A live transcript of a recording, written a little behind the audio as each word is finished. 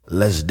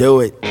Let's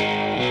do it.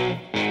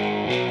 And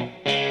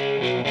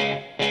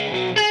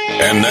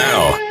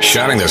now,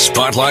 shining the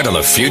spotlight on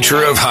the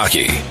future of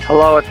hockey.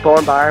 Hello, it's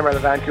Thorne Byram of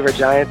the Vancouver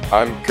Giants.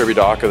 I'm Kirby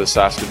Dock of the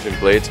Saskatoon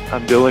Blades.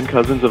 I'm Dylan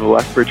Cousins of the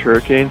Lethbridge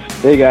Hurricanes.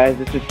 Hey guys,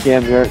 this is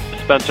Cam here.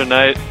 Spencer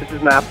Knight. This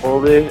is Matt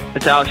Boldy.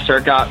 It's Alex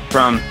Turcotte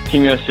from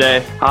Team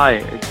USA. Hi,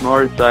 it's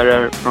Moritz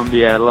Seider from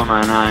the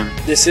Anaheim.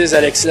 This is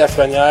Alexis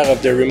Lafrenière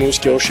of the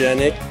Rimouski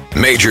Oceanic.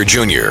 Major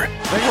Junior.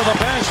 They were the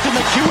best in the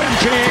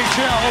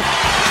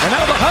QMJHL, and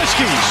now the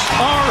Huskies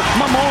are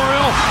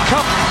Memorial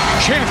Cup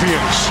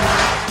champions.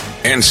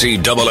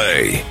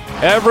 NCAA.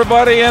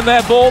 Everybody in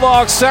that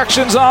Bulldogs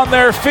section's on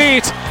their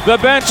feet. The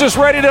bench is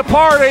ready to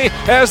party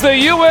as the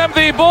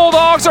UMD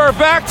Bulldogs are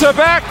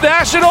back-to-back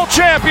national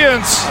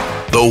champions.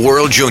 The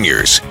World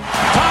Juniors.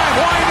 Time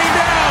winding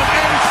down,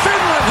 and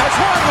Finland has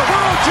won the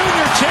World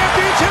Junior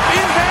Championship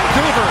in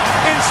Vancouver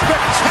in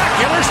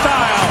spectacular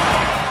style.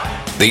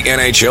 The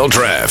NHL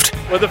Draft.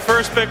 With the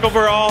first pick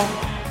overall,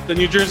 the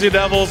New Jersey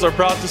Devils are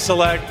proud to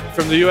select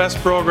from the U.S.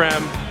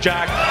 program,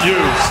 Jack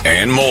Hughes.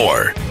 And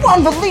more.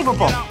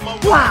 Unbelievable.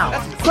 Wow.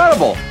 That's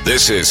incredible.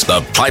 This is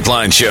The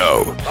Pipeline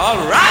Show. All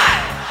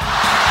right.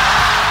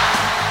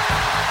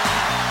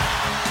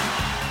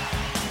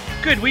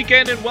 Good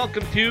weekend and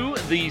welcome to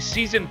the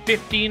season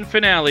 15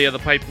 finale of The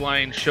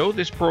Pipeline Show.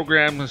 This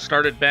program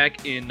started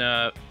back in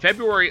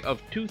February of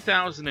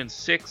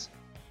 2006.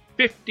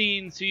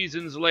 15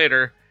 seasons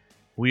later,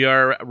 we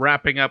are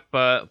wrapping up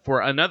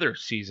for another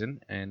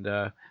season, and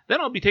then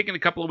I'll be taking a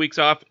couple of weeks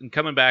off and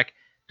coming back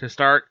to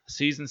start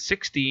season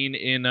 16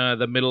 in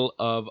the middle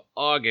of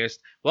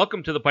August.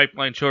 Welcome to The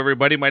Pipeline Show,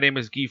 everybody. My name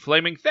is Guy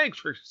Flaming. Thanks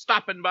for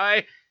stopping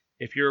by.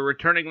 If you're a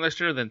returning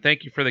listener, then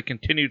thank you for the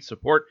continued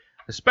support,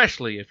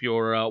 especially if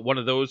you're one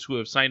of those who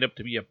have signed up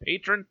to be a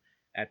patron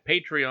at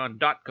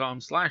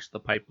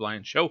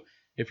patreon.com/thepipelineshow.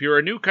 If you're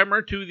a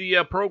newcomer to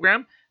the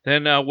program,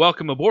 then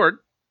welcome aboard.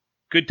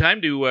 Good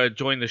time to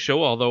join the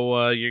show,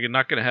 although you're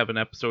not going to have an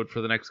episode for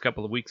the next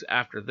couple of weeks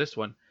after this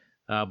one.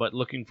 But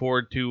looking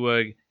forward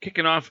to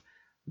kicking off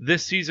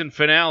this season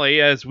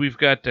finale as we've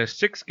got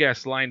 6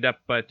 guests lined up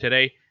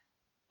today.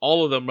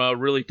 All of them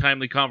really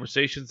timely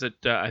conversations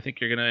that I think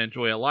you're going to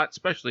enjoy a lot,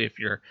 especially if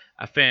you're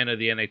a fan of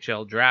the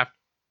NHL Draft.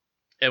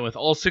 And with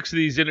all 6 of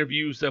these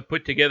interviews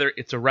put together,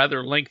 it's a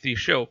rather lengthy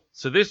show.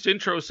 So this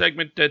intro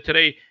segment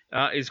today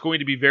is going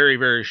to be very,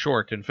 very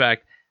short. In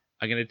fact,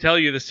 I'm going to tell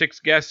you the 6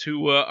 guests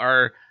who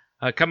are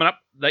coming up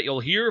that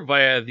you'll hear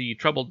via the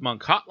Troubled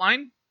Monk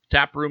hotline.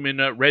 Tap room in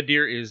Red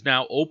Deer is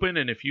now open,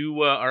 and if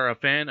you are a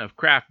fan of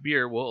craft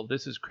beer, well,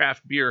 this is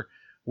craft beer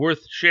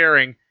worth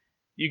sharing.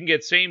 You can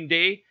get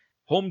same-day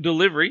home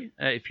delivery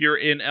if you're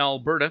in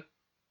Alberta.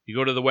 You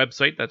go to the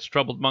website, that's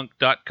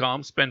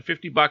troubledmonk.com, spend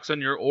 $50 on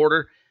your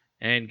order,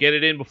 and get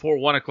it in before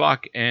 1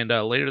 o'clock, and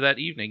later that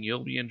evening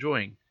you'll be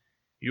enjoying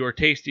your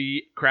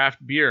tasty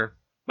craft beer.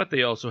 But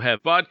they also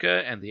have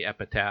vodka and the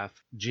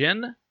Epitaph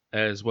gin,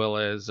 as well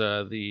as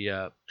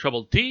the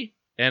Troubled Tea,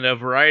 and a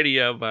variety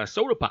of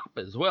soda pop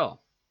as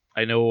well.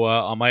 I know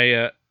on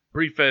my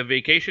brief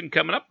vacation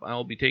coming up,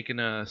 I'll be taking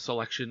a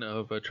selection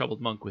of Troubled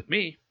Monk with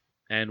me.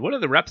 And one of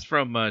the reps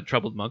from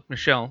Troubled Monk,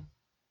 Michelle,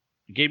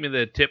 gave me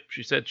the tip.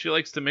 She said she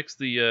likes to mix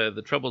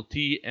the Troubled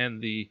Tea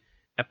and the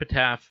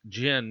Epitaph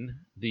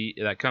gin,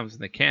 that comes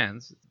in the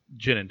cans,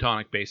 gin and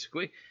tonic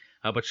basically.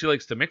 But she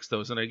likes to mix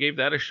those, and I gave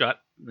that a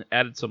shot,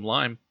 added some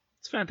lime.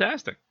 It's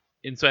fantastic.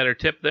 Insider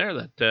tip there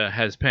that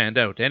has panned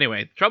out.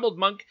 Anyway, Troubled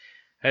Monk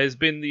has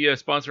been the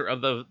sponsor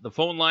of the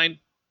phone line,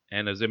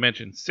 and as I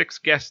mentioned, 6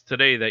 guests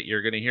today that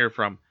you're going to hear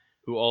from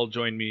who all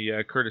joined me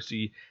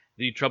courtesy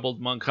the Troubled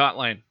Monk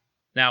hotline.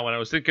 Now, when I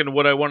was thinking of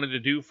what I wanted to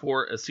do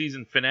for a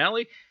season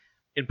finale,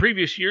 in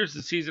previous years,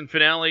 the season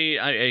finale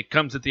it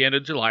comes at the end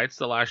of July. It's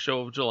the last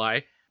show of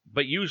July,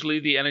 but usually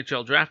the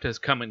NHL Draft has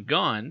come and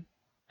gone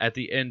at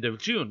the end of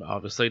June.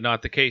 Obviously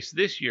not the case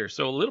this year,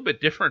 so a little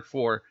bit different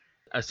for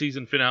a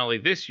season finale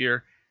this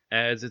year,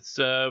 as it's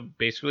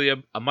basically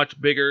a much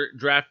bigger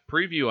draft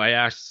preview. I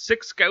asked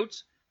 6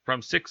 scouts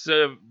from 6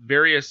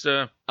 various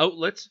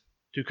outlets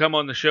to come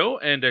on the show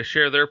and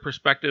share their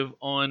perspective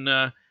on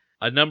a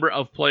number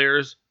of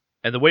players.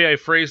 And the way I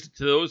phrased it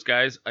to those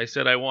guys, I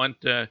said I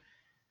want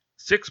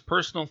 6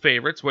 personal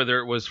favorites, whether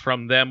it was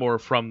from them or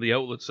from the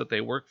outlets that they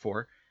work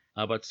for,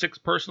 but 6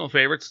 personal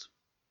favorites.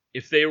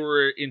 If they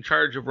were in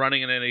charge of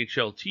running an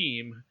NHL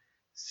team,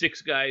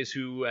 6 guys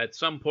who at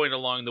some point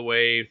along the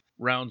way,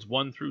 rounds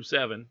 1 through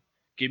 7,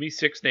 give me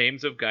 6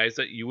 names of guys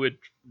that you would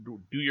do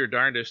your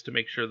darndest to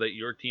make sure that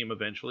your team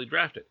eventually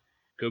drafted.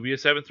 Could be a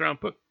 7th round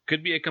pick,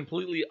 could be a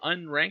completely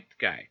unranked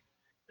guy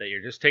that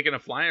you're just taking a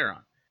flyer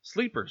on.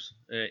 Sleepers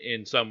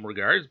in some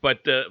regards,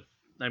 but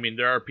I mean,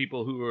 there are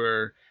people who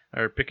are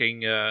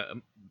picking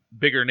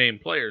bigger name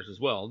players as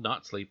well,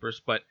 not sleepers,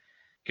 but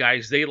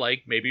guys they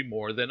like maybe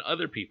more than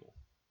other people.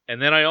 And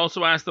then I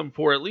also asked them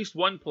for at least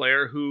one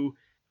player who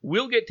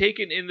will get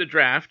taken in the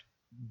draft,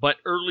 but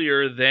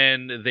earlier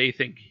than they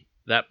think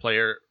that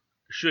player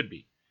should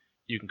be.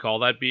 You can call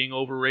that being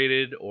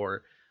overrated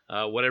or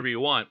whatever you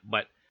want,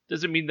 but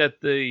doesn't mean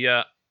that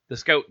the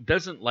scout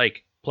doesn't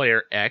like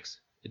player X.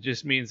 It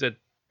just means that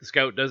the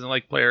scout doesn't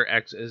like player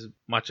X as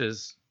much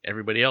as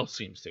everybody else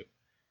seems to.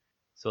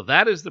 So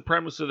that is the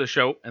premise of the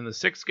show, and the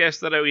 6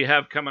 guests that we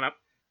have coming up.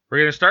 We're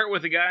going to start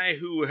with a guy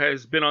who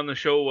has been on the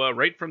show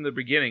right from the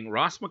beginning,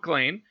 Ross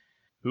MacLean,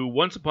 who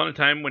once upon a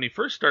time, when he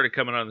first started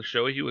coming on the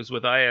show, he was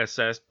with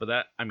ISS, but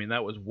that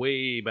was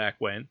way back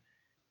when.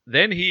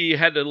 Then he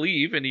had to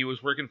leave, and he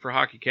was working for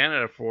Hockey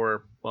Canada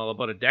for,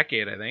 about a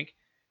decade, I think.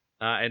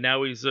 And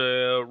now he's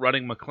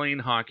running MacLean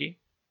Hockey.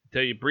 I'll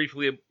tell you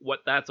briefly what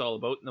that's all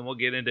about, and then we'll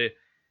get into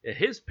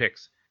his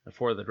picks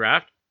for the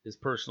draft, his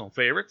personal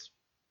favorites.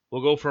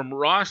 We'll go from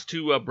Ross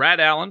to Brad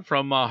Allen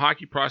from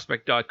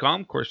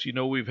hockeyprospect.com. Of course,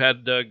 we've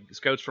had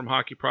scouts from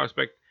Hockey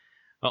Prospect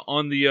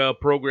on the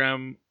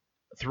program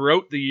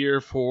throughout the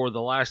year for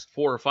the last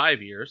 4 or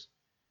 5 years.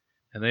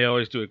 And they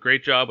always do a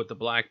great job with the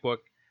Black Book.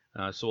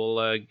 So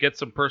we'll get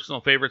some personal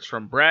favorites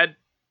from Brad.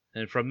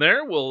 And from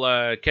there,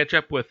 we'll catch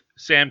up with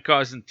Sam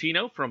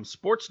Cosentino from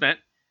Sportsnet,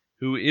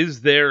 who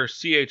is their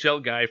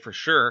CHL guy for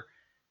sure,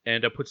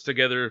 and puts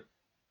together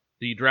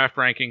the draft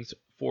rankings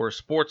for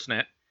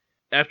Sportsnet.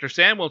 After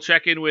Sam, we'll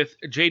check in with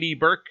JD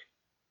Burke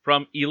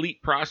from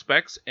Elite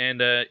Prospects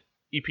and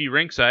EP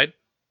Rinkside.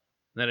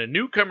 Then a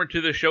newcomer to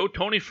the show,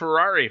 Tony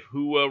Ferrari,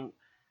 who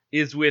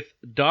is with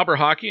Dobber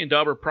Hockey and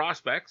Dobber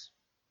Prospects.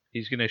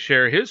 He's going to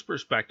share his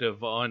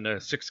perspective on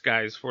 6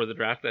 guys for the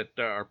draft that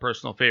are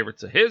personal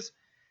favorites of his.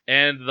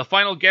 And the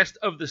final guest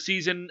of the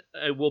season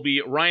will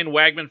be Ryan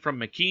Wagman from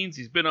McKeen's.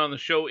 He's been on the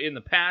show in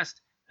the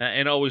past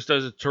and always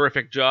does a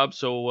terrific job,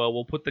 so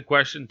we'll put the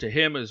question to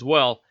him as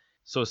well.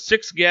 So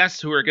 6 guests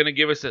who are going to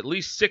give us at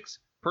least 6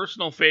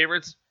 personal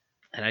favorites.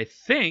 And I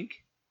think,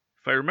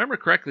 if I remember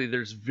correctly,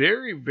 there's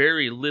very,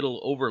 very little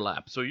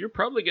overlap. So you're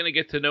probably going to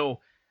get to know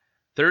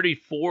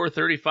 34,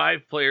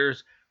 35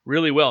 players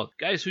really well.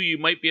 Guys who you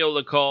might be able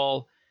to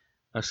call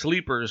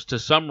sleepers to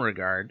some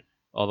regard.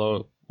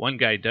 Although one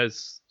guy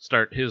does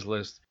start his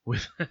list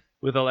with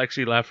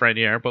Alexis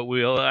Lafreniere, but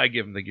I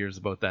give him the gears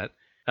about that.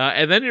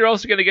 And then you're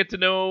also going to get to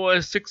know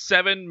 6,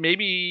 7,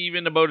 maybe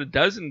even about a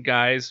dozen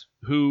guys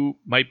who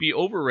might be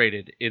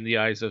overrated in the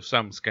eyes of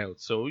some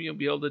scouts. So you'll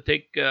be able to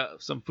take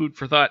some food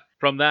for thought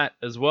from that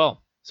as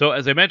well. So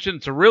as I mentioned,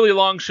 it's a really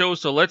long show,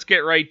 so let's get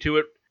right to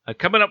it.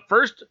 Coming up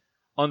first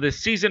on the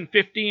Season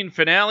 15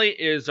 finale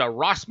is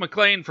Ross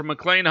MacLean from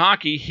MacLean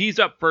Hockey. He's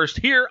up first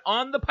here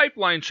on The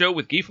Pipeline Show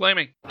with Guy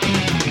Flaming.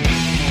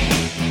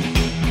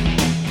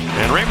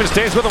 And Raymond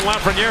stays with him.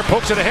 Lafreniere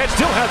pokes it ahead,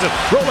 still has it.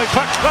 Rolling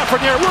puck.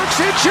 Lafreniere works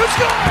in, shoots,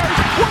 scores!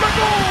 What a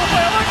goal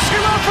by Alexis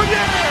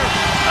Lafreniere!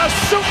 A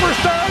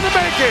superstar in the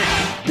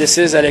making! This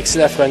is Alexis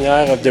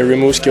Lafreniere of the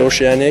Rimouski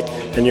Oceanic,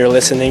 and you're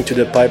listening to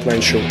The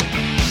Pipeline Show.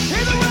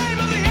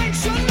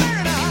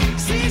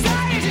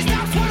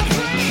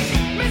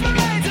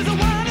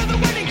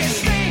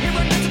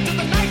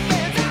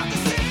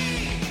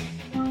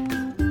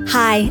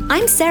 Hi,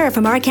 I'm Sarah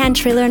from Arcan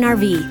Trailer and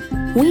RV.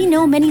 We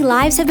know many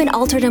lives have been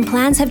altered and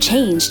plans have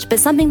changed, but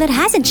something that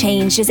hasn't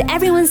changed is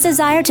everyone's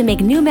desire to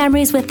make new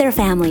memories with their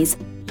families.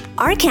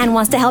 Arcan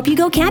wants to help you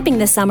go camping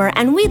this summer,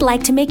 and we'd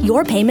like to make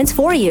your payments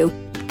for you.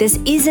 This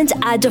isn't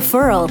a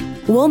deferral.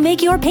 We'll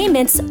make your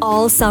payments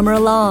all summer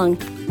long.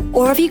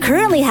 Or if you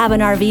currently have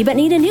an RV but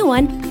need a new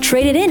one,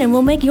 trade it in and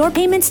we'll make your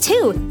payments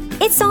too.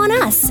 It's on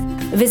us.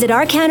 Visit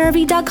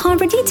arcanrv.com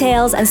for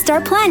details and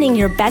start planning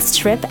your best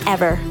trip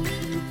ever.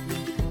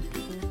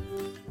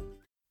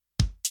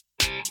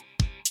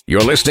 You're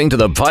listening to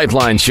The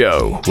Pipeline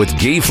Show with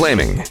Guy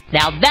Flaming.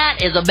 Now that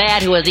is a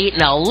man who has eaten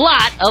a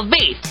lot of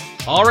beef.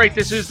 All right,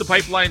 this is The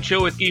Pipeline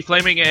Show with Guy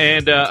Flaming,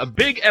 and a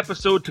big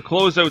episode to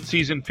close out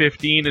Season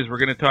 15 as we're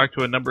going to talk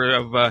to a number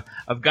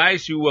of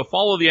guys who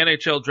follow the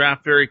NHL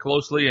draft very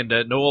closely and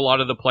know a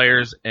lot of the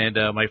players. And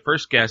my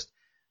first guest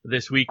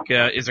this week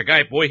is a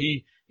guy, boy,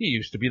 he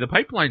used to be The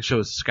Pipeline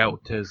Show's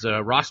scout, as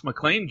Ross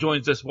MacLean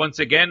joins us once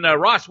again.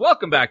 Ross,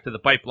 welcome back to The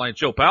Pipeline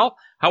Show, pal.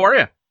 How are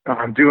you?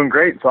 I'm doing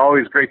great. It's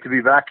always great to be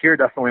back here.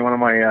 Definitely one of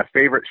my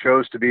favorite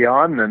shows to be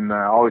on, and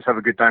always have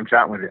a good time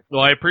chatting with you.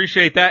 Well, I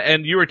appreciate that.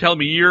 And you were telling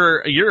me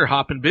you're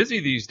hopping busy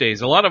these days.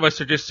 A lot of us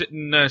are just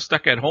sitting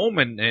stuck at home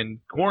and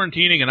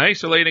quarantining and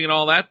isolating and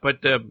all that.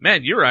 But,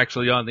 man, you're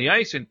actually on the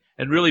ice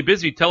and really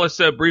busy. Tell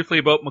us briefly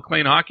about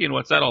MacLean Hockey and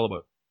what's that all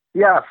about.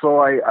 Yeah,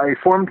 so I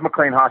formed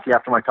MacLean Hockey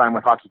after my time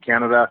with Hockey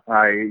Canada.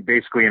 I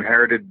basically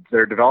inherited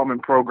their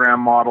development program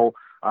model,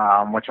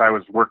 which I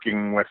was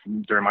working with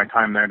during my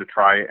time there to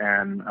try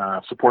and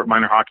support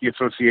minor hockey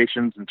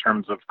associations in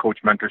terms of coach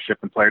mentorship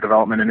and player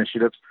development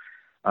initiatives.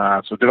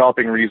 So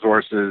developing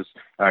resources,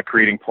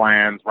 creating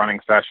plans, running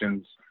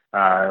sessions,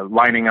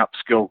 lining up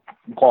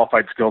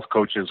qualified skills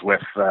coaches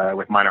with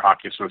minor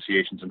hockey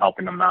associations and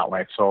helping them that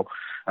way. So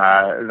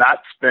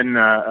that's been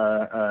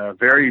a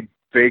very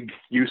big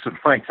use of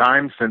my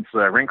time since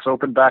rinks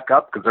opened back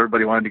up, because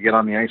everybody wanted to get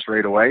on the ice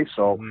right away.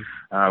 So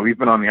we've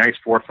been on the ice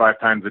 4 or 5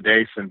 times a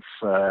day since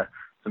the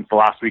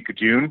last week of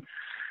June,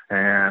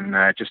 and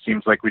it just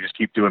seems like we just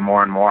keep doing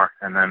more and more.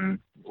 And then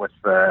with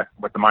the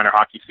minor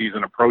hockey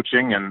season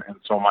approaching and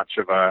so much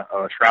of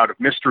a shroud of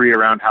mystery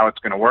around how it's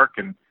going to work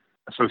and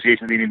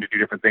associations needing to do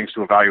different things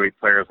to evaluate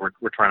players.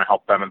 We're trying to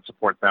help them and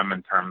support them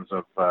in terms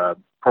of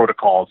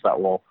protocols that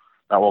will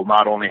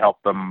not only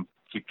help them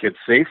keep kids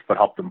safe, but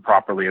help them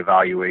properly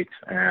evaluate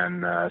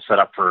and set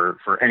up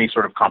for any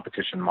sort of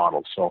competition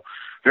models. So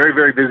very,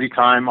 very busy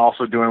time.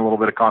 Also doing a little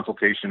bit of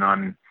consultation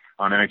on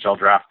NHL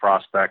draft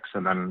prospects,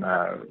 and then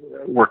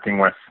working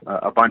with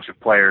a bunch of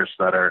players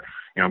that are,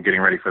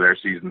 getting ready for their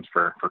seasons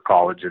for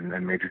college and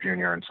major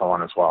junior and so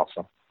on as well.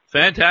 So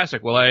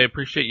fantastic. Well, I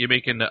appreciate you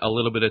making a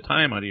little bit of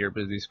time out of your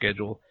busy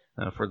schedule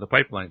for the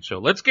Pipeline Show.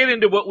 Let's get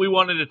into what we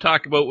wanted to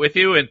talk about with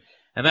you, and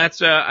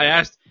that's I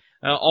asked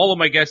all of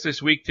my guests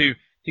this week to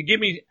give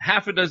me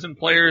half a dozen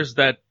players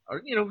that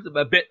are,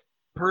 a bit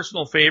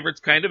personal favorites.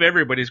 Kind of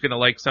everybody's going to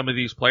like some of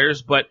these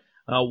players, but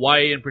why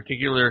in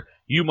particular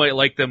you might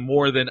like them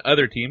more than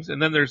other teams.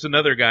 And then there's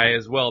another guy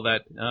as well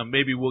that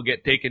maybe will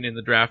get taken in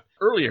the draft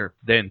earlier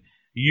than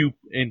you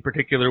in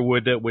particular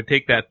would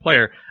take that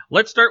player.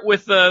 Let's start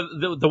with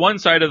the one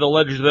side of the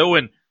ledger, though,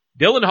 and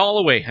Dylan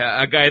Holloway,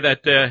 a guy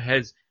that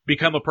has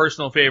become a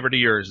personal favorite of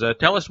yours.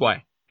 Tell us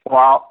why.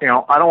 Well,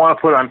 I don't want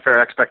to put unfair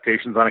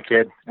expectations on a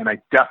kid, and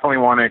I definitely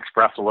want to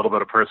express a little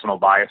bit of personal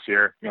bias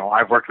here.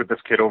 I've worked with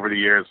this kid over the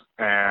years,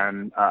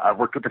 and I've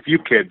worked with a few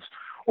kids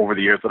over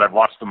the years that I've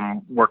watched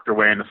them work their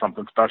way into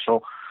something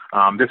special.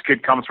 This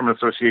kid comes from an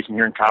association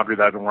here in Calgary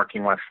that I've been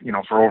working with,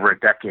 for over a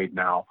decade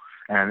now.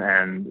 And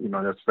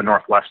that's the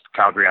Northwest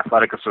Calgary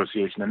Athletic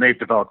Association. And they've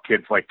developed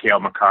kids like Cale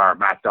Makar,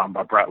 Matt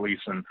Dumba, Brett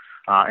Leeson,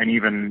 and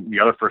even the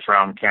other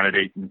first-round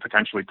candidate and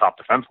potentially top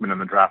defenseman in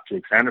the draft,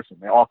 Jake Sanderson.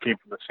 They all came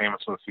from the same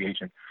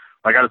association.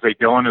 I got to say,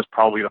 Dylan is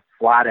probably the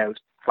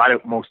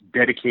flat-out most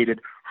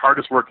dedicated,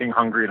 hardest-working,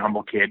 hungry, and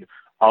humble kid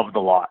of the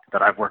lot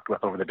that I've worked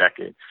with over the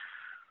decade.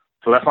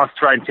 So that's not to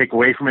try and take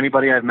away from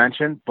anybody I've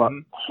mentioned, but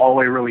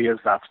Holloway really is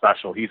that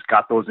special. He's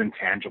got those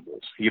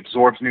intangibles. He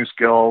absorbs new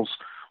skills,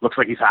 looks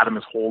like he's had them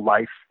his whole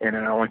life, and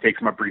it only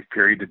takes him a brief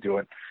period to do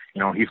it.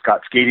 He's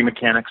got skating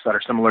mechanics that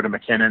are similar to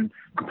McKinnon,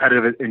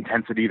 competitive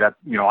intensity that,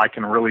 I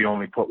can really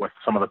only put with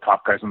some of the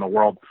top guys in the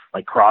world,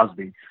 like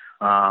Crosby.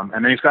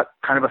 And then he's got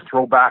kind of a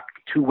throwback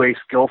two-way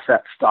skill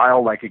set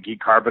style, like a Guy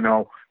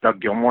Carbonneau,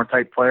 Doug Gilmour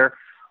type player.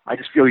 I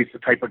just feel he's the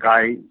type of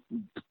guy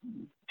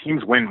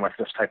teams win with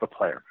this type of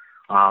player.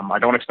 I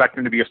don't expect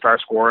him to be a star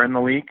scorer in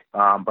the league,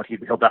 but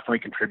he'll definitely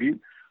contribute.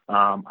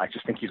 I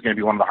just think he's going to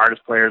be one of the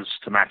hardest players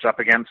to match up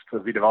against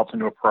as he develops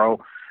into a pro.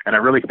 And I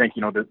really think,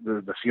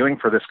 the ceiling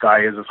for this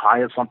guy is as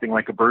high as something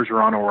like a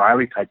Bergeron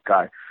O'Reilly type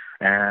guy.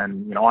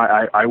 And,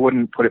 I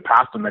wouldn't put it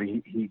past him that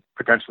he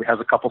potentially has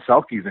a couple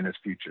Selkies in his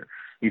future.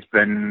 He's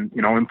been,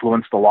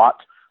 influenced a lot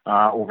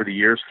over the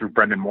years through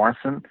Brendan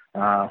Morrison,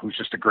 who's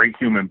just a great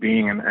human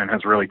being and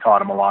has really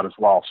taught him a lot as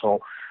well. So,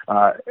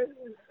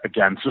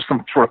 again, just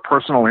some sort of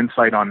personal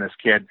insight on this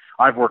kid.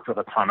 I've worked with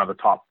a ton of the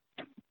top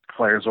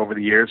players over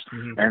the years,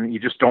 and you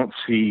just don't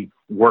see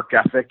work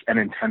ethic and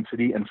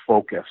intensity and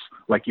focus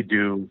like you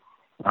do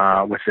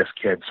with this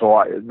kid.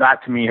 So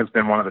that to me has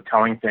been one of the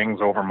telling things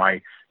over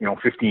my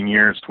 15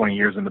 years, 20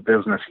 years in the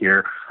business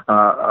here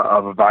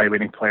of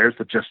evaluating players,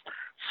 that just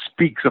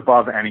speaks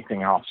above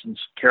anything else. He's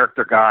a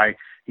character guy.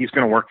 He's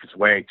going to work his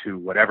way to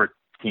whatever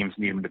teams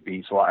need him to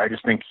be. So I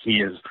just think he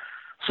is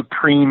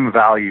supreme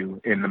value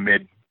in the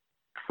mid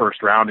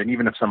first round, and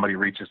even if somebody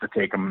reaches to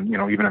take him,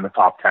 even in the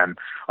top 10,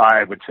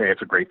 I would say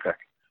it's a great pick.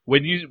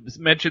 When you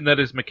mentioned that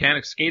his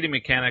skating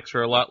mechanics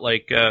are a lot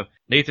like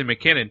Nathan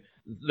McKinnon,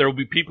 there will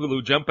be people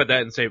who jump at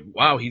that and say,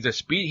 wow, he's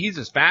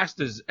as fast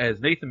as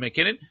Nathan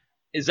McKinnon.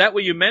 Is that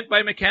what you meant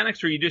by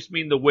mechanics, or you just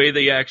mean the way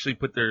they actually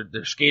put their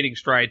skating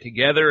stride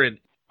together? And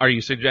are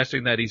you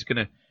suggesting that he's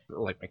going to,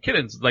 like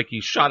McKinnon's, like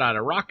he's shot out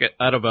a rocket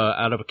out of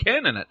a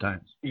cannon at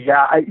times?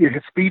 Yeah,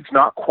 his speed's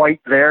not quite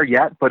there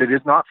yet, but it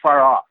is not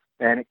far off,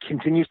 and it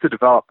continues to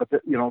develop. But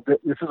this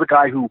is a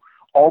guy who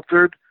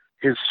altered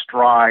his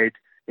stride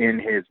in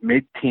his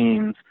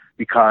mid-teens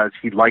because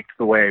he liked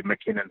the way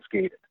McKinnon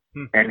skated.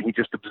 And he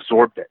just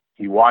absorbed it.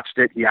 He watched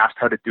it. He asked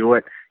how to do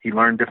it. He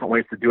learned different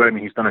ways to do it. I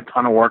mean, he's done a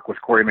ton of work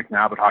with Corey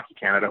McNabb at Hockey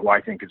Canada, who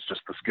I think is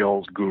just the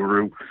skills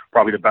guru,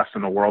 probably the best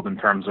in the world in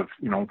terms of,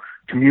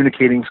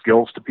 communicating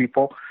skills to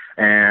people.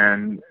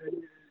 And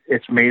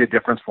it's made a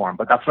difference for him.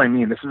 But that's what I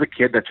mean. This is a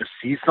kid that just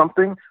sees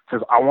something, says,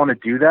 I want to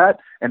do that,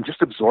 and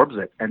just absorbs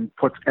it and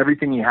puts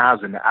everything he has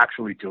into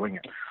actually doing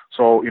it.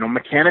 So,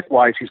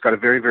 mechanic-wise, he's got a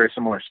very, very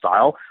similar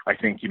style. I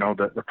think,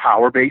 the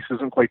power base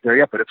isn't quite there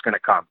yet, but it's going to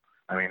come.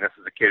 I mean, this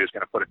is a kid who's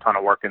going to put a ton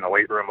of work in the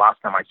weight room.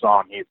 Last time I saw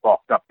him, he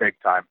bulked up big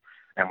time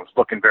and was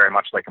looking very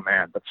much like a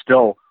man, but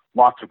still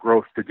lots of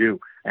growth to do.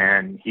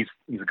 And he's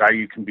a guy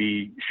you can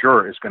be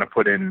sure is going to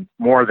put in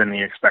more than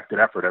the expected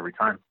effort every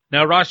time.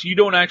 Now, Ross, you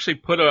don't actually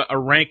put a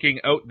ranking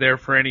out there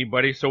for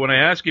anybody. So when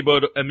I ask you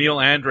about Emil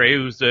Andre,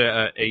 who's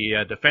a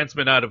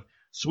defenseman out of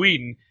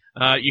Sweden,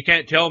 you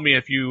can't tell me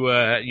if you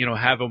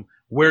have him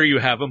where you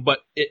have him, but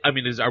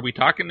are we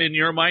talking in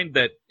your mind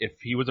that if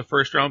he was a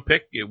first-round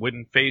pick, it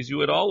wouldn't faze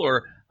you at all,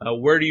 or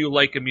where do you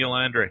like Emil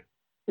Andre?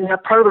 Yeah,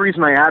 part of the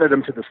reason I added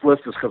him to this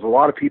list is because a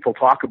lot of people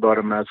talk about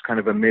him as kind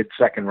of a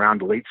mid-second round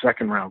to late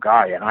second round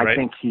guy, and I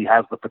think he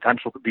has the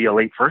potential to be a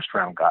late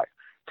first-round guy.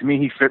 to me,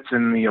 he fits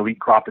in the elite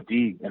crop of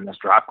D in this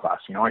draft class.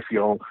 I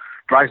feel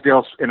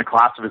Drysdale's in a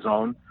class of his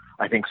own.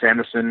 I think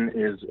Sanderson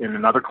is in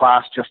another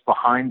class just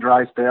behind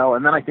Drysdale.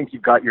 And then I think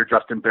you've got your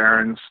Justin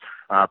Barons,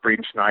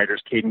 Braden Schneiders,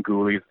 Caden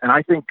Gooley. And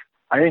I think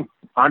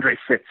Andre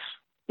fits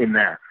in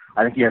there.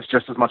 I think he has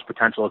just as much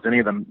potential as any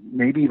of them,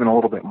 maybe even a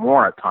little bit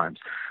more at times.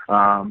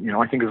 I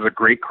think there's a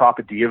great crop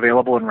of D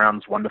available in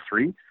rounds 1 to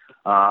 3.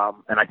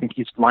 And I think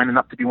he's lining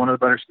up to be one of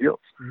the better steals.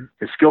 Mm-hmm.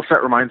 His skill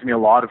set reminds me a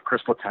lot of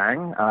Chris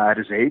Letang at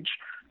his age.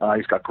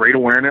 He's got great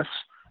awareness.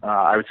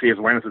 I would say his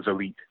awareness is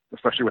elite,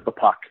 especially with the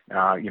puck.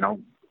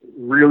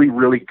 Really,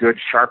 really good,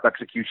 sharp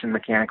execution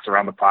mechanics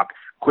around the puck,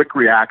 quick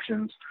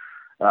reactions,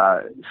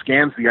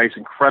 scans the ice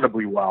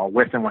incredibly well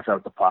with and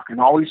without the puck, and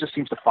always just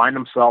seems to find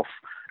himself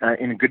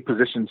in good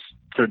positions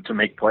to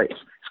make plays.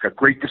 He's got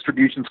great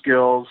distribution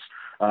skills,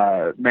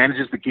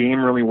 manages the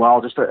game really well,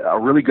 just a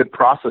really good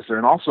processor,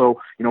 and also,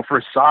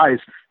 for his size,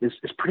 is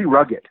pretty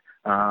rugged.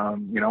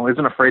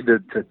 Isn't afraid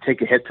to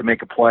take a hit to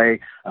make a play,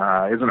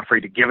 isn't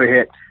afraid to give a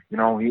hit.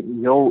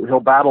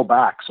 He'll battle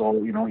back.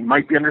 So, he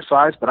might be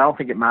undersized, but I don't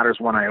think it matters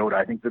one iota.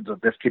 I think that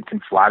this kid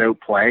can flat out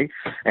play,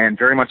 and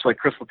very much like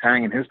Chris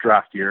Letang in his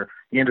draft year,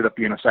 he ended up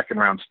being a second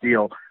round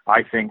steal.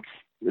 I think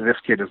this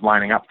kid is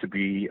lining up to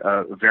be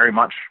very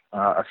much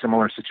a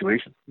similar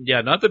situation. Yeah,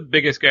 not the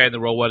biggest guy in the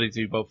world. What is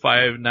he, about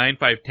 5'9",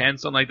 5'10",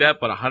 something like that,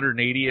 but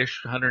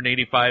 180-ish,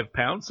 185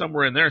 pounds,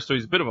 somewhere in there. So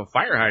he's a bit of a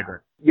fire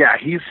hydrant. Yeah,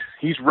 he's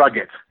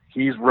rugged.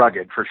 He's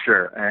rugged for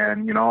sure.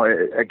 And,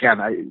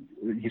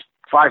 he's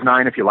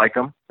 5'9" if you like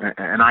him,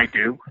 and I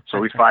do.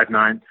 So he's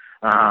 5'9".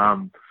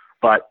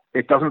 But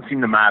it doesn't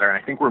seem to matter. And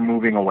I think we're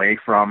moving away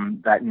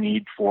from that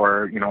need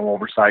for,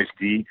 oversized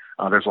D.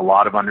 There's a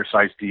lot of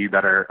undersized D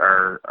that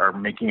are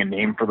making a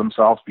name for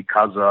themselves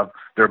because of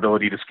their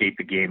ability to skate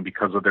the game,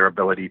 because of their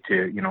ability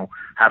to,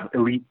 have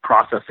elite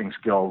processing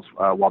skills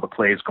while the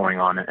play is going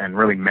on and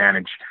really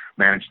manage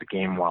the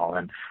game well.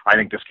 And I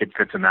think this kid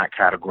fits in that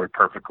category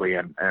perfectly.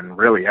 And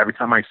really, every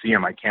time I see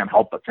him, I can't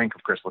help but think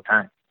of Chris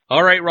Letang.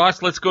 All right,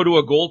 Ross, let's go to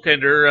a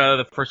goaltender,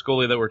 the first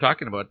goalie that we're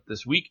talking about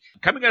this week.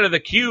 Coming out of the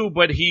queue,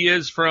 but he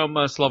is from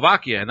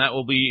Slovakia, and that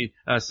will be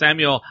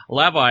Samuel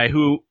Lavai,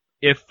 who,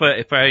 if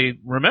I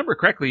remember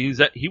correctly,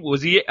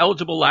 was he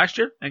eligible last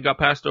year and got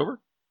passed over?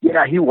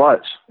 Yeah, he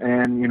was.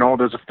 And,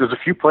 there's a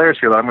few players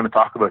here that I'm going to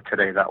talk about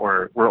today that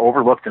were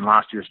overlooked in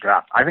last year's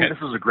draft. I think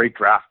this is a great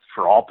draft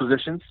for all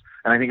positions,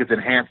 and I think it's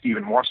enhanced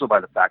even more so by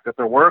the fact that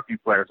there were a few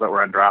players that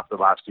were undrafted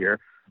last year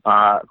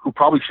who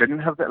probably should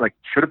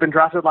have been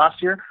drafted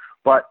last year,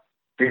 but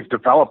they've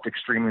developed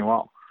extremely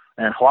well.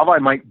 And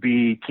Hlavaj might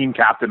be team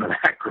captain of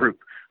that group.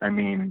 I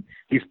mean,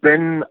 he's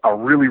been a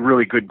really,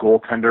 really good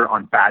goaltender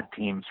on bad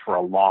teams for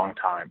a long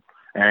time.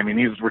 And I mean,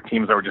 these were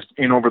teams that were just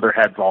in over their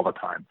heads all the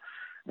time.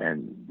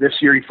 And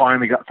this year he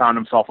finally found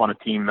himself on a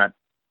team that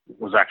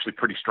was actually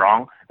pretty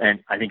strong, and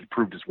I think he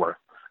proved his worth.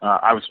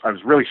 I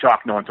was really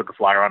shocked no one took a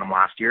flyer on him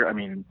last year. I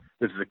mean,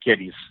 this is a kid.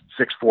 He's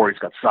 6'4". He's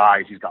got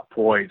size. He's got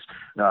poise.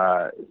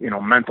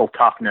 Mental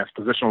toughness,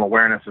 positional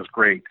awareness is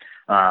great.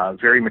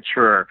 Very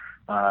mature.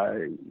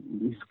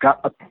 He's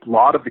got a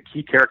lot of the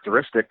key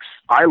characteristics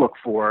I look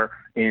for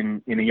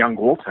in a young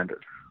goaltender.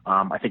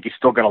 I think he's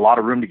still got a lot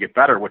of room to get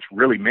better, which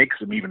really makes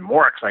him even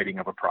more exciting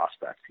of a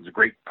prospect. He's a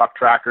great puck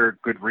tracker,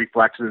 good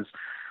reflexes.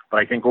 But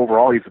I think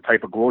overall he's the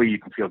type of goalie you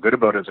can feel good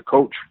about as a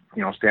coach,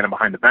 standing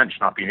behind the bench,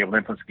 not being able to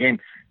influence the game.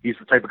 He's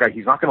the type of guy,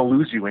 he's not going to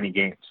lose you any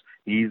games.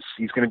 He's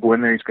going to go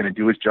in there, he's going to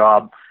do his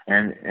job,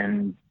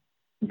 and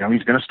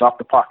he's going to stop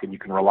the puck, and you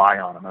can rely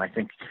on him. And I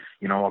think,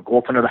 a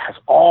goaltender that has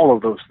all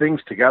of those things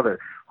together,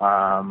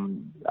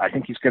 I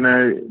think he's going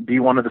to be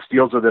one of the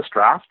steals of this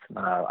draft.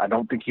 I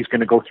don't think he's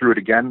going to go through it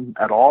again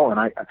at all. And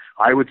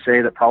I would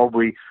say that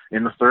probably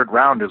in the third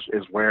round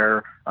is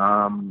where,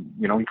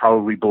 he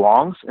probably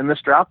belongs in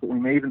this draft, but we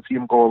may even see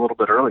him go a little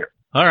bit earlier.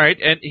 All right,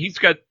 and he's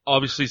got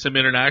obviously some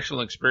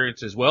international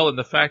experience as well, and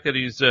the fact that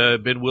he's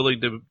been willing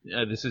to,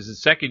 this is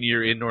his second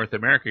year in North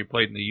America, he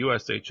played in the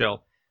USHL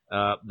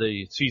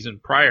the season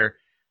prior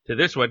to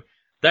this one,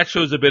 that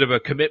shows a bit of a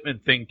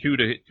commitment thing too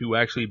to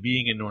actually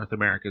being in North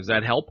America. Does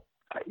that help?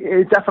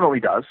 It definitely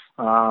does.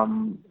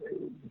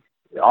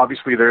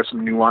 Obviously, there are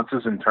some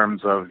nuances in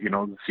terms of,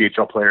 the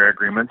CHL player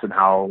agreement and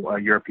how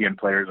European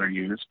players are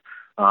used.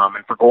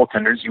 And for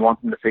goaltenders, you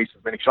want them to face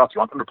as many shots. You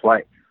want them to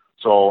play.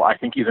 So I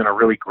think he's in a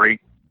really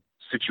great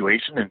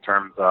situation in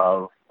terms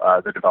of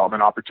the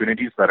development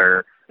opportunities that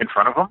are in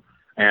front of him.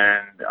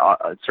 And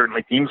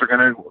certainly teams are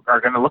going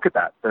to look at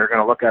that. They're going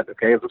to look at,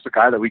 okay, is this a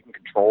guy that we can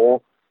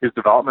control his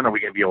development? Are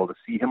we going to be able to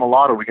see him a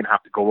lot, or are we going to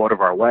have to go out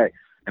of our way?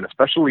 And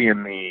especially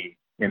in the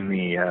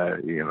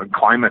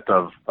climate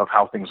of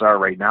how things are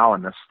right now,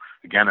 and this,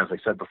 again, as I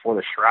said before,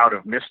 the shroud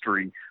of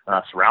mystery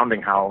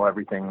surrounding how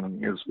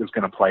everything is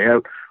going to play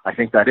out, I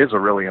think that is a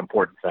really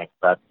important thing,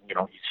 that,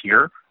 he's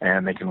here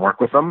and they can work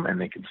with him and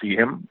they can see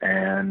him,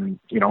 and,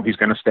 he's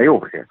going to stay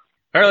over here.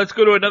 All right, let's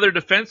go to another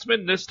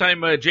defenseman, this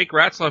time Jake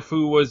Ratzlaff,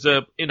 who was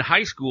in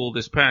high school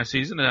this past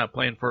season,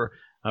 playing for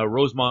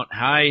Rosemont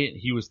High.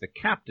 He was the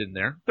captain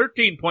there.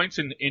 13 points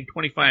in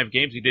 25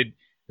 games. He did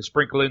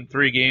sprinkle in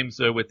 3 games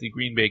with the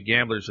Green Bay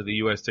Gamblers of the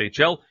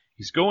USHL.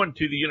 He's going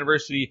to the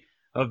University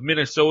of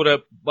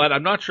Minnesota, but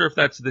I'm not sure if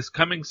that's this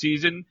coming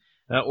season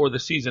or the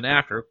season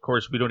after. Of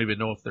course, we don't even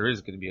know if there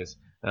is going to be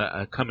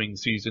a coming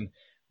season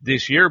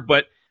this year,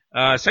 but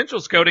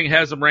Central Scouting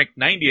has him ranked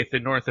 90th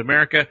in North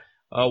America.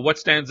 What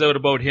stands out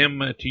about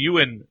him to you,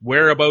 and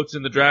whereabouts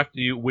in the draft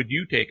would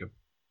you take him?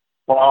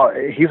 Well,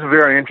 he's a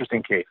very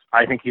interesting case.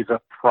 I think he's a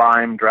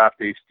prime draft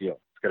day steal.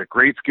 He's got a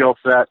great skill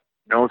set,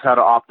 knows how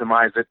to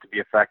optimize it to be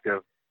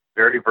effective,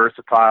 very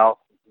versatile,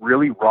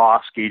 really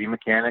raw skating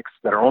mechanics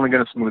that are only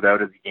going to smooth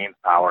out as he gains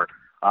power.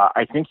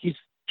 I think he's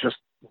just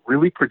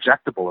really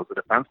projectable as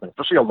a defenseman,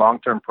 especially a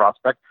long-term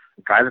prospect,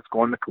 a guy that's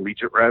going the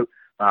collegiate route.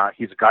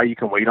 He's a guy you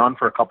can wait on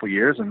for a couple of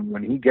years, and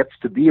when he gets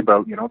to be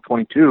about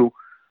 22,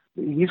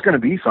 he's going to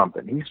be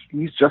something.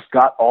 He's just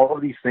got all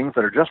of these things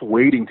that are just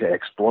waiting to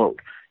explode.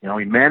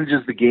 He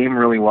manages the game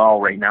really well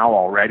right now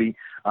already.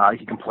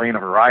 He can play in a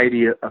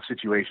variety of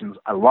situations.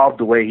 I love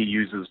the way he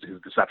uses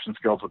his deception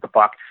skills with the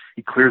puck.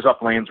 He clears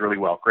up lanes really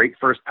well. Great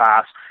first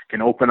pass,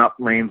 can open up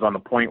lanes on the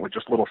point with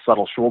just little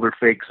subtle shoulder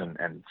fakes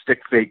and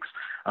stick fakes.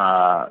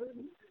 I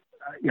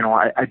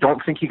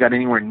don't think he got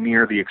anywhere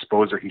near the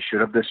exposure he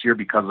should have this year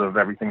because of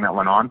everything that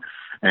went on.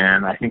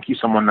 And I think he's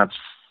someone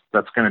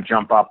that's going to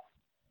jump up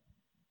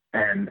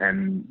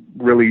and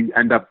really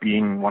end up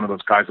being one of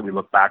those guys that we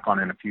look back on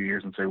in a few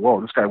years and say, whoa,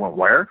 this guy went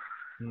where?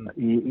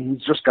 He's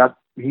just got,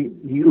 he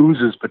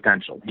oozes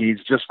potential. He's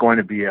just going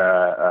to be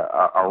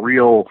a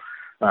real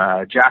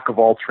jack of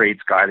all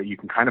trades guy that you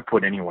can kind of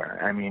put anywhere.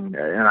 I mean,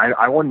 and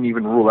I wouldn't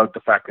even rule out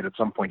the fact that at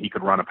some point he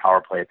could run a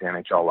power play at the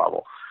NHL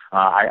level.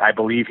 I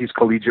believe he's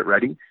collegiate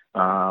ready,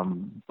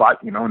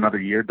 but another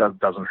year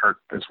doesn't hurt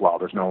as well.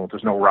 There's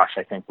no rush,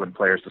 I think, when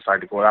players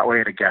decide to go that way.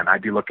 And again,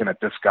 I'd be looking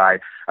at this guy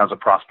as a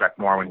prospect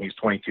more when he's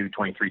 22,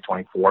 23,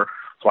 24.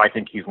 So I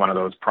think he's one of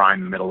those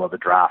prime middle of the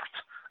draft,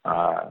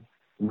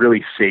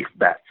 really safe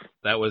bets.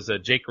 That was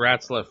Jake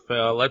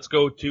Ratzlaff. Let's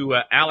go to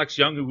Alex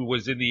Young, who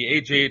was in the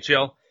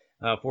AJHL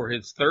for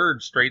his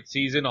 3rd straight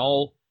season,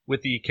 all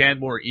with the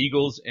Canmore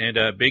Eagles, and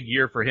a big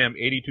year for him,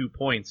 82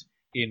 points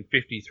in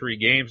 53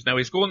 games. Now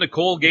he's going to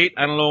Colgate.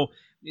 I don't know,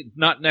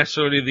 not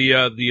necessarily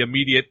the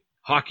immediate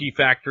hockey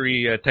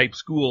factory type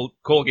school.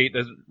 Colgate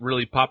doesn't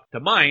really pop to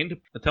mind.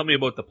 But tell me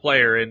about the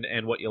player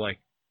and what you like.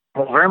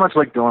 Well, very much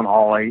like Dylan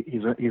Hall,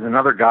 he's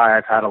another guy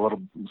I've had a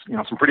little,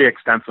 some pretty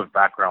extensive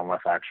background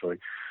with actually,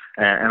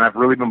 and I've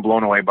really been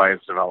blown away by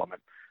his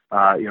development.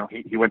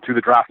 He went through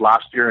the draft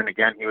last year, and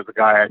again, he was a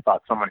guy I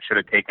thought someone should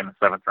have taken a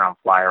 7th round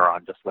flyer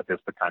on just with his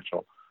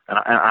potential. And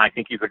I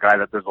think he's a guy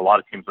that there's a lot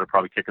of teams that are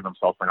probably kicking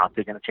themselves for not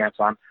taking a chance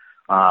on.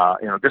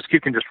 This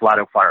kid can just flat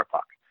out fire a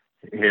puck.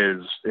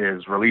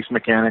 His release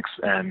mechanics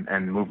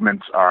and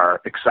movements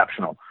are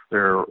exceptional.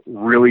 They're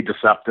really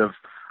deceptive.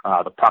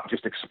 The puck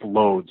just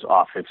explodes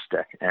off his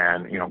stick,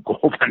 and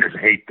goaltenders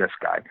hate this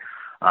guy.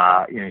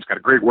 He's got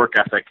a great work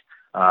ethic.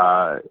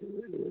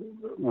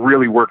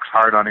 Really works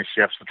hard on his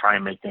shifts to try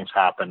and make things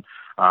happen.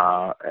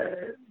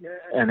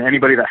 And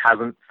anybody that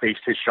hasn't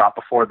faced his shot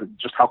before,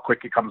 just how quick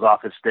it comes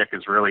off his stick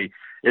is really,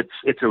 it's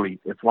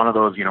elite. It's one of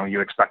those,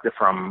 you expect it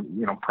from,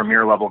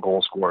 premier level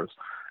goal scorers.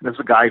 And this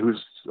is a guy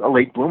who's a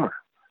late bloomer,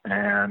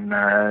 and,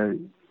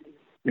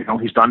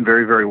 he's done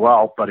very, very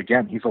well, but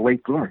again, he's a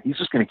late bloomer. He's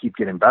just going to keep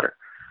getting better.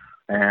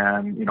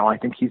 And, I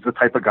think he's the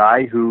type of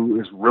guy who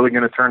is really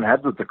going to turn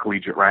heads with the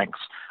collegiate ranks.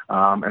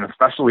 And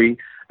especially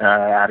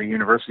at a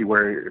university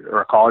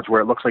or a college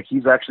where it looks like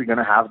he's actually going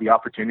to have the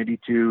opportunity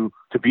to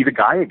be the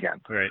guy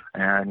again. Right.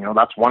 And,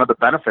 that's one of the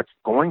benefits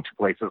going to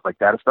places like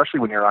that, especially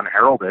when you're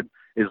unheralded,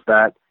 is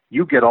that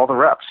you get all the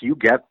reps, you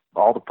get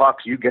all the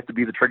pucks, you get to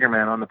be the trigger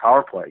man on the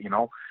power play,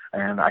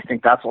 and I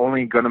think that's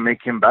only going to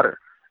make him better.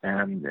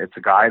 And it's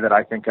a guy that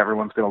I think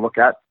everyone's going to look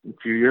at a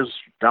few years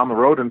down the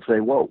road and say,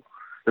 whoa,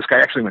 this guy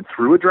actually went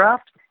through a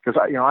draft? Because,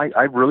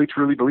 I really,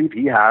 truly believe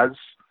he has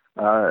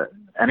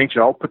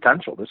NHL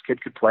potential. This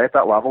kid could play at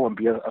that level and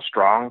be a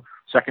strong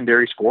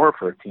secondary scorer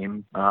for a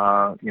team,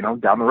 down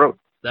the road.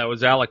 That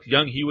was Alex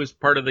Young. He was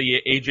part of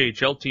the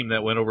AJHL team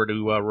that went over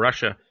to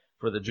Russia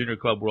for the Junior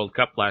Club World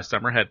Cup last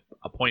summer, had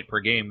a point per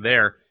game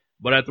there.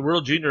 But at the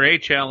World Junior A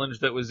Challenge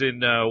that was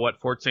in,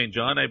 Fort St.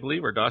 John, I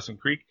believe, or Dawson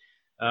Creek,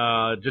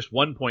 just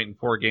 1 point in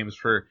 4 games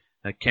for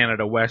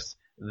Canada West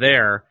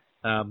there.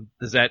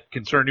 Does that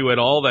concern you at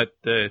all that,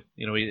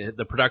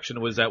 the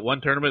production was at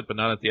one tournament but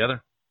not at the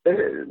other?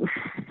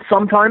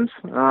 Sometimes,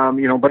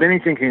 but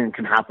anything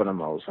can happen in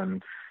those.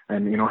 And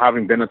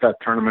having been at that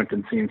tournament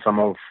and seen some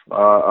of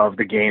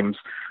the games,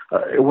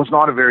 it was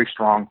not a very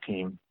strong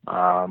team.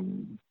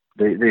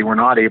 They were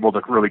not able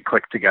to really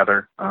click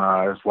together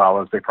as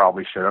well as they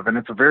probably should have. And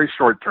it's a very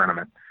short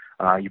tournament.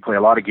 You play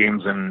a lot of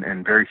games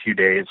in very few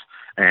days.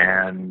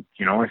 And,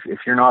 if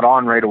you're not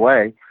on right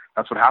away,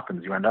 that's what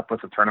happens. You end up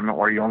with a tournament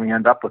where you only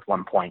end up with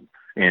 1 point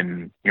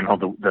in,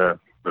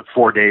 the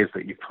 4 days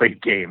that you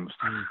played games.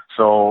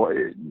 So,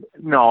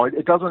 no,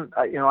 it doesn't,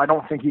 I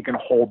don't think you can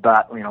hold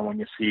that, when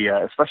you see,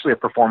 especially a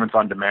performance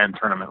on demand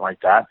tournament like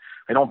that.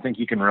 I don't think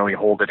you can really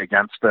hold it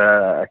against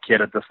a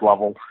kid at this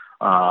level.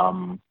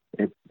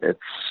 it's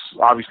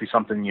obviously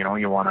something,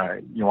 you want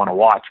to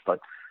watch, but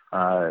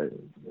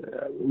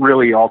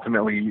really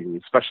ultimately,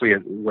 especially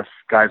with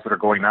guys that are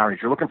going now,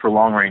 you're looking for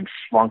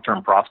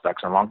long-term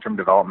prospects and long-term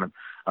development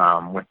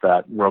with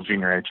that World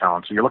Junior A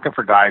Challenge. So you're looking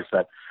for guys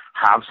that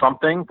have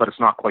something, but it's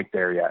not quite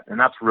there yet. And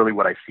that's really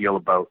what I feel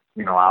about,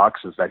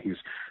 Alex, is that he's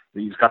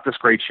got this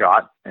great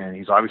shot, and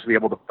he's obviously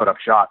able to put up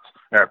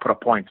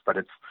points, but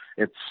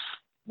it's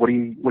what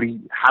he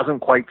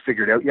hasn't quite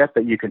figured out yet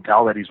that you can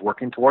tell that he's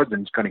working towards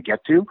and he's going to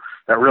get to,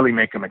 that really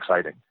make him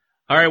exciting.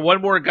 All right,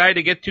 one more guy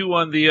to get to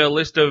on the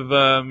list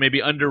of maybe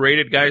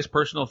underrated guys,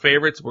 personal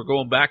favorites. We're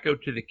going back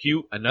out to the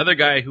queue. Another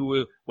guy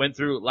who went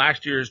through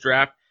last year's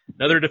draft,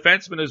 another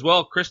defenseman as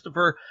well,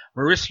 Christopher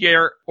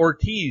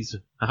Maurissier-Ortiz.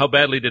 How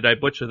badly did I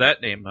butcher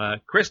that name?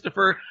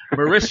 Christopher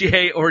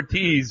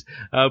Maurissier-Ortiz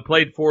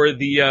played for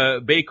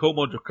the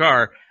Baie-Comeau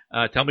Drakkar.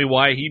 Tell me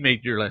why he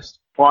made your list.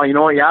 Well, you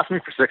know what? You asked me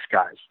for 6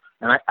 guys,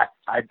 and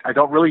I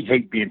don't really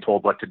hate being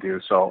told what to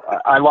do, so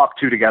I lopped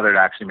 2 together to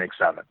actually make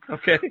 7.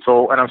 Okay.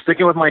 So, and I'm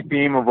sticking with my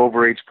theme of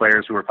overage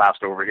players who were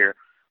passed over here.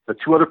 The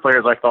 2 other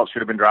players I felt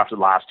should have been drafted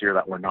last year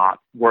that were not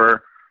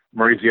were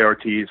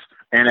Maurissier-Ortiz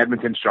and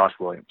Edmonton's Josh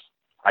Williams.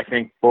 I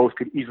think both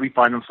could easily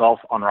find themselves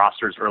on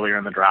rosters earlier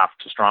in the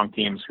draft to strong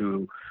teams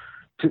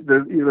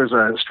there's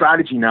a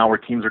strategy now where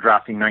teams are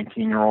drafting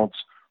 19-year-olds,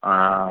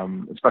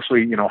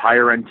 especially,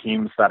 higher end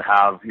teams that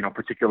have,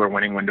 particular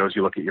winning windows.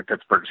 You look at your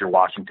Pittsburghs, your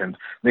Washingtons,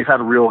 they've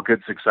had real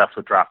good success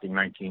with drafting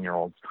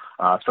 19-year-olds,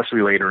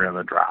 especially later in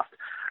the draft.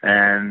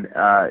 And,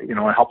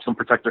 it helps them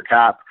protect their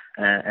cap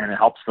and it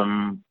helps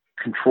them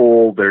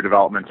control their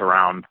development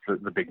around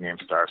the big name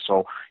stars.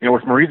 So,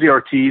 with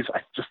Maurissier-Ortiz,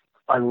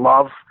 I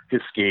love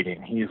his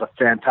skating. He's a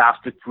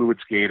fantastic fluid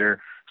skater.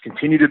 He's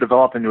continued to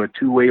develop into a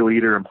 2-way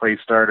leader and play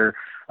starter.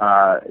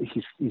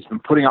 He's been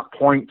putting up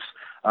points,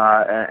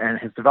 and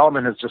his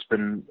development has just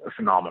been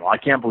phenomenal. I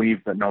can't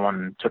believe that no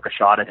one took a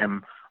shot at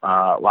him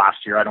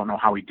last year. I don't know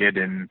how he did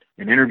in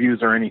interviews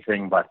or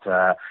anything, but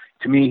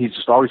to me, he's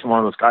just always one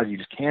of those guys you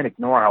just can't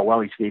ignore how well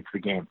he skates the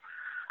game.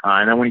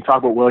 And then when you talk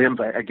about Williams,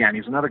 again,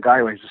 he's another guy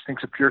who I just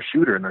think's a pure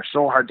shooter, and they're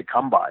so hard to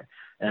come by.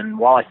 And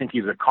while I think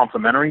he's a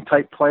complementary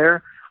type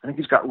player, I think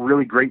he's got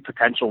really great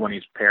potential when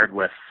he's paired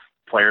with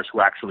players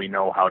who actually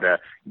know how to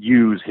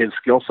use his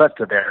skill set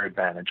to their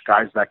advantage,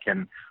 guys that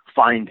can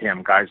find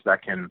him, guys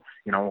that can,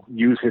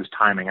 use his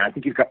timing. And I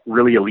think he's got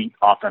really elite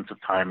offensive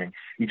timing.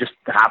 He just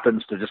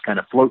happens to just kind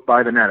of float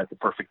by the net at the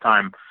perfect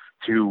time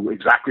to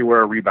exactly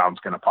where a rebound's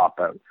going to pop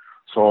out.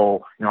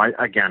 So,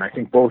 I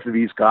think both of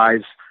these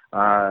guys,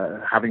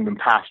 having been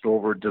passed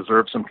over,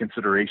 deserve some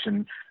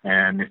consideration.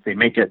 And if they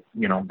make it,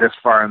 this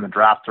far in the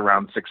draft,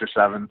 around 6 or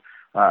 7,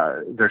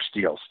 they're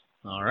steals.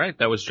 All right.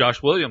 That was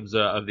Josh Williams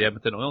of the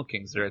Edmonton Oil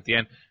Kings there at the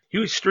end. He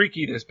was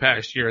streaky this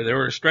past year. There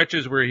were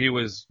stretches where he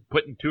was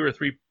putting 2 or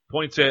 3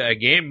 points a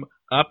game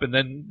up, and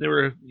then there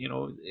were,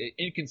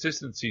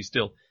 inconsistencies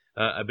still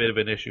a bit of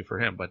an issue for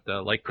him. But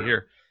like to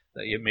hear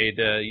that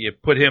you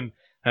put him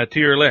to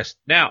your list.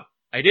 Now,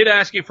 I did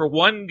ask you for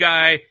one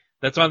guy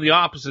that's on the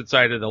opposite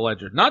side of the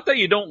ledger. Not that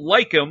you don't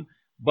like him,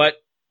 but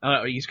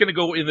he's going to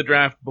go in the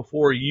draft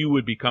before you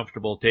would be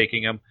comfortable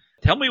taking him.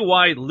 Tell me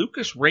why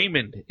Lucas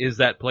Raymond is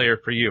that player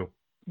for you.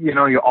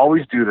 You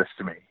always do this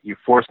to me. You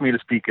force me to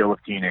speak ill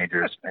of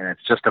teenagers, and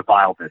it's just a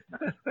vile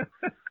business.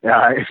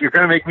 If you're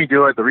going to make me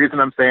do it, the reason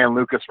I'm saying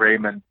Lucas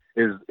Raymond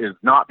is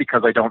not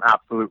because I don't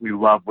absolutely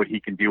love what he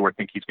can do or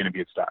think he's going to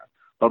be a star.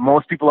 But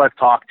most people I've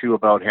talked to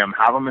about him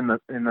have him in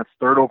the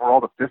 3rd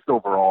overall, the 5th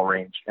overall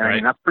range. And right. I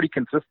mean, that's pretty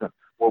consistent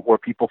where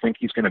people think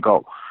he's going to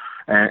go.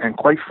 And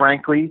quite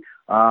frankly,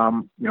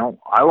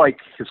 I like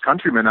his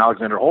countryman,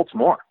 Alexander Holtz,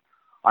 more.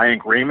 I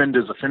think Raymond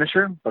is a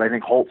finisher, but I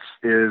think Holtz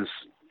is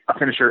a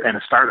finisher and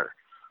a starter.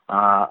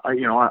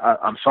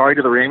 I'm sorry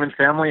to the Raymond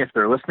family if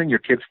they're listening. Your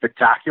kid's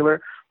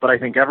spectacular, but I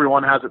think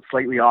everyone has it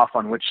slightly off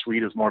on which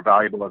suite is more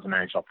valuable as an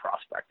NHL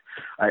prospect.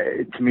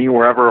 To me,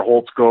 wherever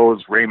Holtz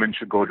goes, Raymond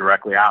should go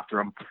directly after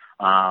him.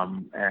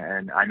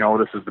 And I know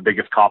this is the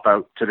biggest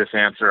cop-out to this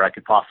answer I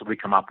could possibly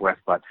come up with,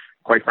 but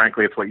quite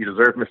frankly, it's what you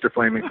deserve, Mr.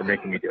 Flaming, for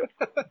making me do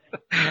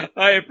it.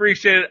 I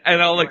appreciate it,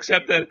 and I'll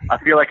accept that. I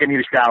feel like I need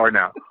a shower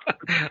now.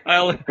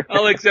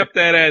 I'll accept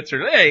that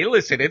answer. Hey,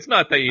 listen, it's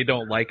not that you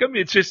don't like him.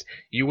 It's just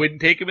you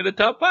wouldn't take him in the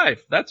top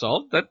 5. That's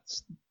all.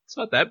 It's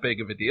not that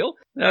big of a deal.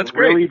 That's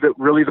great.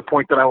 Really, the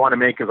point that I want to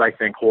make is I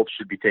think Holtz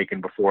should be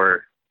taken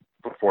before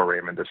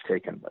Raymond is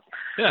taken. But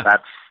yeah.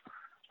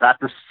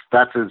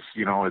 That's as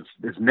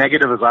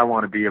negative as I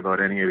want to be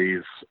about any of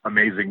these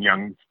amazing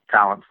young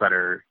talents that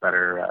are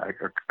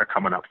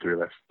coming up through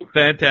this.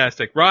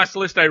 Fantastic. Ross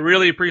List, I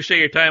really appreciate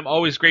your time.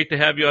 Always great to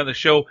have you on the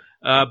show.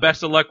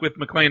 Best of luck with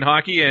MacLean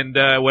Hockey and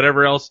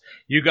whatever else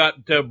you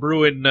got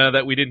brewing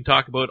that we didn't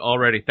talk about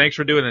already. Thanks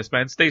for doing this,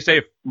 man. Stay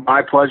safe.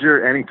 My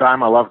pleasure.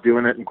 Anytime. I love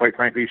doing it, and quite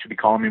frankly, you should be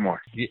calling me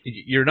more.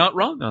 You're not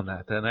wrong on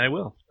that, and I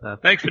will.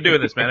 Thanks for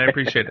doing this, man. I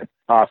appreciate it.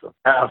 Awesome.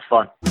 Have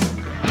fun.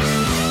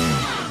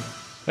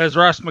 There's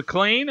Ross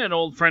MacLean, an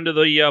old friend of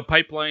the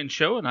Pipeline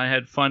Show, and I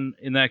had fun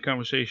in that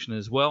conversation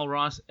as well,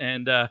 Ross.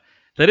 And that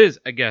is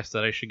a guest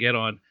that I should get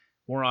on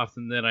more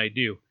often than I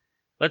do.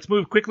 Let's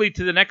move quickly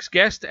to the next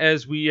guest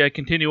as we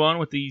continue on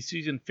with the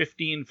Season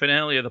 15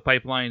 finale of the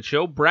Pipeline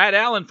Show. Brad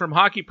Allen from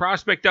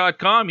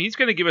HockeyProspect.com. He's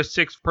going to give us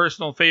 6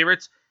 personal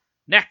favorites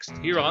next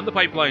here on the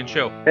Pipeline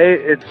Show. Hey,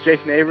 it's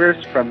Jake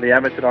Neighbors from the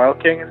Edmonton Oil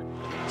Kings.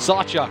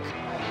 Sawchuk.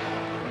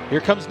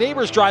 Here comes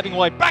Neighbors driving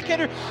away.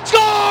 Backhander.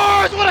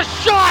 Scores! What a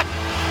shot!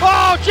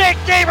 Oh, Jake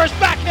Neighbors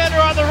backhander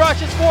on the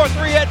rush. It's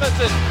 4-3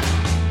 Edmonton.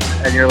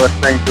 And you're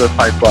listening to the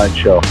Pipeline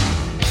Show.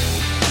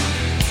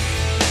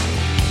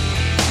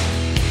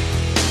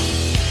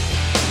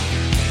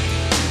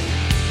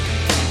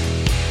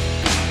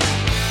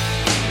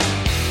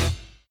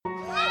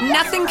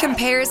 Nothing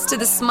compares to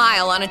the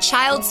smile on a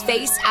child's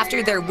face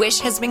after their wish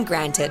has been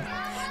granted.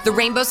 The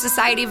Rainbow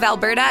Society of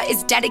Alberta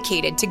is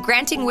dedicated to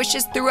granting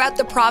wishes throughout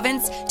the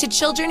province to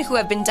children who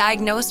have been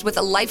diagnosed with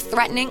a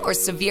life-threatening or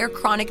severe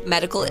chronic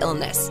medical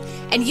illness.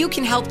 And you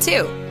can help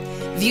too.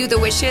 View the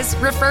wishes,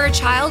 refer a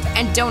child,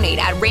 and donate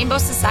at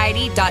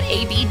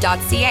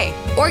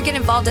rainbowsociety.ab.ca or get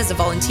involved as a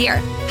volunteer.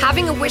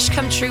 Having a wish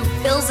come true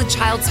fills a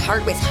child's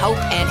heart with hope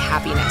and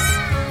happiness.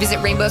 Visit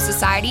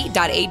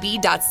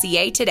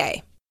rainbowsociety.ab.ca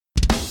today.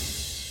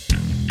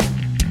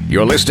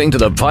 You're listening to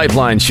The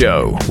Pipeline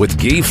Show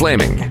with Guy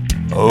Flaming.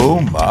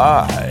 Oh,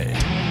 my.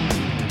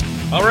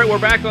 All right, we're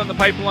back on The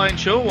Pipeline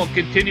Show. We'll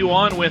continue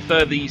on with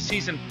the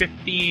Season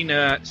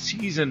 15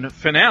 season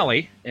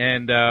finale,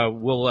 and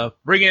we'll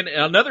bring in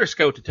another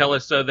scout to tell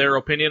us their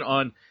opinion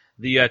on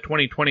the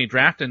 2020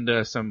 draft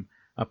and some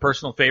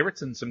personal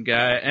favorites and some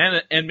guy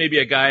and maybe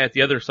a guy at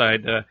the other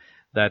side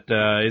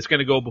that is going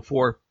to go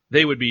before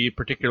they would be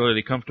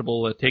particularly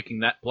comfortable taking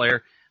that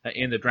player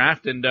in the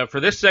draft. And for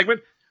this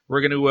segment,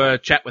 we're going to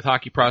chat with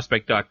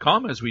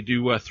HockeyProspect.com as we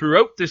do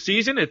throughout the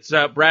season. It's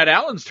Brad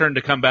Allen's turn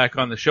to come back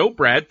on the show.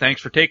 Brad, thanks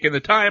for taking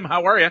the time.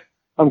 How are you?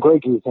 I'm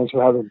great, Guy. Thanks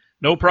for having me.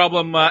 No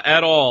problem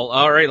at all.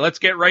 All right, let's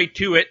get right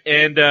to it.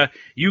 And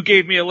you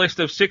gave me a list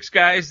of 6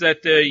 guys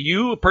that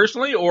you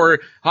personally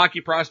or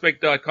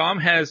HockeyProspect.com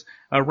has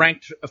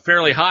ranked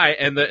fairly high.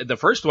 And the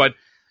first one,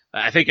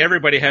 I think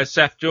everybody has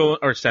Seth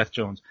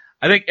Jones.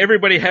 I think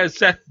everybody has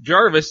Seth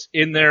Jarvis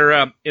in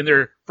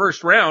their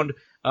first round.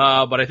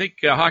 But I think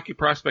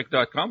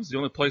HockeyProspect.com is the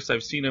only place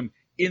I've seen him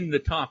in the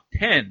top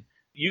 10.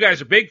 You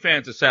guys are big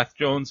fans of Seth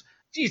Jones.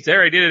 Geez,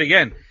 there I did it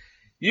again.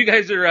 You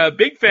guys are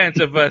big fans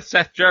of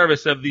Seth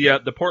Jarvis of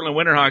the Portland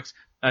Winterhawks.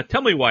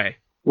 Tell me why.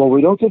 Well,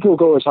 we don't think he'll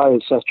go as high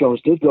as Seth Jones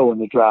did go in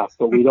the draft,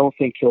 but we don't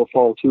think he'll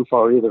fall too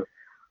far either.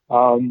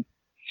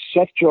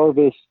 Seth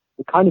Jarvis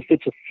kind of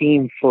fits a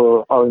theme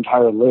for our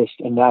entire list,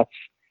 and that's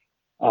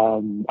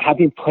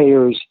having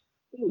players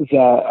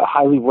that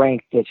highly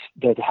ranked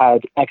that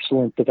had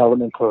excellent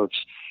development curves,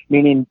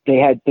 meaning they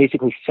had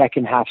basically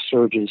second half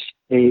surges.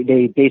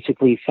 They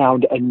basically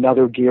found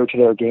another gear to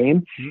their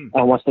game.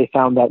 And once they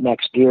found that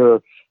next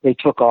gear, they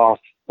took off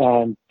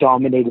and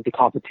dominated the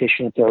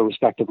competition at their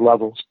respective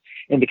levels.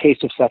 In the case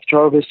of Seth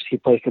Jarvis, he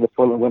played for the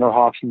Portland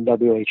Winterhawks in the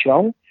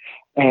WHL,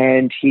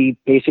 and he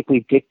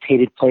basically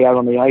dictated play out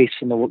on the ice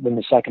in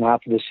the second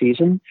half of the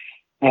season.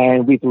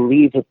 And we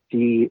believe that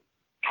the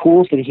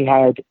tools that he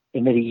had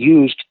and that he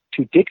used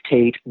to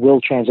dictate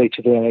will translate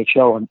to the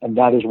NHL, and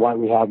that is why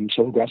we have him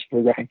so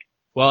aggressively ranked.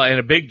 Well, and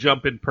a big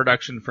jump in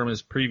production from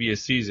his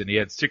previous season. He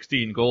had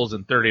 16 goals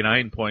and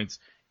 39 points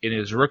in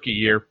his rookie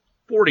year,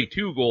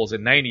 42 goals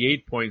and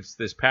 98 points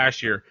this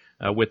past year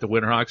with the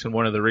Winterhawks, and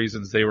one of the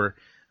reasons they were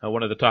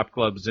one of the top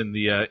clubs in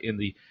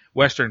the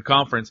Western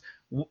Conference.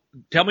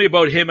 Tell me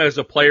about him as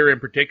a player in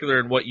particular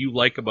and what you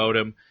like about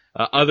him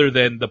other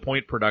than the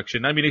point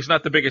production. I mean, he's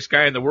not the biggest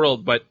guy in the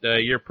world, but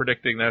you're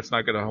predicting that's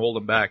not going to hold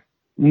him back.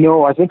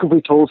 No, I think if we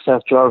told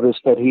Seth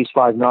Jarvis that he's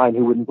 5'9",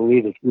 he wouldn't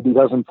believe it. He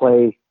doesn't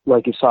play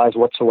like his size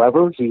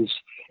whatsoever. He's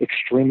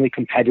extremely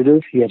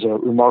competitive. He has a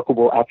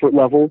remarkable effort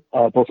level,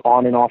 both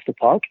on and off the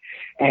puck.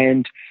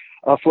 And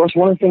for us,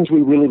 one of the things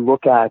we really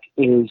look at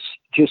is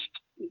just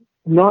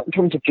not in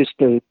terms of just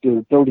the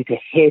ability to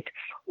hit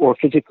or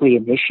physically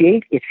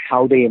initiate, it's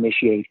how they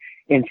initiate.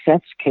 In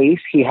Seth's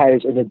case, he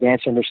has an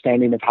advanced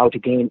understanding of how to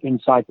gain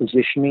inside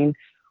positioning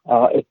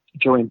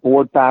during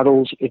board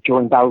battles,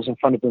 during battles in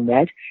front of the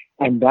net,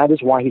 and that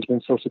is why he's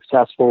been so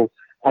successful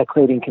at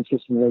creating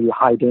consistently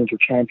high danger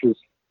chances.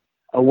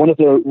 One of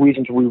the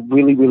reasons we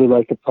really, really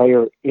like the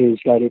player is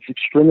that it's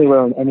extremely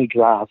rare in any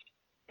draft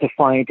to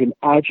find an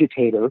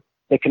agitator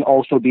that can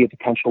also be a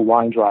potential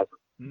line driver.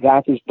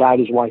 That is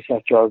why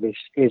Seth Jarvis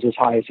is as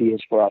high as he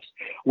is for us.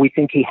 We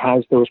think he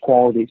has those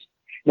qualities.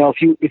 Now,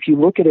 if you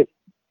look at it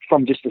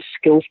from just a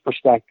skills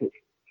perspective,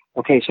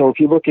 okay, so if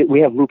you look at,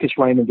 we have Lucas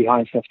Raymond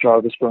behind Seth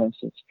Jarvis, for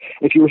instance.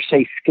 If you were to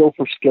say skill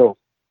for skill,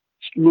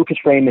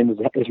 Lucas Raymond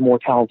is a more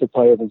talented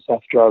player than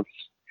Seth Jarvis.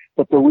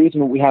 But the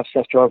reason we have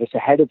Seth Jarvis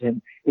ahead of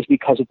him is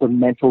because of the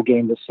mental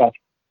game that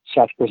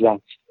Seth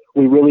presents.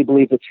 We really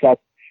believe that Seth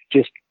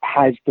just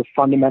has the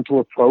fundamental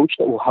approach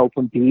that will help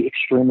him be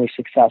extremely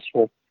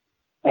successful.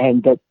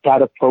 And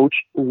that approach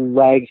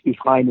lags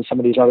behind some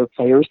of these other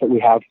players that we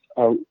have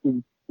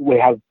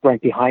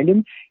ranked behind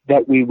him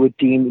that we would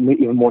deem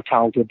even more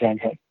talented than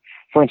him.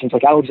 For instance,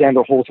 like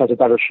Alexander Holtz has a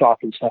better shot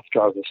than Seth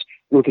Jarvis.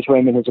 Lucas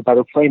Raymond is a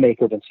better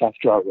playmaker than Seth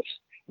Jarvis.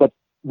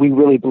 we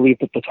really believe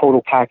that the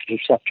total package of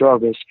Seth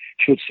Jarvis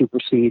should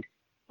supersede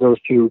those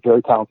two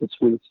very talented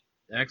Swedes.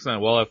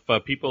 Excellent. Well,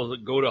 if people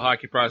go to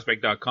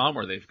hockeyprospect.com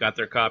or they've got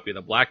their copy of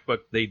the Black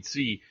Book, they'd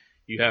see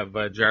you have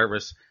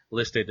Jarvis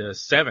listed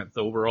 7th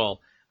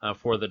overall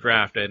for the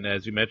draft. And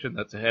as you mentioned,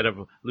 that's ahead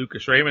of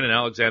Lucas Raymond and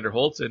Alexander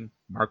Holtz and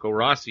Marco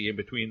Rossi in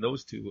between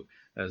those two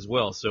as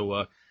well.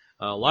 So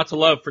lots of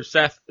love for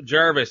Seth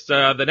Jarvis.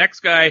 The next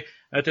guy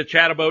to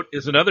chat about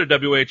is another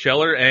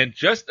WHLer, and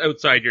just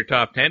outside your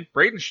top 10,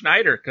 Braden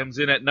Schneider comes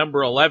in at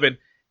number 11.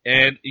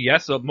 And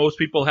yes, most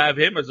people have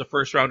him as a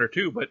first rounder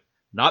too, but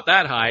not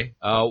that high.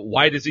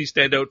 Why does he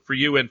stand out for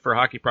you and for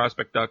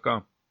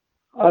hockeyprospect.com?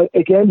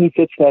 Again, he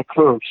fits that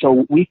curve.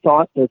 So we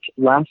thought that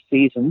last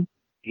season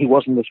he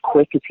wasn't as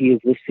quick as he is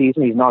this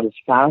season. He's not as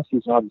fast.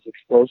 He's not as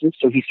explosive.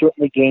 So he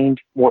certainly gained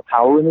more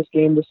power in his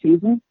game this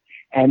season,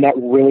 and that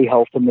really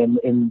helped him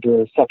in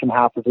the second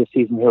half of this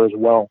season here as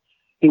well.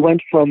 He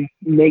went from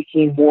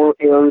making more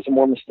errors and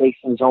more mistakes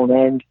in his own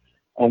end,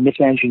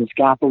 mismanaging his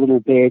gap a little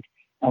bit,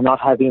 and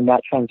not having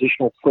that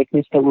transitional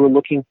quickness that we were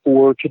looking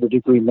for to the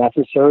degree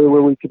necessary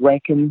where we could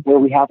rank him where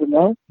we have him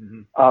now.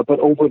 Mm-hmm. But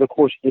over the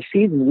course of the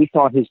season, we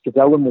thought his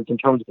development in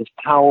terms of his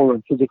power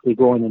and physically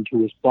going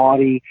into his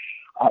body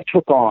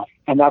took off,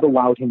 and that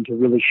allowed him to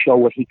really show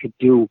what he could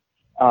do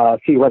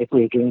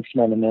theoretically against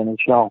men in the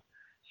NHL.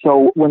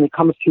 So when it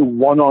comes to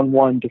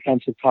one-on-one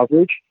defensive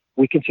coverage,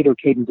 we consider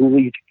Caden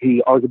Gooley to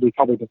be arguably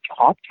probably the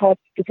top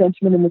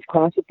defenseman in this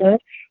class at that,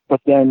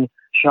 but then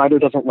Schneider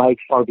doesn't lag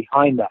far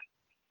behind that.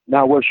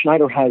 Now, where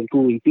Schneider has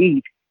Gooley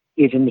beat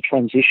is in the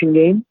transition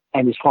game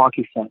and his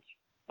hockey sense.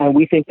 And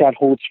we think that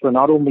holds for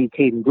not only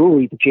Caden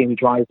Gooley, but Jamie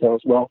Drysdale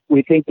as well.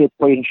 We think that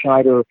Braden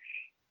Schneider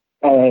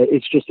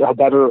is just a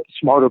better,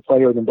 smarter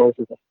player than both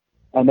of them.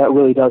 And that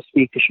really does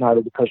speak to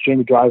Schneider because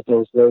Jamie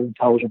Drysdale is a very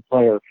intelligent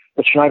player.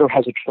 But Schneider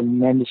has a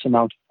tremendous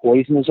amount of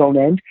poise in his own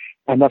end.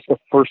 And that's the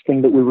first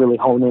thing that we really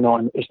hone in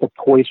on is the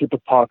poise with the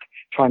puck,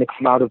 trying to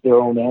come out of their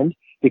own end.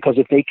 Because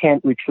if they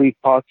can't retrieve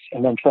pucks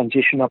and then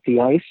transition up the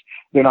ice,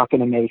 they're not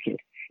going to make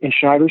it. In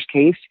Schneider's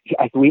case,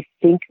 we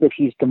think that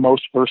he's the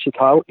most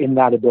versatile in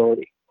that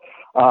ability.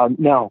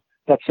 Now,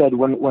 that said,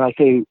 when I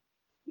say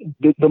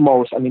the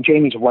most, I mean,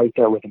 Jamie's right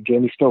there with him.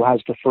 Jamie still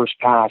has the first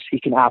pass. He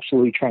can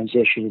absolutely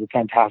transition. He's a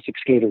fantastic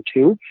skater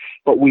too.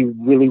 But we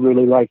really,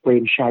 really like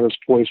Braden Schneider's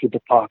poise with the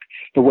puck.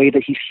 The way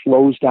that he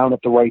slows down at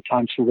the right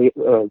time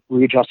to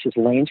readjust his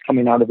lanes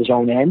coming out of his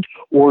own end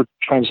or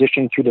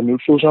transitioning through the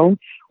neutral zone.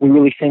 We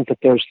really think that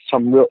there's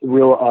some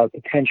real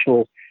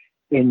potential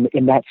in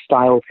that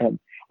style of him.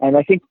 And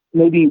I think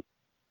maybe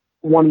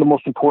one of the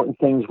most important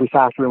things we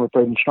factor in with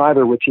Braden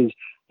Schneider, which is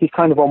he's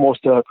kind of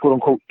almost a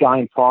quote-unquote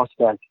dying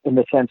prospect in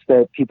the sense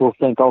that people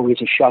think, oh,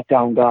 he's a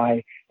shutdown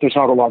guy. There's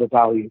not a lot of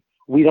value.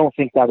 We don't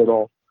think that at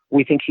all.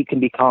 We think he can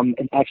become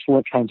an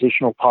excellent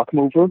transitional puck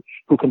mover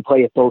who can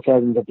play at both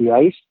ends of the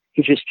ice.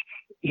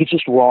 He's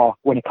just raw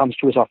when it comes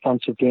to his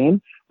offensive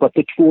game, but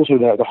the tools are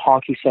there. The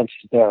hockey sense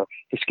is there.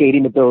 The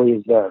skating ability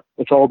is there.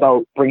 It's all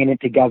about bringing it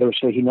together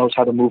so he knows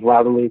how to move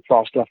laterally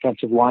across the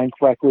offensive line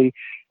correctly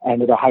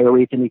and at a higher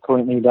rate than he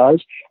currently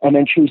does, and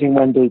then choosing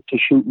when to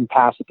shoot and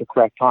pass at the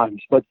correct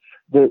times. But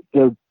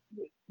the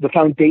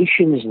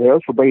foundation is there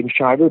for Braden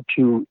Schneider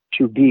to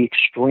be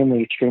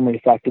extremely, extremely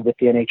effective at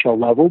the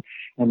NHL level,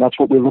 and that's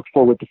what we look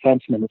for with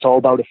defensemen. It's all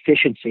about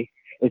efficiency.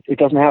 It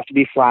doesn't have to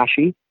be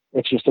flashy.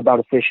 It's just about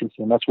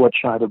efficiency, and that's what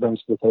Schneider brings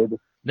to the table.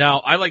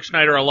 Now, I like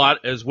Schneider a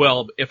lot as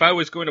well. If I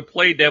was going to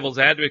play devil's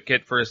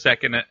advocate for a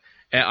second,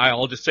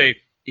 I'll just say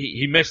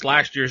he missed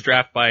last year's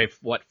draft by,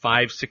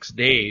 5-6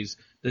 days.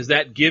 Does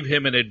that give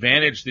him an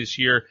advantage this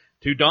year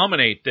to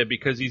dominate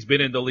because he's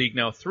been in the league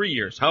now 3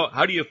 years?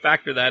 How do you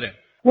factor that in?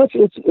 Well,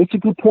 it's a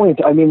good point.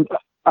 I mean,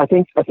 I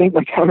think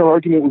my counter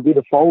argument would be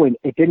the following: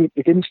 it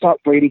didn't stop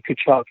Brady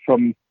Tkachuk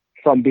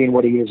from being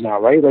what he is now,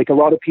 right? Like a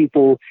lot of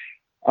people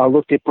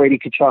looked at Brady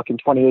Tkachuk in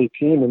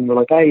 2018 and were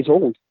like, he's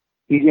old.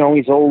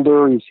 He's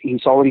older.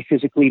 He's already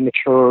physically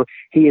mature.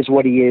 He is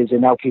what he is,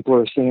 and now people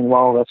are saying,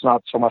 well, that's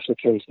not so much the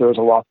case. There's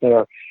a lot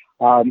there.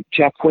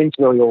 Jack Quinn's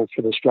very old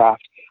for this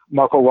draft.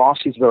 Marco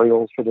Rossi's very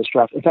old for this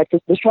draft. In fact,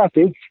 this draft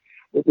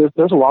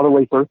there's a lot of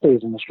late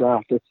birthdays in this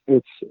draft.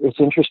 It's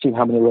interesting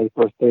how many late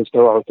birthdays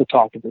there are at the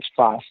top of this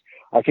class.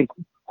 I think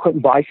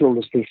Quentin Byfield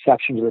is the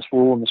exception to this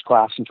rule in this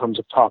class in terms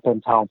of top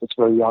end talent that's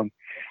very young.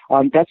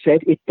 That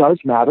said, it does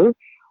matter.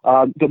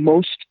 The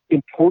most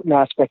important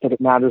aspect that it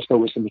matters,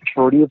 though, is the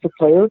maturity of the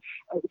player.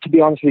 To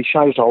be honest with you,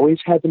 Schneider's always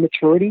had the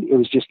maturity. It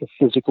was just the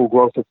physical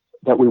growth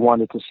that we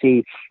wanted to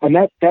see. And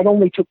that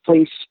only took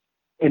place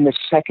in the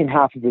second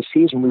half of the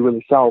season, we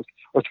really felt,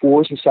 or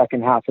towards the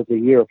second half of the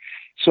year.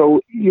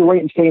 So you're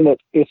right in saying that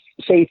if,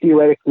 say,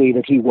 theoretically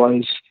that he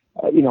was,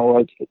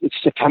 it's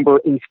September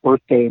 8th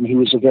birthday and he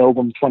was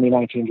available in the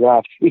 2019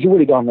 draft, he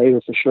would have gone later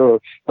for sure.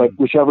 But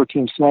whichever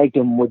team snagged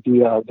him would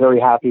be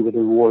very happy with the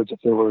rewards if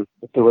they were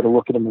to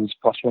look at him in his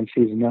 +1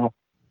 season now.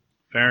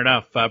 Fair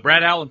enough.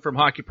 Brad Allen from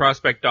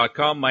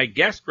HockeyProspect.com, my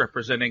guest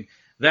representing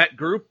that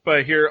group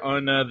here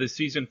on the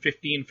season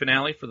 15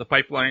 finale for the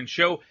Pipeline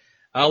Show.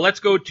 Let's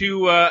go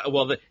to,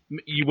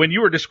 when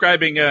you were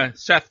describing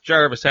Seth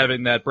Jarvis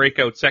having that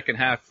breakout second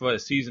half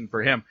season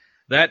for him,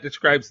 that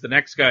describes the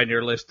next guy on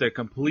your list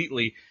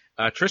completely.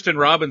 Tristan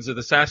Robbins of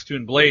the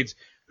Saskatoon Blades,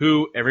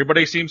 who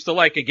everybody seems to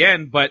like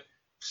again, but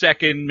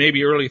second,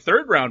 maybe early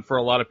third round for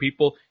a lot of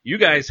people. You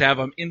guys have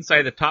him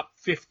inside the top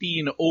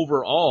 15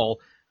 overall.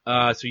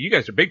 So you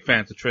guys are big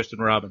fans of Tristan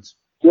Robbins.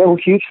 Yeah, we're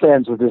huge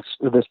fans of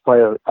this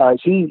player.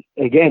 He,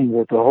 again,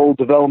 with the whole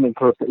development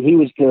curve, he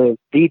was the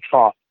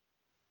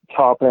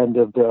top end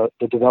of the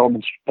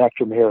development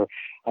spectrum here.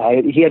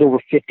 He had over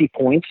 50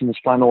 points in his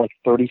final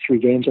 33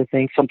 games, I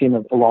think,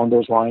 something along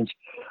those lines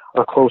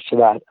or close to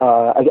that.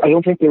 I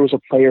don't think there was a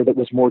player that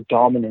was more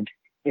dominant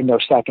in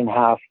their second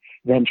half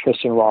than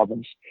Tristan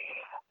Robbins.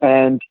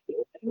 And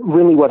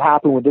really what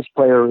happened with this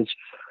player is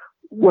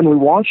when we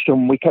watched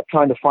him, we kept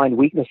trying to find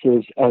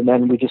weaknesses, and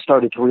then we just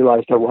started to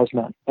realize there was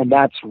none. And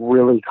that's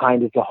really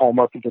kind of the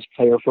hallmark of this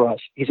player for us.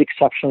 He's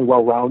exceptionally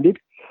well-rounded,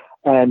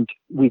 and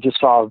we just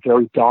saw a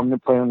very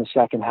dominant player in the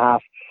second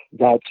half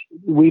that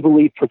we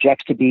believe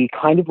projects to be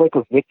kind of like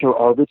a Victor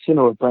Arvidsson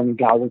or a Brendan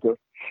Gallagher.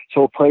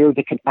 So a player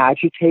that can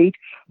agitate,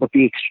 but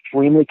be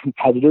extremely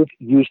competitive,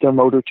 use their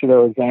motor to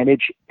their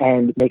advantage,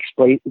 and make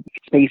space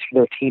for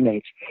their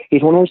teammates.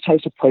 He's one of those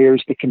types of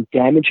players that can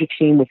damage a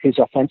team with his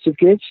offensive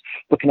gifts,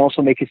 but can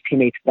also make his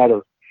teammates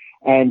better.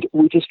 And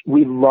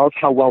we love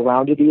how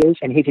well-rounded he is.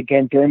 And he's,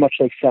 again, very much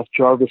like Seth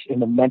Jarvis in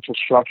the mental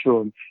structure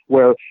room,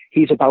 where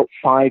he's about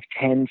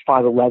 5'10",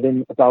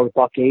 5'11", about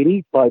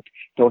 $180, but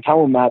don't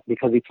tell him that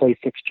because he plays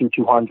 6'2",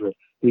 200.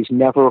 He's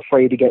never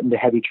afraid to get into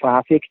heavy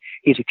traffic.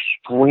 He's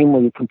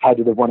extremely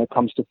competitive when it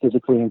comes to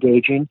physically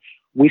engaging.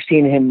 We've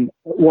seen him,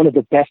 one of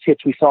the best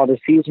hits we saw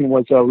this season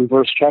was a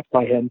reverse check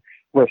by him,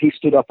 where he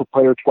stood up a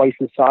player twice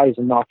his size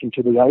and knocked him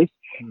to the ice.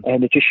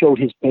 And it just showed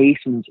his base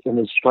and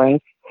his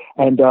strength.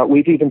 And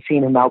we've even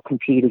seen him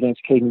out-compete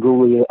against Caden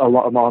Gooley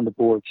on the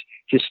boards.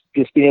 Just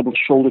being able to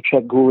shoulder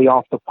check Gooley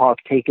off the puck,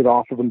 take it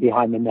off of him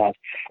behind the net.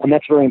 And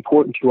that's very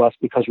important to us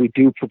because we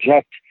do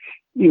project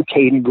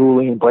Caden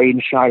Gooley and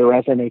Braden Schneider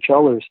as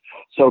NHLers.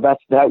 So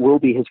that will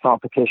be his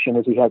competition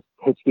as he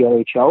hits the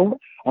NHL.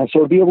 And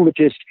so to be able to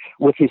just,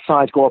 with his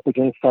size, go up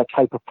against that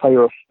type of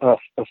player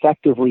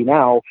effectively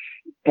now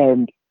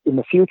and in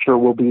the future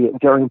will be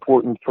very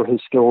important for his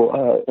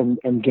skill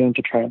and game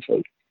to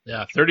translate.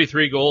 Yeah,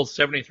 33 goals,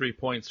 73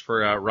 points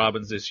for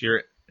Robbins this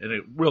year, and a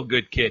real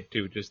good kid,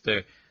 too, just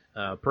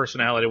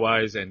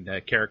personality-wise and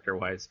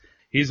character-wise.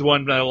 He's the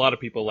one that a lot of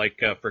people like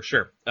for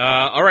sure.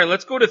 All right,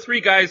 let's go to three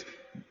guys.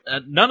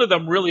 None of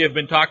them really have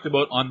been talked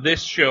about on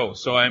this show,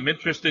 so I'm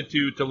interested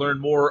to learn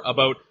more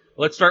about.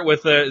 Let's start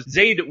with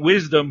Zaid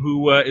Wisdom,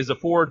 who is a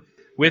forward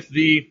with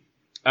the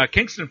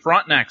Kingston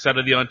Frontenacs out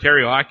of the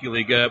Ontario Hockey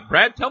League.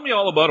 Brad, tell me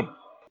all about him.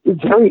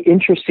 Very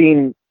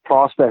interesting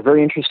prospect,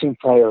 very interesting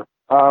player.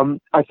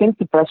 I think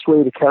the best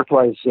way to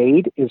characterize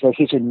Zaid is that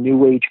he's a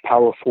new age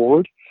power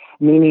forward,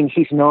 meaning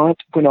he's not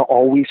going to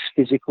always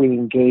physically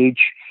engage,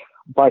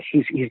 but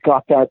he's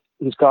got that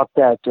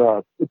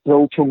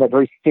build to him, that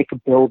very thick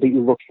build that you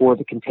look for,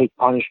 that can take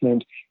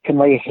punishment, can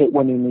lay a hit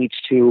when he needs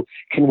to,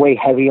 can weigh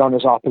heavy on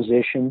his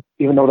opposition.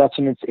 Even though that's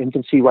in its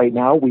infancy right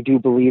now, we do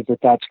believe that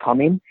that's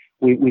coming.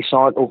 We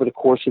saw it over the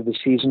course of the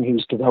season. He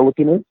was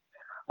developing it.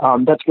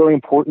 That's very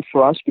important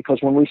for us because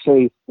when we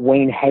say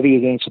weighing heavy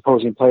against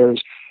opposing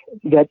players,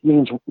 that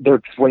means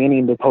they're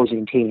draining the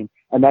opposing team,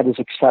 and that is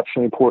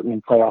exceptionally important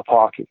in playoff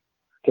hockey.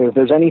 Okay, if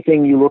there's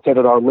anything you look at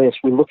our list,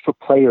 we look for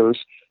players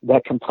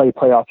that can play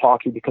playoff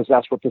hockey because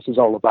that's what this is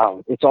all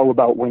about. It's all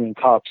about winning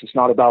cups. It's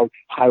not about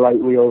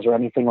highlight reels or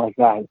anything like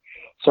that.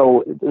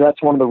 So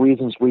that's one of the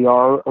reasons we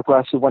are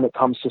aggressive when it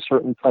comes to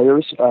certain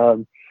players,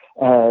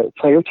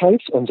 player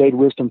types, and Zaid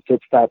Wisdom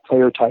fits that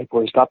player type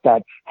where he's got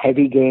that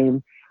heavy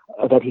game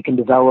that he can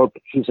develop.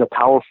 He's a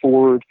power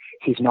forward.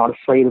 He's not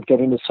afraid of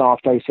getting to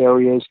soft ice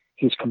areas.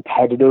 He's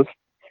competitive.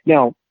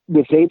 Now,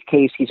 with Zaid's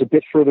case, he's a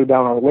bit further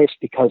down our list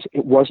because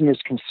it wasn't as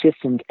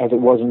consistent as it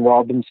was in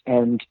Robbins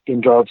and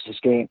in Jarvis's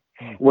game.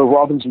 Where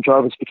Robbins and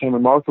Jarvis became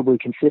remarkably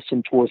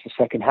consistent towards the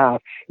second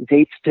half,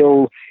 Zaid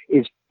still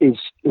is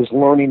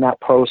learning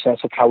that process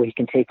of how he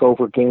can take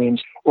over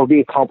games or be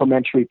a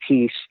complementary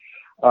piece,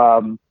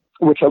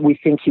 which we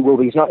think he will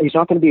be. He's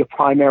not going to be a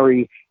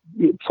primary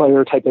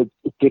player type of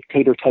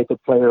dictator type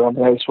of player on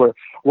the ice, where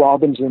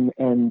Robbins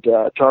and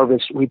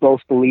Jarvis, we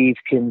both believe,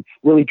 can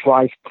really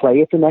drive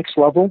play at the next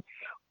level.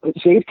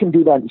 Zaid can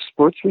do that in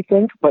spurts, we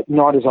think, but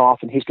not as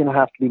often. He's going to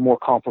have to be more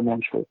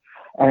complementary,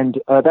 and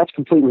that's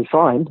completely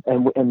fine.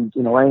 And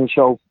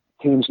NHL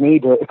teams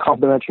need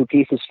complementary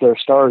pieces to their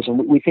stars,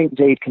 and we think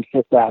Zaid can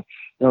fit that.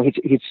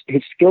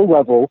 His skill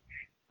level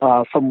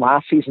from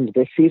last season to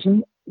this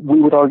season,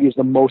 we would argue, is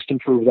the most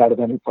improved out of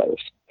any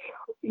players.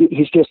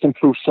 He's just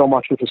improved so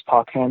much with his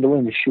puck handling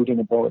and his shooting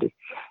ability.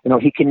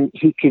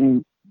 He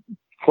can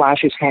flash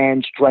his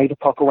hands, drag the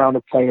puck around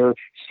a player,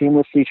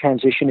 seamlessly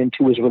transition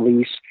into his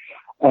release,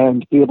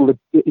 and be able to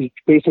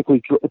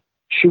basically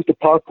shoot the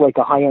puck like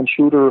a high-end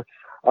shooter,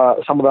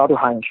 some of the other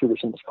high-end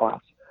shooters in this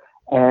class.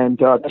 And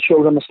that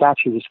showed on the stat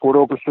sheet. He scored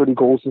over 30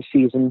 goals this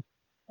season.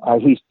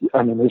 His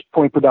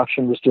point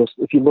production was just,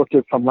 if you looked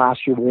at from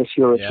last year to this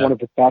year, it's one of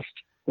the best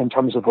in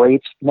terms of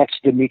rates.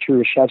 Next to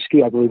Dmitry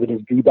Yashevsky, I believe it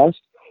is the best.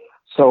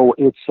 So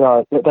it's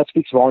that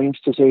speaks volumes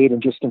to Zaid,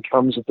 and just in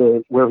terms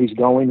of where he's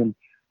going,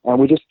 and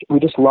we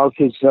just love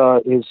his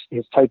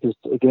type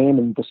of game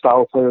and the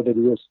style of player that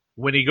he is.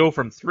 When you go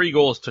from 3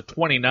 goals to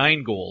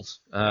 29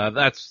 goals,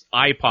 that's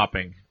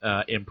eye-popping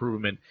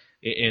improvement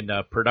in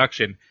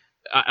production.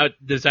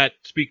 Does that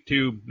speak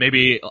to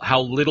maybe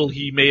how little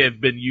he may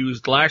have been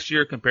used last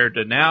year compared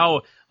to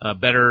now?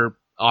 Better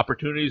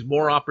opportunities,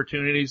 more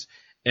opportunities,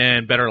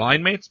 and better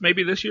line mates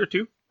maybe this year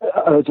too?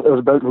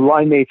 About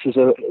line mates is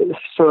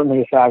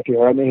certainly a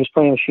factor. I mean, he's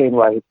playing with Shane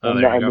Wright.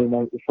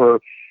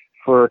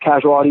 For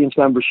casual audience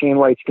members, Shane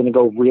Wright's going to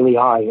go really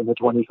high in the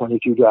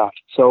 2022 draft.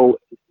 So,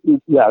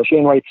 yeah,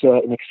 Shane Wright's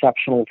an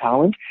exceptional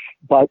talent.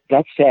 But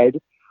that said,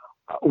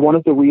 one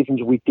of the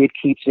reasons we did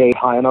keep Zaid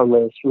high on our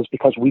list was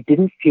because we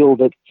didn't feel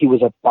that he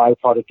was a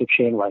byproduct of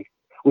Shane Wright.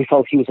 We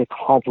felt he was a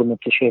complement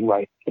to Shane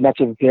Wright. And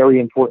that's a very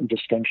important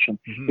distinction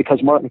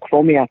because Martin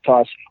Chromiak to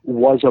us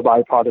was a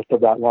byproduct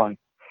of that line.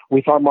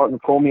 We thought Martin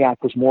Chromiak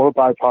was more a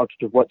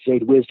byproduct of what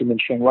Zaid Wisdom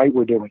and Shane Wright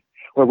were doing,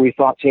 where we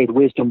thought Zaid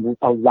Wisdom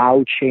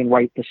allowed Shane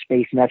Wright the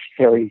space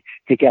necessary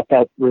to get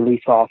that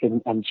release off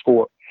and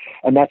score.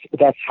 And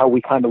that's how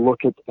we kind of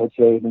look at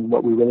Zaid and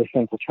what we really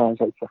think will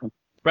translate for him.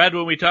 Brad,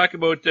 when we talk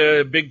about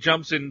big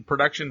jumps in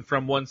production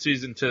from one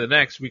season to the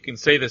next, we can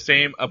say the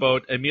same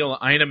about Emil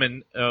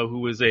Heinemann, who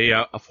was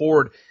a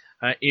forward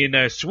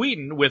in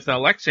Sweden with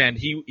Leksand.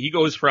 He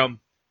goes from,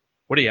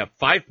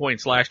 5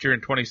 points last year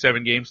in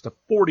 27 games to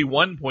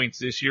 41 points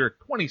this year.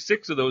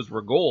 26 of those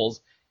were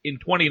goals in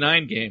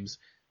 29 games.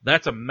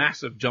 That's a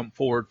massive jump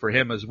forward for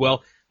him as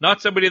well.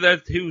 Not somebody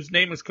whose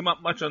name has come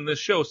up much on this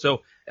show,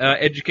 so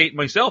educate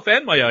myself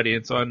and my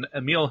audience on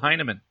Emil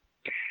Heinemann.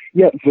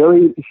 Yeah,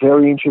 very,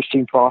 very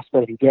interesting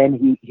prospect.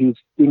 Again, he's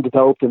being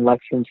developed in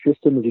Leksand's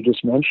system, as you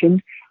just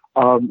mentioned.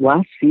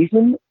 Last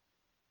season,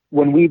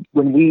 when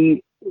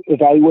we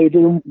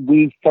evaluated him,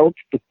 we felt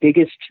the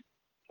biggest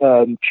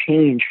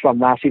change from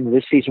last season to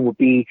this season would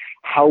be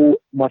how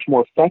much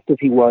more effective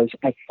he was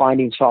at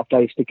finding soft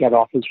ice to get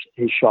off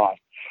his shot,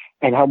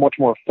 and how much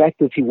more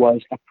effective he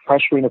was at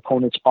pressuring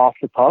opponents off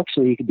the puck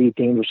so he could be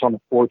dangerous on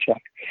the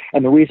forecheck.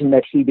 And the reason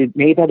that he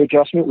made that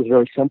adjustment was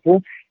very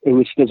simple. It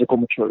was physical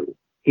maturity.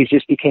 He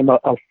just became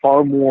a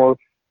far more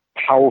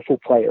powerful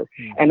player.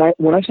 And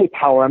when I say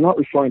power, I'm not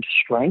referring to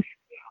strength.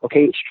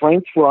 Okay,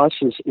 strength for us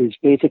is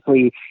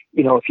basically,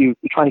 if you're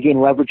trying to gain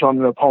leverage on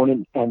an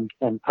opponent and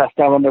press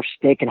down on their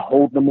stick and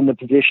hold them in the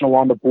position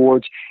along the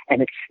boards,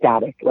 and it's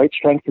static, right?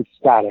 Strength is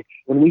static.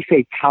 When we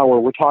say power,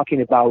 we're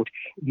talking about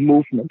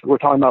movement. We're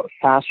talking about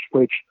fast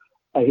switch,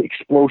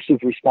 explosive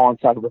response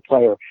out of a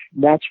player.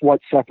 That's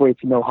what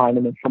separates Emil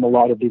Heinemann from a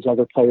lot of these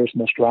other players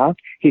in this draft.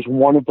 He's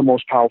one of the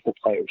most powerful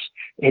players.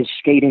 His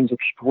skating's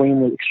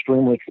extremely,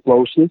 extremely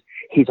explosive.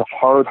 He's a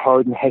hard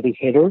and heavy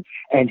hitter,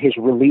 and his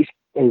release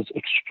is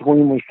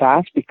extremely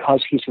fast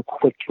because he's a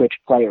quick twitch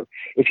player.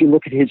 If you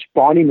look at his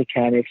body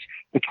mechanics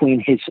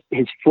between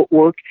his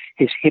footwork,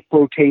 his hip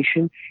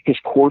rotation, his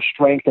core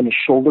strength, and his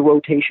shoulder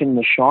rotation in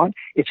the shot,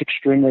 it's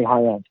extremely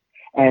high end.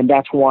 And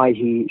that's why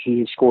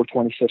he scored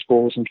 26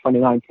 goals and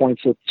 29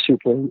 points at the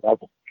super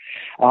level.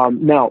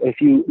 Now, if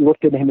you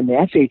looked at him in the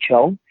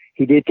SHL,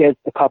 he did get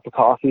a cup of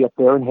coffee up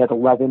there and he had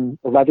 11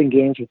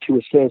 games with 2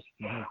 assists.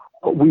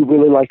 We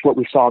really liked what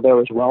we saw there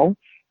as well.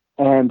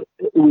 And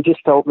we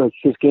just felt like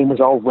his game was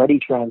already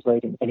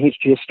translating, and he's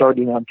just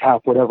starting to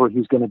untap whatever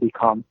he's going to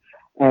become.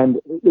 And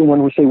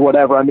when we say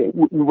whatever, I mean,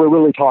 we're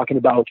really talking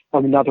about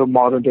another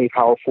modern-day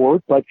power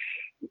forward, but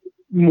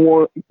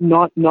more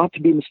not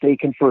to be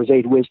mistaken for a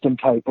Zaid Wisdom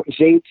type.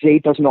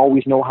 Zaid doesn't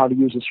always know how to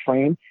use his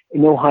frame.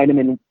 Emil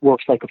Heinemann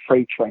works like a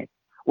freight train.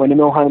 When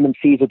Emil Heinemann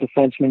sees a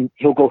defenseman,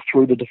 he'll go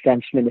through the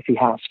defenseman if he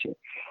has to.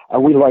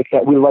 We like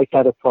that. We like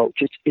that approach.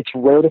 It's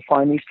rare to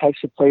find these types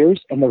of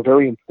players, and they're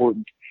very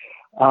important.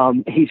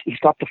 He's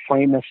got the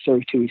frame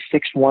necessary too.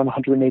 He's 6'1",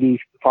 185,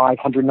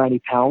 190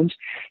 pounds.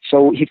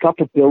 So he's got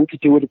the build to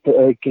do it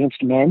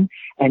against men,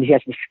 and he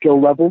has the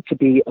skill level to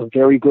be a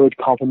very good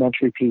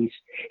complementary piece.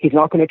 He's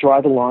not going to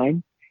drive a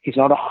line. He's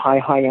not a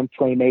high-end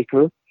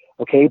playmaker,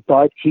 okay,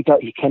 but he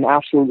can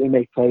absolutely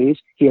make plays.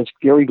 He has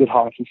very good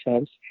hockey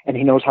sense, and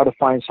he knows how to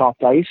find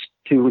soft ice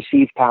to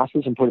receive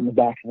passes and put it in the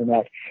back of the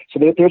net. So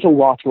there's a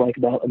lot to like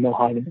about Emil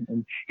Heinemann,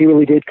 and he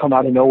really did come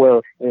out of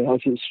nowhere.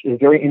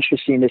 It's very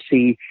interesting to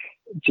see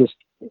just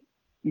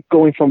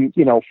going from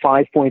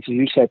 5 points, as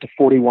you said, to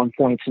 41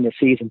 points in a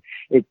season.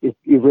 It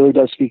really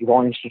does speak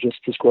volumes to just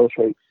his growth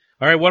rate.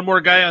 All right, one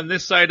more guy on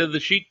this side of the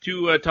sheet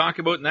to talk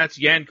about, and that's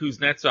Yan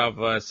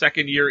Kuznetsov,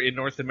 second year in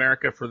North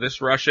America for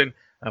this Russian.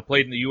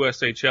 Played in the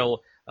USHL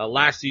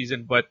last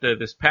season, but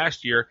this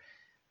past year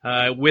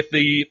with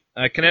the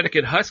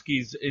Connecticut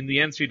Huskies in the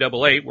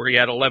NCAA, where he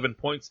had 11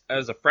 points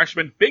as a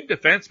freshman. Big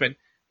defenseman.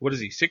 What is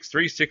he,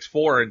 6'3",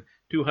 6'4", and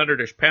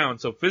 200-ish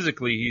pounds. So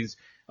physically he's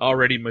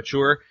already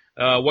mature.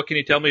 What can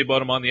you tell me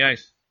about him on the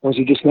ice? As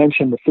you just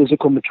mentioned, the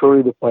physical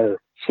maturity of the player,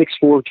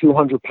 6'4",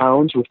 200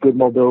 pounds with good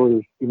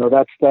mobility.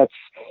 That's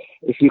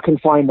if you can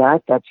find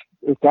that,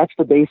 if that's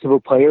the base of a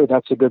player,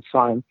 that's a good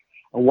sign.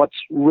 And what's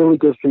really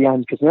good for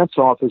Jan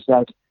Kuznetsov is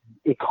that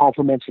it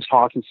complements his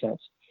hockey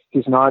sense.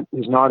 He's not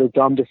a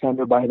dumb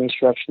defender by any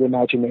stretch of the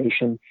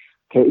imagination.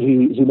 Okay,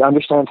 he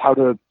understands how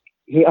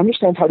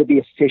to be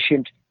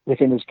efficient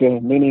within his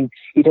game, meaning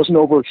he doesn't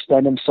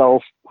overextend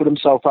himself, put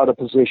himself out of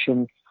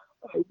position,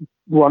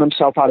 run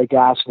himself out of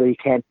gas where he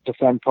can't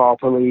defend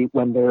properly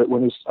when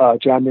he's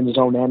jammed in his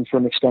own end for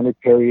an extended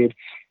period.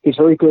 He's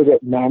very good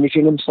at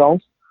managing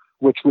himself,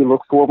 which we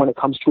look for when it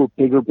comes to a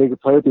bigger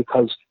player,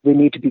 because they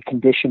need to be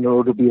conditioned in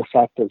order to be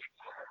effective.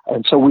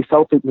 And so we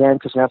felt that Jan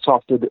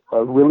Kuznetsov did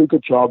a really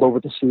good job over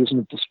the season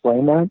of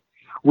displaying that.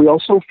 We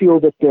also feel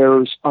that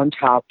there's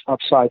untapped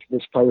upside for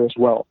this player as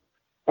well.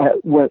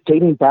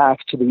 Dating back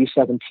to the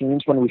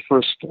U17s when we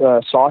first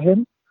saw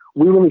him,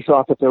 we really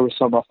thought that there was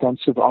some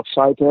offensive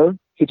upside there.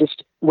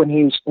 When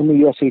he was in the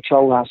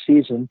USHL last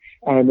season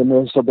and in the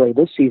NCAA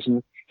this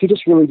season, he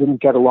just really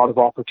didn't get a lot of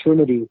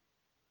opportunity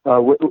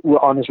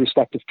on his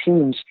respective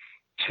teams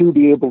to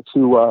be able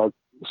to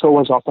show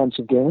his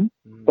offensive game.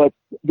 But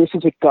this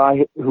is a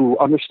guy who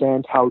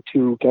understands how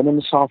to get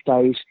into soft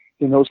ice.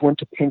 He knows when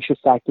to pinch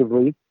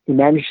effectively. He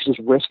manages his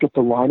risk at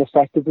the line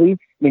effectively,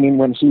 meaning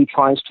when he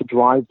tries to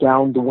drive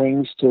down the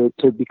wings to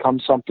become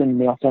something in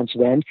the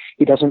offensive end,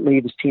 he doesn't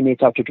leave his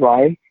teammates out to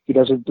dry. He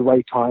does it at the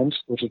right times,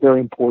 which is very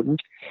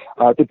important.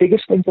 The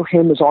biggest thing for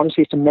him is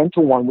honestly it's a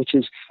mental one, which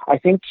is I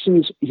think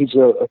he's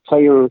a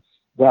player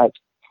that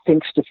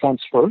thinks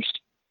defense first.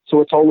 So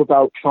it's all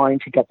about trying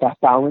to get that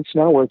balance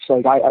now where it's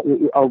like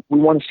we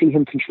want to see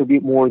him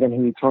contribute more than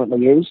he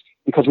currently is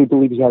because we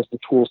believe he has the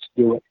tools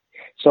to do it.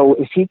 So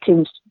if he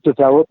can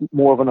develop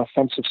more of an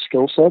offensive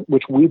skill set,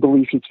 which we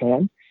believe he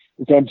can,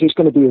 then he's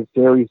going to be a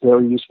very,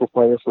 very useful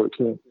player for a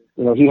team.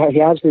 He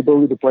has the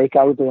ability to break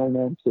out of their own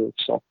end too.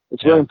 So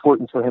it's very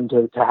important for him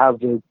to have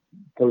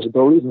those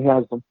abilities, and he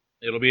has them.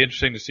 It'll be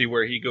interesting to see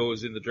where he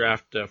goes in the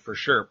draft for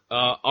sure.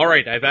 All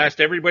right, I've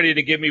asked everybody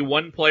to give me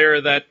one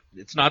player that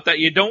it's not that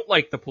you don't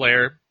like the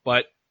player,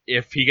 but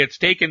if he gets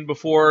taken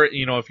before,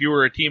 if you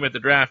were a team at the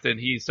draft and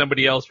he's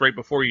somebody else right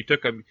before you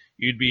took him,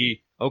 you'd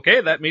be, okay,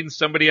 that means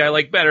somebody I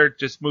like better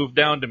just moved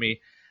down to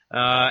me.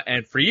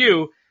 And for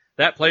you,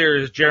 that player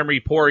is Jeremy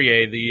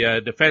Poirier,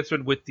 the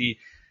defenseman with the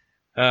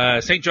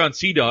St. John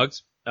Sea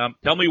Dogs.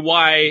 Tell me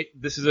why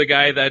this is a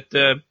guy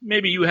that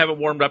maybe you haven't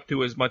warmed up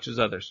to as much as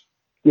others.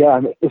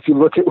 Yeah, if you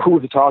look at who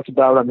we've talked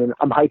about,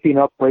 I'm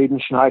hyping up Braden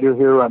Schneider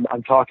here.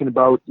 I'm talking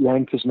about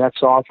Jan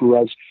Kuznetsov, who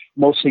has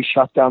mostly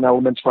shutdown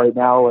elements right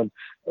now. And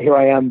here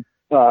I am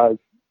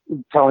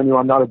telling you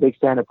I'm not a big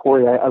fan of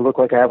Poirier. I look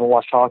like I haven't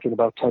watched hockey in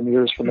about 10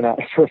 years for an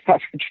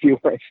average viewer,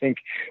 I think,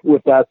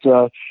 with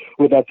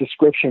that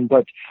description.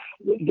 But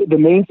the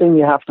main thing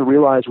you have to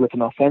realize with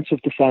an offensive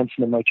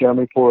defenseman like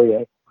Jeremy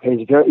Poirier,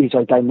 he's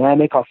a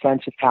dynamic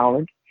offensive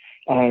talent.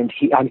 And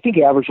I think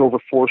he averaged over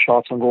 4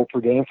 shots on goal per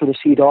game for the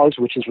Sea Dogs,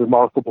 which is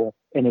remarkable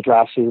in a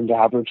draft season to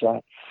average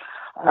that.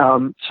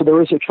 So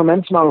there is a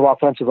tremendous amount of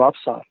offensive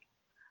upside.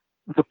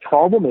 The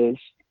problem is,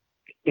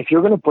 if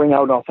you're going to bring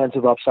out an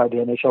offensive upside at the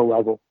NHL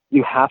level,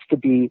 you have to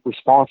be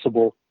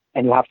responsible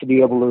and you have to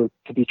be able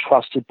to be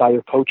trusted by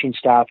your coaching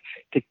staff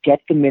to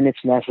get the minutes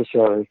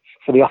necessary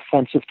for the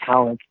offensive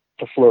talent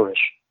to flourish.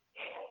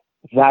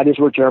 That is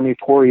where Jeremy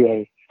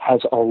Poirier has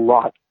a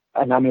lot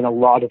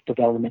of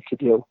development to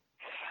do.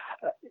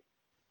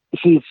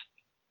 He's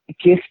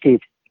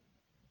gifted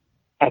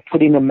at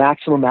putting the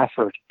maximum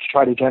effort to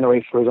try to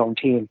generate for his own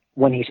team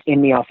when he's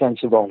in the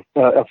offensive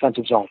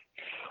zone.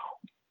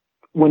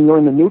 When you're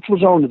in the neutral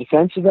zone, the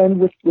defensive end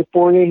with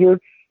Poirier here,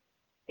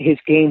 his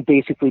game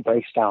basically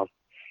breaks down.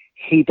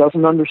 He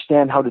doesn't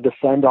understand how to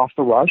defend off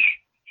the rush.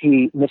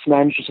 He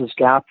mismanages his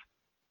gap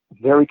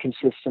very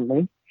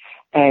consistently.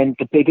 And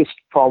the biggest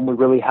problem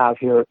we really have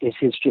here is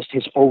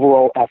his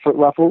overall effort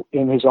level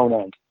in his own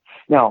end.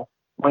 Now,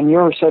 when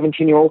you're a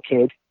 17-year-old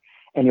kid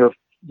and you're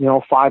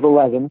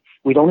 5'11",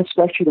 we don't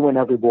expect you to win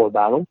every board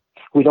battle.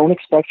 We don't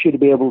expect you to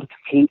be able to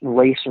compete and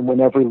race and win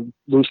every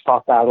loose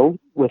puck battle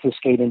with his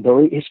skating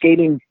ability. His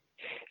skating,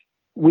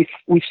 we've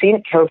seen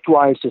it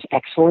characterized as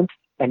excellent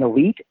and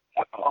elite.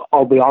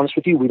 I'll be honest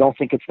with you, we don't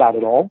think it's that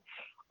at all.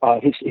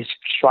 His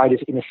stride is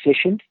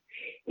inefficient.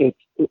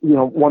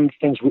 One of the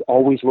things we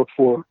always look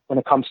for when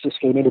it comes to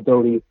skating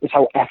ability is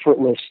how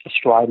effortless a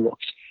stride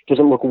looks. Does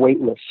it look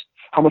weightless?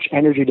 How much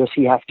energy does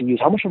he have to use?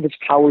 How much of his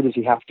power does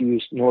he have to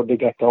use in order to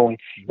get going?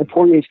 In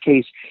Poirier's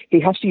case, he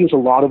has to use a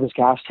lot of his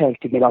gas tank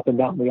to get up and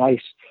down the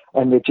ice,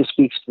 and it just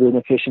speaks to the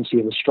inefficiency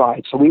of his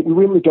stride. So we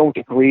really don't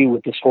agree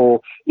with this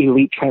whole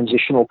elite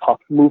transitional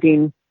puck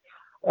moving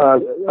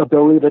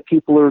ability that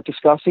people are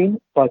discussing.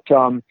 But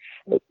going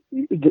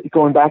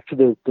back to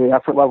the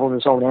effort level in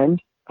his own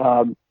end,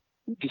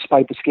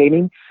 despite the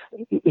skating,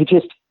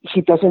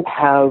 he doesn't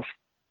have.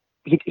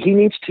 He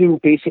needs to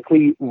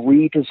basically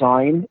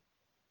redesign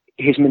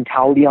his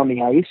mentality on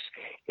the ice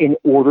in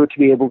order to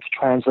be able to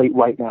translate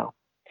right now.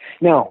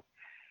 Now,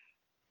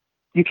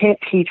 you can't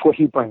teach what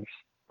he brings.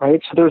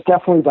 right? So there's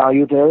definitely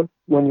value there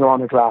when you're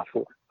on a draft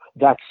board.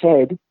 That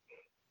said,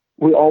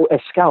 as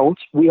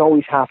scouts, we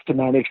always have to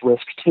manage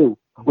risk too.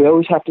 We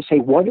always have to say,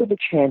 what are the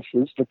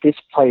chances that this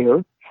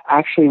player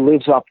actually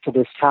lives up to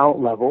this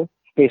talent level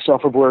based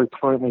off of where he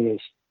currently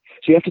is?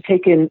 So you have to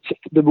take in,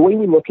 the way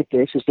we look at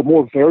this is the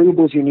more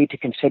variables you need to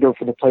consider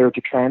for the player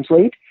to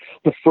translate,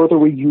 the further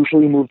we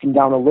usually move them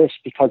down a list,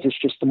 because it's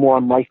just the more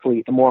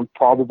unlikely, the more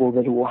improbable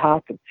that it will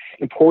happen.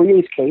 In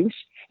Poirier's case,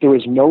 there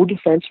is no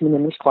defenseman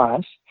in this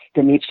class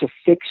that needs to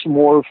fix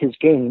more of his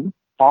game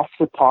off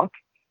the puck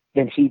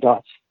than he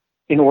does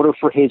in order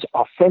for his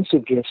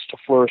offensive gifts to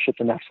flourish at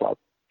the next level.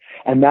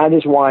 And that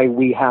is why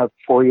we have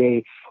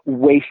Poirier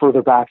way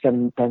further back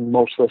than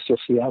most lists you'll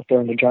see out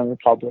there in the general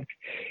public.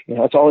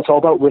 It's all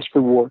about risk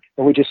reward.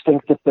 And we just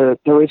think that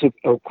there is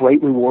a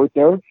great reward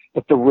there,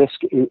 but the risk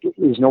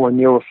is nowhere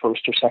near a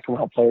first or second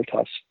round player to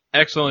us.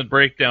 Excellent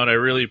breakdown. I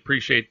really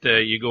appreciate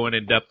you going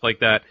in depth like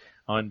that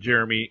on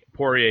Jeremy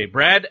Poirier.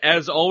 Brad,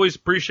 as always,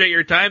 appreciate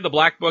your time. The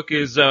Black Book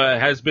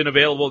has been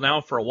available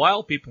now for a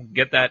while. People can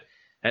get that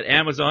at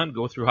Amazon.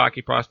 Go through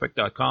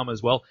hockeyprospect.com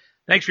as well.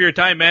 Thanks for your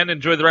time, man.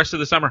 Enjoy the rest of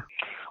the summer.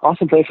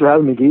 Awesome. Thanks for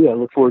having me, Guy. I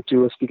look forward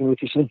to speaking with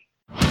you soon.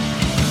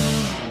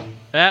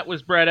 That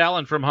was Brad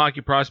Allen from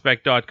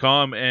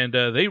hockeyprospect.com, and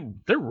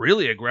they're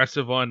really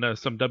aggressive on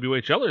some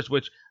WHLers,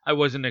 which I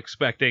wasn't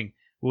expecting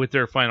with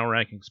their final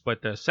rankings.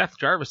 But Seth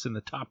Jarvis in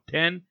the top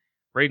 10,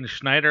 Braden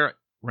Schneider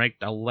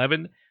ranked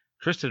 11,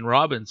 Tristan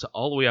Robbins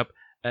all the way up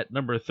at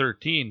number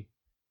 13.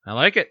 I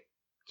like it.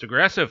 It's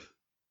aggressive.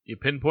 You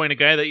pinpoint a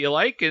guy that you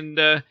like,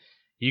 and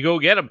you go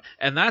get him.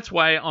 And that's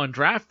why on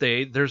draft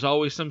day, there's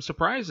always some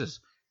surprises.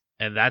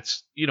 And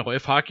that's,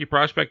 if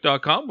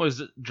hockeyprospect.com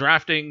was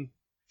drafting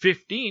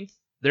 15th,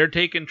 they're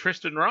taking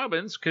Tristan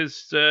Robbins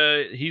because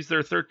he's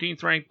their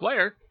 13th ranked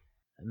player.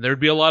 And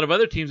there'd be a lot of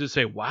other teams that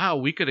say, wow,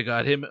 we could have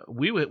got him.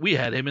 We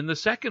had him in the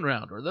second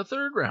round or the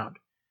third round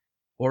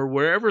or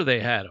wherever they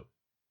had him.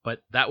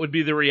 But that would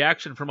be the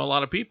reaction from a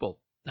lot of people.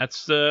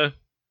 That's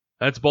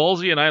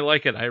ballsy, and I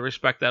like it. I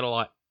respect that a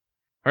lot.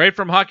 All right,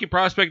 from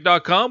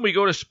hockeyprospect.com, we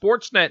go to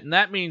Sportsnet, and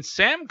that means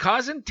Sam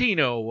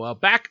Cosentino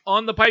back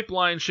on the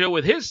Pipeline Show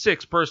with his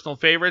 6 personal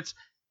favorites,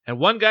 and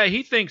one guy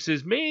he thinks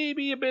is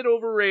maybe a bit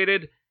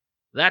overrated.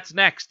 That's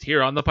next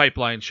here on the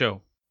Pipeline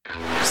Show.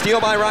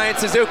 Steal by Ryan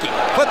Suzuki.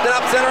 Flipped it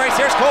up center ice.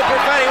 Here's Cole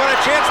Perfetti. What a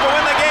chance to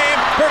win the game.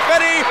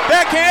 Perfetti,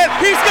 backhand.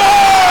 He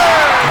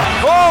scores!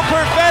 Cole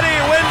Perfetti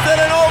wins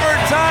it in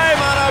overtime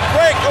on a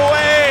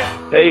breakaway.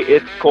 Hey,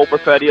 it's Cole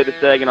Perfetti of the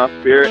Saginaw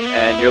Spirit,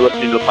 and you're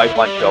listening to the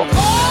Pipeline Show.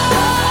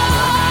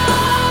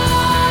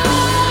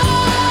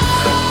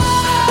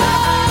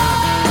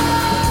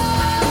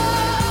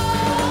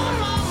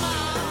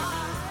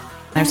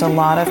 There's a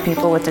lot of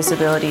people with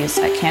disabilities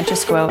that can't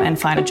just go out and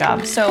find a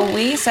job. So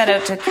we set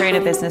out to create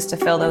a business to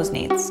fill those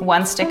needs,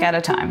 one stick at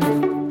a time.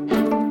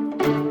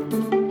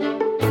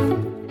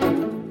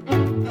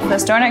 The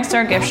Store Next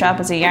Door Gift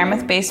Shop is a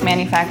Yarmouth-based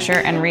manufacturer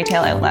and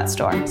retail outlet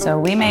store. So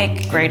we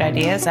make great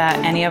ideas that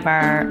any of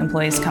our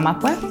employees come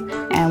up with,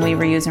 and we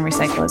reuse and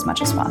recycle as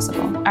much as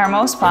possible. Our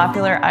most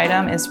popular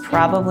item is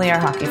probably our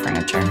hockey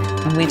furniture.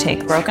 We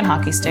take broken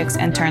hockey sticks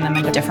and turn them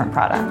into different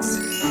products.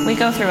 We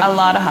go through a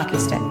lot of hockey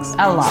sticks,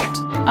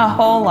 a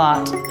whole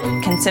lot.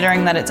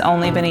 Considering that it's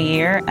only been a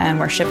year and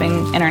we're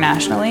shipping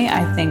internationally,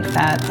 I think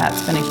that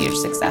that's been a huge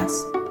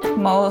success.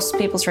 Most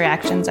people's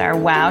reactions are,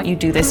 wow, you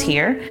do this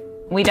here?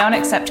 We don't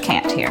accept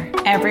can't here.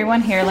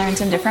 Everyone here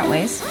learns in different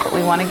ways, but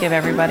we want to give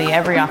everybody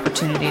every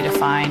opportunity to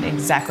find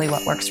exactly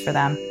what works for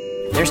them.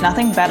 There's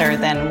nothing better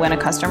than when a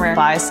customer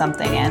buys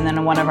something and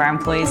then one of our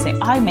employees say,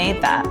 I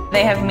made that.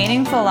 They have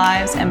meaningful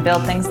lives and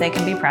build things they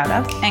can be proud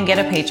of and get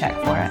a paycheck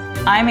for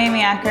it. I'm Amy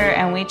Acker,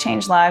 and we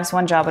change lives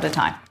one job at a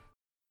time.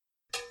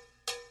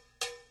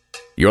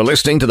 You're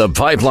listening to The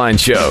Pipeline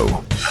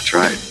Show. That's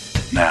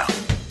right. Now,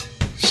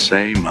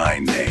 say my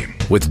name.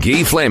 With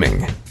Guy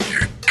Flaming.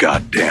 You're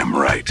goddamn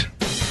right.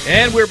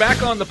 And we're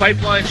back on the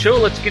Pipeline Show.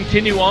 Let's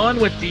continue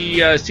on with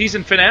the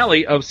season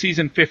finale of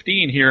season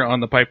 15 here on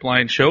the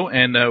Pipeline Show.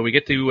 And we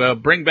get to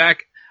bring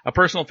back a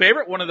personal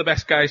favorite, one of the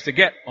best guys to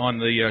get on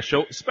the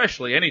show,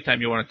 especially anytime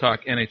you want to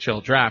talk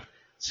NHL draft,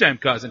 Sam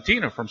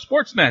Cosentino from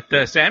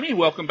Sportsnet. Sammy,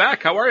 welcome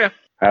back. How are you?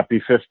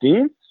 Happy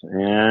 15th.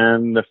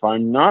 And if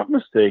I'm not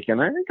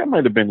mistaken, I think I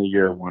might have been a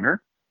year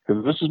winner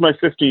because this is my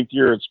 15th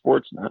year at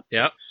Sportsnet.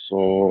 Yeah.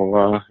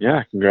 So,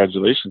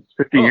 congratulations.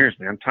 15 years,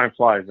 man. Time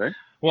flies, eh?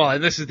 Well,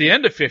 and this is the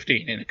end of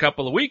 15 in a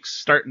couple of weeks,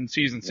 starting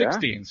season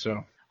 16. Yeah.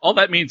 So all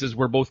that means is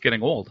we're both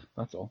getting old.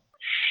 That's all.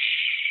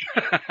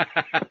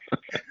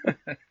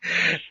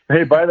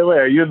 Hey, by the way,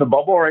 are you in the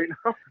bubble right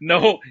now?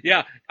 No,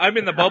 yeah, I'm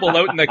in the bubble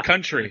out in the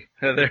country.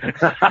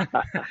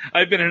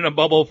 I've been in a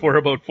bubble for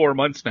about 4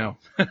 months now.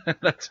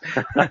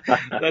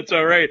 That's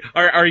all right.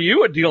 Are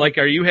you?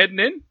 Are you heading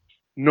in?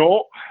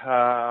 No,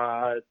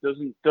 it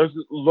doesn't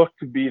look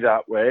to be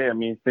that way. I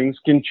mean, things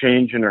can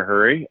change in a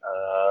hurry.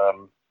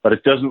 But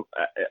it doesn't,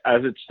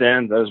 as it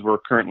stands, as we're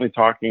currently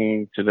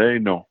talking today,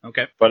 no.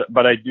 Okay. But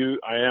I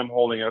am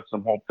holding out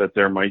some hope that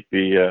there might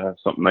be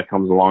something that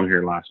comes along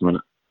here last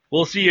minute.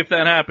 we'll see if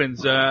that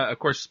happens. Of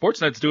course,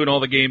 Sportsnet's doing all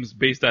the games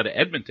based out of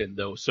Edmonton,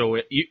 though. So,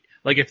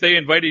 if they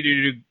invited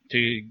you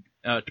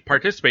to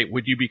participate,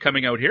 would you be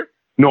coming out here?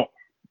 No,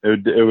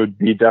 it would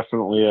be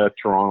definitely a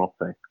Toronto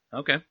thing.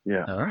 Okay.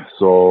 Yeah. All right.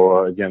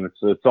 So again,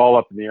 it's all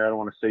up in the air. I don't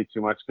want to say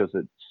too much because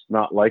it's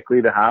not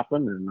likely to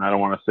happen, and I don't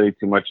want to say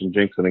too much and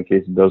jinx it in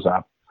case it does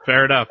happen.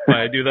 Fair enough.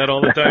 I do that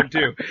all the time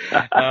too.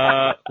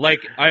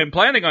 I'm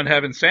planning on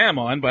having Sam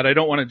on, but I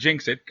don't want to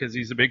jinx it because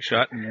he's a big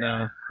shot. And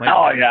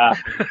yeah.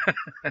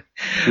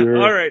 Sure.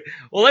 All right.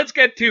 Well, let's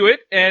get to it.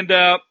 And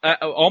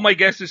all my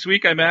guests this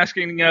week, I'm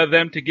asking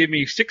them to give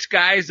me 6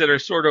 guys that are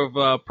sort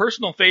of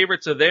personal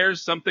favorites of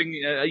theirs.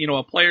 Something,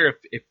 a player.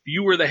 If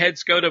you were the head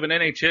scout of an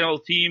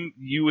NHL team,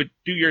 you would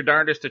do your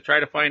darndest to try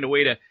to find a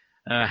way to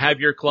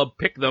have your club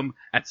pick them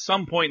at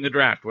some point in the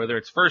draft, whether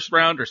it's first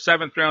round or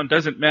 7th round,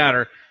 doesn't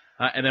matter.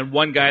 And then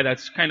one guy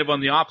that's kind of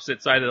on the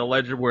opposite side of the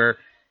ledger where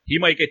he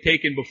might get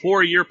taken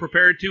before you're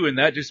prepared to, and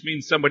that just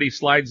means somebody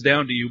slides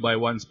down to you by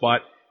one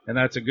spot, and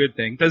that's a good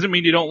thing. Doesn't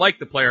mean you don't like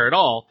the player at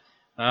all,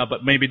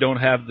 but maybe don't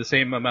have the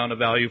same amount of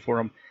value for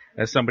him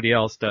as somebody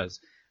else does.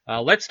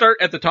 Let's start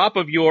at the top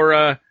of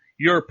your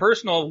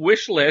personal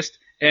wish list,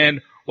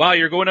 and wow,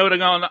 you're going out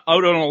on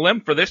a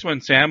limb for this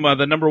one, Sam.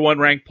 The number 1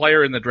 ranked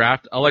player in the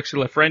draft, Alexis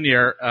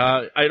Lafreniere.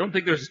 I don't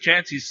think there's a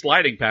chance he's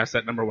sliding past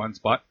that number 1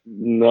 spot.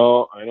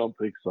 No, I don't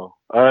think so.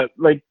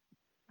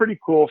 Pretty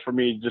cool for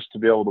me just to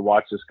be able to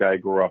watch this guy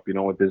grow up,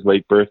 with his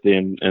late birthday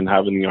and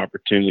having the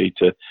opportunity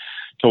to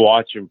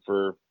watch him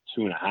for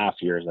 2.5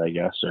 years, I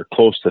guess, or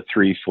close to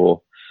 3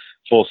 full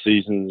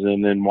seasons,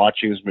 and then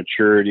watching his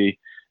maturity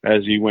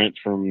as he went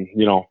from,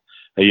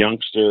 a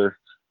youngster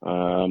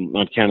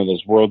on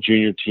Canada's World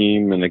Junior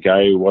team and a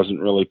guy who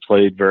wasn't really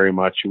played very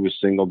much, who was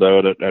singled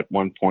out at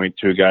one point,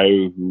 to a guy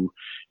who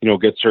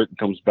gets hurt and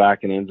comes back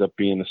and ends up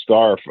being the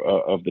star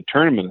of the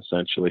tournament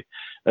essentially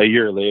a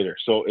year later.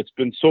 So it's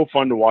been so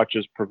fun to watch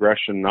his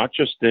progression, not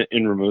just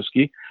in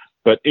Rimouski,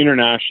 but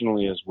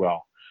internationally as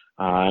well.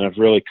 And I've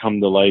really come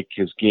to like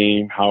his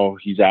game, how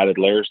he's added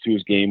layers to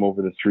his game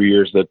over the 3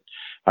 years that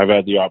I've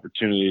had the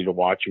opportunity to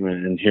watch him.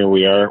 And here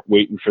we are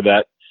waiting for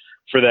that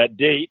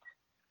date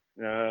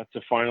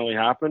to finally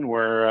happen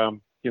where,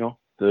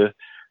 the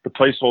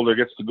placeholder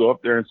gets to go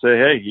up there and say,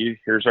 hey,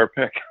 here's our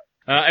pick.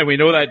 And we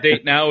know that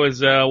date now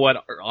is,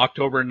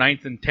 October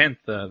 9th and 10th,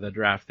 the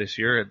draft this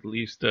year, at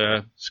least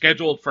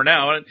scheduled for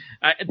now.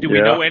 Do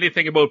we know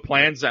anything about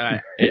plans?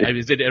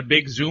 Is it a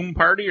big Zoom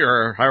party,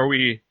 or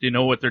do you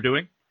know what they're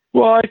doing?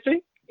 Well, I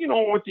think,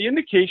 with the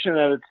indication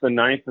that it's the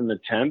 9th and the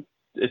 10th,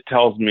 it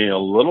tells me a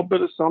little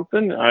bit of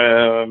something.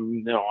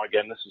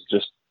 Again, this is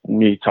just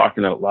me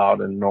talking out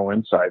loud and no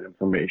inside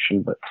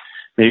information, but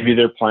maybe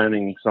they're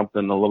planning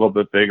something a little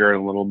bit bigger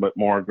and a little bit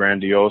more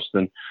grandiose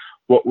than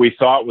what we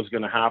thought was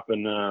going to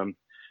happen,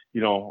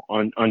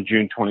 on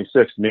June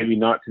 26th. Maybe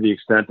not to the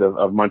extent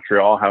of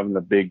Montreal having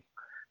the big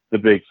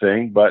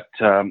thing, but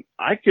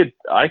I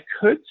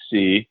could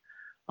see,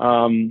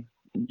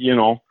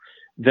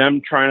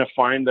 them trying to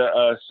find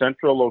a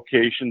central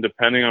location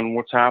depending on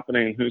what's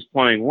happening and who's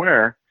playing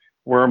where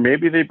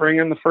maybe they bring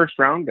in the first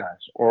round guys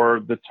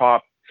or the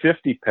top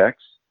 50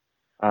 picks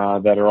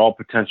that are all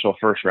potential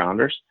first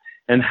rounders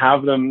and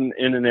have them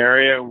in an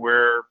area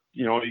where,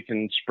 you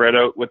can spread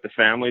out with the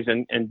families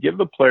and give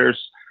the players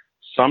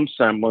some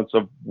semblance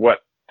of what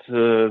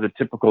the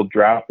typical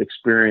draft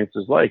experience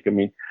is like. I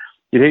mean,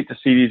 you'd hate to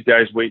see these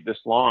guys wait this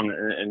long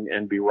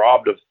and be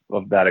robbed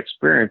of that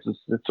experience.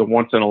 It's a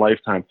once in a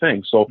lifetime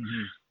thing. So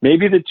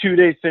maybe the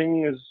 2-day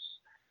thing is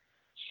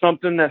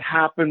something that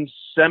happens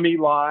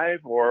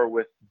semi-live or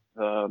with,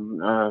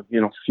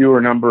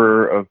 fewer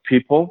number of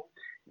people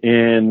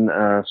in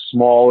a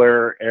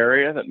smaller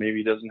area that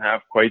maybe doesn't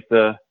have quite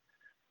the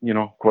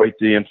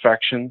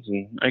infections.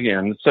 And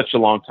again, it's such a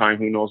long time.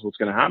 Who knows what's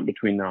going to happen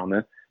between now and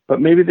then, but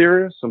maybe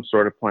there is some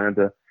sort of plan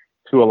to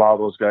allow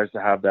those guys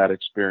to have that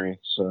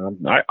experience.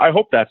 I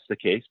hope that's the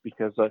case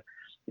because,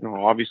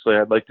 obviously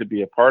I'd like to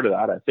be a part of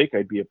that. I think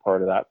I'd be a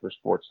part of that for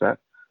Sportsnet.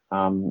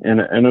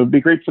 And it would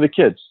be great for the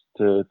kids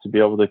to be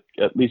able to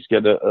at least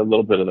get a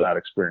little bit of that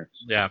experience.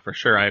 Yeah, for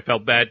sure. I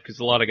felt bad because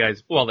a lot of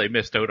guys, they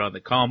missed out on the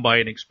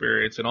combine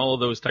experience and all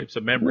of those types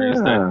of memories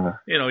that,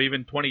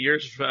 even 20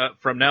 years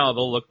from now,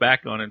 they'll look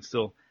back on and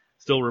still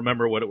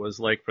remember what it was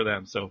like for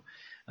them. So,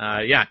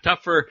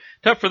 tough for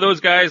those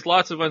guys.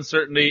 Lots of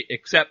uncertainty,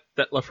 except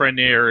that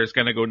Lafreniere is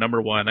going to go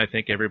number 1. I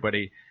think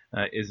everybody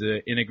is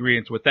in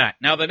agreement with that.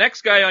 Now, the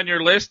next guy on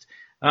your list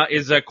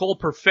is Cole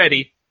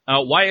Perfetti.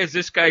 Why is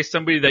this guy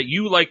somebody that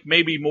you like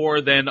maybe more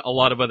than a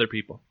lot of other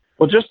people?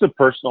 Well, just a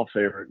personal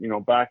favorite.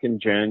 Back in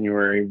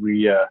January,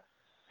 we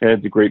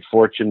had the great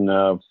fortune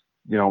of,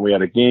 we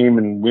had a game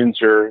in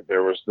Windsor.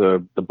 There was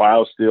the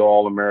BioSteel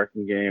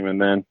All-American game, and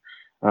then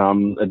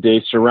a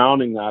day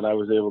surrounding that, I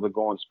was able to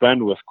go and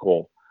spend with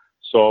Cole.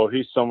 So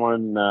he's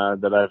someone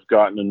that I've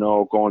gotten to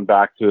know going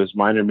back to his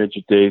minor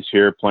midget days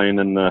here, playing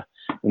in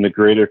the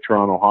Greater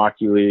Toronto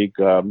Hockey League.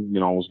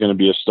 Was going to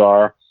be a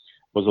star.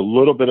 was a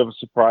little bit of a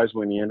surprise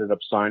when he ended up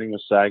signing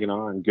with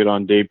Saginaw, and good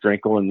on Dave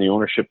Drinkel and the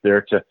ownership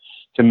there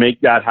to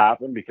make that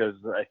happen, because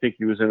I think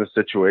he was in a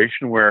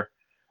situation where,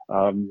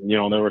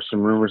 there were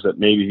some rumors that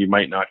maybe he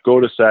might not go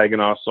to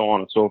Saginaw, so on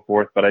and so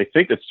forth. But I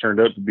think it's turned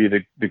out to be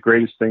the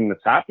greatest thing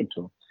that's happened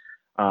to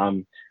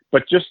him.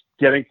 But just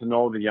getting to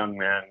know the young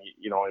man,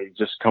 he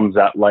just comes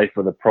at life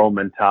with a pro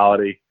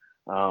mentality.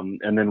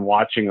 And then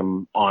watching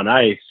him on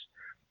ice,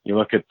 you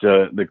look at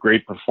the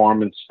great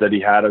performance that he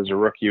had as a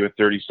rookie with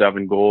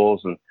 37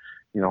 goals, and,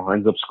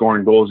 ends up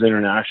scoring goals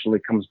internationally,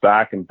 comes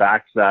back and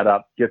backs that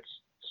up, gets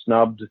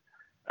snubbed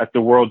at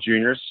the World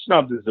Juniors.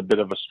 Snubbed is a bit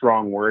of a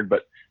strong word,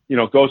 but,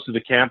 goes to the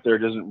camp there,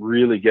 doesn't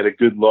really get a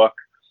good look,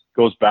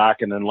 goes back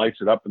and then lights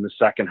it up in the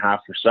second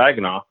half for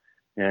Saginaw,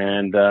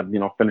 and,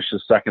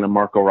 finishes second to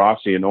Marco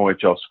Rossi in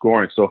OHL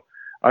scoring. So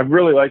I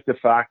really like the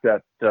fact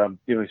that,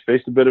 he's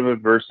faced a bit of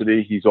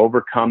adversity. He's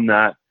overcome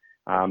that.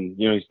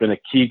 He's been a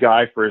key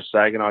guy for his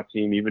Saginaw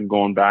team, even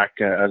going back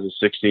as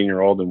a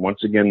 16-year-old, and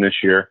once again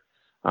this year.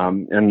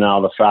 And now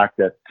the fact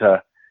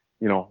that,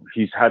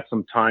 he's had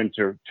some time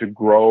to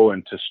grow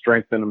and to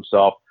strengthen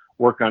himself,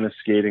 work on his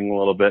skating a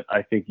little bit.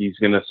 I think he's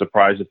going to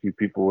surprise a few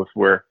people with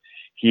where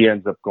he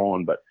ends up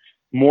going. But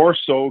more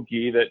so,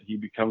 Guy, that he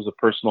becomes a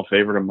personal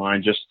favorite of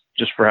mine just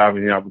for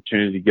having the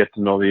opportunity to get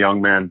to know the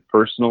young man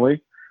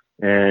personally.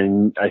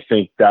 And I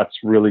think that's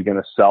really going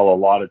to sell a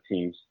lot of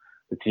teams,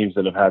 the teams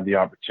that have had the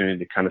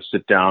opportunity to kind of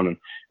sit down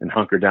and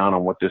hunker down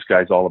on what this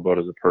guy's all about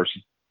as a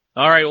person.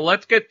 All right, well,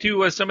 let's get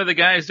to some of the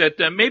guys that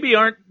maybe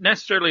aren't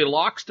necessarily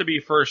locks to be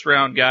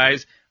first-round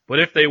guys, but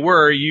if they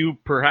were, you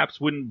perhaps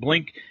wouldn't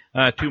blink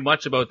too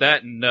much about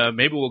that, and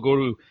maybe we'll go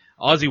to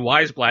Ozzy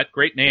Weisblatt,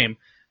 great name,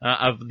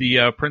 of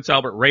the Prince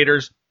Albert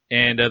Raiders,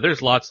 and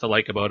there's lots to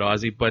like about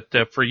Ozzy,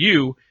 but for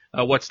you,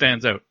 what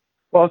stands out?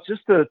 Well, it's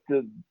just the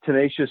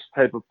tenacious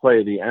type of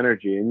play, the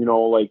energy. And,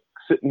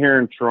 sitting here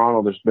in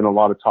Toronto, there's been a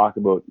lot of talk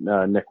about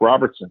Nick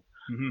Robertson,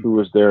 who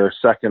was their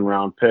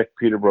second-round pick,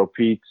 Peterborough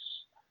Pete's,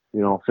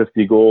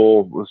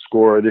 50-goal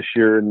scorer this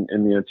year in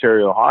the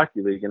Ontario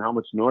Hockey League, and how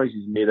much noise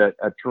he's made at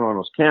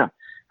Toronto's camp.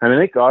 And I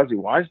think Ozzy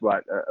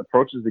Weisblatt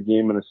approaches the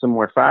game in a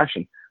similar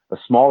fashion. A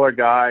smaller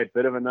guy,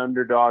 bit of an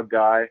underdog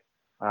guy.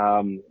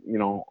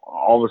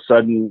 All of a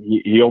sudden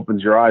he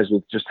opens your eyes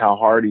with just how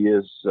hard he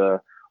is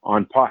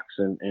on pucks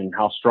and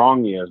how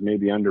strong he is,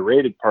 maybe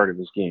underrated part of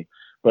his game.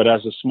 But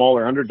as a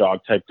smaller underdog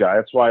type guy,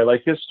 that's why I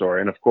like his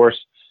story. And of course,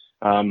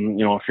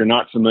 if you're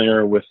not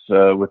familiar with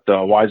the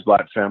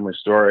Weisblatt family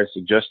story, I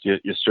suggest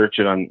you search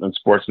it on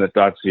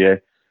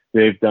sportsnet.ca.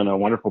 They've done a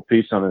wonderful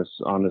piece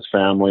on his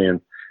family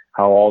and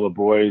how all the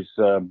boys,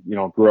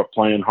 grew up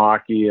playing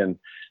hockey, and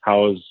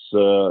how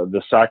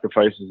the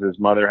sacrifices his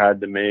mother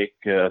had to make,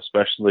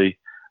 especially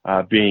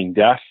being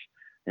deaf,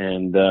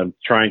 and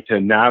trying to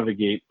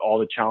navigate all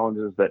the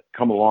challenges that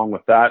come along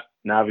with that,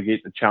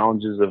 navigate the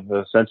challenges of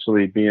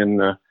essentially being,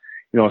 a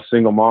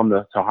single mom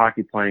to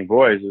hockey playing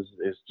boys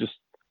is just,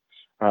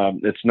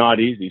 it's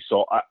not easy.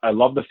 So I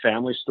love the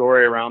family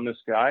story around this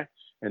guy.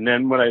 And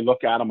then when I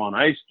look at him on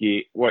ice,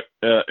 what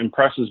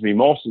impresses me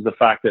most is the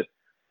fact that,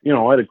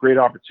 I had a great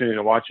opportunity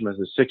to watch him as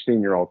a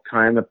 16-year-old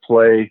kind of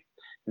play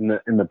in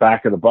the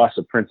back of the bus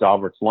of Prince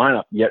Albert's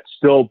lineup, yet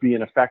still be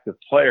an effective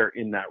player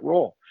in that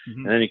role.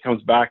 Mm-hmm. And then he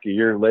comes back a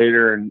year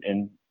later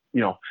and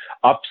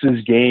ups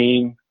his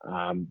game,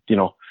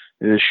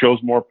 it shows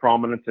more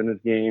prominence in his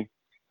game.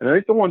 And I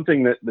think the one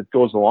thing that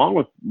goes along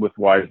with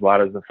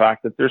Weisblatt is the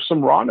fact that there's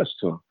some rawness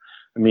to him.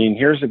 I mean,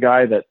 here's a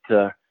guy that,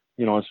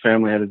 his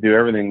family had to do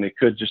everything they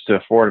could just to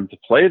afford him to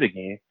play the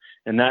game.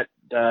 And that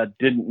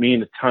didn't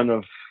mean a ton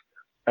of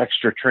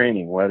extra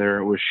training, whether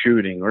it was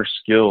shooting or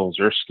skills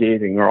or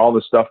skating or all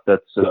the stuff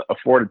that's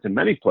afforded to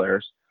many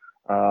players,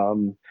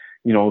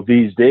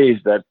 these days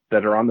that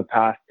are on the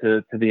path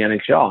to the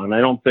NHL. And I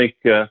don't think,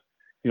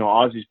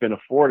 Ozzy's been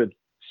afforded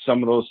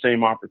some of those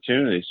same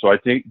opportunities. So I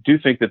do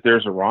think that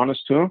there's a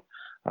rawness to him.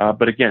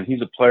 But again,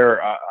 he's a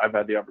player I've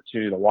had the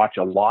opportunity to watch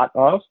a lot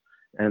of,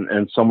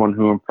 and someone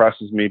who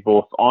impresses me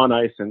both on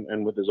ice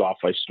and with his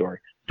off-ice story.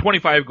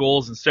 25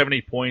 goals and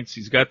 70 points.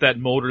 He's got that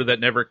motor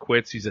that never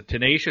quits. He's a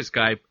tenacious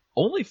guy.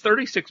 Only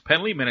 36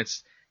 penalty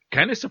minutes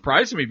kind of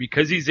surprising me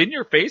because he's in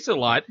your face a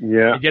lot,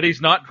 and yet he's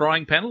not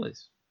drawing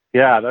penalties.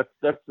 Yeah,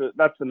 that's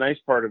the nice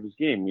part of his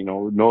game.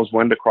 Knows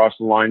when to cross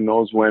the line,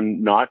 knows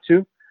when not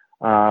to.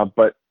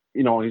 But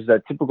he's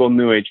that typical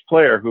new age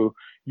player who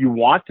you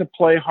want to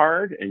play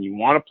hard and you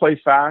want to play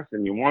fast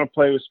and you want to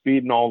play with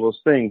speed and all those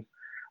things.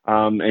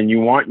 And you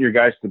want your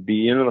guys to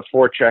be into the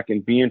forecheck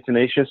and being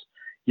tenacious,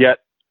 yet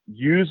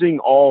using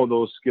all of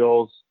those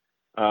skills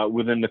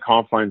within the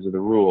confines of the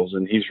rules.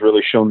 And he's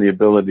really shown the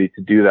ability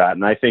to do that.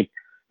 And I think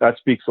that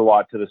speaks a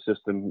lot to the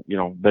system,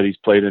 that he's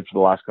played in for the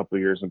last couple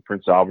of years in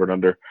Prince Albert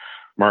under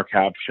Mark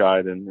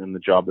Habscheid and the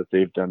job that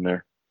they've done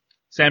there.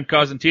 Sam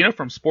Cosentino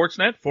from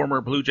Sportsnet,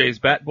 former Blue Jays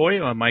bat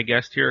boy, my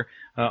guest here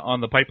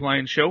on the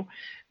Pipeline Show.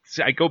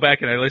 I go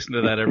back and I listen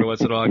to that every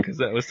once in a while because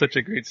that was such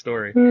a great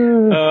story.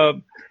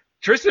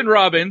 Tristan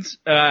Robbins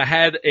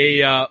had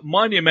a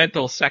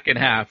monumental second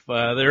half.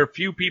 There are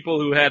few people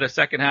who had a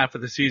second half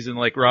of the season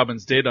like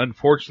Robbins did.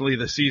 Unfortunately,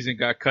 the season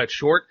got cut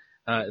short.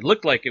 It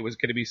looked like it was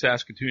going to be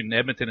Saskatoon and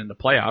Edmonton in the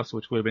playoffs,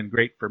 which would have been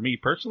great for me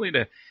personally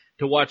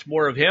to watch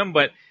more of him.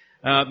 But,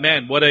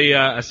 man, what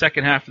a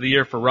second half of the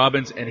year for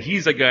Robbins, and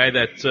he's a guy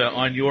that's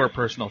on your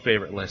personal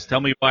favorite list.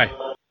 Tell me why.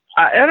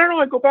 I don't know.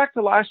 I go back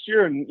to last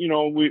year, and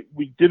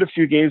we did a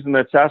few games in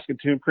that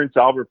Saskatoon Prince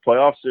Albert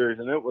playoff series,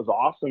 and it was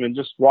awesome. And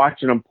just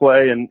watching him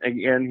play, and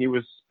again, he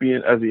was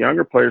being as a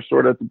younger player,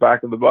 sort of at the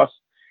back of the bus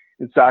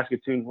in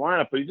Saskatoon's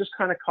lineup, but he just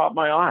kind of caught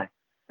my eye.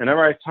 And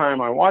every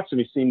time I watched him,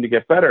 he seemed to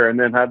get better. And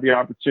then had the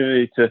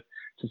opportunity to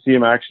see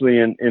him actually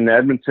in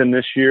Edmonton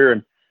this year,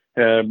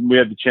 and we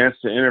had the chance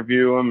to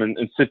interview him and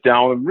sit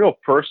down with him. Real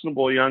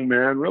personable young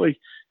man, really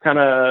kind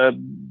of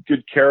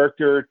good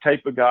character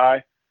type of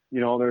guy.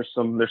 There's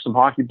some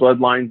hockey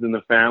bloodlines in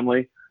the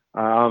family.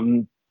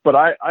 But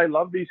I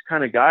love these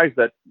kind of guys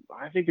that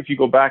I think if you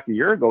go back a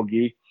year ago,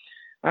 Guy,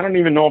 I don't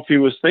even know if he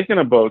was thinking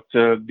about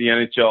the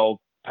NHL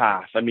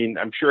path. I mean,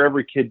 I'm sure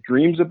every kid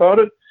dreams about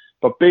it,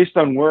 but based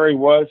on where he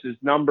was, his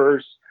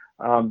numbers,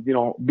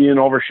 being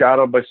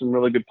overshadowed by some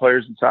really good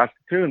players in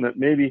Saskatoon, that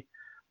maybe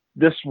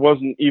this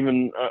wasn't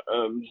even,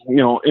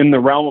 in the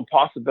realm of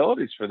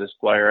possibilities for this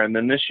player. And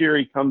then this year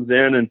he comes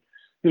in and,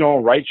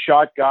 right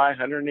shot guy,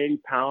 180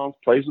 pounds,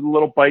 plays with a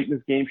little bite in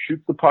his game,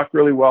 shoots the puck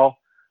really well,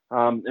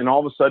 and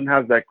all of a sudden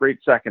has that great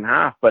second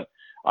half. But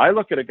I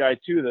look at a guy,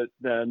 too,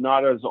 that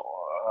not as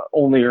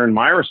only earned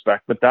my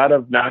respect, but that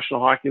of National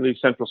Hockey League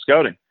Central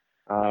Scouting.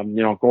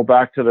 Go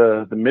back to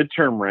the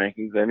midterm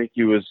rankings. I think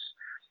he was,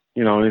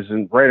 he's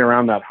right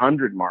around that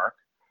 100 mark,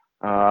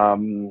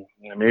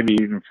 maybe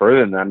even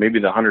further than that, maybe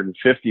the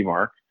 150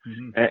 mark.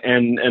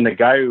 Mm-hmm. And the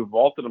guy who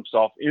vaulted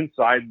himself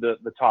inside the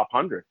top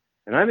 100.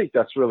 And I think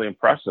that's really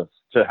impressive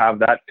to have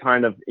that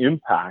kind of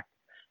impact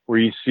where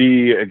you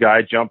see a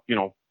guy jump,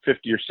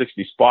 50 or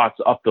 60 spots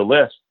up the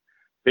list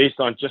based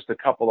on just a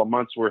couple of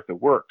months worth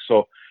of work.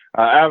 So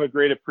I have a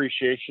great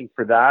appreciation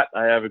for that.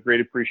 I have a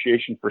great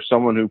appreciation for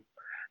someone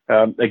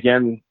who,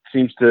 again,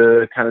 seems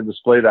to kind of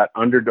display that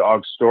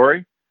underdog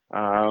story.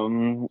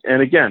 And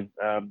again,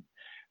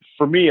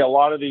 for me, a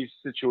lot of these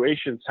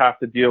situations have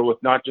to deal with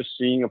not just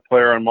seeing a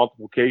player on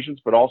multiple occasions,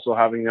 but also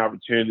having the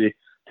opportunity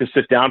to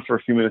sit down for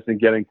a few minutes and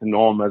getting to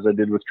know him, as I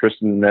did with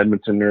Tristan in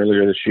Edmonton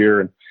earlier this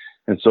year.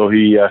 And so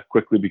he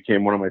quickly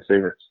became one of my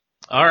favorites.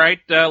 All right,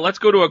 let's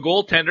go to a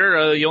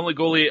goaltender. The only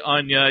goalie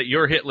on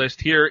your hit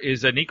list here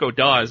is Nico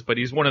Dawes, but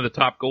he's one of the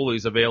top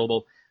goalies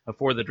available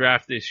for the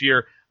draft this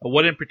year.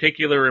 What in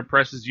particular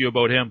impresses you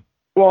about him?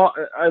 Well,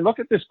 I look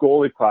at this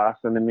goalie class,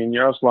 and I mean,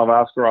 Yaroslav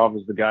Askarov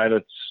is the guy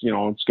that's,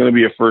 it's going to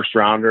be a first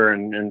rounder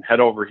and head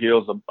over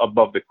heels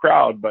above the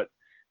crowd. But,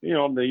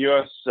 the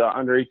U.S.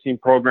 under-18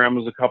 program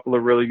is a couple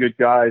of really good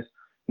guys.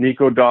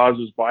 Nico Dawes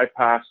was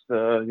bypassed,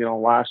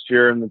 last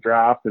year in the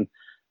draft, and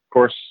of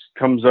course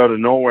comes out of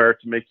nowhere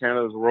to make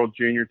Canada's World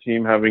Junior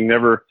team, having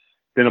never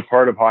been a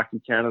part of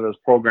Hockey Canada's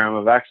program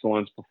of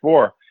excellence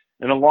before.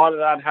 And a lot of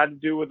that had to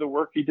do with the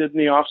work he did in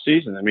the off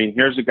season. I mean,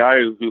 here's a guy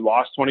who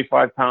lost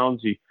 25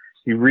 pounds. He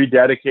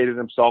rededicated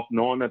himself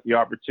knowing that the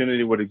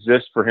opportunity would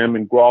exist for him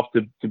in Guelph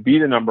to be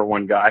the number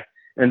one guy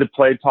and to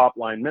play top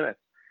line minutes.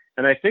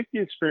 And I think the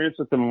experience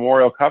at the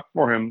Memorial Cup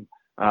for him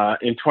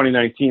in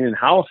 2019 in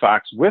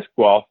Halifax with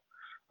Guelph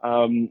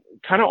kind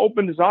of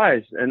opened his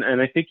eyes. And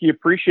I think he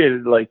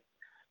appreciated, like,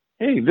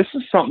 hey, this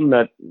is something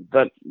that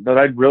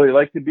I'd really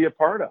like to be a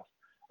part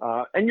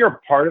of. And you're a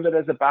part of it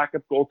as a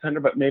backup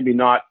goaltender, but maybe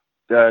not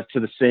to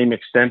the same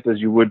extent as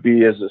you would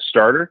be as a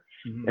starter.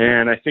 Mm-hmm.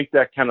 And I think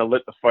that kind of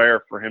lit the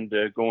fire for him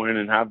to go in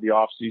and have the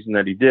off season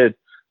that he did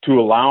to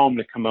allow him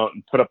to come out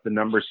and put up the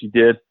numbers he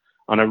did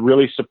on a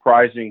really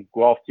surprising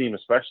Guelph team,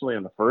 especially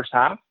in the first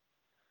half.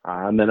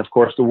 And then, of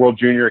course, the World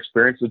Junior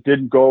experience. It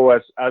didn't go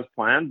as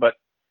planned, but,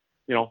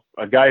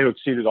 a guy who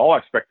exceeded all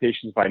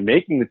expectations by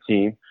making the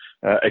team,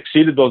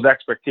 exceeded those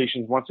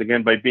expectations once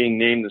again by being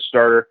named the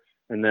starter.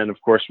 And then, of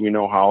course, we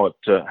know how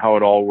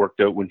it all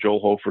worked out when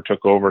Joel Hofer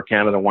took over.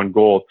 Canada won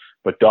gold,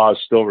 but Dawes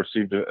still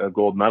received a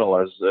gold medal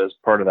as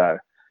part of that,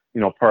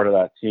 part of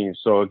that team.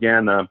 So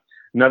again,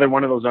 another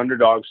one of those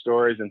underdog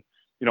stories. And,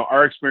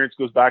 our experience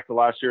goes back to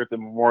last year at the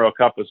Memorial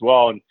Cup as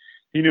well. And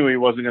he knew he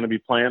wasn't going to be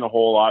playing a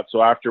whole lot.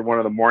 So after one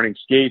of the morning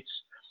skates,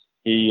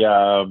 he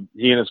and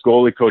his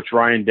goalie coach,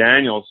 Ryan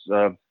Daniels,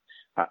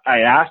 I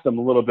asked him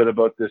a little bit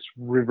about this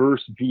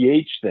reverse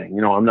VH thing.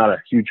 I'm not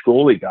a huge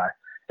goalie guy.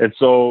 And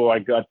so I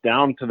got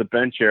down to the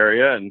bench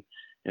area and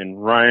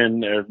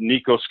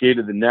Nico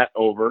skated the net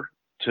over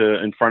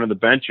to in front of the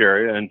bench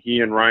area, and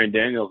he and Ryan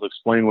Daniels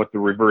explained what the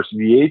reverse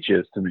VH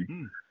is to me.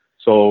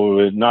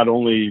 So not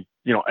only,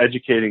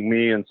 educating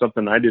me and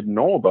something I didn't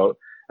know about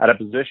at a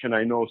position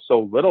I know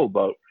so little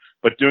about,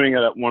 but doing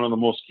it at one of the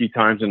most key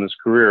times in his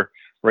career,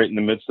 right in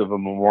the midst of a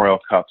Memorial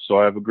Cup. So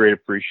I have a great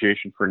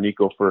appreciation for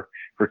Nico for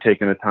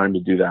taking the time to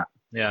do that.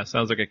 Yeah,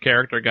 sounds like a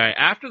character guy.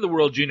 After the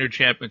World Junior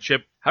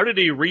Championship, how did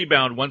he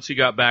rebound once he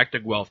got back to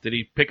Guelph? Did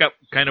he pick up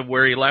kind of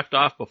where he left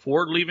off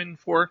before leaving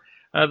for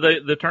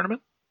the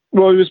tournament?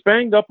 Well, he was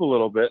banged up a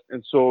little bit,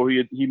 and so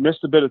he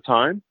missed a bit of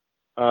time.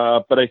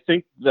 But I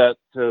think that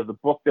the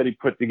book that he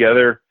put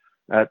together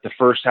at the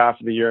first half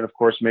of the year, and of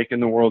course making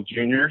the World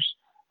Juniors,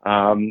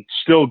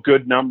 still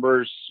good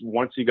numbers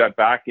once he got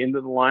back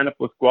into the lineup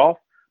with Guelph.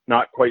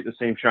 Not quite the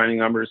same shining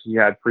numbers he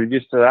had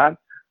previous to that,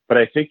 but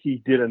I think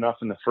he did enough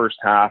in the first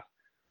half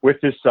with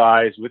his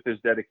size, with his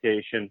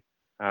dedication,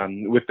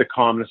 with the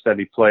calmness that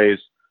he plays,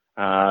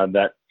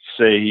 that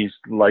say he's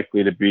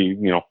likely to be,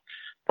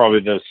 probably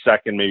the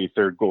second, maybe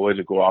third goalie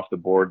to go off the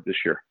board this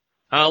year.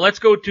 Let's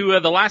go to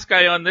the last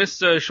guy on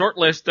this short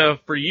list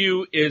for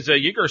you is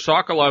Yegor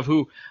Sokolov,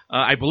 who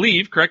I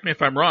believe, correct me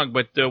if I'm wrong,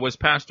 but was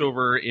passed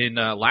over in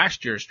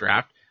last year's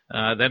draft,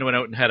 then went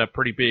out and had a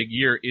pretty big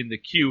year in the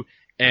queue.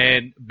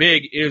 And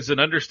big is an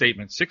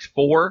understatement.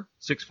 6'4",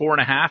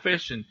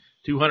 6'4.5-ish, and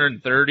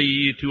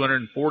 230,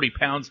 240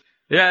 pounds.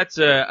 That's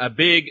a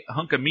big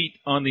hunk of meat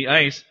on the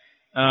ice.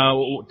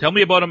 Tell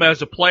me about him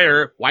as a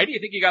player. Why do you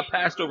think he got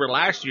passed over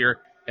last year,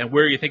 and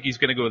where do you think he's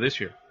going to go this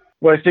year?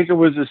 Well, I think it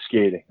was his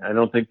skating. I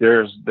don't think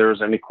there's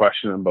any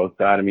question about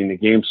that. I mean, the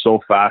game's so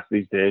fast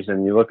these days,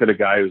 and you look at a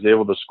guy who's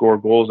able to score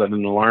goals at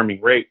an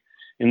alarming rate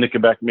in the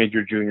Quebec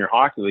Major Junior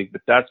Hockey League,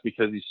 but that's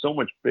because he's so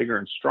much bigger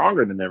and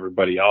stronger than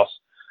everybody else.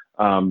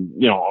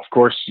 Of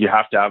course, you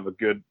have to have a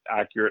good,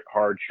 accurate,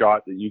 hard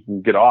shot that you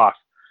can get off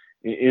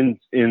in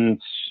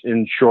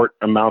short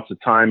amounts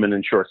of time and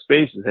in short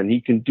spaces, and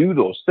he can do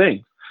those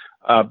things.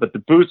 But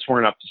the boots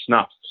weren't up to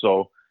snuff.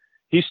 So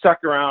he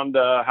stuck around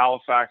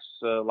Halifax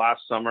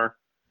last summer,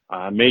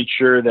 made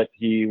sure that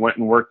he went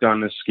and worked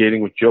on his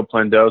skating with Joe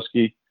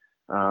Plandowski,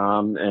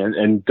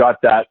 and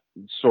got that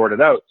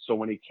sorted out. So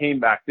when he came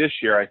back this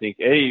year, I think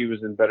A, he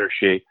was in better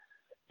shape,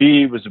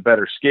 B, he was a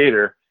better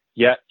skater,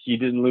 yet he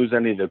didn't lose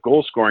any of the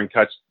goal scoring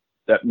touch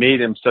that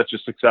made him such a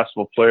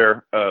successful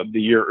player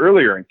the year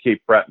earlier in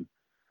Cape Breton.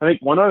 I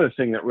think one other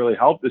thing that really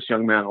helped this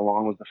young man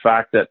along was the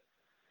fact that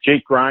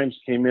Jake Grimes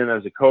came in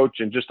as a coach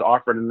and just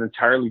offered an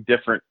entirely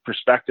different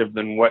perspective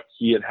than what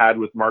he had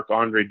with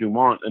Marc-Andre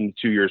Dumont in the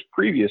 2 years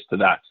previous to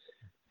that.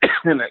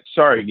 And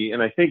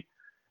I think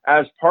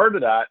as part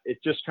of that, it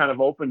just kind of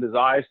opened his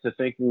eyes to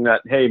thinking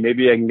that, hey,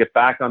 maybe I can get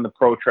back on the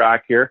pro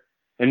track here,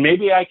 and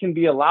maybe I can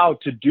be allowed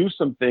to do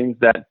some things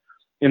that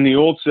in the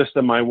old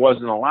system I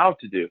wasn't allowed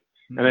to do.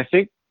 And I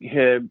think,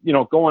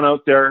 going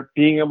out there,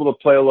 being able to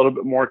play a little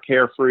bit more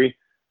carefree,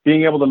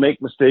 being able to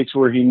make mistakes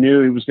where he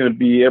knew he was going to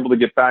be able to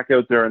get back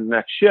out there in the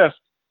next shift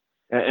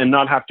and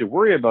not have to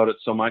worry about it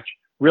so much,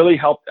 really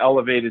helped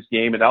elevate his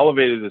game. It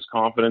elevated his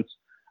confidence,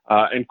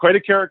 and quite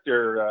a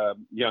character,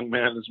 young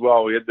man as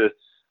well. We had the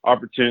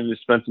opportunity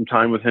to spend some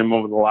time with him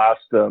over the last,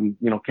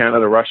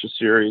 Canada-Russia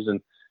series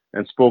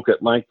and spoke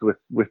at length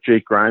with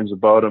Jake Grimes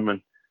about him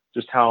and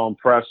just how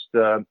impressed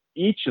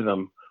each of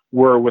them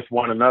were with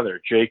one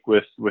another. Jake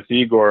with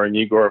Igor, and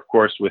Igor, of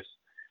course,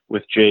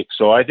 with Jake.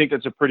 So I think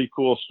it's a pretty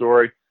cool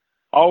story.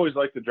 Always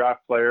like to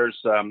draft players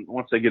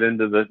once they get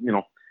into the,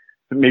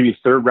 maybe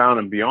third round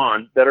and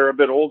beyond, that are a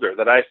bit older,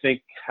 that I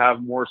think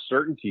have more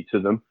certainty to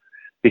them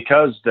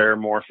because they're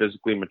more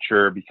physically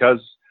mature, because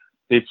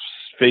they've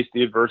faced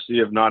the adversity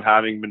of not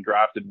having been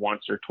drafted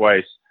once or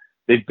twice.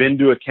 They've been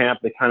to a camp,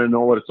 they kind of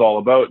know what it's all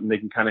about, and they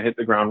can kind of hit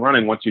the ground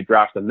running once you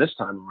draft them this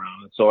time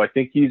around. And so I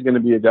think he's going to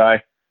be a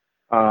guy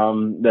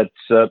that's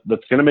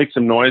going to make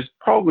some noise,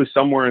 probably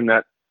somewhere in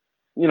that,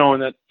 in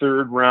that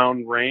third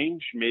round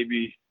range,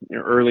 maybe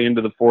early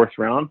into the fourth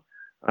round.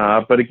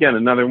 But again,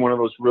 another one of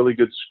those really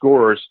good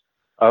scorers,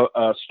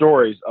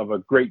 stories of a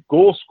great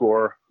goal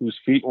scorer whose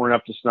feet weren't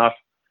up to snuff,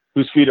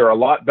 whose feet are a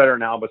lot better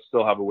now, but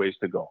still have a ways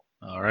to go.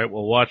 All right,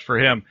 we'll watch for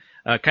him.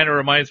 Kind of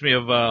reminds me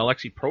of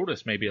Alexi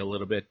Protas maybe a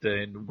little bit,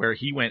 and where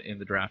he went in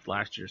the draft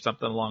last year,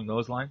 something along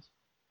those lines.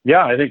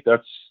 Yeah, I think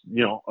that's,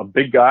 a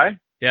big guy,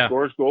 yeah,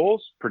 scores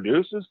goals,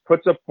 produces,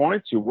 puts up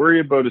points. You worry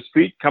about his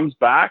feet, comes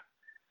back,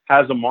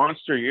 has a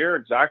monster year,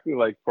 exactly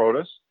like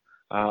Protas.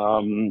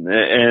 I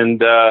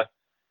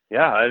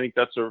think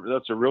that's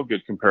a real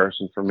good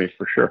comparison for me,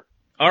 for sure.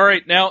 All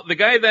right, now the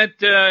guy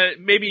that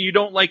maybe you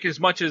don't like as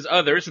much as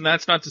others, and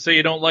that's not to say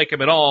you don't like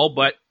him at all,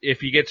 but if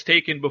he gets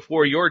taken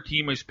before your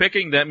team is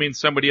picking, that means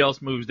somebody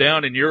else moves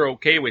down, and you're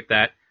okay with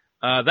that.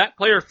 That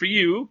player for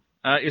you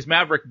is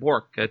Maverick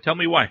Burke. Tell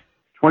me why.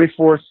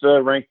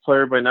 24th ranked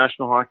player by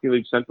National Hockey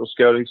League Central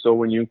Scouting, so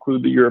when you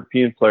include the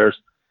European players,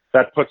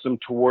 that puts him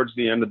towards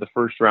the end of the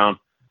first round.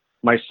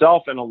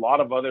 Myself and a lot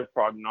of other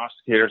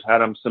prognosticators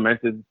had him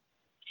cemented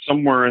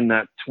somewhere in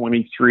that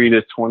 23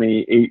 to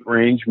 28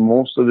 range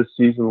most of the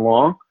season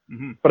long.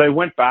 Mm-hmm. But I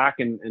went back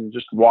and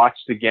just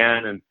watched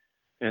again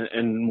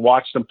and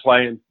watched him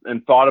play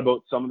and thought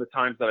about some of the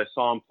times that I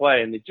saw him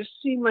play, and they just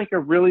seemed like a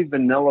really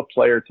vanilla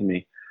player to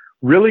me.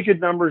 Really good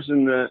numbers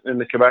in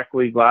the Quebec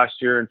League last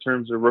year in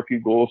terms of rookie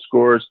goal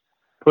scores,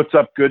 puts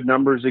up good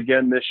numbers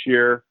again this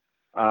year.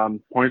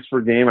 Points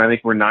per game, I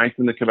think we're 9th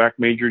in the Quebec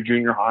Major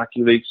Junior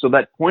Hockey League. So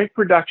that point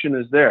production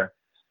is there.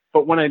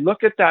 But when I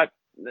look at that,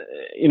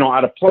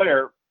 at a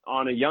player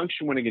on a young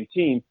Shawinigan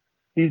team,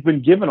 he's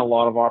been given a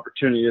lot of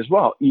opportunity as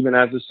well, even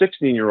as a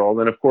 16-year-old.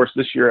 And of course,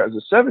 this year as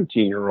a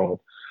 17-year-old.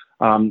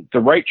 The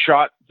right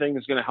shot thing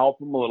is going to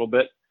help him a little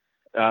bit.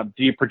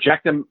 Do you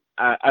project him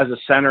as a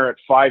center at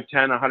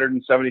 5'10",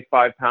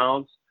 175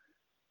 pounds?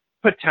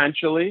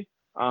 Potentially.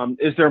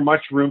 Is there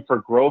much room for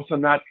growth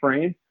in that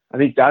frame? I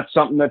think that's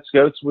something that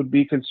scouts would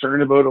be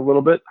concerned about a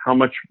little bit. How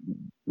much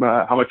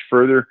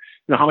further,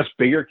 how much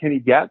bigger can he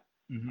get?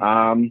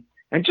 Mm-hmm.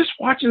 And just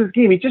watching this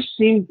game, he just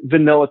seemed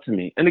vanilla to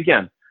me. And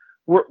again,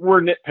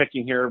 we're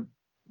nitpicking here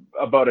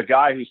about a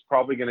guy who's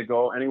probably going to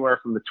go anywhere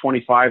from the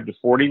 25 to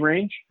 40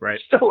 range. Right.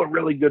 Still a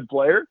really good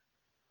player.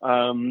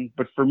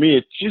 But for me,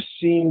 it just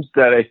seems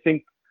that I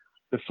think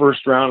the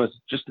first round is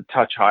just a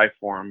touch high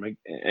for him.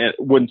 It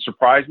wouldn't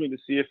surprise me to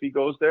see if he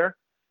goes there.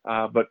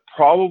 But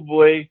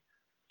probably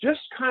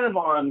just kind of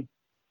on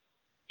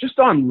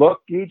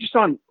look,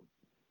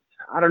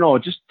 I don't know,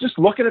 just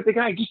looking at the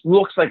guy, he just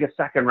looks like a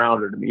second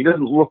rounder to me. He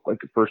doesn't look like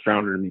a first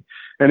rounder to me.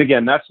 And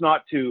again, that's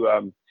not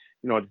to,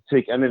 to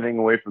take anything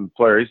away from the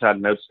player. He's had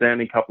an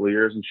outstanding couple of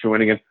years, and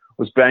Shawinigan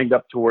was banged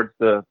up towards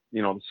the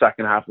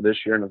second half of this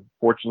year, and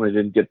unfortunately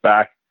didn't get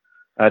back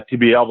to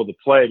be able to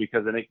play,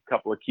 because I think a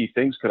couple of key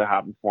things could have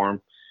happened for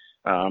him.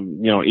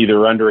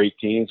 Either under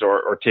 18s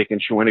or taking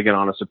Shawinigan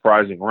on a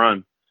surprising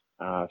run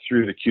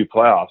through the Q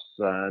playoffs.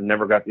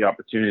 Never got the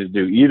opportunity to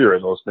do either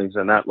of those things,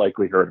 and that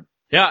likely hurt him.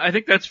 Yeah, I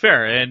think that's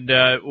fair. And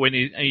when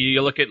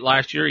you look at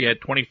last year, he had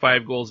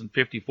 25 goals and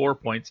 54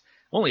 points.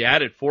 Only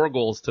added 4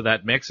 goals to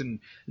that mix. And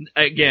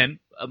again,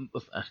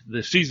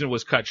 the season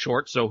was cut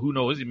short, so who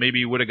knows? Maybe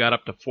he would have got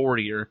up to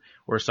 40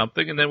 or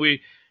something. And then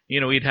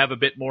he'd have a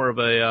bit more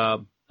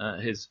of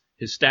his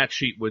stat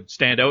sheet would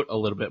stand out a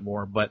little bit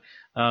more. But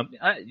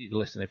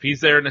listen, if he's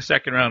there in the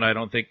second round, I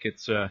don't think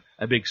it's a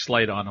big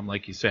slight on him,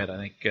 like you said. I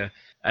think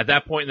at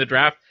that point in the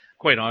draft,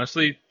 quite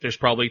honestly, there's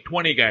probably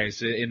 20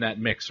 guys in that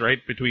mix, right?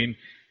 Between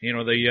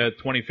the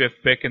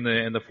 25th pick and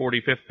the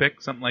 45th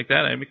pick, something like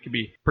that. I mean, it could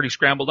be pretty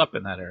scrambled up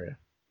in that area.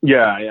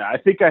 Yeah. I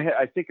think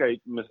I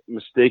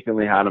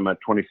mistakenly had him at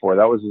 24.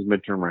 That was his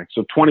midterm rank.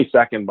 So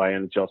 22nd by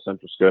NHL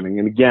Central Scouting.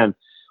 And again,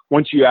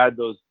 once you add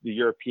the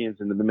Europeans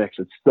into the mix,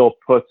 it still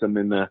puts him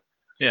in the,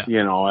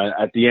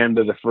 at the end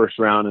of the first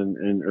round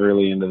and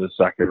early into the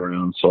second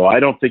round. So I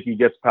don't think he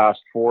gets past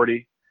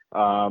 40,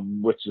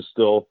 which is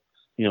still,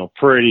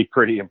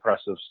 pretty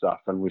impressive stuff.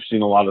 And we've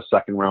seen a lot of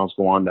second rounds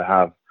go on to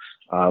have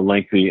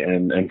lengthy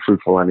and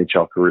fruitful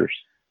NHL careers.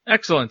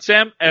 Excellent.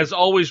 Sam, as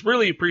always,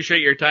 really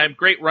appreciate your time.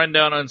 Great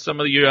rundown on some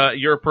of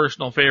your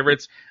personal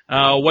favorites.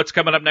 What's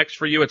coming up next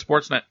for you at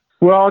Sportsnet?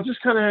 Well,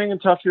 just kind of hanging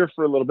tough here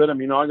for a little bit. I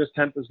mean, August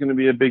 10th is going to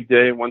be a big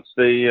day once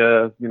they,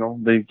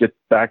 they get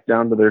back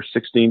down to their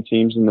 16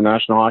 teams in the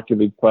National Hockey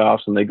League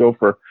playoffs, and they go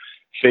for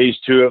phase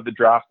 2 of the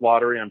draft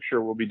lottery. I'm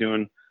sure we'll be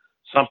doing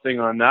something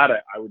on that.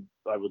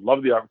 I would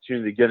love the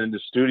opportunity to get into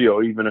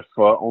studio, even if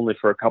only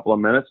for a couple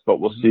of minutes, but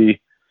we'll see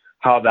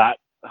how that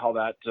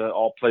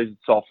all plays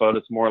itself out.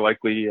 It's more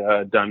likely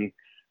done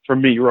for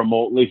me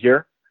remotely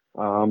here.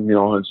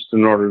 Just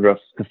in order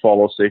to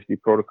follow safety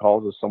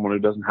protocols as someone who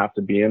doesn't have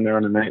to be in there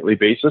on a nightly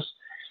basis.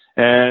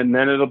 And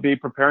then it'll be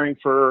preparing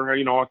for,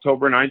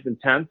 October 9th and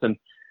 10th. And,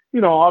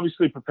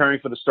 obviously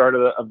preparing for the start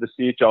of the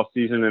CHL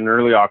season in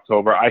early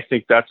October. I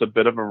think that's a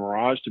bit of a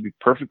mirage, to be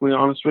perfectly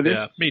honest with you.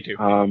 Yeah, me too.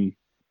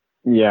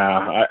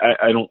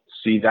 I don't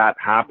see that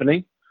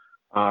happening.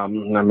 I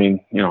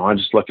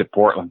just look at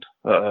Portland.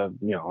 Are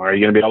you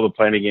going to be able to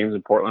play any games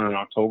in Portland in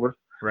October?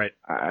 Right.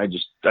 I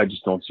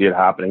just don't see it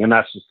happening, and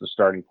that's just the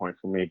starting point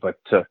for me. But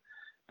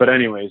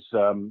anyways,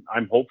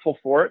 I'm hopeful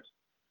for it,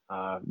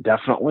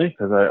 definitely,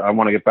 because I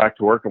want to get back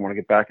to work. I want to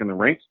get back in the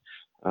rink.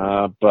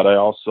 But I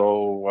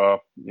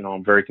also,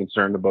 I'm very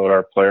concerned about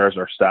our players,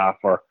 our staff,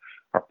 our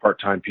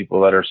part-time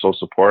people that are so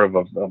supportive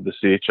of the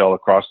CHL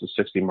across the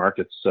 60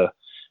 markets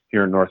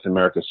here in North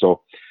America.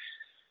 So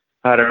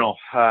I don't know.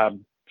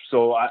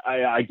 So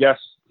I guess,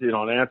 to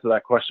answer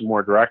that question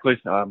more directly,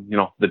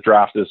 the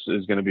draft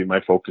is going to be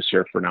my focus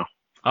here for now.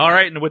 All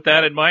right. And with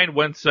that in mind,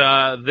 once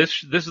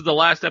this is the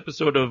last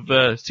episode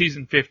of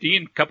season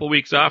 15, a couple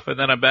weeks off, and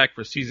then I'm back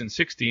for season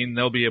 16.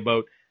 There'll be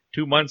about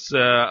 2 months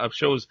of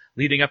shows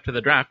leading up to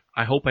the draft.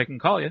 I hope I can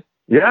call you.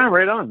 Yeah,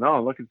 right on. No,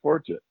 I'm looking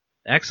forward to it.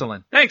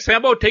 Excellent. Thanks,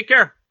 Sambo. Take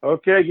care.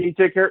 Okay, you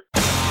take care.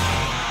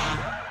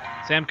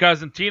 Sam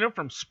Cosentino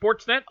from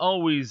Sportsnet,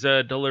 always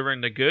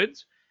delivering the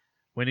goods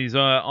when he's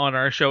on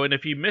our show. And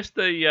if you missed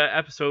the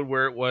episode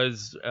where it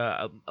was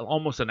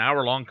almost an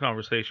hour-long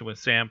conversation with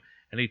Sam,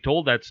 and he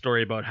told that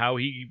story about how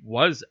he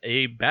was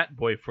a bat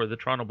boy for the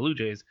Toronto Blue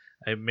Jays.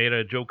 I made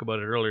a joke about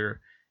it earlier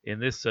in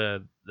this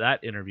that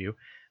interview.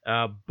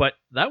 But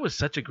that was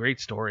such a great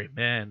story,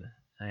 man.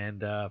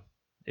 And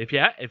if you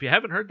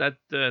haven't heard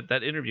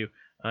that interview,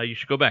 you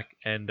should go back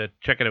and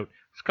check it out.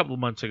 It's a couple of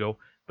months ago,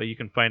 but you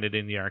can find it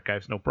in the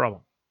archives, no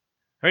problem.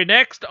 All right,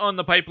 next on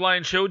the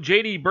Pipeline Show,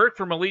 JD Burke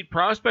from Elite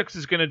Prospects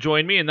is going to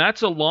join me, and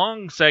that's a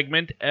long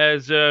segment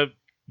as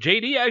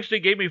JD actually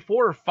gave me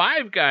 4 or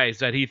 5 guys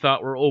that he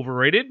thought were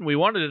overrated, and we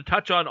wanted to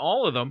touch on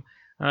all of them.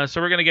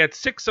 So we're going to get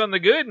 6 on the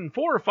good and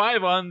 4 or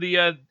 5 on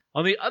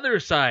the other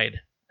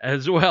side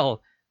as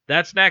well.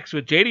 That's next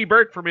with JD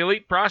Burke from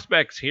Elite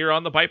Prospects here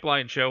on the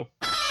Pipeline Show.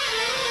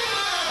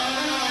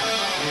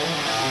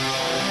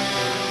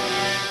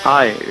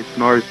 Hi, it's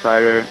Moritz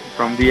Seider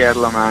from the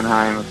Adler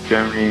Mannheim of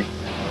Germany.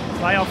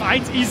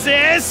 2-1 ist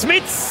es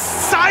mit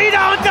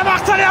Seider und der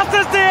macht sein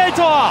erstes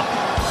DL-Tor.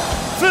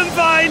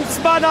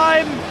 5-1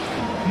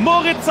 Mannheim,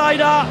 Moritz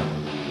Seider.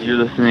 You're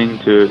listening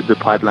to The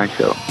Pipeline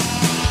Show.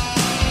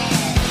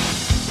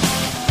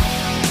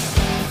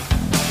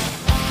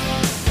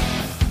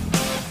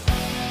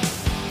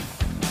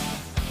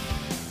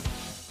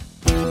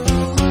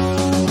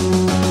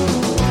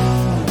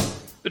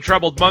 The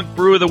Troubled Monk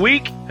Brew of the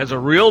Week has a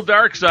real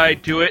dark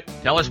side to it.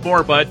 Tell us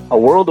more, bud. A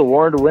World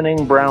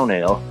Award-winning brown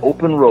ale,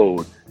 Open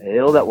Road.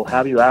 Ale that will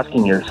have you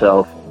asking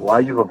yourself why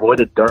you've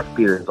avoided dark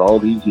beers all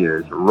these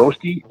years.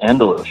 Roasty and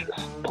delicious.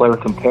 Player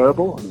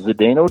comparable,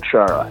 Zdeno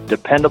Chara.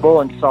 Dependable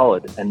and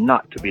solid, and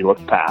not to be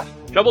looked past.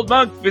 Troubled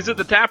Monk, visit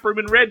the taproom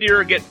in Red Deer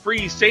and get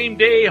free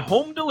same-day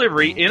home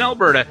delivery in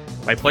Alberta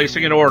by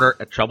placing an order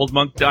at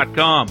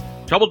troubledmonk.com.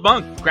 Troubled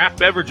Monk, craft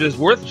beverages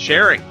worth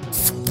sharing.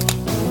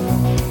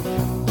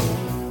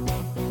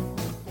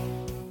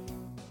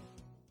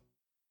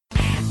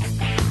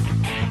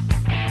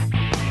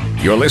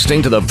 You're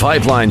listening to The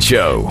Pipeline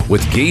Show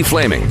with Guy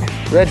Flaming.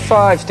 Red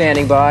 5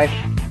 standing by.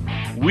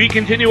 We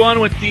continue on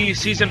with the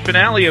season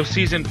finale of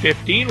Season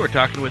 15. We're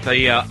talking with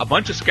a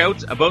bunch of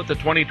scouts about the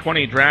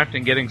 2020 draft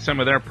and getting some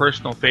of their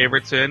personal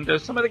favorites and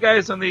some of the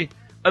guys on the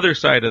other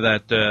side of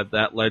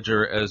that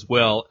ledger as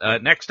well.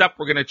 Next up,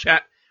 we're going to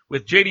chat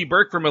with JD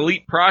Burke from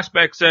Elite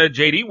Prospects.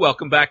 JD,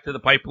 welcome back to The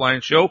Pipeline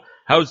Show.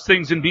 How's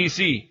things in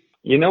BC?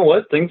 You know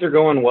what? Things are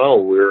going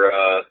well.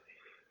 We're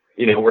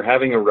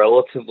having a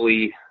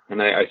relatively...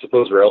 And I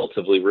suppose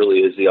relatively really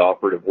is the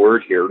operative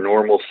word here.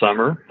 Normal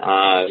summer.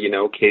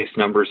 Case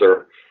numbers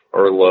are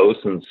low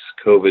since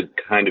COVID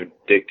kind of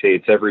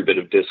dictates every bit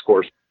of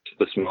discourse to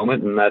this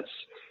moment. And that's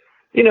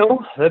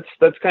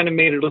kind of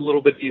made it a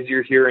little bit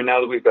easier here. And now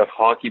that we've got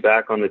hockey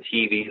back on the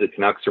TV, the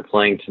Canucks are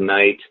playing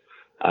tonight.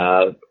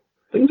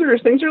 Things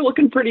are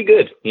looking pretty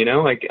good.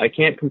 I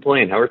can't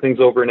complain. How are things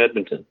over in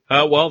Edmonton?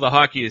 Well, the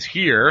hockey is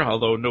here,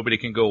 although nobody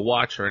can go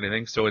watch or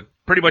anything. So it's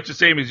pretty much the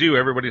same as you.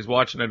 Everybody's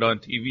watching it on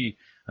TV.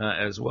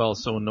 As well,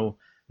 so no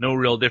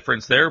real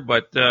difference there.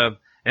 But and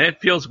it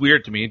feels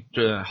weird to me,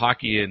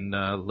 hockey in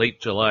late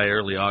July,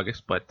 early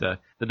August. But the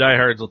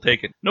diehards will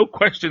take it. No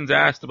questions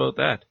asked about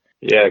that.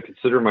 Yeah, I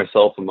consider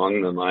myself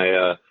among them.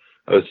 I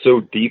was so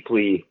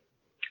deeply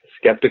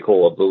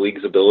skeptical of the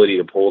league's ability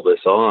to pull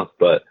this off,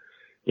 but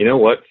you know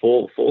what?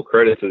 Full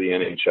credit to the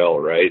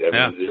NHL, right?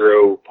 I mean,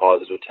 0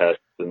 positive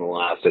tests in the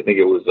last. I think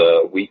it was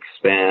a week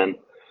span.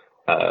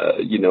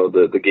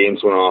 The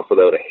games went off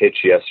without a hitch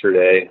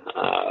yesterday.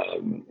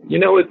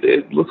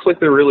 It looks like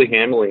they're really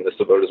handling this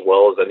about as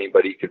well as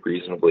anybody could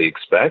reasonably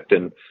expect.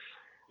 And,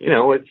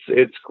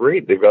 it's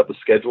great. They've got the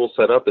schedule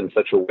set up in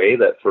such a way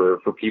that for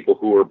people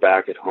who are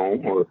back at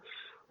home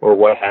or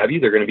what have you,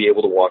 they're going to be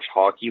able to watch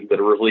hockey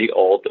literally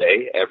all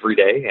day, every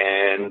day.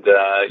 And,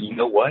 you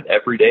know what?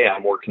 Every day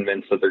I'm more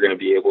convinced that they're going to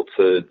be able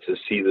to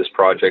see this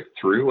project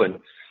through. And,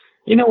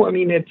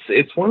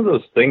 it's one of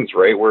those things,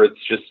 right, where it's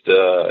just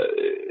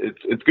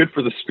it's good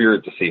for the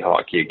spirit to see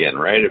hockey again,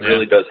 right? It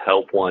really does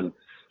help one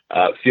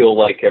feel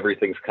like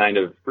everything's kind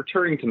of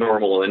returning to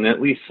normal in at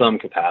least some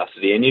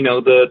capacity. And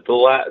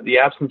the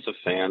absence of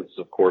fans is,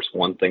 of course,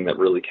 one thing that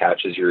really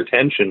catches your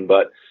attention.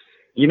 But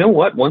you know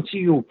what? Once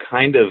you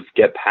kind of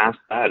get past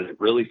that, it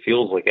really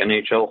feels like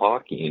NHL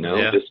hockey.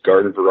 Just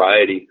garden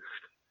variety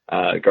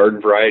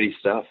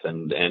stuff.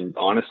 And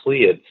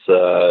honestly,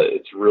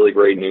 it's really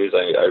great news.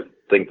 I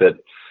think that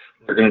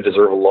they're going to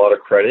deserve a lot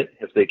of credit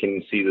if they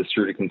can see this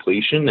through to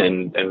completion,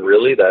 and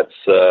really that's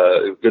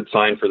a good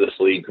sign for this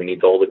league who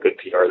needs all the good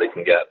PR they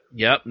can get.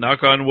 Yep,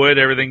 knock on wood,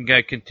 everything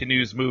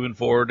continues moving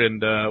forward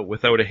and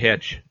without a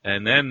hitch.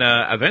 And then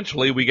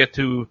eventually we get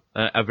to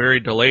a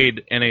very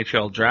delayed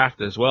NHL draft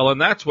as well,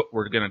 and that's what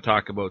we're going to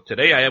talk about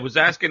today. I was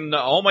asking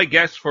all my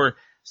guests for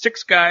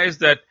 6 guys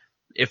that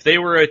if they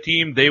were a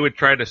team, they would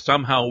try to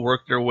somehow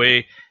work their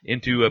way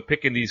into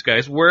picking these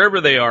guys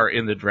wherever they are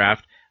in the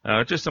draft.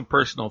 Just some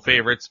personal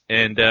favorites.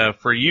 And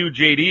for you,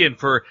 JD, and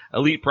for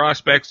Elite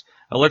Prospects,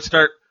 let's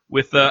start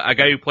with a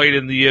guy who played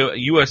in the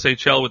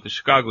USHL with the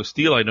Chicago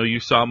Steel. I know you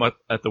saw him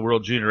at the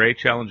World Junior A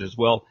Challenge as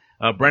well.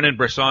 Brendan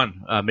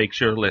Brisson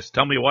makes your list.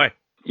 Tell me why.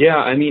 Yeah,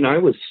 I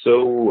was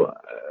so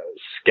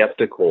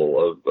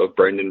skeptical of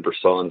Brendan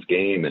Brisson's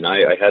game, and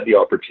I had the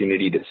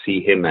opportunity to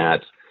see him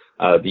at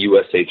the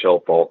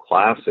USHL Fall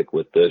Classic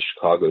with the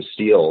Chicago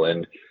Steel.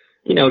 And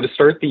to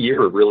start the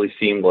year, it really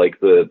seemed like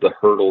the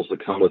hurdles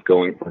that come with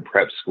going from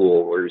prep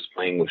school, where he's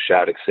playing with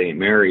Shattuck St.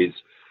 Mary's,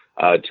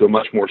 to a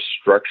much more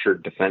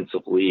structured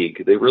defensive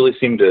league, they really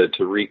seemed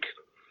to wreak,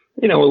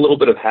 a little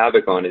bit of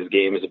havoc on his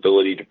game, his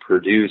ability to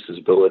produce, his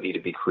ability to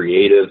be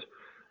creative.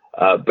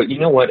 But you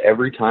know what?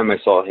 Every time I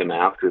saw him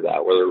after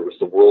that, whether it was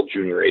the World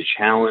Junior A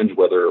Challenge,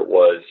 whether it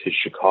was his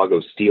Chicago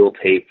Steel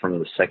tape from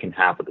the second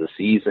half of the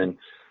season,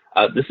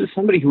 this is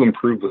somebody who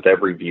improved with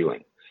every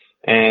viewing.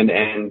 And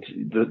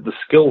the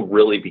skill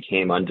really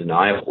became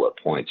undeniable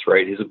at points,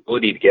 right? His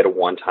ability to get a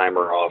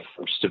one-timer off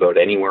from just about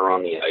anywhere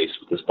on the ice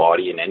with his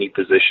body in any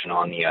position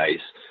on the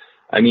ice,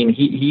 I mean,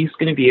 he's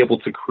going to be able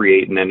to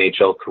create an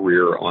NHL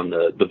career on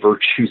the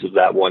virtues of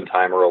that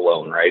one-timer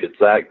alone, right? It's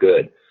that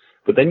good.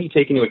 But then you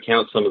take into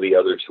account some of the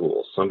other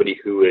tools, somebody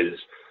who is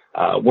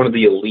one of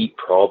the elite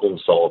problem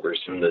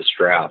solvers from this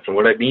draft. And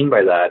what I mean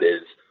by that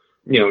is,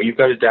 you've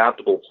got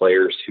adaptable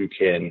players who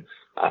can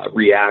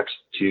react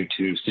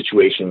to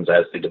situations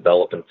as they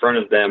develop in front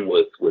of them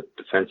with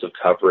defensive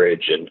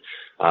coverage and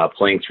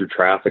playing through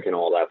traffic and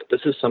all that. But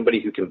this is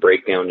somebody who can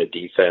break down the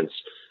defense,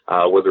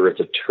 whether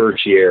it's a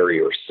tertiary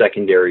or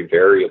secondary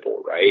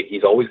variable, right?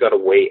 He's always got a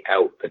way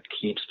out that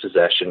keeps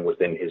possession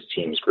within his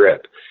team's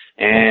grip.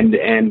 And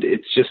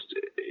it's just,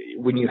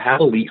 when you have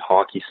elite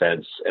hockey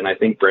sense, and I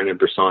think Brendan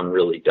Brisson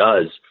really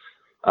does,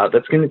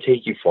 that's going to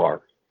take you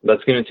far.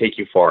 That's going to take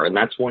you far. And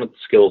that's one of the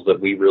skills that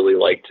we really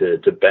like to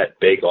bet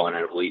big on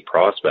at elite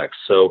prospects.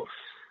 So,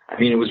 I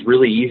mean, it was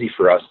really easy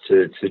for us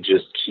to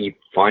just keep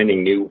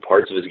finding new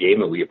parts of his game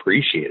that we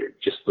appreciated.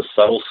 Just the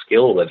subtle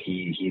skill that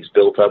he's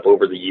built up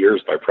over the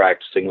years by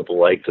practicing with the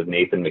likes of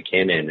Nathan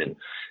McKinnon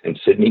and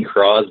Sidney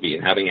Crosby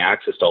and having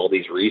access to all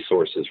these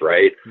resources,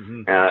 right?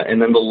 Mm-hmm.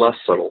 And then the less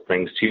subtle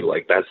things too,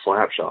 like that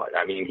slap shot.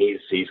 I mean,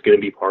 he's going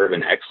to be part of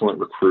an excellent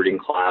recruiting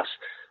class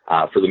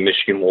for the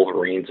Michigan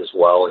Wolverines as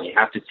well. And you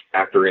have to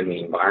factor in the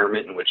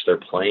environment in which they're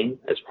playing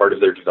as part of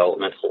their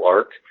developmental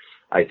arc.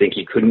 I think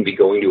he couldn't be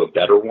going to a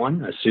better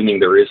one, assuming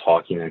there is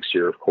hockey next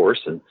year, of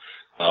course, and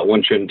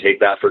one shouldn't take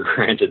that for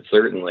granted,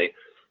 certainly.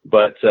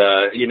 But,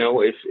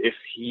 if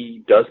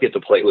he does get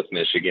to play with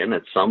Michigan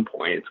at some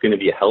point, it's going to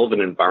be a hell of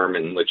an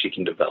environment in which he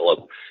can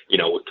develop,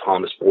 with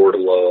Thomas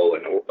Bordelot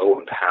and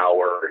Owen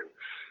Power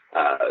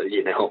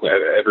and,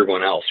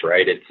 everyone else,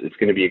 right? It's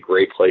going to be a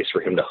great place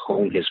for him to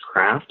hone his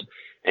craft.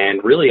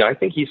 And really, I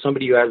think he's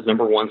somebody who has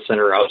number one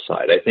center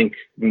outside. I think,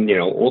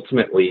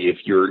 ultimately, if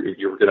you're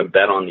going to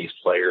bet on these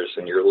players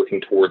and you're looking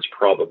towards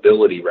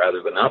probability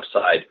rather than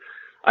upside,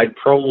 I'd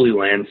probably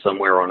land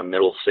somewhere on a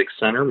middle six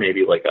center,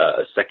 maybe like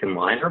a second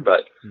liner.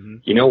 But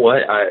you know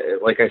what?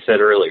 Like I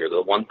said earlier,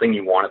 the one thing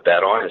you want to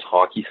bet on is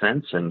hockey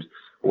sense. And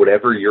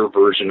whatever your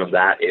version of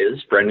that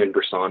is, Brendan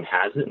Brisson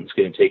has it, and it's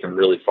going to take him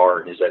really far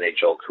in his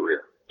NHL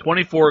career.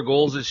 24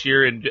 goals this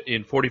year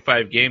in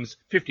 45 games,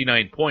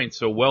 59 points,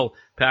 so well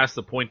past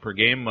the point per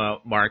game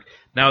mark.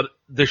 Now,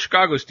 the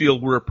Chicago Steel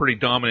were a pretty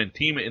dominant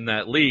team in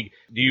that league.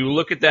 Do you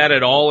look at that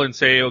at all and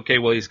say, okay,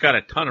 well, he's got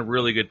a ton of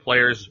really good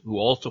players who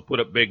also put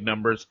up big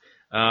numbers?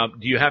 Do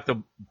you have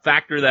to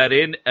factor that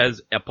in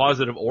as a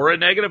positive or a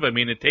negative? I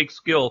mean, it takes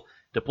skill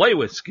to play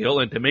with skill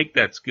and to make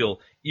that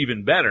skill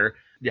even better.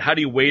 How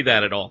do you weigh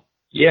that at all?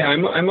 Yeah,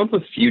 I'm of a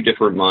few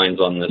different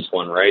minds on this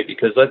one, right?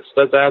 Because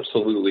that's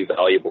absolutely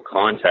valuable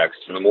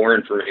context, and the more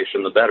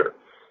information, the better.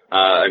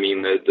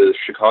 The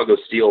Chicago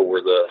Steel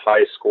were the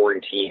highest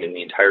scoring team in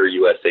the entire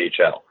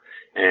USHL,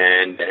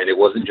 and it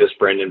wasn't just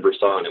Brendan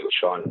Brisson. It was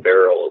Sean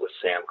Barrell, it was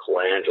Sam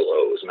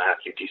Colangelo, it was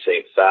Matthew T.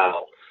 St.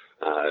 Fowl,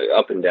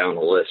 up and down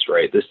the list,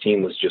 right? This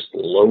team was just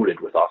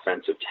loaded with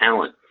offensive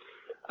talent.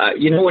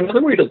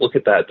 Another way to look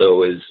at that,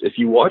 though, is if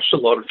you watched a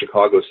lot of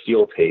Chicago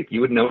Steel tape,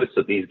 you would notice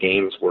that these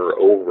games were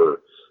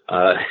over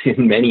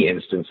in many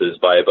instances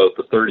by about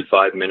the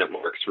 35-minute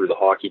mark through the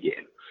hockey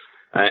game.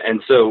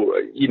 And so,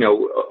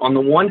 on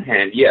the one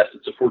hand, yes,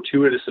 it's a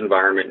fortuitous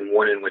environment and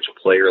one in which a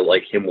player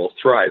like him will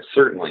thrive,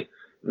 certainly.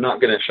 I'm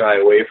not going to shy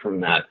away from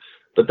that.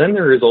 But then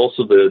there is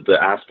also the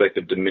aspect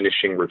of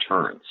diminishing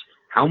returns.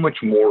 How much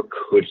more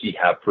could he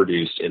have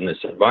produced in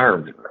this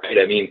environment, right?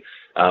 I mean,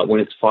 when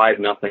it's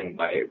 5-0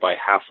 by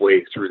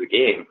halfway through the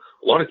game,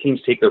 a lot of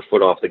teams take their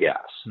foot off the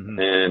gas.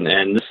 Mm-hmm.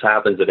 And this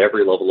happens at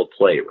every level of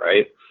play,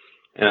 right?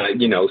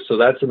 So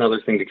that's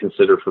another thing to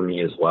consider for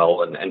me as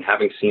well. And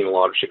having seen a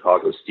lot of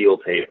Chicago Steel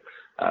tape,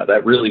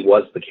 that really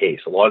was the case.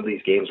 A lot of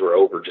these games were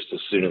over just as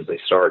soon as they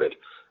started.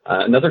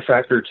 Another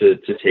factor to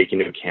take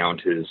into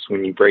account is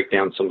when you break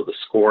down some of the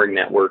scoring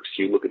networks,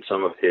 you look at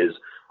some of his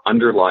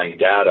underlying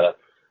data,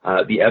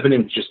 the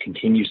evidence just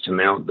continues to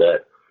mount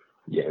that,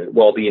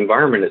 while the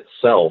environment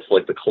itself,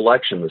 like the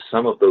collection, the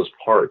sum of those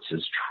parts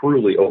is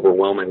truly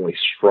overwhelmingly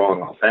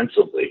strong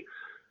offensively,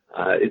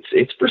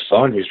 it's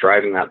Brisson who's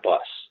driving that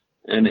bus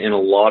in a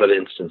lot of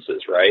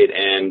instances, right?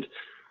 And,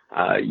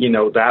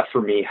 that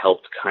for me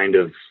helped kind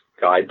of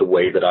guide the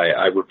way that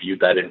I reviewed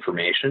that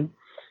information.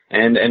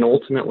 And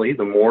ultimately,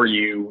 the more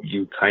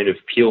you kind of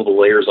peel the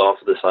layers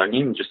off of this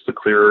onion, just the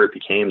clearer it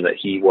became that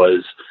he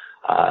was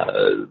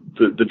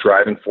the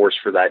driving force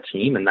for that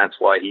team, and that's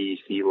why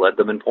he led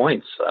them in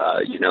points.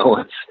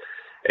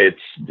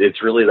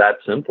 It's really that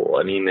simple.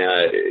 I mean,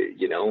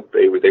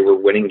 they were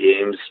winning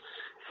games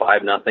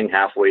 5-0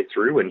 halfway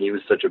through, and he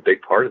was such a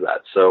big part of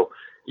that. So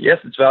yes,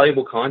 it's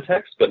valuable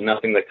context, but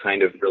nothing that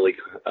kind of really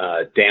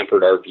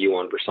dampened our view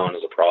on Brisson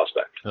as a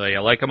prospect. I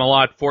like him a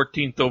lot.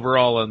 14th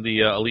overall on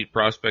the Elite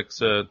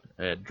Prospects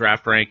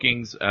draft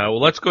rankings.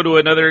 Let's go to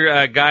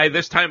another guy,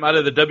 this time out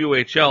of the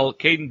WHL.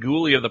 Caden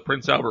Gooley of the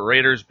Prince Albert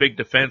Raiders, big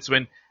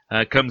defenseman,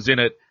 comes in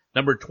at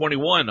number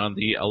 21 on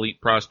the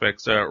Elite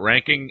Prospects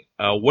ranking.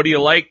 What do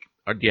you like?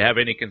 Or do you have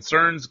any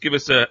concerns? Give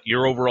us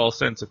your overall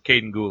sense of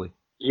Caden Gooley.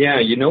 Yeah,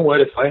 you know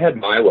what? If I had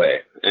my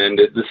way, and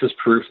this is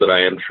proof that I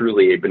am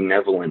truly a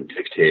benevolent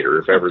dictator,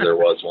 if ever there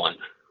was one,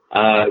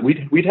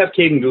 we'd have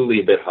Caden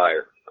Gooley a bit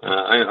higher.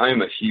 I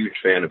am a huge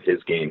fan of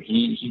his game.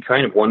 He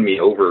kind of won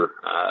me over.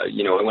 I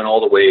went all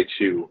the way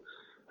to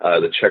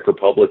the Czech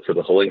Republic for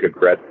the Hlinka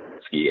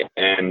Gretzky,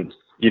 and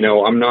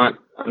I'm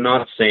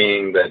not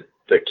saying that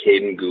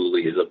Caden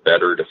Gooley is a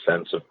better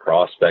defensive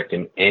prospect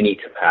in any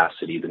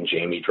capacity than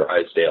Jamie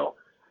Drysdale,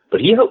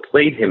 but he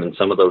outplayed him in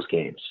some of those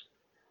games.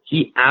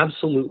 He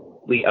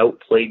absolutely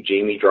outplayed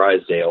Jamie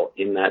Drysdale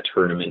in that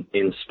tournament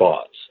in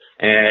spots.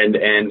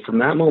 And from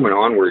that moment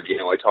onward,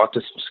 I talked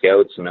to some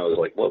scouts and I was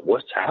like,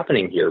 what's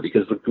happening here?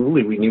 Because the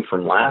Gooley we knew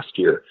from last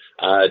year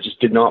just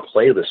did not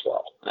play this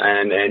well.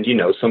 And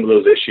some of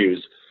those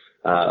issues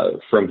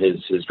from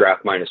his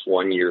draft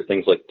 -1 year,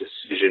 things like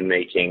decision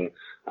making,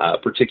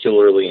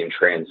 particularly in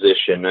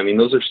transition. I mean,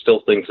 those are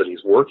still things that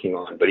he's working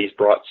on, but he's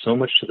brought so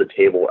much to the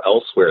table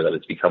elsewhere that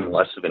it's become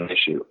less of an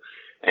issue.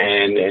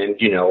 And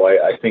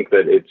I think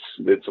that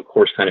it's of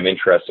course kind of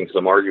interesting because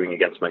I'm arguing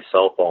against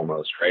myself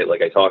almost, right?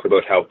 Like I talk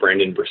about how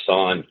Brendan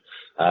Brisson,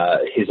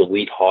 his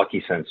elite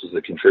hockey sense was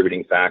a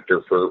contributing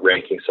factor for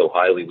ranking so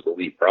highly with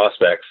elite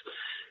prospects.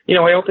 I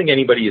don't think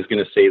anybody is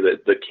going to say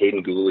that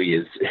Caden Gooley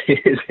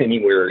is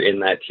anywhere in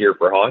that tier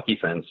for hockey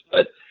sense,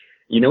 but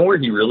where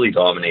he really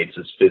dominates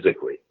is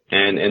physically.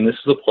 And this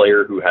is a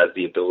player who has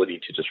the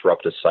ability to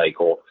disrupt a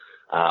cycle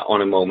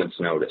on a moment's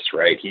notice,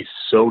 right? He's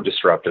so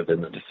disruptive in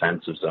the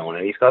defensive zone,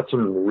 and he's got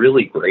some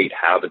really great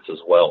habits as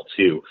well,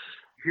 too.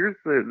 Here's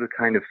the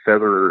kind of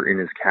feather in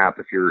his cap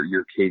if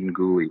you're Caden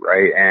Gooley,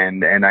 right?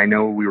 And I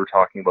know we were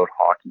talking about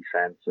hockey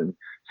sense, and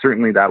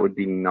certainly that would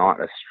be not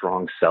a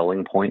strong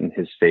selling point in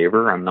his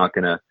favor. I'm not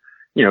going to,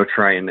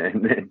 try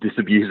and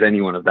disabuse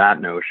anyone of that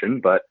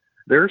notion, but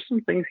there are some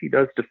things he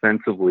does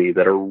defensively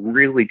that are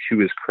really to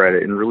his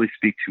credit and really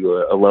speak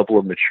to a level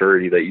of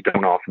maturity that you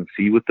don't often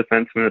see with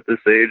defensemen at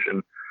this age.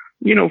 And,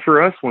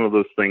 for us, one of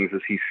those things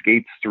is he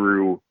skates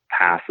through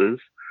passes.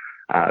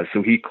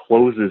 So he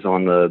closes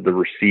on the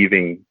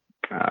receiving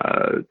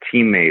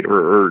teammate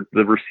or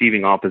the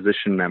receiving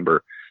opposition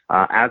member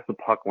as the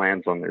puck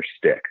lands on their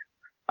stick.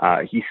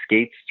 He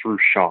skates through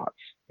shots,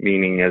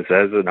 meaning as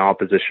an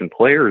opposition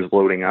player is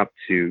loading up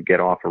to get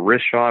off a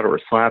wrist shot or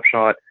a slap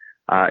shot,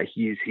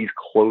 he's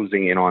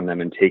closing in on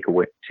them and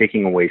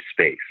taking away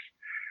space.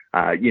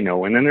 And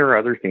then there are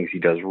other things he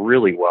does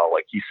really well.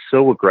 Like he's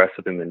so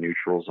aggressive in the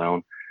neutral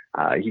zone.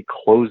 He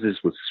closes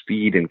with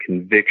speed and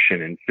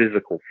conviction and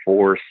physical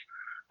force.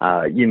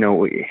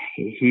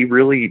 He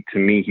really, to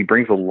me, he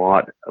brings a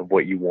lot of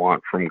what you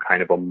want from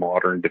kind of a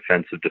modern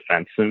defensive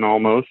defenseman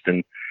almost.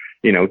 And,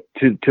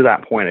 to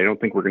that point, I don't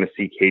think we're going to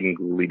see Caden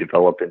Gooley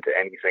develop into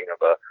anything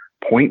of a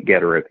point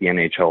getter at the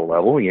NHL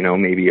level,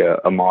 maybe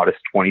a modest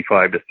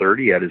 25 to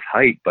 30 at his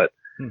height, but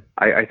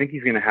I think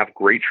he's going to have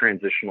great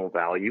transitional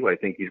value. I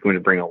think he's going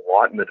to bring a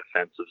lot in the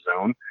defensive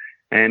zone.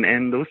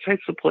 And those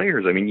types of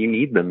players, I mean, you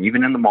need them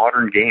even in the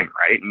modern game,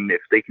 right? And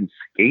if they can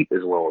skate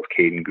as well as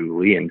Caden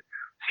Gooley, and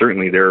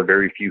certainly there are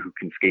very few who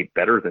can skate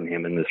better than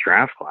him in this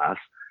draft class,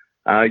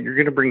 you're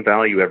going to bring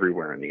value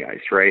everywhere in the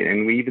ice, right?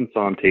 And we even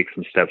saw him take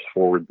some steps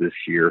forward this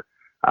year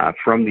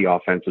from the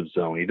offensive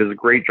zone. He does a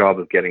great job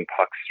of getting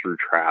pucks through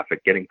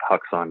traffic, getting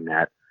pucks on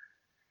net.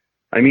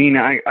 I mean,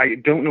 I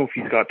don't know if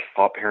he's got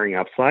top pairing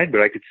upside,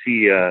 but I could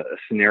see a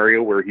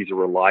scenario where he's a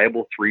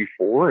reliable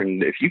 3-4,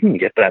 and if you can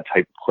get that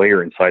type of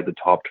player inside the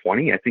top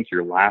 20, I think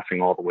you're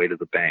laughing all the way to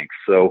the bank.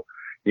 So,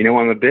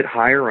 I'm a bit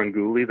higher on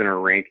Gooley than our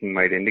ranking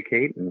might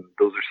indicate, and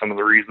those are some of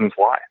the reasons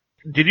why.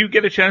 Did you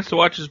get a chance to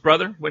watch his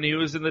brother when he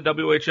was in the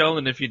WHL?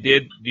 And if you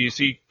did, do you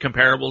see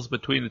comparables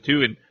between the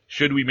two? And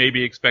should we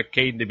maybe expect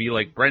Caden to be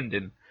like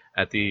Brendan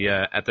at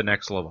the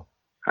next level?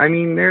 I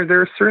mean,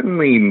 there are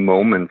certainly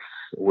moments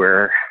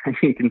where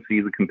you can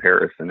see the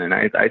comparison, and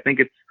I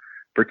think it's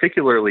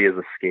particularly as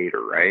a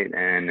skater, right?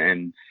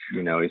 And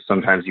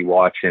sometimes you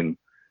watch him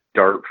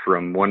dart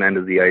from one end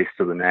of the ice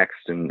to the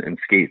next and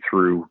skate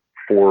through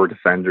 4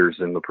 defenders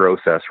in the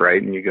process,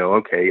 right? And you go,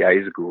 okay, yeah,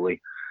 he's a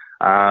Gooley.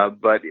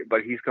 But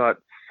he's got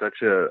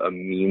such a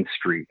mean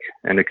streak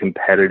and a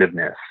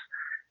competitiveness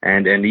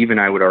and even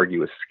I would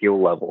argue a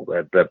skill level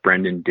that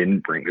Brendan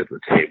didn't bring to the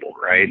table,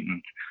 right?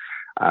 And,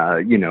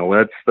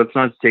 that's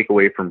not to take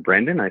away from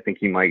Brendan. I think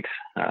he might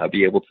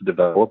be able to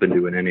develop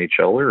into an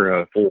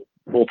NHLer, a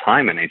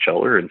full-time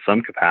NHLer in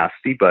some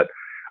capacity, but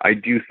I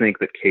do think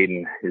that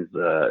Caden is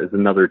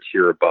another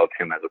tier above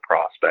him as a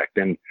prospect.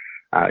 And,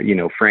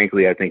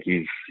 frankly, I think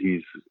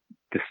he's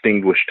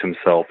distinguished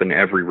himself in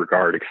every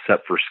regard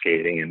except for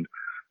skating. And,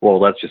 well,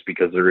 that's just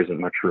because there isn't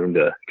much room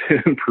to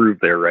improve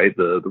there, right?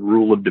 The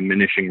rule of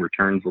diminishing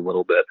returns a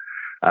little bit,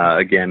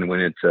 again, when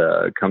it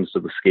comes to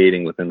the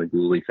skating within the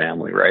Gooley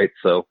family, right?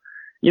 So,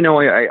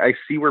 I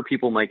see where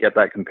people might get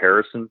that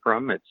comparison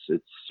from.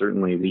 It's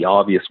certainly the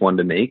obvious one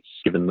to make,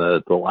 given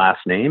the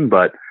last name,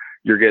 but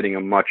you're getting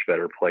a much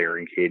better player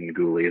in Caden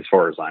Gooley as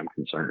far as I'm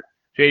concerned.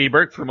 J.D.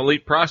 Burke from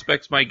Elite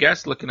Prospects, my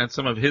guest, looking at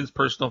some of his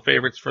personal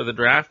favorites for the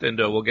draft, and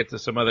we'll get to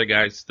some other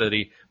guys that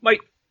he might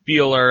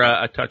feel are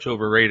a touch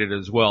overrated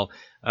as well.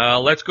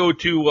 Let's go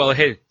to,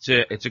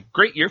 it's a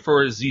great year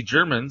for the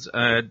Germans.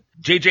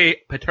 JJ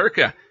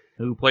Peterka,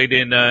 who played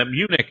in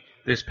Munich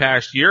this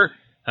past year.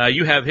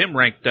 You have him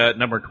ranked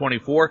number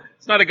 24.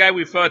 It's not a guy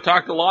we've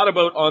talked a lot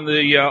about on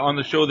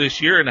the show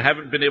this year, and I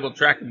haven't been able to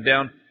track him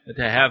down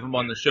to have him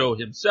on the show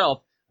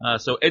himself.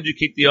 So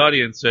educate the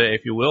audience,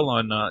 if you will,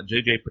 on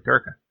JJ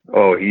Peterka.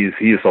 Oh,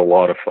 he's a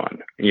lot of fun.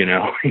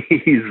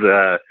 He's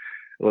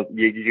well,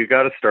 you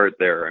got to start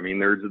there. I mean,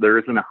 there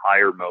isn't a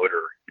higher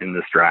motor in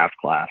this draft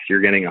class.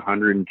 You're getting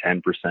 110%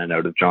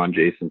 out of John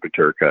Jason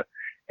Peterka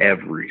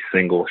every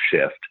single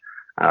shift.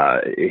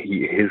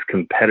 His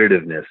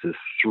competitiveness is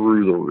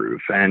through the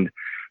roof, and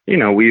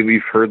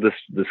we've heard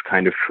this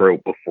kind of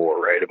trope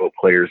before, right? About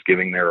players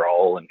giving their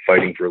all and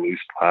fighting for loose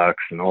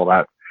pucks and all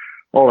that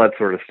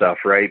sort of stuff,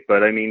 right?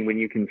 But I mean, when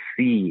you can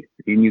see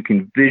and you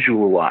can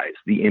visualize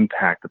the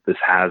impact that this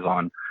has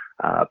on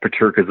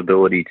Peterka's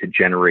ability to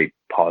generate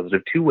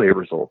positive two-way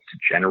results,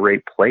 to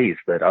generate plays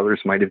that others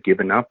might have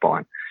given up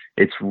on,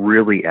 it's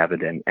really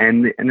evident.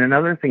 And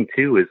another thing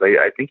too is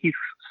I think he's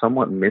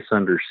somewhat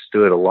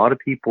misunderstood. A lot of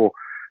people,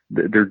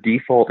 their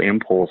default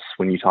impulse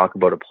when you talk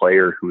about a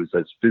player who is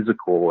as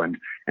physical and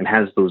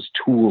has those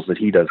tools that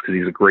he does, because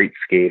he's a great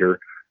skater,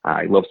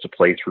 he loves to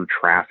play through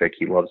traffic,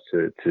 he loves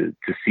to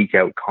seek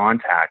out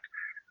contact.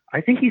 I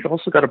think he's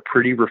also got a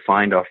pretty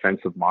refined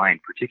offensive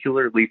mind,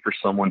 particularly for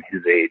someone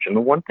his age. And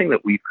the one thing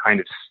that we've kind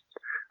of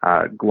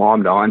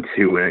glommed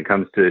onto when it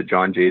comes to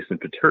John Jason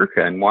Peterka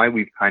and why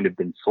we've kind of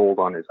been sold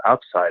on his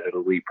upside at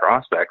elite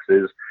prospects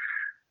is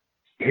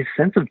his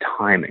sense of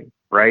timing,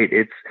 right?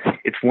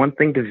 It's one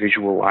thing to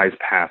visualize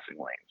passing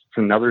lanes. It's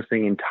another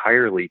thing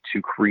entirely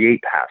to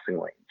create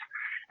passing lanes.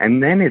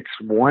 And then it's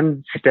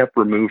one step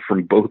removed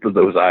from both of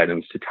those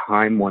items to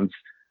time one's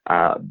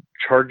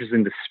charges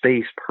into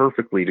space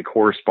perfectly to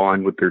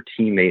correspond with their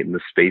teammate in the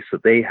space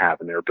that they have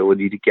and their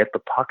ability to get the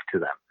puck to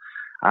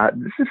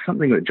them. This is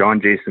something that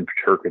John Jason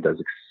Peterka does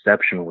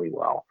exceptionally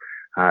well.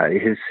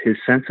 His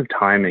sense of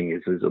timing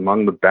is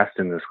among the best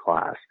in this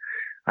class.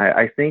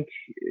 I think,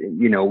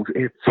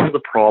 it's some of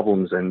the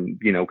problems, and,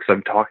 because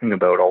I'm talking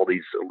about all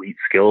these elite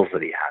skills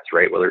that he has,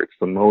 right? Whether it's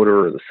the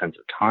motor or the sense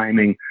of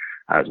timing,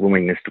 his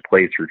willingness to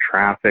play through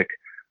traffic.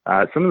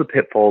 Some of the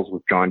pitfalls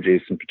with John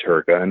Jason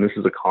Peterka, and this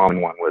is a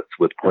common one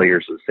with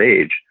players this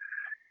age,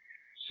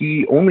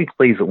 he only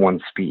plays at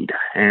one speed,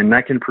 and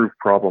that can prove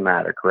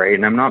problematic, right?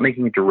 And I'm not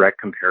making a direct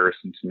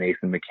comparison to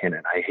Nathan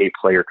McKinnon. I hate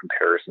player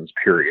comparisons,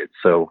 period.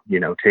 So,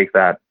 take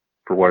that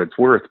for what it's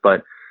worth.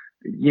 But,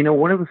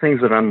 one of the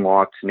things that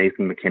unlocked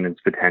Nathan McKinnon's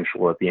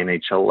potential at the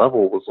NHL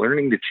level was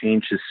learning to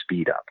change his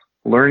speed up,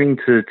 learning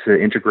to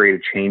integrate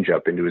a change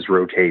up into his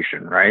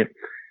rotation, right?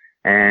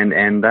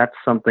 And that's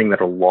something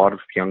that a lot of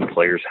young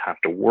players have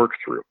to work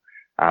through.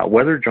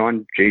 Whether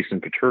John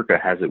Jason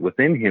Peterka has it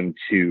within him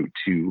to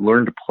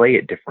learn to play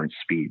at different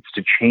speeds,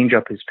 to change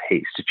up his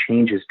pace, to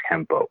change his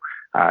tempo,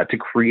 to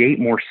create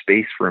more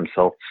space for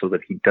himself so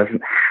that he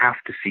doesn't have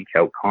to seek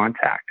out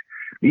contact.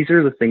 These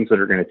are the things that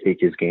are going to take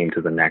his game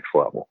to the next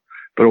level.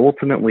 But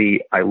ultimately,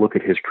 I look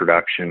at his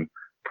production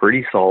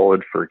pretty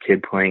solid for a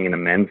kid playing in a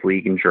men's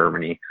league in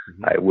Germany.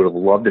 Mm-hmm. I would have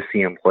loved to see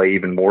him play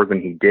even more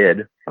than he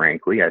did,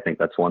 frankly. I think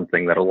that's one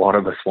thing that a lot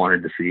of us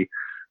wanted to see.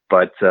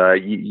 But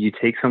you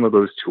take some of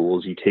those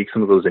tools, you take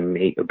some of those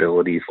innate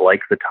abilities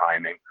like the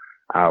timing,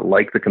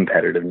 like the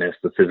competitiveness,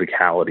 the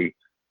physicality.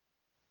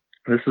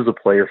 This is a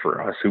player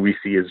for us who we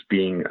see as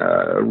being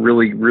a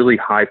really, really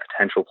high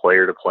potential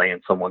player to play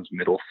in someone's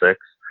middle six,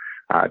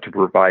 to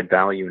provide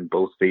value in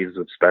both phases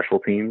of special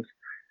teams.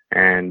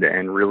 And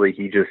really,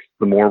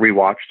 the more we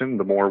watched him,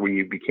 the more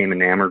we became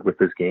enamored with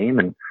his game.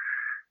 And,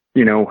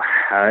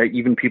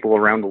 even people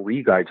around the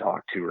league I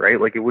talk to, right?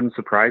 Like, it wouldn't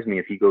surprise me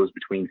if he goes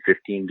between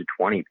 15 to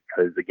 20,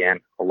 because again,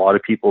 a lot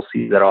of people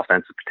see that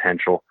offensive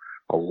potential.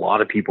 A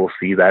lot of people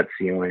see that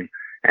ceiling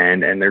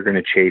and they're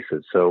going to chase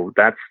it. So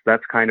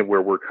that's kind of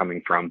where we're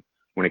coming from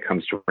when it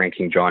comes to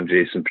ranking John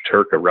Jason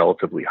Peterka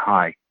relatively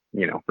high,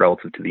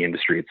 relative to the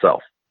industry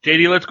itself.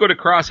 JD, let's go to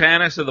Cross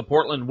Hannes of the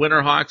Portland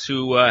Winterhawks,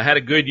 who had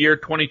a good year,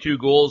 22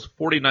 goals,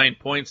 49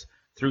 points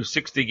through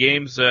 60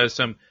 games.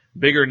 Some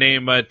bigger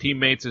name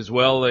teammates as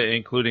well,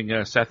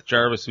 including Seth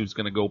Jarvis, who's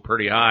going to go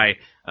pretty high.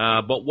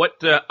 But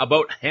what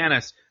about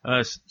Hannes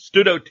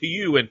stood out to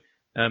you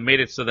and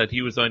made it so that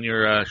he was on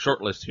your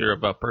short list here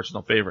of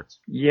personal favorites?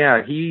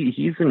 Yeah,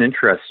 he's an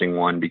interesting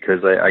one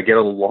because I get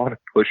a lot of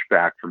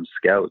pushback from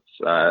scouts.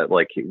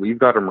 We've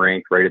got him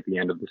ranked right at the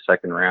end of the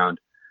second round.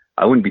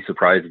 I wouldn't be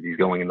surprised if he's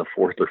going in the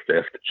fourth or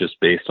fifth, just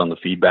based on the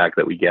feedback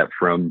that we get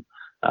from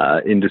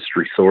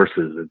industry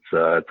sources.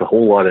 It's a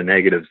whole lot of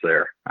negatives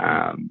there,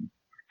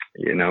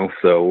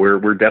 So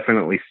we're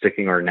definitely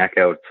sticking our necks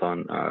out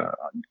on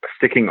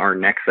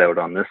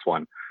this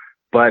one.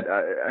 But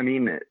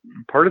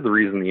part of the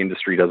reason the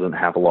industry doesn't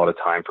have a lot of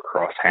time for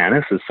Cross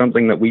Hannes is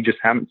something that we just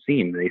haven't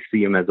seen. They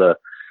see him as a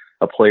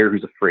player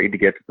who's afraid to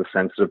get to the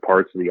sensitive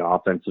parts of the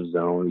offensive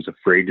zone, who's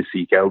afraid to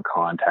seek out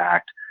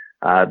contact.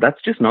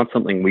 That's just not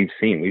something we've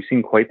seen. We've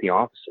seen quite the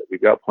opposite.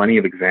 We've got plenty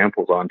of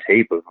examples on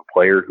tape of a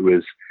player who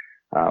is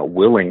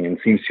willing and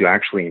seems to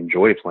actually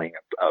enjoy playing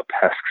a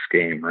Pesks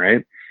game,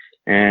 right?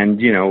 And,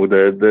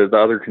 the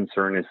other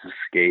concern is his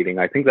skating.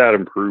 I think that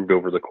improved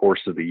over the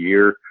course of the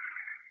year.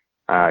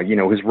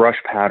 His rush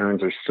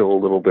patterns are still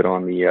a little bit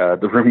on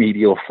the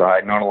remedial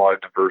side, not a lot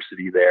of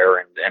diversity there.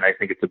 And I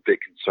think it's a bit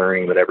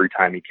concerning that every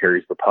time he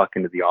carries the puck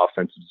into the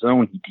offensive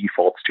zone, he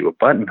defaults to a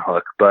button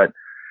hook. But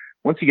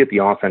once you get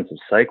the offensive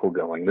cycle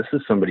going, this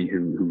is somebody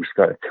who's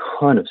got a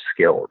ton of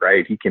skill,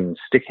 right? He can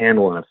stick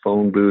handle in a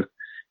phone booth,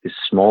 his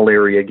small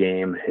area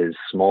game, his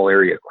small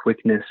area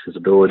quickness, his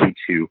ability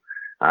to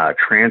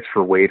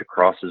transfer weight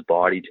across his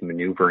body to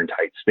maneuver in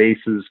tight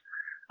spaces.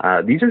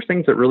 These are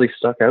things that really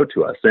stuck out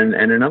to us. And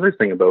another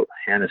thing about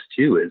Hannes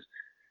too is,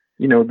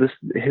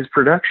 his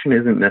production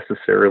isn't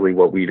necessarily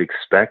what we'd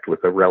expect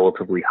with a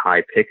relatively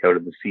high pick out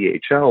of the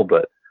CHL,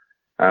 but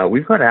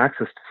we've got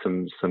access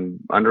to some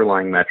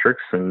underlying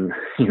metrics. And,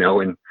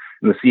 in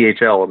the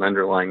CHL, an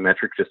underlying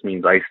metric just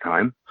means ice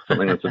time,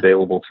 something that's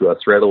available to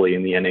us readily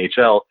in the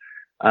NHL.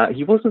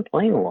 He wasn't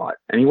playing a lot,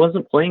 and he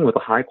wasn't playing with a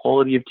high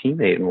quality of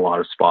teammate in a lot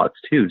of spots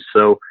too.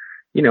 So,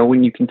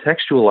 when you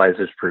contextualize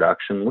his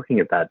production, looking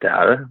at that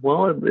data,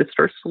 well, it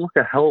starts to look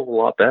a hell of a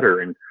lot better.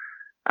 And,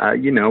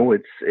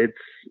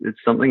 it's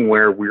something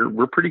where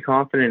we're pretty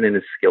confident in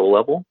his skill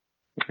level.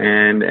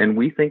 And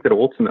we think that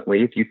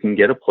ultimately, if you can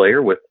get a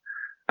player with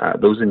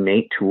those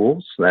innate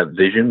tools, that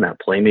vision, that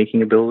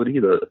playmaking ability,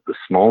 the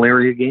small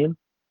area game,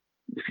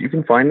 if you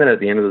can find that at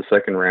the end of the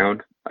second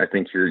round, I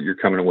think you're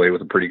coming away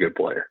with a pretty good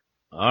player.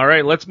 All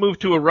right, let's move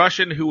to a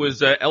Russian who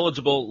was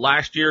eligible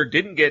last year,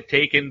 didn't get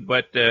taken,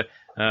 but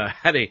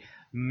had a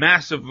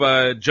massive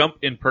jump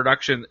in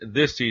production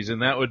this season.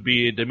 That would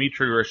be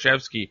Dmitry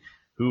Rashevsky,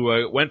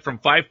 who went from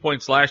 5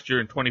 points last year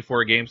in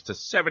 24 games to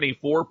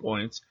 74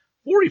 points,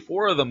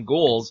 44 of them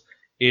goals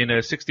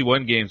in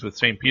 61 games with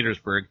St.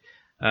 Petersburg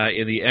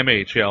in the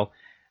MHL.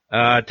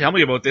 Tell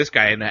me about this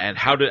guy and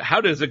how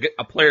does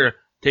a player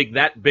take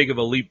that big of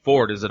a leap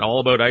forward? Is it all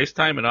about ice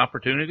time and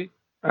opportunity?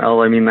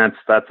 Well, I mean,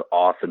 that's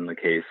often the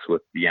case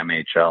with the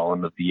MHL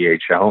and the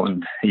VHL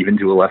and even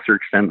to a lesser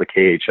extent the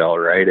KHL,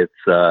 right? It's,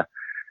 I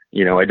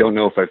don't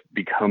know if I've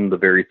become the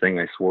very thing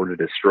I swore to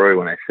destroy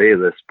when I say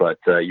this, but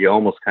you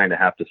almost kind of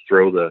have to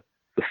throw the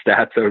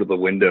stats out of the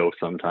window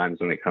sometimes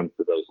when it comes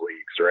to those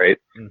leagues, right?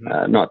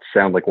 Mm-hmm. Not to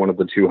sound like one of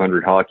the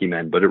 200 hockey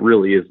men, but it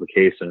really is the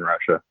case in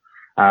Russia.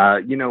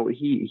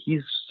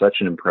 He's such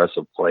an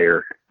impressive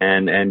player,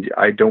 and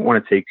I don't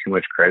want to take too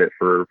much credit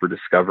for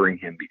discovering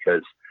him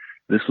because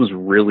this was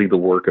really the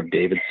work of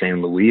David St.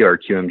 Louis, our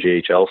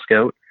QMJHL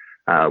scout.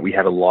 We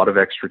had a lot of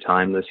extra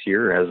time this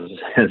year,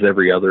 as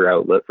every other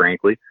outlet,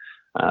 frankly,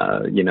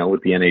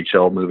 with the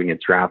NHL moving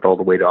its draft all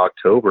the way to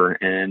October.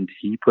 And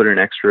he put an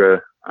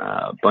extra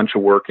bunch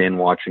of work in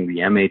watching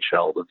the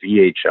MHL, the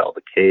VHL,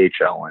 the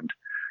KHL. And,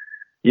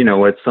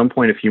 at some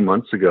point a few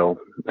months ago,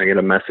 I get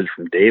a message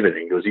from David,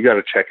 and he goes, "You got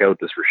to check out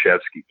this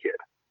Rashevsky kid.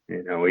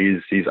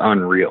 He's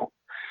unreal."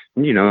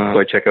 And, so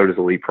I check out his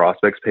elite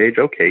prospects page.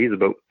 Okay, he's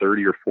about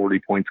 30 or 40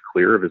 points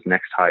clear of his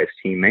next highest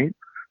teammate.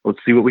 Let's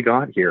see what we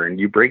got here. And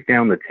you break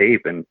down the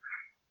tape, and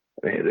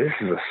this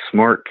is a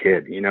smart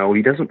kid.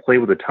 He doesn't play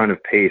with a ton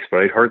of pace,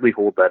 but I'd hardly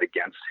hold that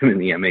against him in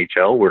the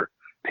MHL, where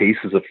pace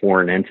is a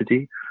foreign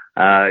entity.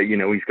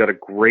 He's got a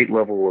great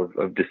level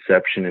of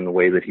deception in the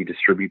way that he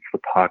distributes the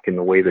puck, in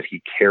the way that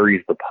he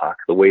carries the puck,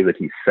 the way that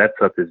he sets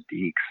up his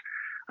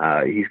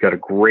dekes. He's got a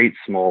great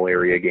small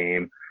area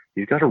game.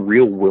 He's got a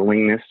real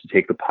willingness to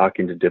take the puck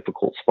into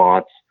difficult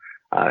spots.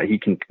 He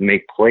can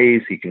make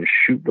plays. He can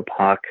shoot the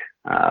puck.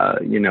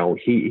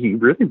 He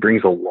really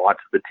brings a lot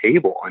to the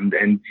table.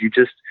 And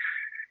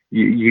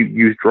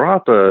you draw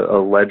up a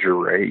ledger,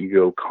 right? You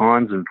go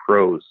cons and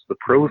pros. The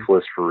pros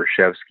list for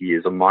Rashevsky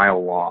is a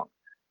mile long.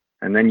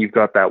 And then you've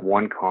got that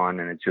one con,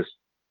 and it's just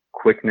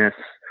quickness,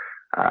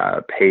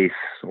 pace,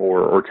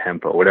 or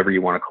tempo, whatever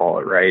you want to call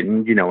it, right?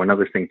 And,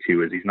 another thing,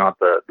 too, is he's not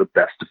the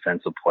best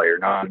defensive player,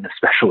 not an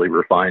especially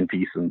refined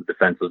piece in the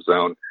defensive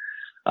zone.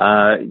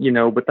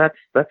 But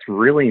that's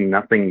really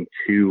nothing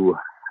too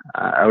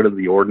out of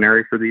the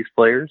ordinary for these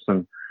players.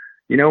 And,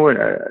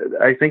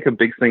 I think a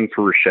big thing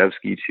for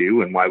Rashevsky,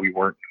 too, and why we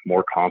weren't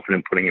more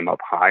confident putting him up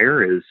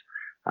higher is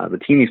the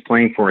team he's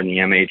playing for in the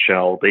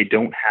MHL, they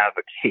don't have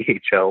a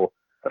KHL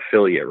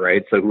affiliate,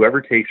 right? So whoever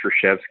takes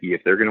Rashevsky,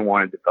 if they're going to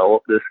want to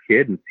develop this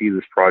kid and see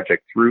this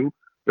project through,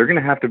 they're going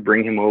to have to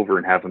bring him over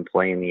and have him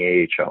play in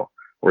the AHL,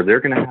 or they're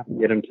going to have to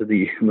get him to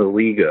the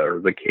Liga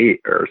or the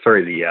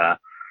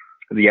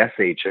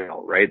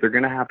SHL, right? They're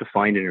going to have to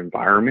find an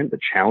environment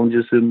that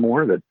challenges him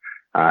more, that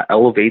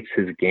elevates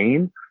his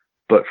game.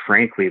 But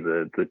frankly,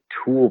 the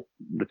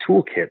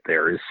toolkit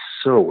there is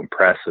so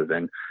impressive.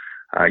 And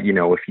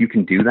if you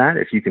can do that,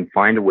 if you can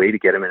find a way to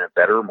get him in a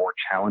better, more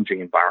challenging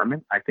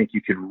environment, I think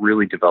you could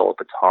really develop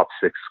a top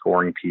 6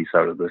 scoring piece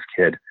out of this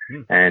kid.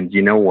 And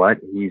you know what?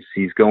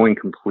 He's going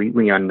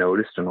completely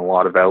unnoticed in a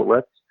lot of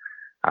outlets.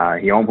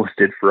 He almost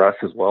did for us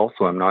as well,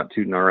 so I'm not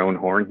tooting our own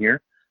horn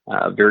here.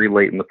 Very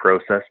late in the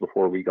process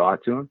before we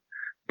got to him.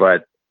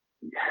 But,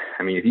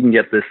 I mean, if you can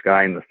get this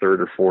guy in the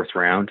 3rd or 4th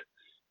round,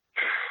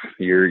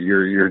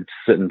 you're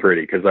sitting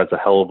pretty, because that's a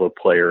hell of a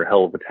player, a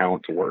hell of a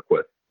talent to work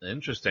with.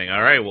 Interesting.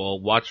 All right, well,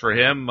 watch for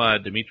him.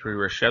 Dmitry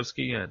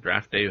Reshevsky,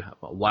 draft day,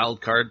 a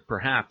wild card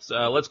perhaps.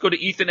 Let's go to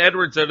Ethan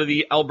Edwards out of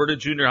the Alberta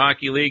Junior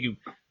Hockey League, who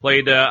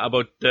played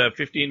about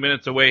 15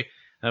 minutes away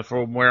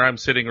from where I'm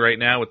sitting right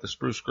now with the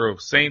Spruce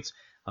Grove Saints.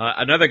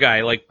 Another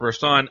guy like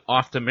Brisson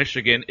off to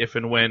Michigan if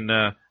and when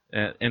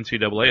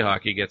NCAA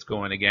hockey gets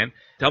going again.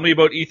 Tell me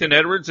about Ethan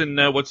Edwards and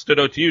what stood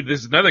out to you.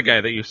 This is another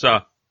guy that you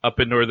saw up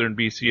in northern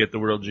BC at the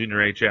World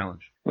Junior A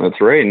Challenge.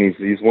 That's right, and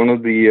he's one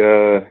of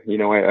the,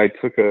 I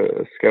took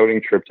a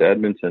scouting trip to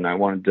Edmonton. I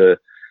wanted to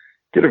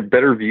get a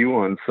better view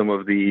on some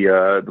of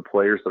the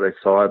players that I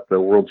saw at the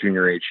World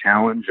Junior A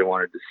Challenge. I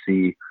wanted to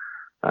see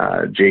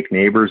Jake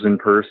Neighbors in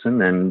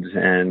person, and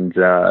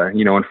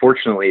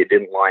unfortunately it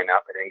didn't line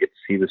up. I didn't get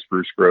to see the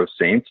Spruce Grove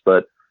Saints,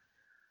 but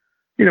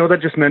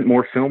that just meant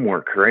more film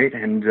work, right?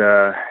 And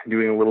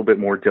doing a little bit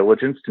more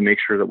diligence to make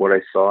sure that what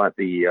I saw at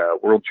the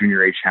World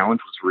Junior A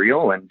Challenge was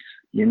real. And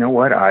you know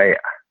what?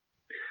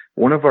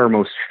 One of our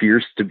most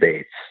fierce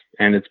debates,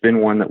 and it's been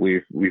one that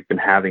we've been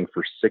having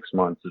for 6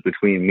 months, is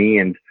between me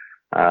and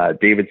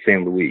David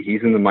St. Louis.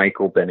 He's in the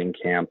Michael Benning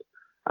camp.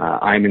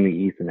 I'm in the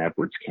Ethan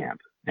Edwards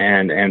camp.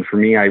 And for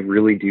me, I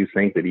really do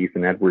think that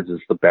Ethan Edwards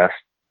is the best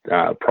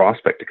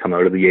prospect to come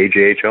out of the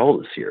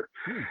AJHL this year.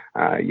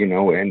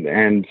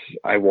 And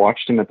I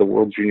watched him at the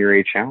World Junior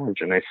A Challenge,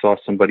 and I saw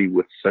somebody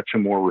with such a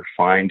more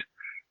refined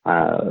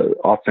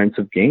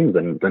offensive game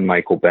than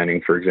Michael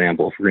Benning, for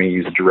example, if we're going to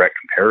use a direct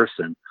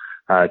comparison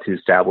to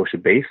establish a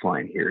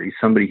baseline here. He's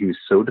somebody who's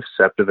so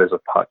deceptive as a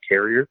puck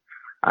carrier.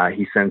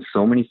 He sends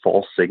so many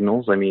false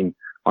signals. I mean,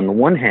 on the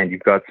one hand,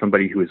 you've got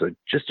somebody who is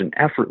just an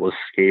effortless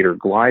skater,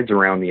 glides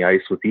around the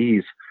ice with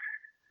ease.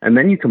 And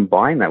then you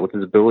combine that with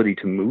his ability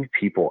to move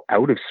people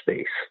out of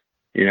space,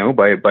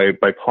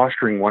 by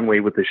posturing one way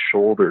with his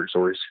shoulders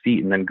or his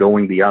feet and then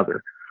going the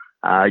other.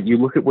 You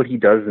look at what he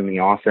does in the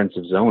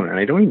offensive zone, and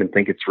I don't even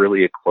think it's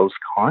really a close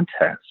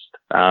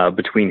contest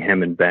between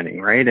him and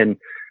Benning, right? And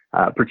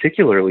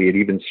particularly at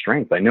even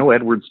strength. I know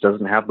Edwards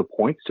doesn't have the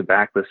points to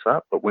back this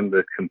up, but when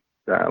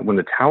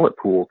the talent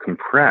pool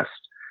compressed,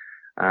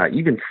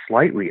 even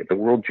slightly at the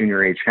World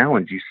Junior A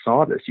Challenge, you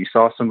saw this. You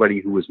saw somebody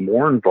who was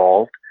more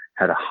involved,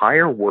 had a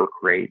higher work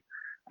rate,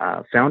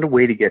 found a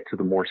way to get to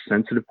the more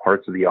sensitive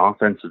parts of the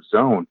offensive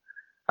zone.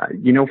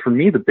 For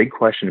me, the big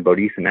question about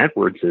Ethan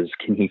Edwards is,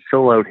 can he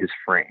fill out his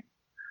frame?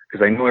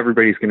 Because I know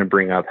everybody's going to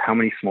bring up, how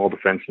many small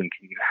defensemen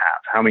can you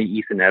have? How many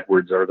Ethan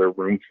Edwards are there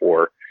room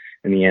for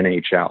in the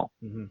NHL?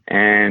 Mm-hmm.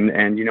 And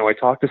I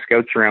talk to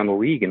scouts around the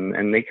league,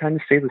 and they kind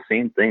of say the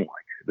same thing. Like,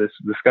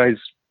 this guy's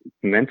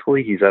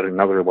mentally, he's at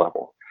another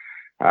level.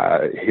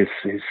 His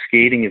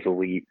skating is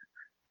elite.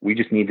 We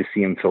just need to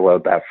see him fill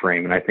out that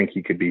frame, and I think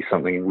he could be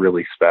something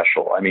really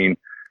special. I mean,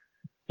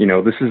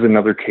 this is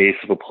another case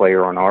of a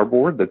player on our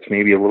board that's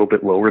maybe a little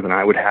bit lower than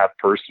I would have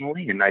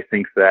personally, and I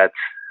think that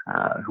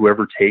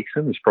whoever takes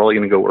him is probably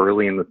going to go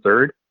early in the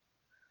third.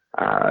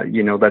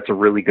 That's a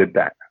really good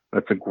bet.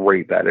 That's a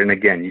great bet. And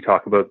again, you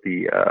talk about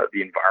the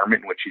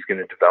environment in which he's going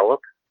to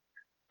develop.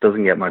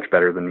 Doesn't get much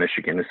better than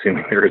Michigan,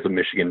 assuming there is a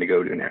Michigan to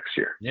go to next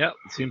year. Yeah,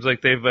 it seems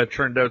like they've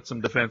turned out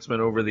some defensemen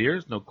over the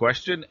years, no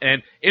question.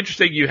 And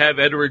interesting, you have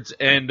Edwards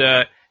and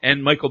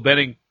Michael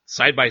Benning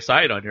side by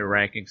side on your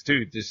rankings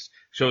too. Just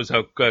shows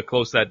how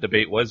close that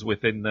debate was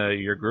within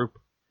your group.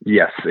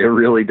 Yes, it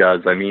really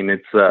does. I mean,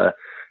 it's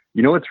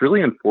what's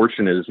really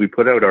unfortunate is we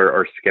put out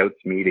our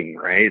scouts meeting,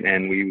 right,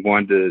 and we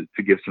wanted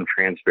to give some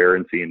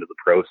transparency into the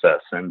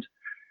process. And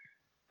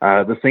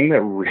the thing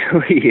that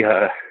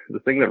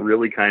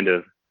really kind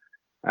of,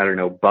 I don't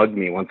know, bugged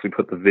me once we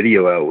put the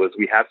video out was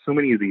we have so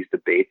many of these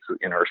debates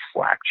in our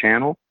Slack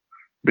channel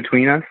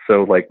between us.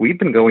 So, we've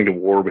been going to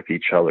war with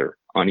each other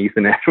on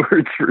Ethan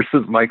Edwards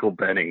versus Michael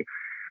Benning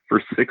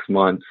for 6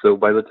 months. So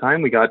by the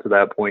time we got to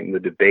that point in the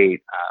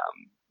debate,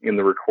 in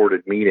the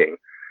recorded meeting,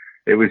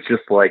 it was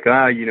just like,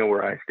 you know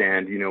where I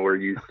stand, you know where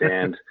you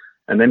stand.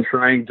 And then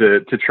trying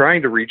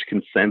to reach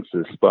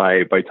consensus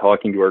by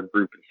talking to our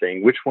group and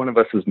saying, which one of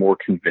us is more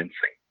convincing?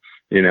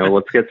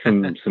 Let's get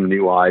some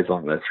new eyes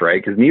on this,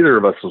 right? Because neither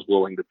of us was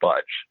willing to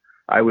budge.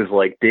 I was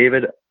like,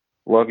 David,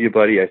 love you,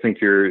 buddy. I think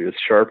you're as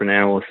sharp an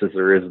analyst as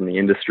there is in the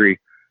industry.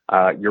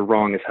 You're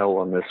wrong as hell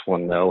on this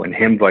one, though, and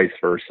him vice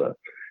versa.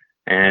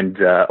 And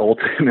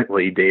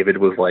ultimately, David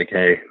was like,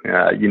 hey,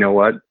 you know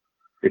what?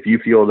 If you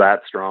feel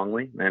that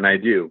strongly, and I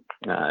do,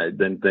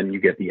 then you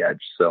get the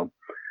edge. So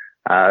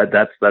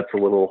that's a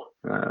little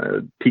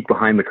peek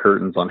behind the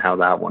curtains on how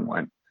that one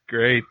went.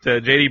 Great.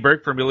 JD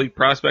Burke from Elite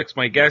Prospects,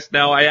 my guest.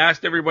 Now, I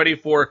asked everybody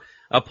for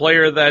a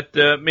player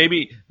that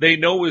maybe they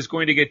know is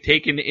going to get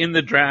taken in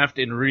the draft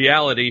in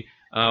reality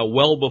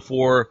well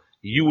before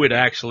you would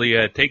actually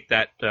take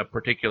that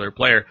particular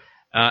player.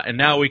 And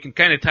now we can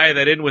kind of tie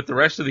that in with the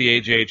rest of the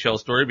AJHL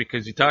story,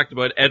 because you talked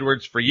about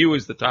Edwards for you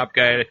as the top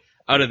guy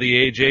out of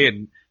the AJ,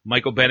 and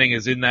Michael Benning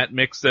is in that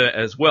mix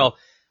as well.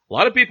 A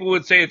lot of people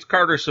would say it's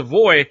Carter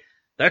Savoy.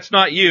 That's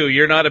not you.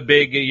 You're not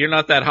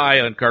that high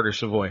on Carter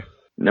Savoy.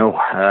 No,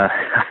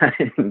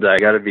 and I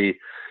gotta be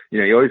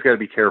you always got to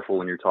be careful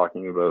when you're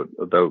talking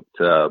about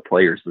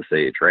players this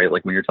age, right?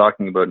 Like when you're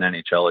talking about an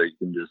NHLer, you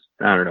can just,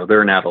 I don't know,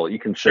 they're an adult. You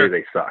can say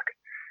they suck,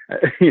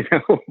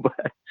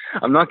 but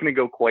I'm not going to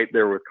go quite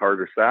there with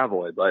Carter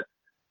Savoy, but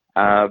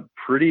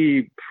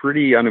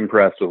pretty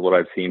unimpressed with what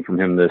I've seen from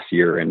him this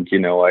year. And,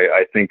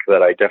 I think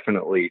that I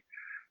definitely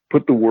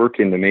put the work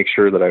in to make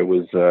sure that I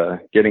was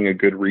getting a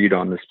good read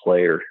on this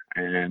player.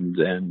 And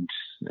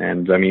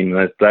I mean,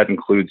 that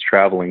includes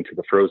traveling to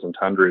the frozen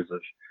tundras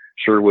of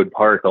Sherwood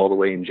Park all the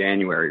way in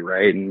January,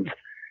 right? And,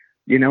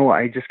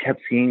 I just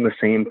kept seeing the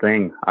same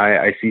thing.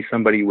 I see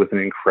somebody with an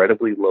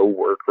incredibly low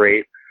work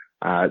rate,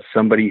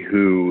 somebody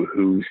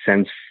who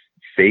sends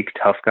fake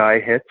tough guy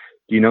hits.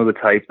 The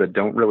type that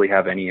don't really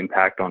have any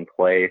impact on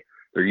play.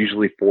 They're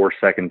usually 4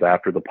 seconds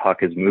after the puck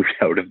has moved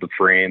out of the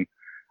frame.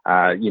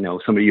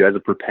 Somebody who has a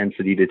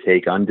propensity to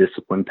take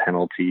undisciplined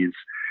penalties.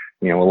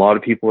 A lot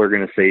of people are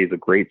going to say he's a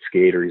great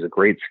skater. He's a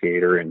great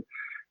skater. And,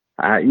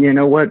 you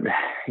know what?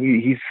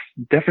 He's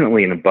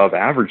definitely an above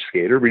average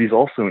skater, but he's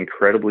also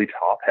incredibly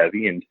top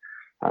heavy. And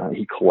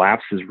he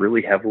collapses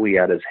really heavily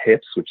at his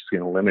hips, which is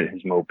going to limit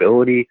his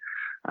mobility.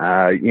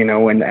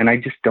 And I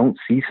just don't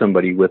see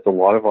somebody with a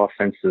lot of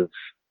offensive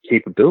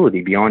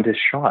capability beyond his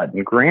shot.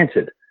 And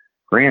granted,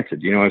 I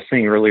was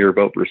saying earlier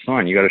about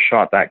Brisson, you got a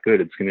shot that good,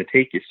 it's going to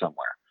take you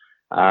somewhere.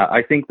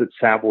 I think that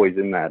Savoy's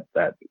in that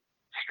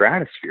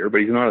stratosphere,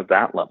 but he's not at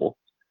that level,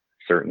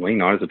 certainly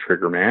not as a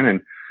trigger man.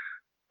 And,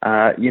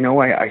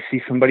 I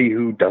see somebody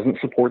who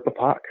doesn't support the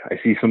puck. I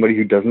see somebody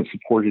who doesn't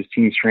support his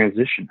team's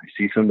transition. I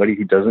see somebody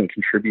who doesn't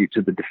contribute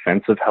to the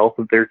defensive health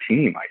of their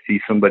team. I see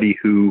somebody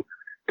who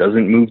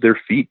doesn't move their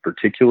feet,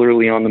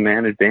 particularly on the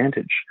man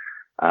advantage.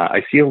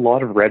 I see a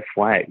lot of red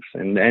flags,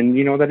 and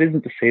that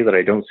isn't to say that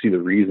I don't see the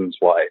reasons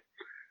why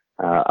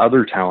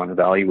other talent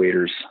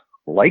evaluators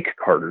like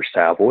Carter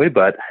Savoy,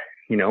 but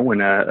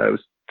when I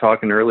was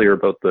talking earlier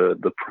about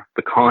the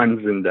cons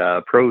and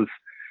pros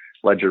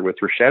ledger with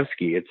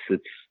Reshevsky,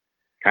 it's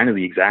kind of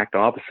the exact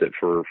opposite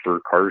for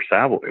Carter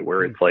Savoy,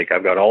 where it's like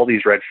I've got all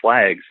these red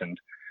flags, and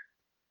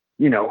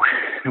no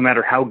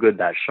matter how good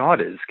that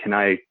shot is, can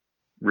I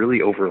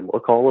really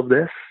overlook all of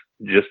this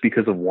just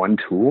because of one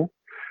tool?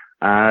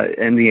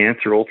 And the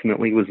answer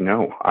ultimately was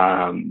no.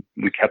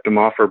 We kept him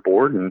off our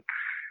board. And,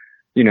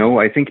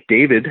 I think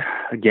David,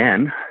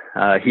 again,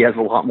 he has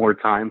a lot more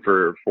time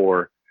for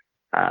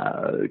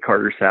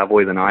Carter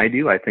Savoy than I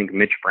do. I think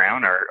Mitch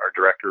Brown, our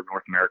director of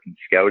North American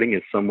Scouting,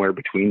 is somewhere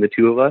between the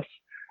two of us.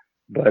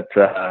 But,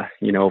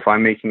 if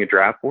I'm making a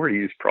draft board,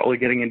 he's probably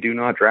getting a do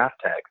not draft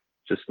tag.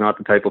 Just not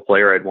the type of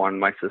player I'd want in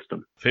my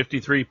system.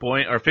 53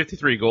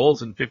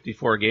 goals in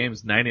 54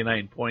 games,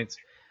 99 points.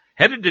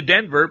 Headed to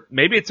Denver,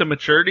 maybe it's a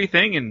maturity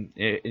thing, and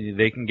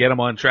they can get him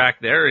on track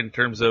there in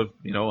terms of,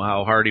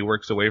 how hard he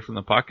works away from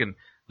the puck and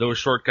those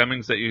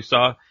shortcomings that you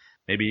saw.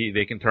 Maybe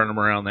they can turn him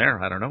around there.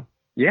 I don't know.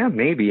 Yeah,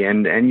 maybe.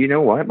 And you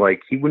know what?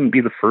 Like, he wouldn't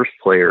be the first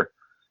player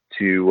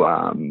to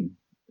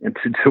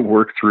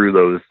work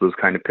through those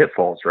kind of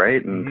pitfalls,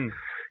 right? And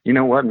you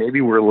know what?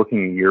 Maybe we're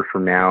looking a year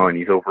from now and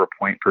he's over a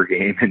point per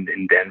game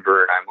in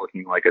Denver, and I'm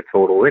looking like a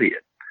total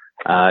idiot.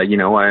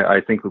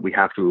 I think that we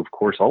have to, of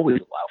course, always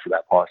allow for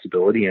that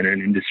possibility in an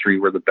industry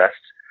where the best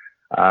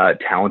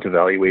talent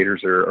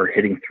evaluators are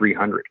hitting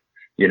 300.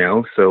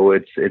 So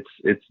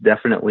it's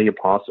definitely a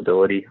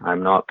possibility.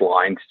 I'm not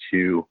blind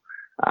to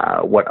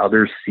what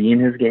others see in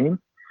his game,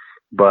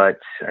 but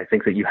I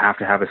think that you have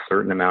to have a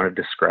certain amount of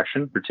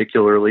discretion,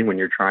 particularly when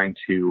you're trying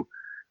to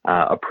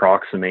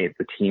approximate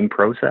the team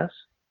process.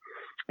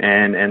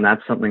 And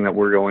that's something that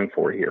we're going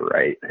for here,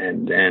 right?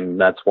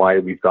 And that's why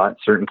we've got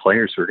certain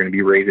players who are going to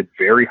be rated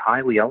very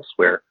highly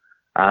elsewhere,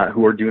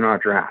 who are do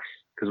not drafts,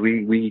 because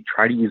we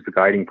try to use the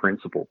guiding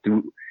principle.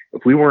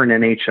 If we were an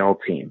NHL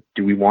team,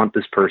 do we want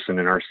this person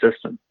in our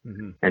system?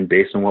 Mm-hmm. And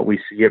based on what we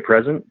see at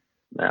present,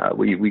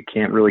 we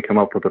can't really come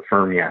up with a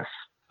firm yes.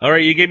 All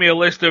right, you gave me a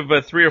list of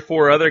 3 or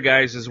 4 other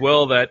guys as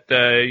well that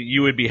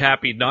you would be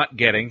happy not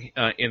getting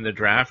in the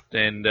draft,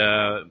 and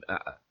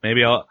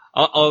maybe I'll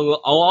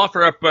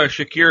offer up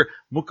Shakir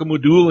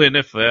Mukhamadullin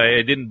if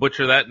I didn't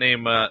butcher that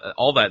name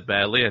all that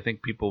badly. I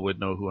think people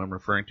would know who I'm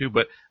referring to,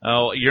 but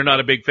you're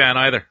not a big fan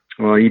either.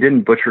 Well, you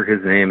didn't butcher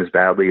his name as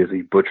badly as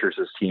he butchers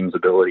his team's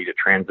ability to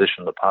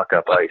transition the puck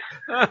up ice.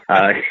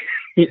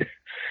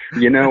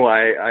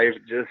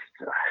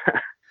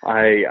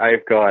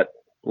 I've got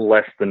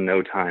less than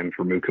no time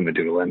for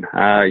Mukhamadullin.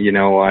 I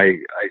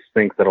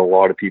think that a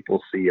lot of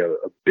people see a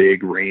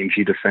big,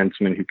 rangy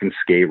defenseman who can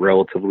skate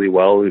relatively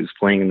well, who's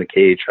playing in the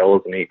KHL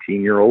as an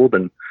 18-year-old.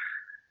 And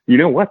you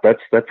know what?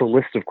 That's a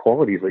list of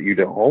qualities that you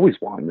don't always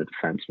want in a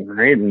defenseman,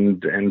 right?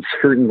 And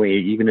certainly,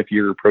 even if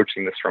you're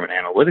approaching this from an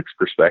analytics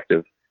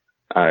perspective,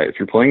 if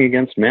you're playing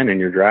against men in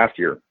your draft,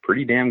 you're a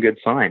pretty damn good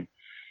sign.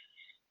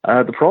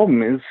 The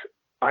problem is,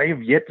 I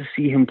have yet to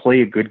see him play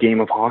a good game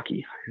of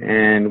hockey.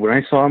 And when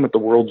I saw him at the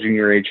World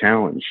Junior A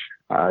Challenge,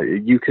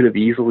 you could have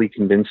easily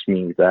convinced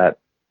me that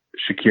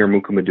Shakir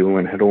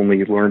Mukhamadullin had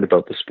only learned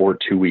about the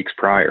sport 2 weeks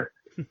prior.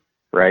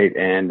 right?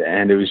 And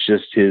it was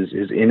just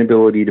his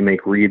inability to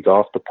make reads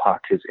off the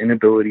puck, his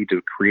inability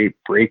to create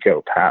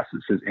breakout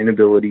passes, his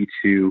inability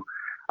to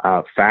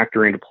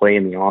factor into play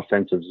in the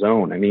offensive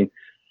zone. I mean,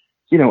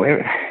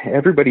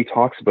 everybody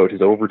talks about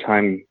his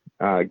overtime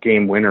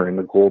game winner in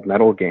the gold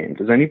medal game.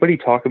 Does anybody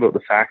talk about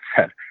the fact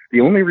that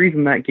the only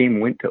reason that game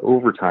went to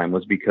overtime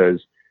was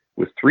because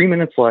with 3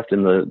 minutes left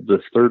in the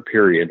third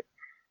period,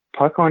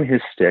 puck on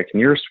his stick,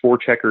 nearest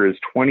forechecker is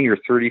 20 or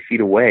 30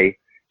 feet away,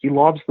 he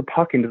lobs the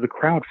puck into the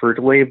crowd for a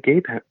delay of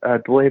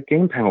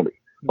game penalty.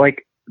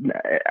 Like,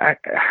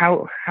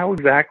 how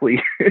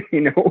exactly,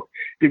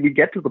 did we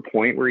get to the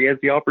point where he has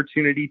the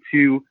opportunity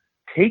to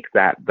take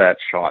that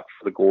shot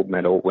for the gold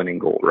medal winning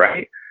goal,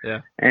 right?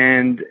 Yeah.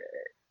 And,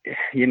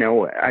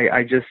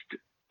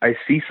 I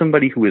see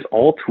somebody who is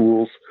all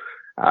tools,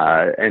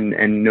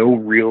 and no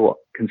real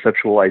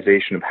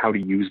conceptualization of how to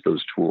use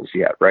those tools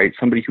yet, right?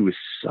 Somebody who is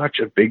such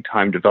a big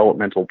time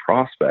developmental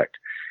prospect.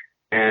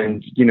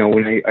 And,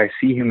 when I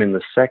see him in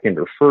the second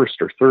or first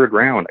or third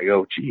round, I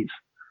go, geez,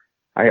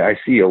 I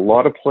see a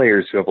lot of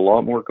players who have a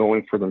lot more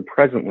going for them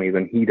presently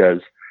than he does,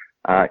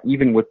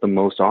 even with the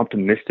most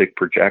optimistic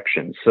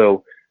projections.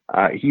 So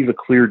he's a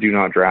clear do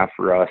not draft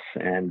for us,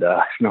 and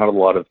not a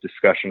lot of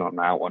discussion on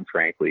that one,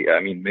 frankly.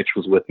 I mean, Mitch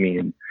was with me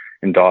in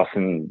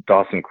Dawson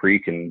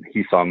Creek, and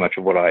he saw much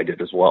of what I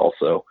did as well.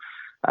 So,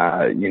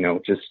 I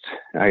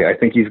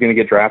think he's going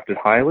to get drafted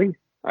highly.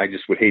 I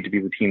just would hate to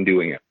be the team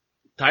doing it.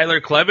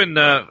 Tyler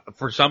Kleven,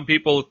 for some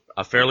people,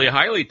 a fairly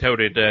highly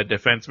touted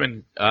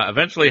defenseman,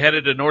 eventually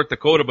headed to North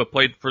Dakota, but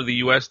played for the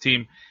U.S.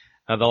 team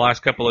the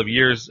last couple of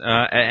years.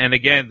 And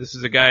again, this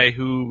is a guy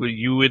who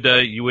you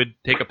would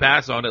take a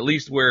pass on, at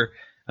least where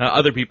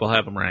other people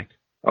have him ranked.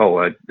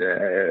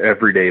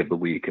 Every day of the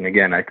week. And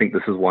again, I think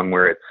this is one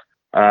where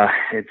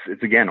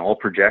it's again all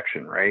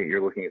projection, right?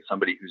 You're looking at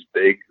somebody who's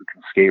big, who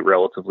can skate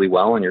relatively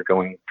well, and you're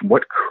going,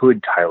 what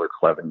could Tyler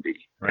Kleven be?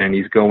 Right. And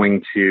he's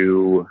going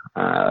to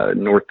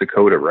North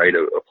Dakota, right?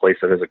 A place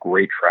that has a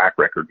great track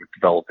record with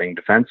developing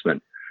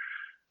defensemen.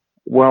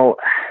 Well,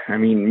 I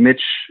mean,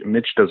 Mitch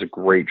does a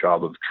great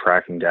job of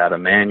tracking data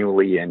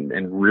manually and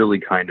really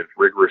kind of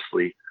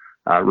rigorously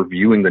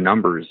reviewing the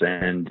numbers.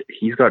 And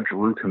he's got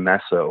Drew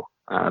Comesso,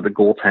 the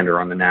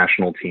goaltender on the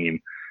national team,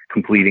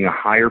 completing a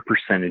higher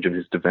percentage of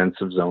his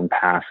defensive zone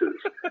passes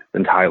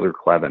than Tyler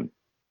Kleven.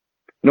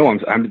 No,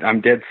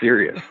 I'm dead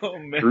serious. Oh,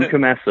 man. Drew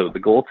Comesso, the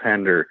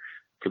goaltender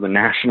for the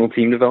national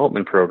team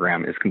development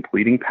program, is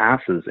completing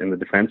passes in the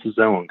defensive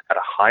zone at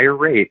a higher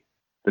rate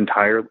than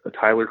Tyler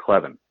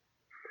Kleven.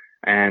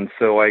 And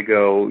so I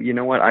go, you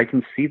know what? I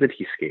can see that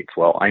he skates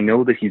well. I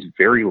know that he's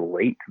very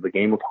late to the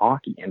game of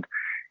hockey. And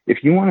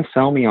if you want to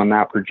sell me on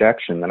that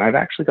projection, then I've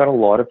actually got a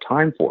lot of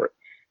time for it.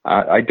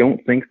 I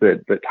don't think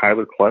that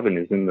Tyler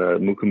Kleven is in the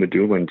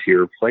Mukamadulin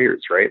tier of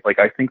players, right? Like,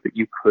 I think that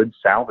you could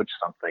salvage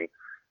something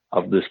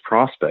of this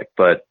prospect,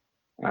 but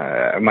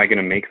am I going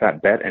to make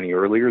that bet any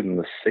earlier than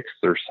the 6th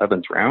or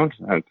 7th round?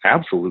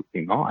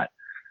 Absolutely not.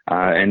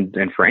 And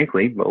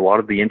frankly, a lot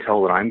of the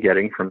intel that I'm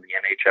getting from the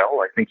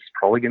NHL, I think is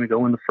probably going to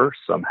go in the first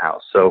somehow.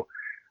 So,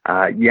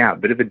 a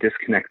bit of a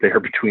disconnect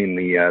there between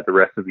the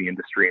rest of the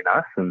industry and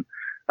us, and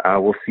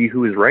we'll see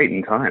who is right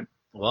in time.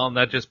 Well, and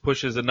that just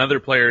pushes another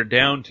player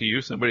down to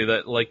you, somebody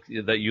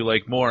that you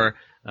like more.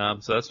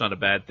 So that's not a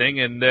bad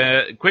thing.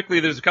 And quickly,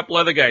 there's a couple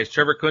other guys,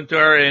 Trevor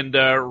Kuntar and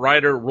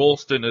Ryder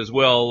Rolston as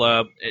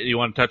well. You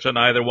want to touch on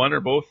either one or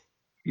both?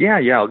 Yeah,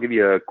 I'll give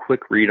you a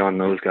quick read on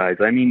those guys.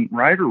 I mean,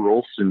 Ryder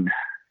Rolston,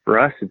 for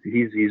us,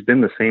 he's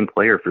been the same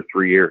player for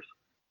 3 years.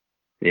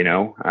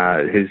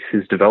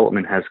 His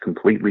development has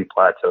completely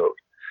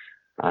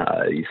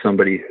plateaued. He's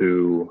somebody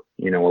who,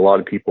 a lot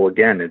of people,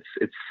 again,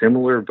 it's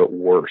similar but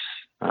worse.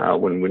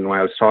 When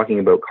I was talking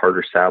about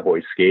Carter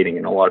Savoy's skating,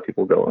 and a lot of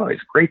people go, oh, he's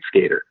a great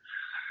skater.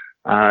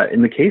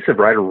 In the case of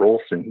Ryder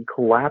Rolston, he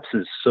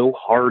collapses so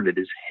hard at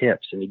his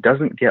hips, and he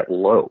doesn't get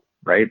low,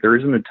 right? There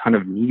isn't a ton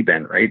of knee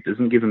bend, right? It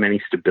doesn't give him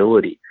any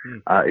stability.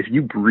 If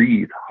you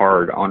breathe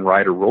hard on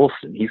Ryder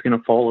Rolston, he's going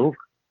to fall over.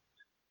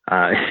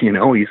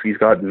 He's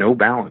got no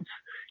balance.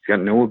 He's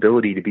got no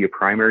ability to be a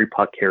primary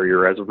puck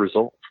carrier as a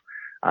result.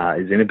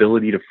 His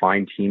inability to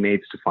find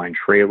teammates, to find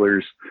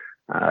trailers,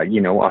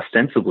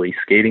 ostensibly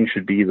skating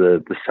should be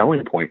the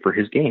selling point for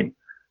his game.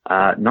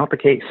 Not the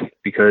case,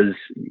 because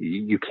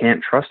you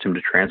can't trust him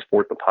to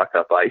transport the puck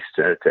up ice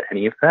to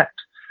any effect.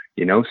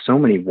 So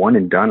many one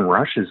and done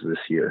rushes this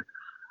year.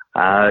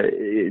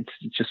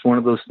 It's just one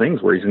of those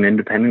things where he's an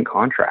independent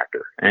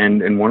contractor.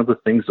 And one of the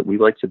things that we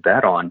like to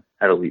bet on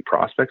at Elite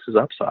Prospects is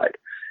upside.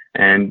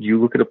 And you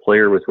look at a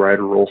player with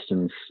Ryder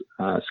Rolston's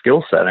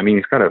skill set. I mean,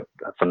 he's got a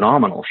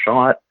phenomenal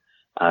shot.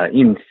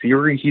 In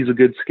theory, he's a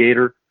good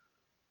skater.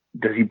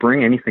 Does he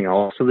bring anything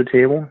else to the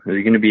table? Is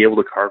he going to be able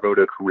to carve out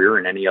a career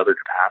in any other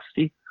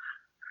capacity?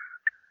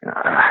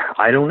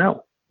 I don't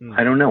know.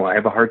 I don't know. I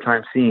have a hard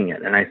time seeing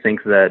it. And I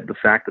think that the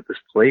fact that this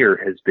player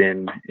has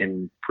been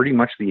in pretty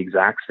much the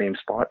exact same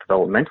spot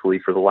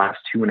developmentally for the last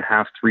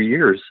 2.5, 3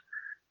 years,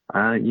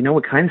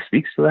 it kind of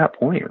speaks to that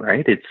point,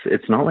 right?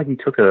 It's not like he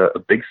took a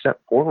big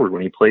step forward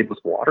when he played with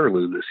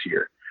Waterloo this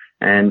year.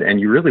 And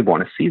you really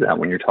want to see that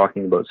when you're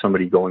talking about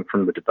somebody going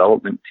from the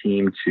development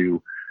team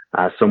to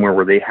somewhere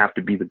where they have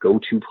to be the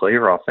go-to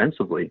player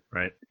offensively.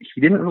 Right.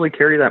 He didn't really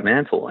carry that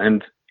mantle.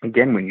 And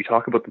again, when you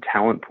talk about the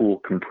talent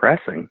pool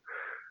compressing,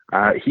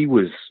 he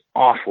was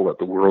awful at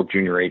the World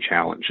Junior A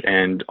Challenge,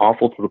 and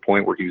awful to the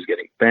point where he was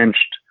getting benched.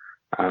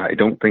 I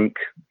don't think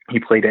he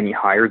played any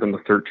higher than the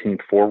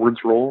 13th forwards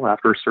role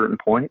after a certain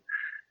point.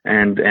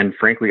 And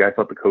frankly, I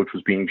thought the coach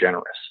was being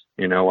generous.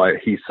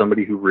 He's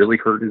somebody who really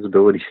hurt his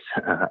ability,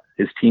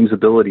 his team's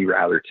ability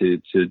rather, to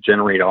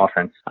generate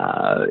offense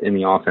in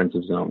the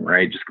offensive zone,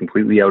 right? Just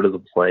completely out of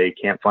the play,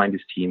 can't find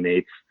his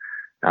teammates,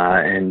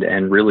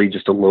 and really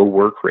just a low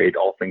work rate,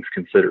 all things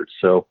considered.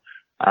 So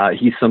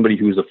he's somebody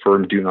who's a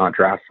firm do not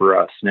draft for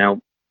us. Now,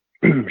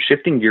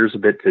 shifting gears a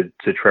bit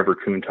to Trevor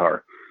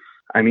Kuntar.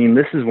 I mean,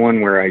 this is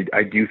one where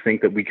I do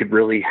think that we could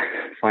really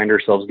find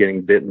ourselves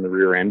getting bit in the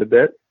rear end a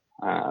bit.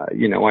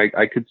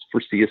 I could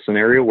foresee a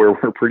scenario where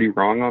we're pretty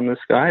wrong on this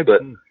guy,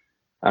 but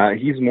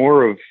he's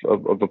more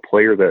of a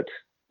player that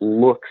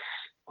looks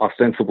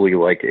ostensibly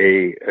like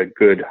a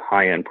good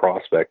high-end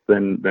prospect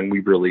than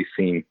we've really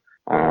seen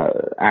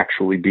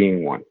actually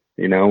being one,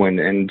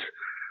 and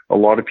a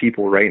lot of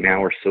people right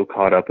now are so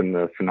caught up in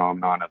the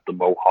phenomenon of the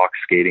Mohawk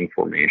skating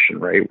formation,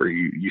 right, where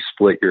you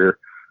split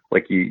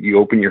you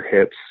open your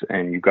hips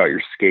and you've got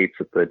your skates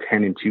at the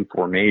 10 and 2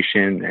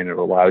 formation, and it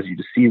allows you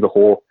to see the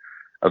whole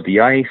of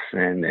the ice,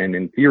 and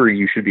in theory,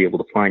 you should be able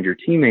to find your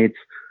teammates.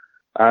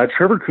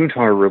 Trevor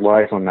Kuntar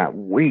relies on that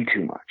way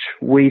too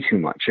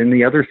much. And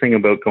the other thing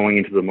about going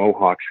into the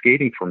Mohawk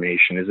skating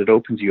formation is it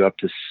opens you up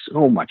to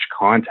so much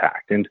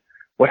contact. And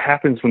what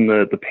happens when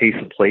the pace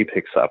of play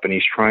picks up and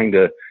he's trying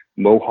to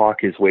Mohawk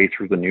his way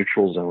through the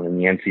neutral zone in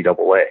the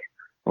NCAA?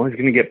 Well, he's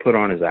going to get put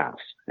on his ass.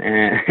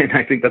 And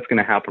I think that's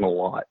going to happen a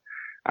lot.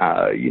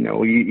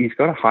 He's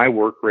got a high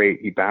work rate.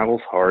 He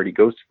battles hard. He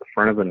goes to the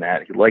front of the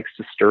net. He likes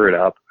to stir it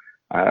up.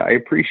 I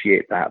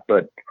appreciate that.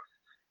 But,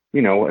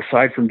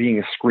 aside from being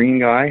a screen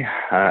guy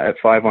at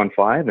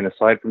 5-on-5, and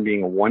aside from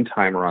being a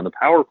one-timer on the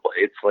power play,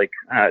 it's like,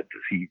 does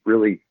he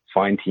really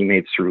find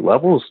teammates through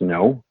levels?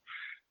 No.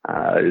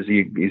 Is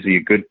he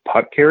a good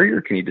puck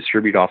carrier? Can he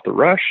distribute off the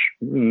rush?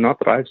 Not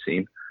that I've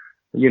seen.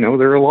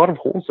 There are a lot of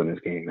holes in his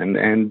game.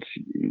 And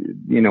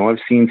I've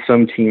seen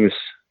some teams,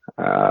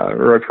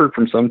 or I've heard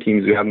from some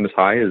teams who have him as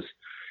high as,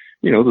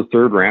 the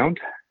third round.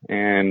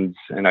 And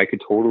I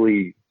could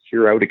totally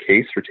hear out a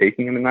case for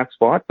taking him in that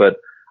spot, but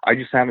I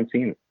just haven't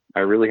seen it. I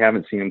really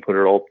haven't seen him put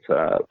it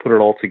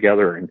all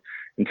together. And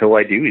until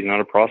I do, he's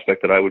not a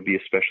prospect that I would be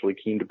especially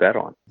keen to bet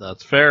on.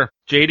 That's fair.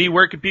 JD,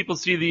 where can people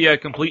see the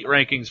complete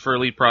rankings for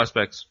elite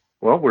prospects?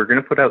 Well, we're going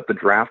to put out the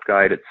draft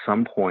guide at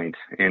some point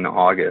in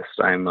August.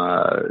 I've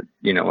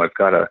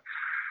got a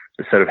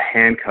set of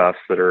handcuffs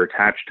that are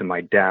attached to my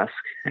desk,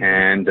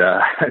 and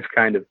I've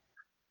kind of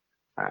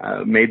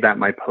made that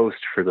my post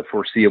for the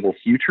foreseeable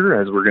future,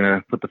 as we're going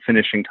to put the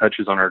finishing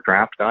touches on our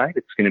draft guide.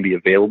 It's going to be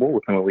available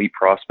with an Elite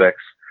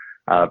Prospects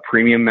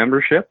premium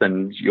membership,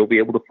 and you'll be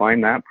able to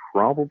find that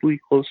probably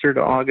closer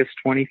to August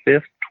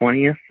 25th,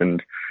 20th,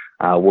 and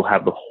we'll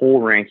have the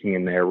whole ranking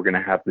in there. We're going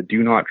to have the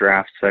do not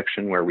draft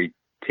section where we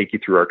take you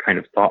through our kind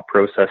of thought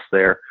process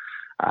there.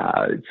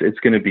 It's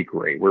going to be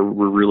great. We're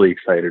really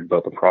excited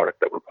about the product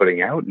that we're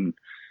putting out, and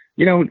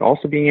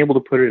also being able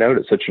to put it out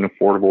at such an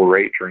affordable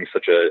rate during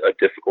such a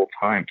difficult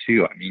time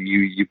too. I mean,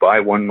 you buy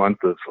 1 month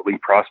of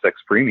Elite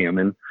Prospects Premium,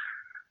 and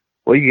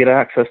you get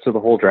access to the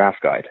whole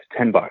draft guide,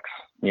 $10.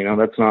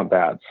 That's not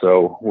bad.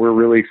 So we're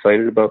really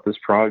excited about this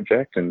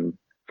project and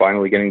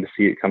finally getting to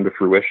see it come to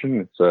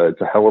fruition. It's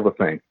a hell of a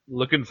thing.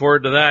 Looking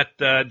forward to that.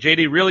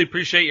 JD, really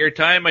appreciate your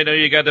time. I know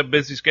you got a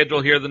busy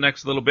schedule here the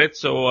next little bit,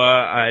 so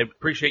I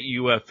appreciate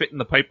you fitting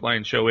the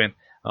Pipeline Show in.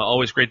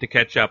 Always great to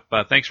catch up.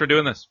 Thanks for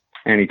doing this.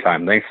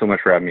 Anytime. Thanks so much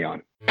for having me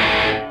on.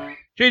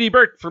 JD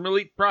Burke from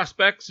Elite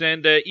Prospects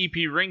and EP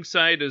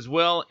Ringside as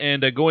well,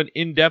 and going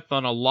in-depth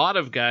on a lot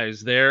of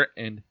guys there,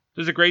 and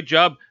does a great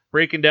job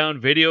breaking down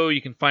video.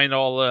 You can find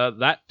all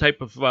that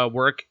type of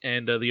work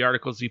and the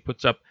articles he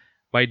puts up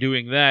by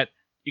doing that.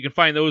 You can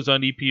find those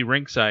on EP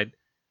Ringside.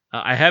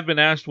 I have been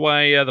asked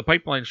why the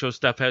Pipeline Show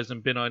stuff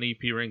hasn't been on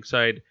EP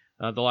Ringside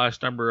the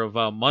last number of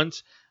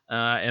months,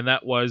 and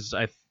that was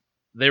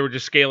they were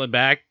just scaling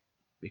back.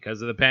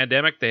 Because of the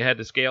pandemic, they had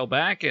to scale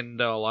back,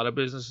 and a lot of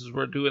businesses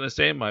were doing the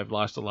same. I've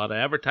lost a lot of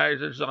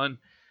advertisers on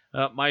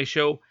my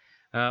show,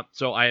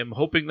 so I am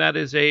hoping that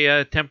is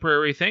a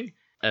temporary thing,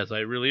 as I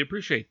really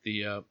appreciate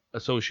the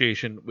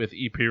association with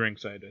EP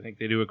Ringside. I think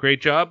they do a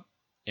great job,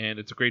 and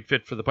it's a great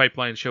fit for the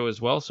Pipeline Show as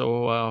well,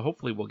 so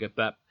hopefully we'll get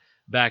that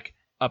back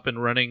up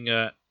and running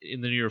in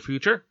the near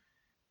future.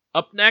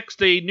 Up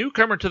next, a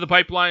newcomer to the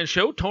Pipeline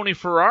Show, Tony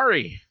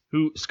Ferrari,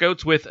 who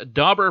scouts with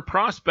Dobber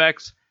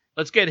Prospects.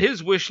 Let's get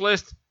his wish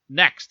list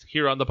next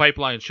here on the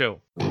Pipeline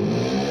Show.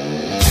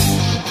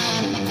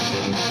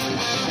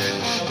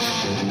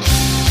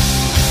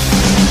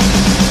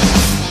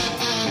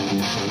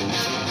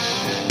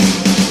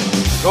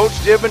 Coach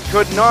Dibben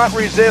could not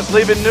resist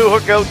leaving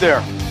Newhook out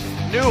there.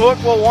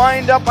 Newhook will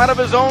wind up out of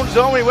his own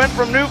zone. He went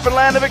from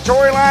Newfoundland to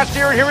Victoria last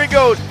year, and here he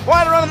goes.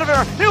 Wide around the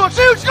defender. Newhook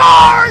shoots,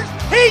 scores!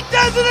 He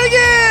does it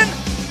again!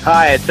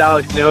 Hi, it's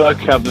Alex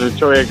Newhook of the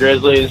Victoria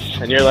Grizzlies,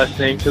 and you're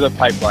listening to The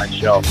Pipeline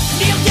Show.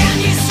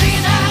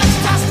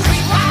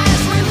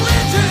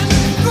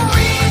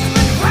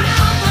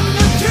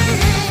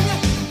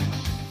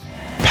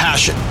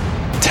 Passion,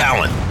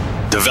 talent,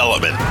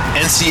 development.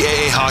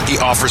 NCAA hockey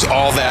offers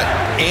all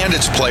that, and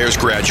its players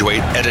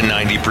graduate at a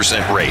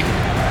 90% rate.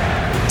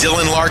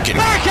 Dylan Larkin.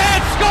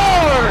 Backhand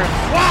scores!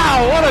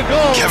 Wow, what a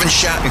goal! Kevin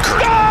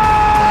Shattenkirk.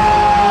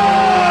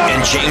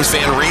 And James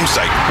Van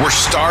Riemsdyk were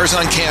stars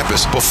on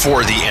campus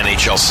before the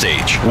NHL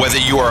stage. Whether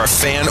you are a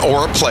fan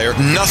or a player,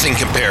 nothing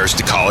compares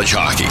to college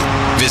hockey.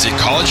 Visit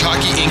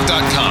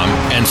collegehockeyinc.com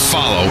and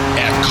follow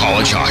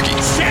 @collegehockey.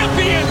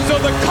 Champions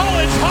of the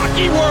college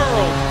hockey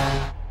world!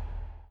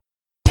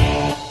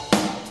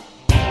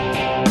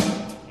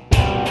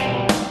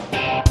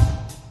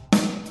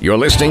 You're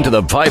listening to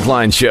The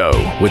Pipeline Show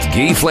with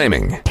Guy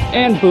Flaming.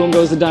 And boom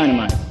goes the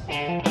dynamite.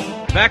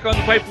 Back on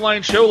The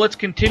Pipeline Show, let's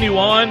continue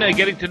on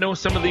getting to know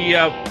some of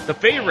the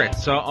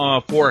favorites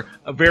for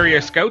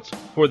various scouts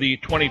for the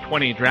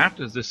 2020 draft,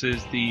 as this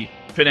is the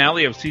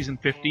finale of Season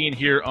 15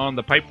 here on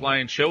The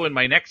Pipeline Show. And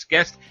my next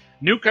guest,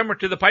 newcomer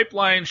to The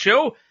Pipeline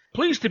Show,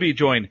 pleased to be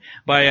joined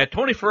by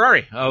Tony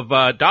Ferrari of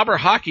Dobber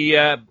Hockey.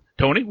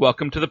 Tony,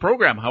 welcome to the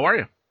program. How are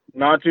you?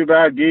 Not too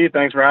bad, Guy.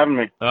 Thanks for having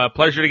me.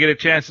 Pleasure to get a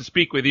chance to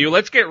speak with you.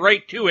 Let's get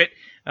right to it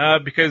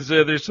because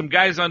there's some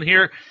guys on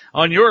here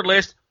on your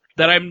list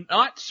that I'm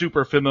not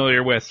super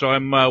familiar with, so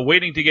I'm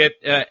waiting to get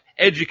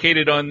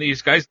educated on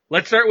these guys.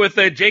 Let's start with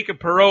Jacob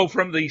Perreault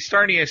from the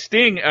Sarnia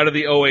Sting out of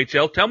the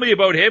OHL. Tell me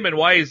about him and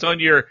why he's on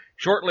your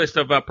short list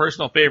of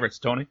personal favorites,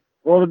 Tony.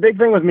 Well, the big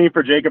thing with me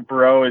for Jacob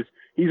Perreault is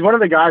he's one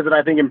of the guys that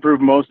I think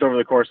improved most over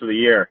the course of the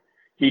year.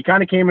 He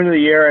kind of came into the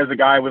year as a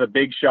guy with a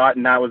big shot,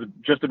 and that was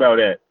just about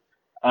it.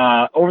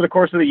 Over the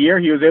course of the year,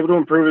 he was able to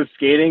improve his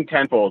skating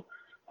tenfold.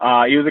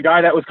 He was a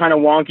guy that was kind of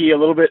wonky, a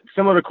little bit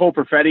similar to Cole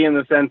Perfetti in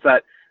the sense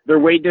that their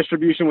weight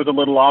distribution was a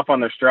little off on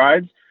their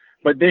strides.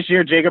 But this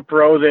year, Jacob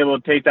Perreault was able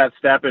to take that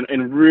step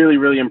and really,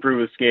 really improve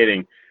his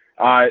skating.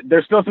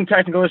 There's still some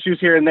technical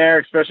issues here and there,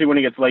 especially when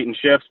he gets late in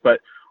shifts,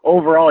 but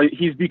overall,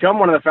 he's become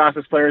one of the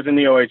fastest players in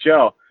the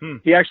OHL.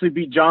 He actually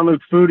beat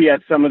Jean-Luc Foudy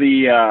at some of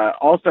the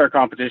All-Star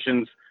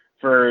competitions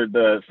for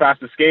the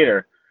fastest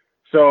skater.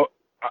 So,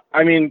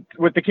 I mean,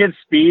 with the kid's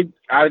speed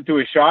added to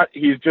his shot,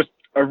 he's just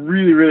a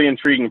really, really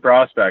intriguing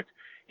prospect.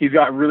 He's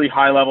got really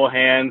high-level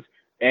hands,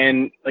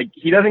 and like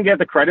he doesn't get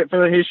the credit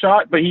for his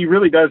shot, but he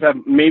really does have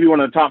maybe one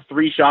of the top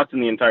 3 shots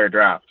in the entire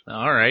draft.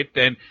 All right,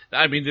 and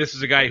I mean, this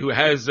is a guy who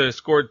has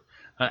scored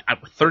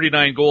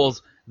 39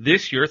 goals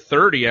this year,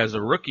 30 as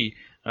a rookie.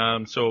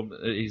 So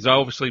he's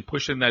obviously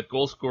pushing that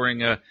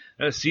goal-scoring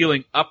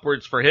ceiling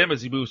upwards for him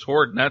as he moves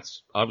forward, and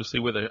that's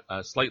obviously with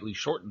a slightly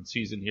shortened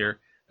season here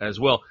as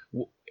well.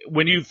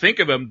 When you think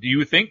of him, do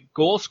you think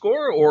goal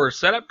scorer or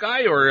setup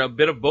guy or a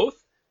bit of both?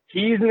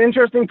 He's an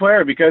interesting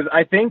player because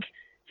I think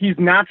he's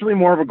naturally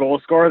more of a goal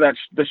scorer. That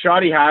the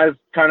shot he has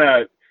kind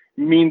of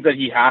means that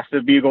he has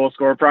to be a goal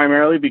scorer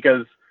primarily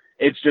because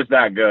it's just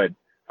that good.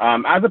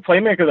 As a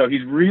playmaker, though,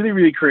 he's really,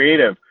 really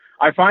creative.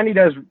 I find he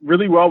does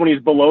really well when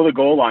he's below the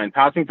goal line,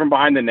 passing from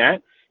behind the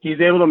net. He's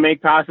able to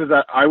make passes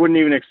that I wouldn't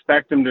even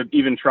expect him to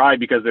even try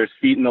because there's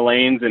feet in the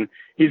lanes, and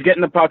he's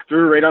getting the puck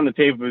through right on the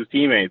tape of his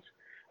teammates.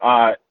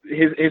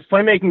 His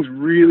playmaking's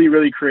really,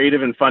 really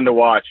creative and fun to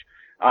watch.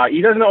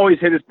 He doesn't always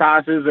hit his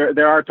passes.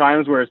 There are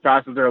times where his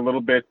passes are a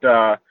little bit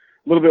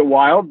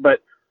wild, but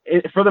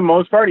for the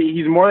most part,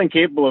 he's more than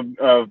capable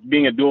of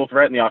being a dual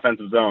threat in the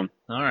offensive zone.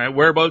 All right.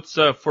 Whereabouts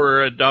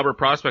for Dobber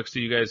Prospects do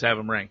you guys have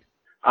him ranked?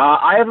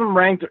 I have him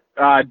ranked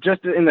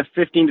just in the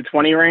 15 to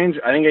 20 range.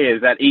 I think he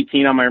is at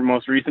 18 on my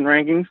most recent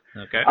rankings.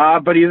 Okay.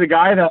 But he's a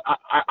guy that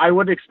I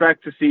would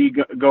expect to see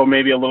go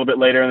maybe a little bit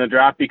later in the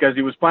draft because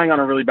he was playing on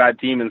a really bad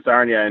team in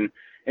Sarnia, and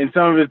in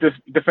some of his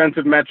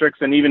defensive metrics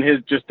and even his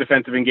just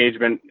defensive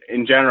engagement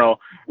in general,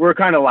 we're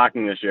kind of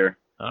lacking this year.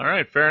 All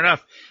right, fair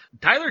enough.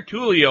 Tyler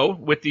Tullio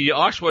with the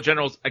Oshawa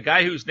Generals, a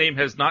guy whose name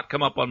has not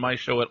come up on my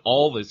show at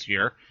all this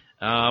year,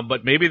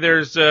 but maybe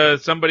there's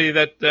somebody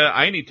that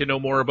I need to know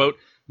more about.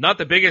 Not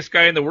the biggest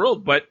guy in the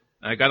world, but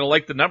I got to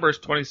like the numbers,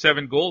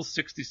 27 goals,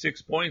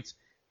 66 points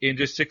in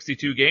just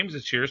 62 games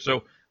this year,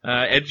 so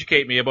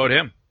educate me about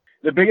him.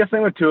 The biggest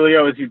thing with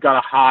Tullio is he's got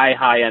a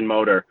high-end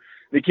motor.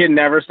 The kid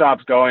never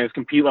stops going. His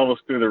compete level's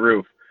through the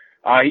roof.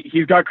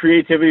 He's got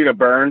creativity to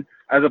burn.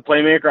 As a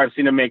playmaker, I've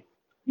seen him make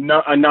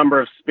a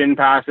number of spin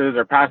passes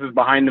or passes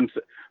behind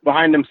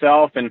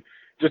himself and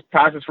just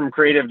passes from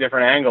creative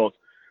different angles.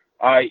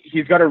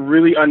 He's got a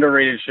really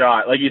underrated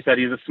shot. Like you said,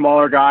 he's a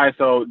smaller guy,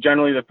 so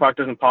generally the puck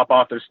doesn't pop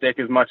off their stick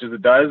as much as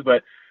it does.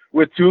 But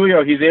with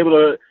Tullio, he's able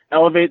to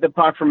elevate the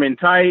puck from in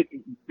tight,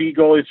 beat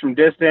goalies from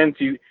distance.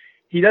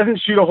 He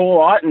doesn't shoot a whole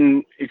lot,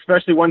 and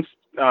especially once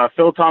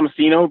Phil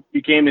Tomasino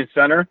became his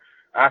center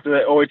after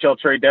the OHL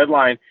trade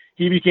deadline,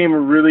 he became a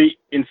really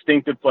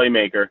instinctive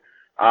playmaker.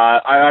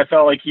 I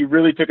felt like he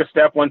really took a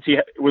step once he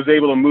was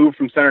able to move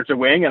from center to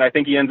wing, and I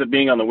think he ends up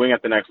being on the wing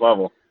at the next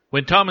level.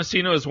 When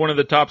Tomasino is one of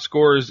the top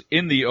scorers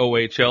in the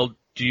OHL,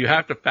 do you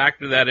have to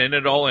factor that in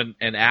at all and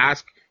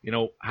ask,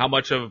 how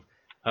much of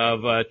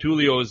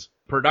Tullio's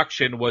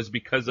production was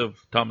because of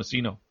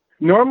Tomasino?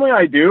 Normally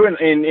I do, and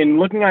in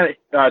looking at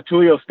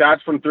Tullio's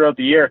stats from throughout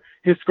the year,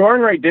 his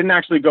scoring rate didn't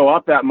actually go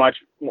up that much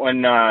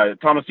when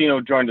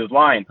Tomasino joined his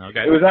line.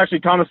 Okay. It was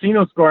actually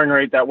Tomasino's scoring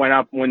rate that went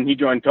up when he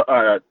joined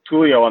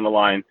Tullio on the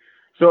line.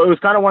 So it was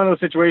kind of one of those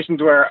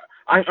situations where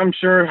I'm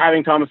sure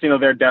having Tomasino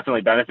there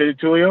definitely benefited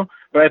Tullio,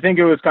 but I think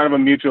it was kind of a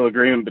mutual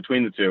agreement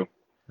between the two.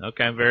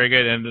 Okay, very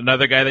good. And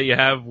another guy that you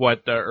have,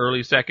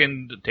 early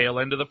second, tail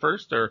end of the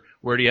first, or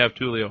where do you have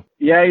Tullio?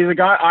 Yeah, he's a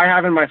guy I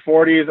have in my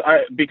 40s.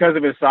 Because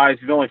of his size,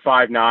 he's only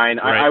 5'9". Right.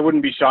 I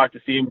wouldn't be shocked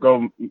to see him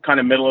go kind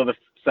of middle of the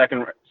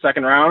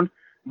second round,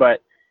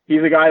 but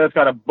he's a guy that's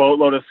got a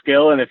boatload of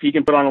skill, and if he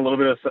can put on a little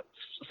bit of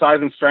size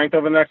and strength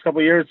over the next couple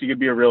of years, he could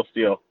be a real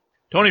steal.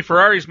 Tony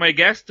Ferrari's my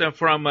guest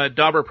from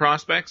Dobber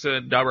Prospects,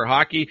 Dobber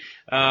Hockey.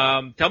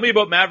 Tell me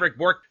about Maverick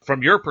Bourque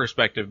from your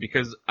perspective,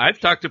 because I've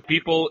talked to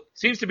people.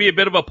 Seems to be a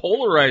bit of a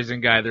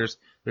polarizing guy. There's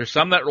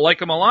some that like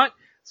him a lot,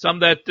 some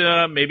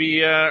that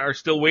maybe are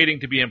still waiting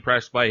to be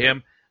impressed by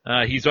him.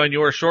 He's on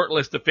your short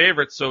list of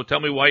favorites, so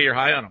tell me why you're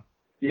high on him.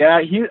 Yeah,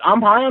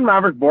 I'm high on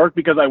Maverick Bourque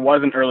because I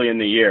wasn't early in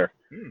the year.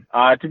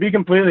 To be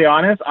completely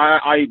honest,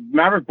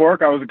 Maverick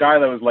Bourque, I was a guy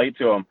that was late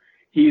to him.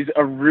 He's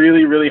a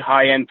really, really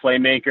high-end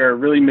playmaker,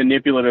 really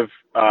manipulative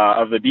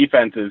of the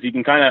defenses. He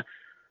can kind of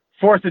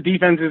force the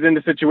defenses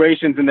into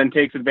situations and then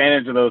takes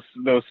advantage of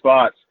those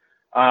spots.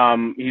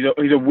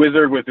 He's a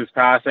wizard with his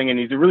passing, and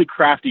he's a really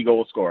crafty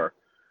goal scorer.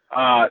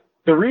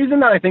 The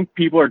reason that I think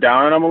people are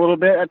down on him a little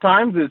bit at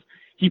times is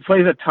he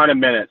plays a ton of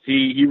minutes.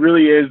 He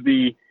really is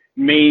the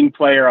main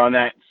player on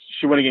that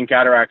Shawinigan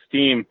Cataracts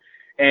team,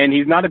 and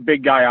he's not a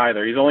big guy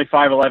either. He's only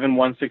 5'11",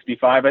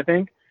 165, I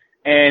think,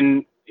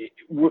 and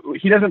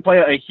he doesn't play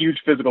a huge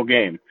physical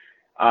game.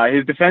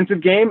 His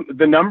defensive game,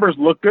 the numbers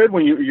look good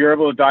when you're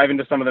able to dive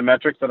into some of the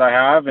metrics that I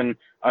have, and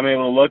I'm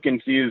able to look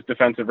and see his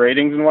defensive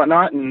ratings and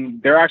whatnot,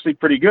 and they're actually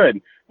pretty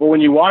good. But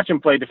when you watch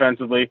him play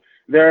defensively,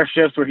 there are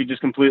shifts where he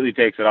just completely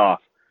takes it off.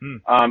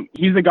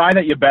 He's a guy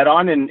that you bet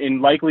on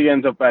and likely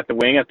ends up at the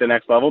wing at the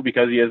next level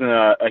because he isn't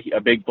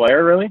a big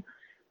player, really.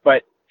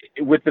 But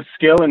with the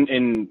skill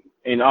and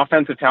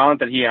offensive talent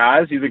that he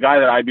has, he's a guy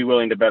that I'd be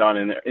willing to bet on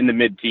in the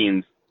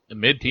mid-teens. The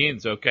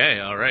mid-teens,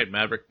 okay, all right.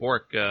 Maverick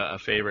Bourque, a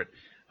favorite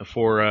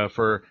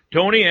for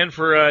Tony and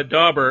for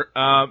Dobber.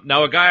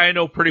 Now, a guy I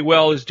know pretty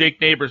well is Jake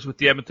Neighbors with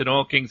the Edmonton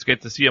Oil Kings.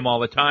 Get to see him all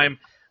the time.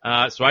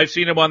 So I've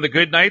seen him on the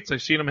good nights.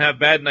 I've seen him have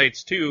bad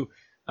nights too.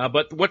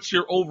 But what's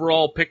your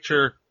overall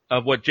picture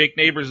of what Jake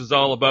Neighbors is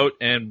all about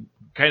and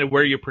kind of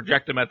where you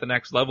project him at the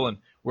next level and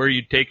where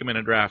you take him in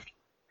a draft?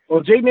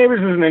 Well, Jake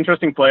Neighbors is an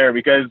interesting player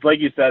because, like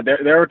you said,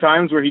 there were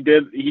times where he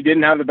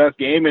didn't have the best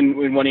game,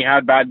 and when he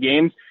had bad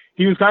games,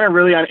 he was kind of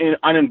really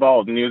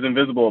uninvolved, and he was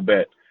invisible a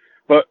bit.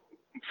 But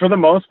for the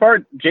most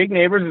part, Jake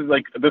Neighbors is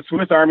like the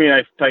Swiss Army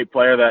knife type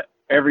player that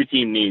every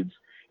team needs.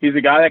 He's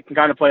a guy that can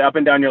kind of play up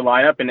and down your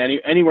lineup and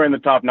anywhere in the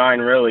top 9,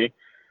 really.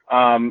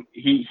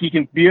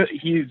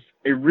 He's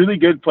a really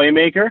good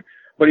playmaker,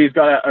 but he's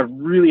got a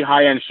really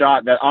high-end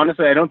shot that,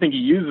 honestly, I don't think he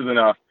uses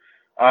enough.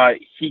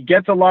 He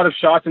gets a lot of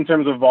shots in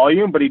terms of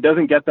volume, but he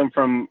doesn't get them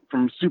from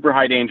super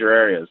high danger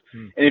areas.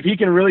 And if he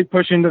can really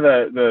push into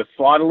the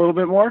slot a little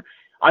bit more,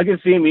 I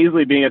could see him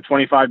easily being a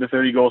 25 to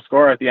 30 goal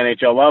scorer at the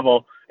NHL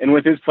level. And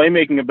with his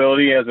playmaking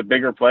ability as a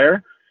bigger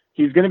player,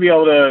 he's going to be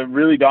able to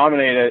really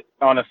dominate it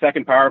on a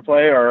second power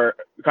play or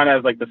kind of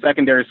as like the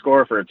secondary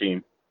scorer for a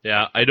team.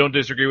 Yeah, I don't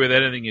disagree with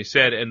anything you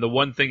said. And the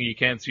one thing you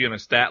can't see on a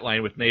stat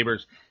line with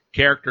Neighbors,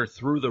 character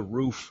through the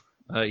roof.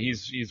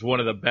 He's one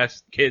of the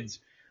best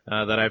kids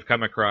that I've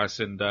come across,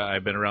 and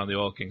I've been around the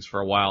Oil Kings for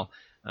a while.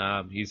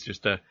 He's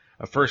just a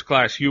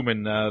first-class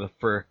human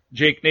for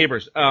Jake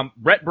Neighbors.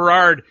 Brett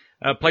Berard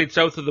played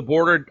south of the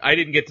border. I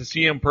didn't get to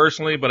see him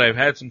personally, but I've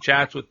had some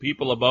chats with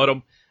people about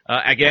him.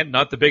 Again,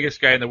 not the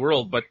biggest guy in the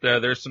world, but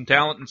there's some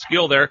talent and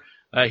skill there.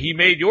 He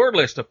made your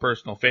list of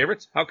personal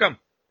favorites. How come?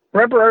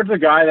 Brett Berard's a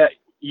guy that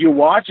you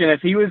watch, and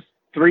if he was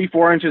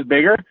 3-4 inches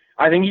bigger,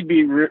 I think he'd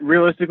be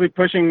realistically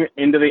pushing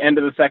into the end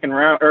of the second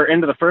round, or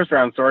into the first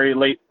round,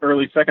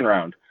 early second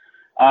round.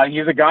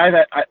 He's a guy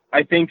that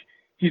I think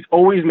he's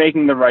always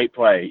making the right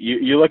play.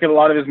 You look at a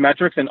lot of his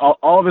metrics, and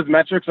all of his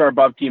metrics are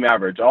above team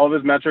average. All of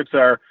his metrics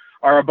are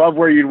above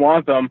where you'd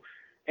want them.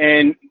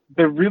 And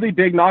the really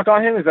big knock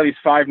on him is that he's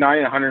 5'9"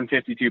 and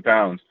 152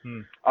 pounds.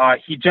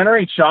 He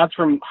generates shots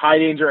from high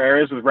danger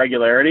areas with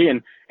regularity,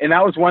 and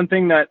that was one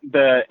thing that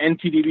the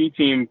NTDB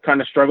team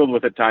kind of struggled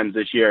with at times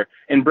this year.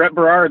 And Brett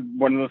Berard,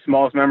 one of the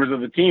smallest members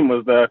of the team,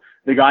 was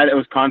the guy that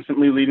was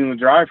constantly leading the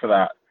drive for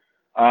that.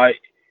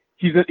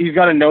 He's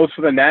got a nose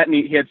for the net, and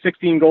he had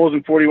 16 goals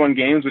in 41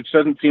 games, which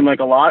doesn't seem like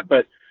a lot,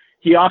 but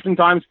he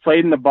oftentimes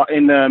played in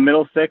the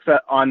middle six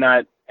on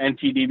that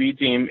NTDB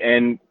team,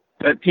 and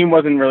that team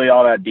wasn't really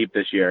all that deep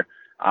this year.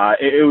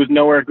 It was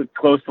nowhere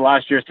close to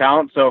last year's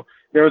talent, so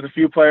there was a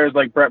few players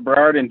like Brett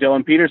Berard and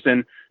Dylan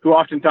Peterson who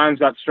oftentimes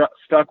got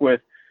stuck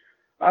with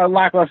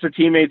lackluster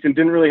teammates and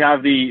didn't really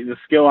have the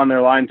skill on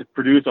their line to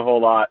produce a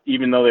whole lot,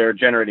 even though they were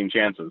generating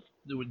chances.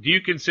 Do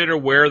you consider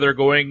where they're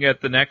going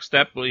at the next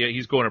step? Well, yeah,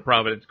 he's going to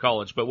Providence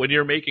College, but when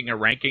you're making a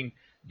ranking,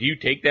 do you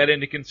take that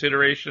into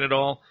consideration at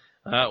all?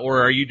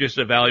 Or are you just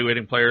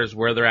evaluating players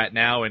where they're at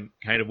now and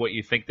kind of what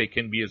you think they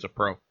can be as a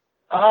pro?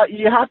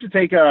 You have to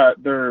take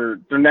their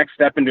next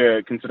step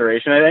into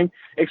consideration, I think,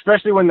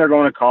 especially when they're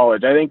going to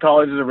college. I think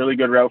college is a really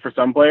good route for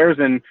some players,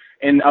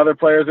 and other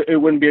players it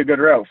wouldn't be a good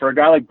route. For a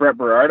guy like Brett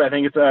Berard, I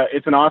think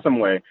it's an awesome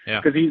way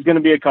because he's going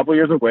to be a couple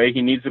years away.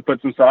 He needs to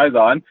put some size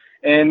on,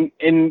 and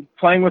in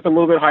playing with a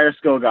little bit higher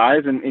skill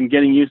guys and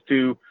getting used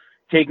to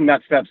taking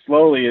that step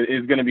slowly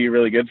is going to be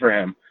really good for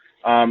him.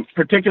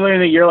 Particularly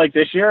in a year like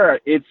this year,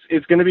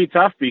 it's going to be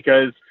tough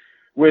because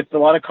with a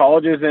lot of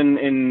colleges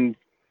and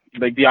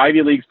like the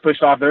Ivy Leagues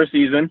pushed off their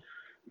season,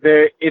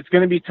 it's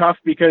going to be tough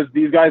because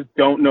these guys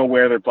don't know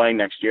where they're playing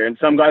next year. And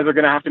some guys are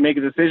going to have to make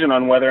a decision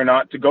on whether or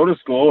not to go to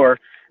school or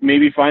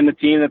maybe find the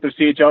team that their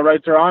CHL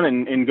rights are on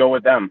and go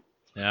with them.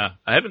 Yeah,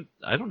 I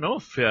don't know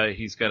if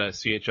he's got a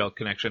CHL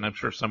connection. I'm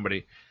sure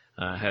somebody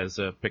has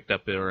picked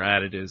up or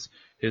added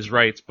his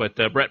rights. But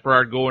Brett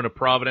Berard going to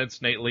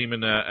Providence, Nate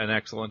Lehman, an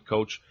excellent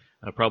coach.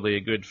 Probably a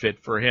good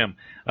fit for him.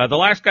 The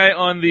last guy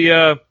on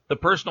the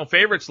personal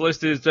favorites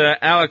list is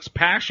Alex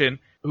Passion,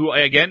 who,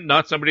 again,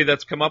 not somebody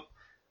that's come up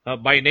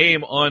by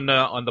name on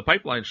the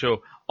Pipeline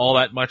Show all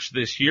that much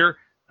this year.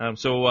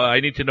 So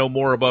I need to know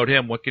more about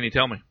him. What can you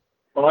tell me?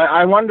 Well,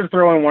 I wanted to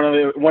throw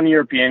in one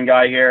European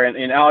guy here,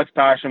 and Alex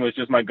Passion was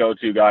just my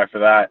go-to guy for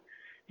that.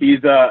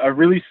 He's a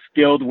really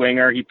skilled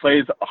winger. He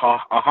plays a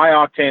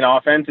high-octane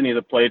offense, and he's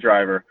a play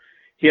driver.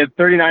 He had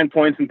 39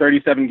 points in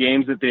 37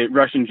 games at the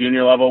Russian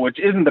junior level, which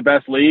isn't the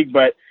best league,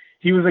 but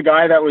he was a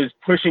guy that was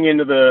pushing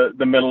into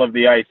the middle of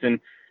the ice. And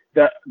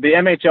the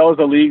MHL is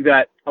a league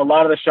that a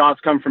lot of the shots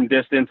come from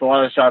distance, a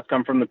lot of the shots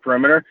come from the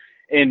perimeter,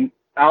 and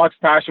Alex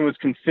Passion was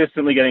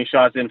consistently getting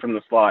shots in from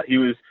the slot. He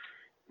was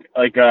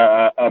like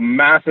a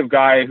massive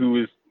guy who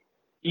was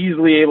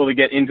easily able to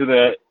get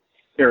into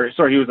he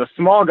was a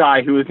small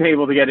guy who was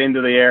able to get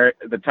into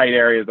the tight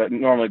areas that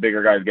normally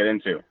bigger guys get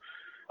into.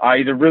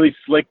 He's a really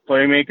slick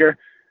playmaker.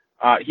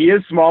 He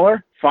is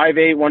smaller,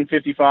 5'8",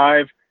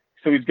 155,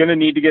 so he's going to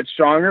need to get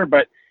stronger,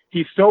 but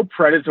he's so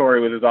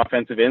predatory with his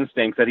offensive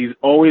instincts that he's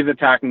always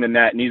attacking the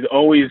net, and he's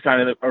always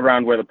kind of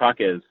around where the puck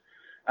is.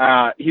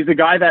 He's a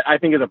guy that I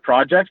think is a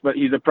project, but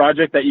he's a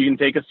project that you can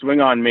take a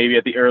swing on maybe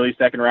at the early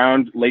second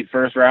round, late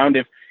first round,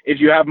 if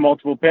you have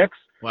multiple picks.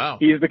 Wow.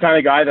 He's the kind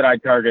of guy that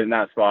I'd target in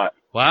that spot.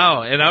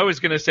 Wow, and I was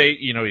going to say,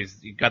 he's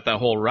got that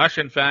whole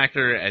Russian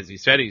factor. As you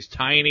said, he's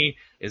tiny.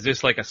 Is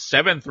this like a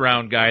 7th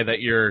round guy that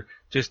you're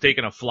just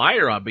taking a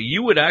flyer on? But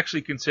you would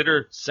actually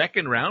consider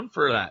 2nd round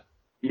for that.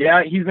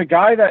 Yeah, he's a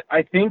guy that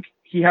I think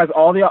he has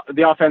all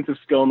the offensive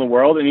skill in the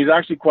world, and he's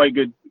actually quite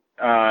good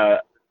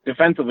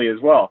defensively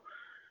as well.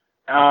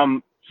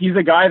 He's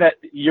a guy that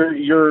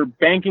you're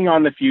banking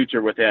on the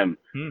future with him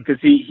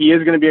because he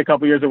is going to be a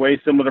couple years away,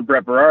 similar to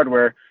Brett Berard,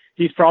 where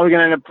he's probably going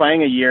to end up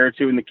playing a year or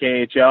two in the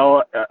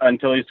KHL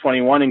until he's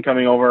 21 and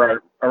coming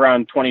over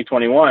around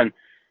 2021.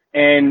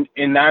 And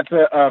that's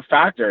a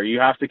factor. You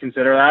have to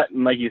consider that.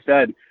 And like you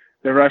said,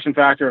 the Russian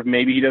factor of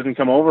maybe he doesn't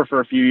come over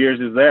for a few years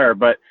is there.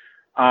 But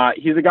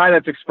he's a guy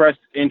that's expressed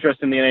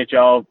interest in the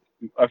NHL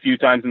a few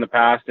times in the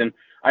past. And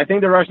I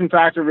think the Russian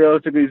factor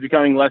realistically is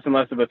becoming less and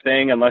less of a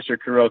thing unless you're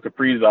Kirill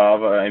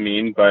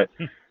Kaprizov, But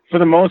for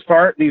the most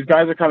part, these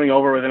guys are coming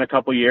over within a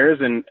couple years,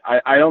 and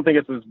I don't think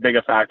it's as big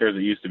a factor as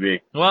it used to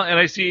be. Well, and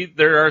I see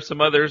there are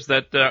some others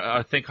that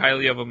think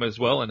highly of him as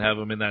well and have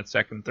him in that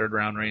 2nd, 3rd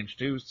round range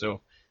too.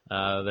 So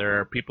there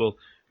are people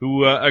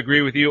who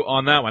agree with you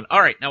on that one.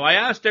 All right, now I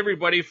asked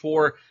everybody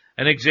for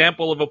an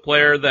example of a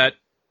player that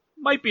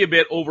might be a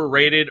bit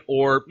overrated,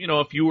 or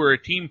if you were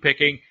a team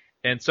picking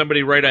and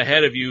somebody right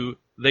ahead of you,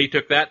 they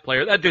took that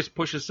player, that just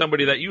pushes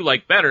somebody that you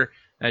like better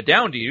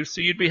down to you,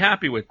 so you'd be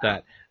happy with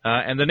that.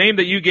 And the name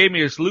that you gave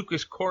me is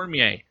Lucas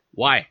Cormier.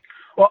 Why?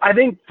 Well, I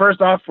think first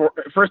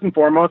and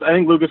foremost, I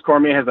think Lucas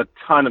Cormier has a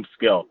ton of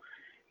skill.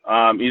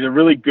 He's a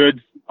really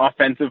good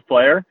offensive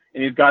player,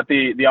 and he's got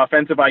the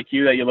offensive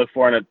IQ that you look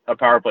for in a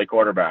power play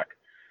quarterback.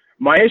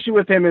 My issue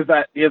with him is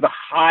that he has a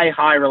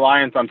high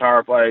reliance on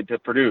power play to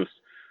produce.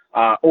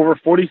 Over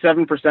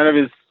 47% of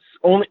his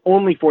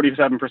only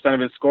 47% of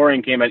his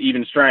scoring came at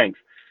even strength.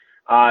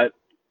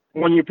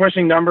 When you're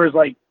pushing numbers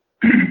like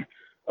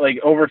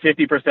over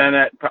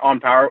 50%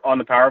 on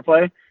the power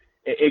play,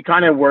 it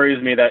kind of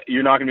worries me that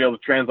you're not going to be able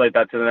to translate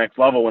that to the next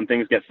level when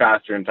things get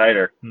faster and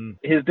tighter.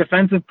 His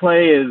defensive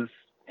play is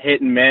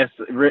hit and miss.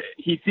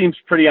 He seems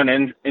pretty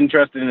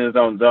uninterested in his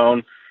own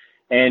zone,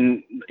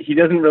 and he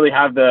doesn't really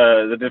have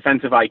the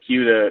defensive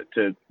IQ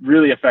to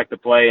really affect the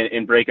play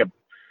and break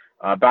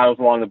up battles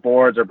along the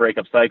boards or break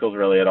up cycles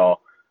really at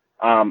all.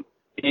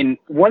 And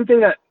one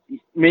thing that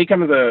may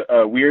come as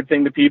a weird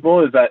thing to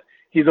people is that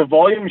he's a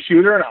volume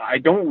shooter, and I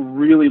don't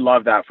really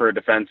love that for a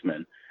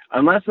defenseman.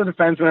 Unless the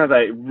defenseman has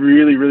a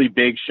really, really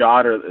big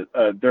shot or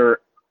they're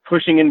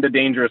pushing into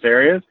dangerous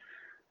areas,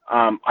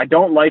 I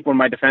don't like when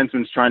my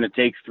defenseman's trying to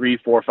take 3,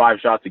 4, 5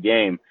 shots a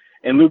game.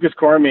 And Lucas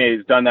Cormier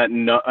has done that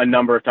a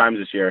number of times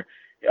this year.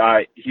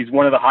 He's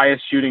one of the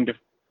highest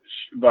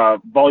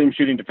volume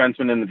shooting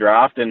defensemen in the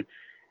draft, and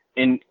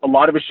a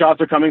lot of his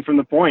shots are coming from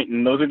the point,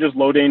 and those are just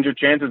low danger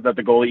chances that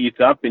the goalie eats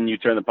up and you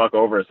turn the puck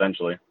over,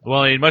 essentially.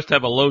 Well, he must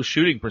have a low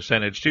shooting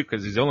percentage too,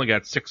 because he's only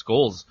got 6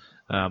 goals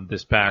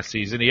this past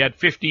season. He had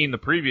 15 the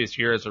previous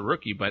year as a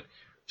rookie, but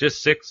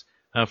just 6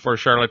 for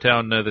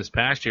Charlottetown this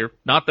past year.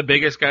 Not the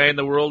biggest guy in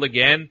the world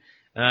again,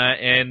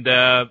 and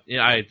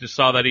I just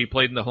saw that he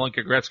played in the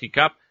Hlinka Gretzky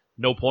Cup.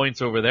 No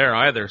points over there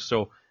either,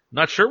 so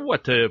not sure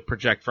what to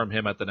project from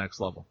him at the next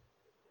level.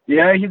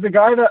 Yeah, he's a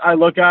guy that I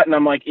look at and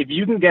I'm like, if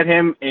you can get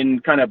him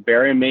and kind of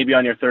bury him maybe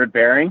on your third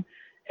pairing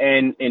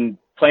and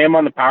play him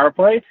on the power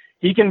play,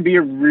 he can be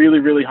a really,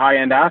 really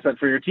high-end asset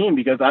for your team,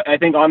 because I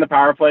think on the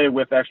power play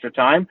with extra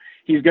time,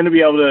 he's going to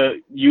be able to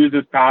use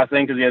his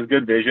passing because he has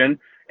good vision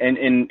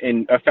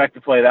and affect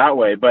the play that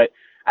way. But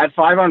at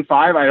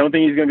 5-on-5, I don't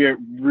think he's going to be a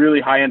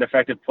really high-end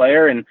effective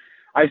player, and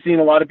I've seen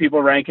a lot of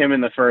people rank him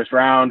in the first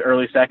round,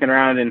 early second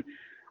round, and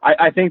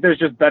I think there's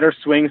just better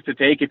swings to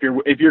take. If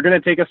you're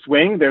going to take a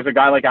swing, there's a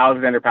guy like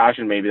Alexander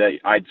Pashin maybe that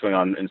I'd swing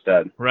on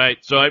instead. Right.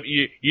 So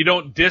you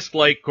don't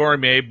dislike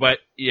Cormier, but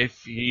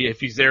if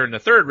he's there in the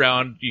third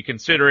round, you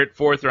consider it.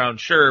 Fourth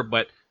round, sure,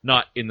 but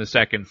not in the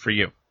second for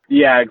you.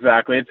 Yeah,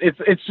 exactly.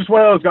 It's just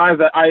one of those guys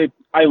that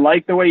I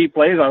like the way he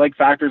plays. I like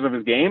factors of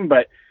his game,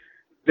 but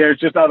there's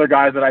just other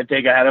guys that I'd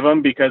take ahead of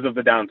him because of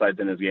the downsides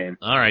in his game.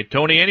 All right,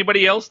 Tony.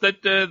 Anybody else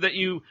that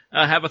you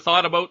have a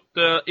thought about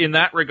in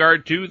that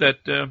regard too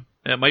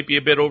that might be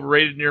a bit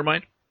overrated in your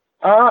mind?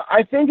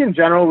 I think in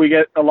general we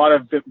get a lot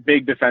of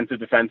big defensive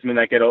defensemen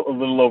that get a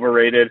little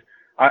overrated.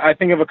 I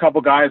think of a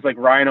couple guys like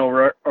Ryan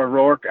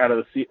O'Rourke out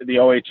of the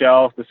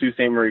OHL, the Sault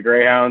Ste. Marie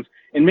Greyhounds,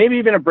 and maybe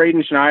even a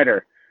Braden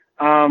Schneider.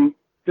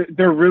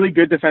 They're really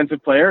good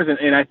defensive players,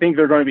 and I think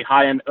they're going to be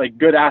high-end, like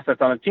good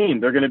assets on a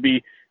team. They're going to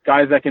be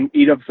guys that can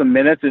eat up some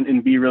minutes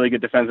and be really good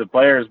defensive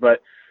players.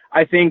 But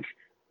I think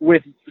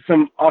with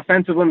some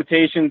offensive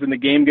limitations and the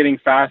game getting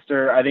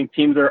faster, I think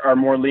teams are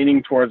more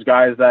leaning towards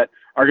guys that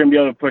are going to be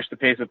able to push the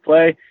pace of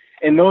play.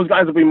 And those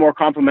guys will be more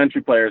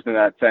complementary players in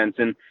that sense.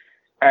 And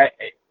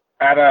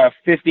at a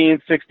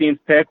 15th, 16th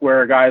pick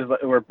where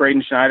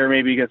Braden Schneider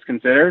maybe gets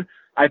considered,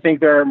 I think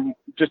they're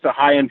just a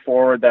high-end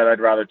forward that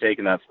I'd rather take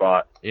in that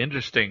spot.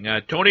 Interesting.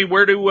 Tony,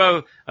 where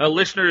do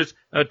listeners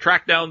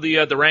track down the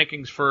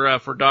rankings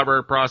for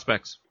Dobber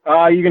Prospects?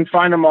 You can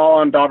find them all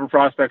on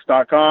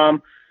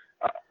dobberprospects.com.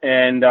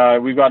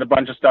 And we've got a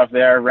bunch of stuff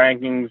there,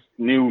 rankings,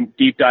 new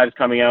deep dives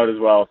coming out as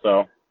well.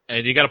 So.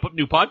 And you got to put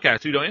new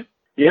podcasts too, don't you?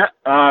 Yeah.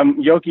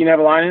 Yoki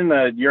Nevalainen,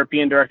 the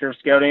European Director of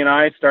Scouting, and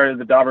I started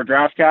the Dobber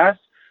Draftcast.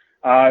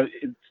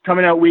 It's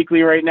coming out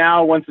weekly right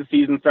now. Once the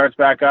season starts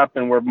back up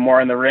and we're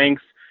more in the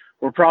rinks,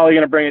 we're probably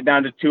going to bring it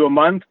down to 2 a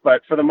month.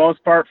 But for the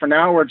most part, for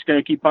now, we're just going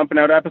to keep pumping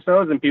out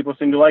episodes, and people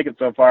seem to like it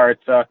so far.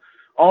 It's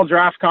all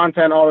draft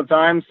content all the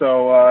time,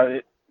 so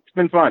it's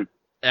been fun.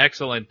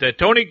 Excellent.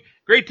 Tony,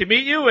 great to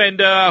meet you,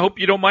 and I hope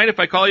you don't mind if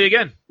I call you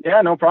again.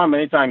 Yeah, no problem.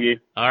 Anytime, Guy.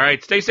 All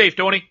right. Stay safe,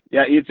 Tony.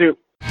 Yeah, you too.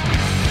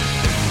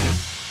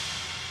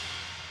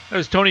 That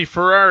was Tony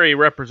Ferrari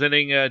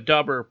representing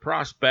Dobber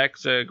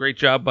Prospects. Great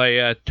job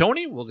by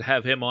Tony. We'll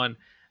have him on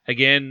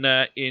again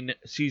in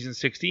Season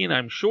 16,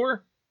 I'm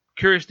sure.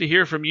 Curious to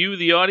hear from you,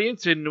 the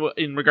audience,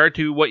 in regard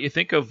to what you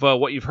think of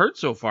what you've heard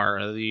so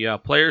far. The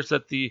players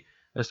that the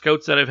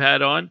scouts that I've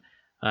had on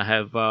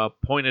have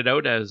pointed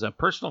out as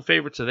personal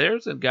favorites of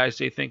theirs, and guys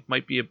they think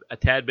might be a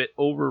tad bit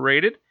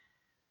overrated.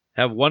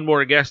 Have one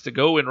more guest to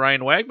go in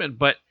Ryan Wagman,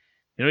 but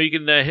you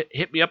can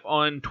hit me up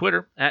on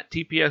Twitter at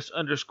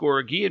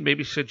TPS_Guy and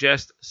maybe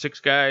suggest 6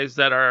 guys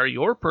that are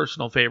your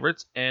personal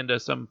favorites and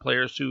some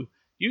players who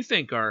you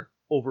think are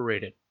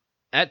overrated.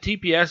 At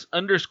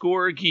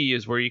TPS_Guy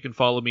is where you can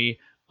follow me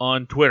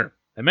on Twitter.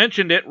 I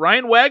mentioned it.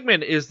 Ryan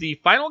Wagman is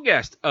the final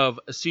guest of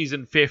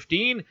Season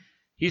 15.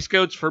 He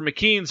scouts for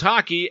McKeen's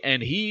Hockey,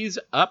 and he's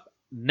up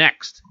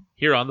next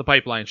here on The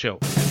Pipeline Show.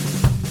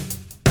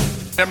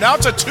 And now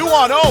it's a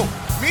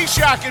 2-on-0.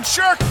 Mishak and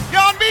Shirk.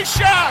 Jan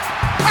Mishak!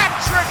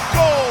 Patrick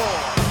goal!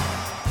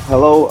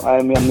 Hello,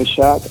 I'm Jan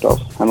Mishak of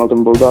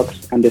Hamilton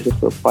Bulldogs, and this is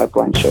The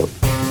Pipeline Show.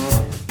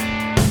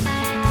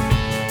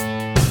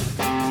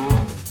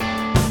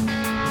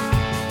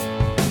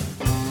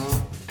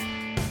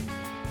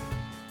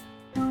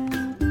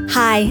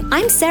 Hi,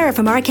 I'm Sarah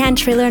from Arcan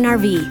Trailer and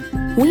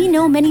RV. We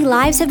know many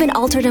lives have been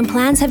altered and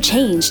plans have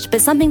changed,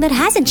 but something that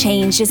hasn't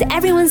changed is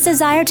everyone's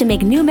desire to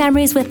make new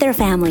memories with their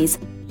families.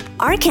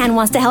 Arcan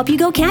wants to help you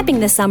go camping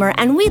this summer,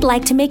 and we'd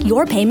like to make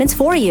your payments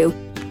for you.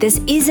 This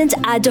isn't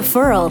a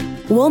deferral.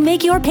 We'll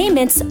make your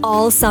payments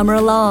all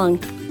summer long.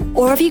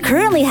 Or if you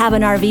currently have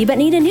an RV but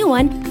need a new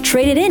one,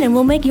 trade it in and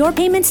we'll make your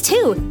payments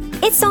too.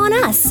 It's on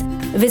us.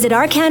 Visit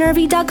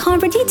arcanrv.com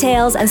for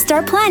details and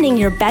start planning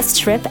your best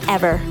trip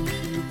ever.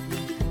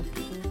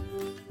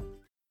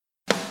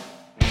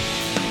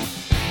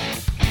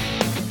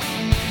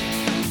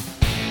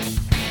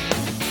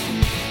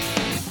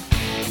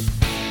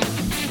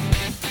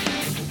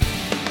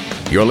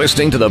 You're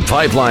listening to The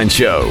Pipeline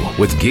Show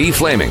with Guy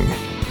Flaming.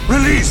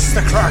 Release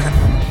the Kraken!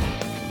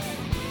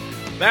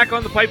 Back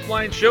on The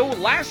Pipeline Show,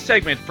 last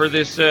segment for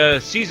this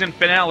season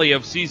finale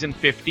of Season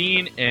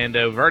 15, and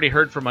we've already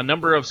heard from a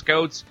number of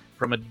scouts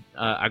from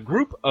a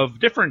group of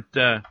different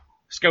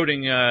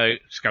scouting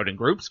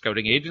groups,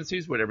 scouting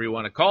agencies, whatever you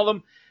want to call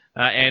them,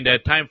 and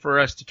time for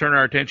us to turn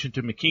our attention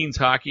to McKeen's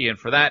hockey, and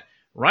for that,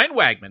 Ryan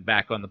Wagman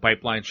back on The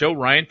Pipeline Show.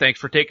 Ryan, thanks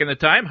for taking the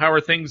time. How are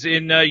things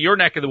in your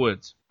neck of the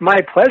woods?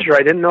 My pleasure. I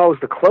didn't know I was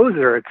the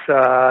closer. It's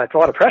a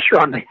lot of pressure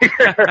on me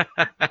here.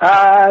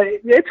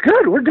 It's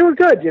good. We're doing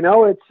good. You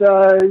know,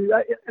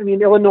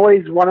 Illinois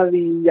is one of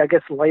the, I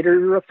guess,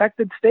 lighter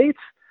affected states.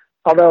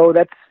 Although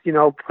that's,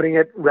 putting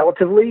it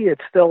relatively,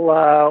 it's still,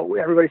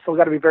 everybody's still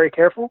got to be very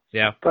careful.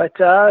 Yeah. But,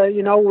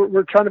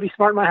 we're trying to be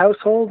smart in my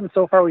household, and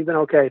so far we've been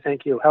okay.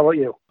 Thank you. How about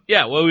you?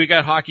 Yeah, well, we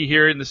got hockey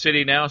here in the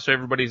city now, so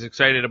everybody's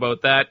excited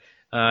about that,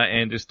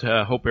 and just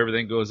hope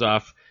everything goes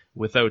off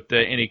without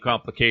any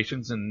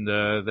complications, and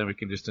then we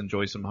can just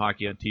enjoy some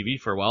hockey on TV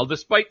for a while,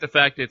 despite the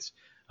fact it's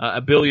a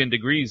billion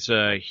degrees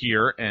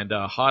here and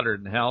hotter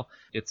than hell.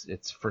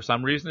 It's for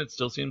some reason, it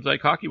still seems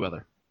like hockey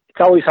weather. It's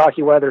always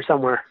hockey weather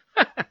somewhere.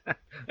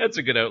 That's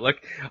a good outlook.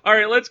 All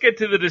right, let's get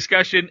to the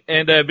discussion,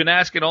 and I've been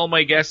asking all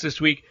my guests this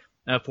week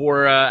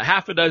for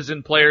half a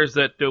dozen players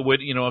that would,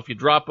 if you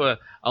drop a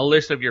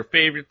list of your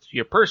favorites,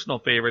 your personal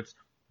favorites,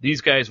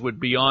 these guys would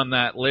be on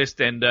that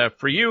list. And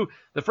for you,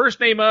 the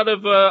first name out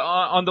of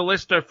on the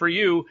list for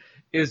you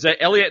is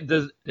Elliot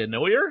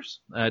Desnoyers.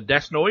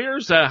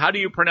 How do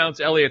you pronounce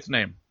Elliot's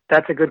name?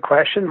 That's a good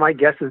question. My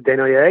guess is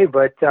Desnoyers,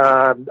 but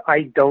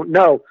I don't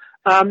know.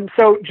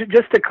 So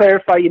just to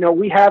clarify,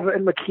 we have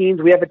in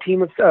McKeen's, we have a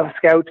team of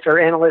scouts or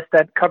analysts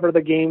that cover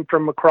the game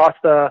from across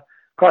the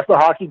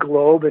hockey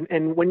globe.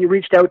 And when you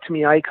reached out to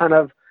me, I kind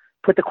of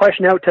put the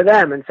question out to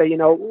them and say,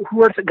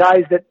 who are the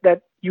guys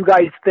that you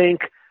guys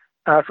think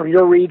from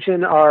your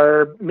region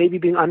are maybe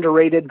being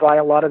underrated by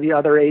a lot of the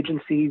other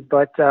agencies,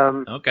 but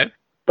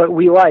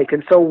we like.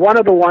 And so one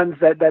of the ones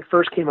that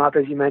first came up,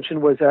 as you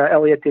mentioned, was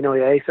Elliot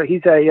Desnoyers. So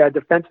he's a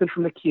defenseman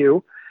from the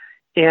Q.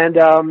 And,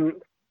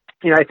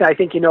 I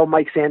think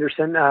Mike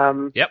Sanderson,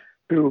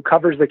 who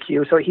covers the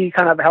Q. So he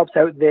kind of helps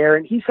out there.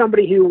 And he's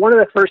somebody who, one of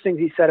the first things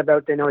he said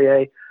about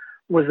Desnoyers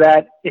was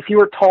that if he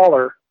were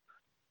taller,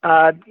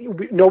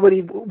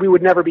 we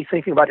would never be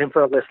thinking about him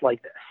for a list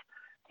like this.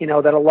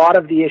 That a lot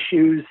of the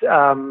issues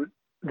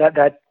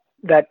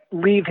that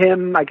leave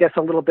him, I guess,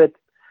 a little bit,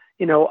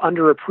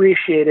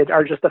 underappreciated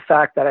are just the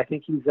fact that I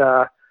think he's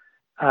 5'10"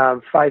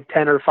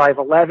 or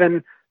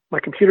 5'11". My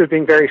computer's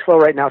being very slow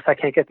right now, so I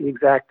can't get the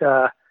exact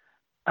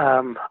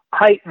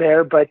height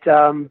there. But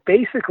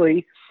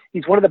basically,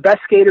 he's one of the best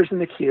skaters in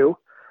the Q.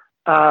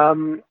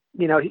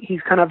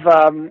 He's kind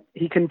of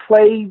he can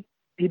play.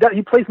 He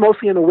plays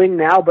mostly in the wing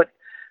now, but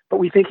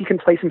we think he can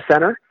play some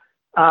center.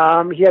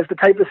 He has the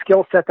type of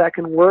skill set that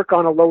can work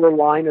on a lower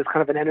line as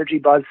kind of an energy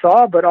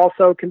buzzsaw, but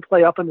also can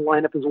play up in the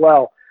lineup as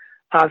well.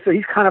 So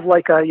he's kind of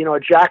like a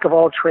jack of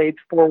all trades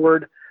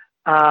forward.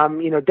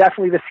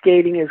 Definitely the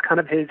skating is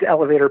kind of his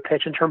elevator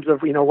pitch in terms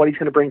of, what he's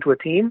going to bring to a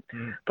team,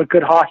 but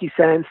good hockey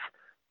sense,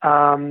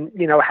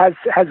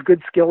 has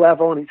good skill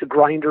level, and he's a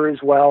grinder as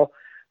well.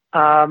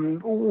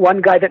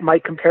 One guy that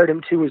Mike compared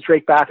him to was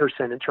Drake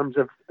Batherson in terms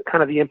of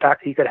kind of the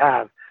impact he could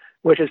have,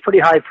 which is pretty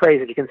high praise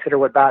if you consider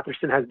what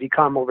Batherson has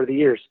become over the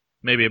years.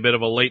 Maybe a bit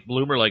of a late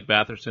bloomer like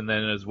Batherson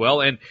then as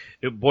well. And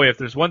boy, if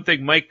there's one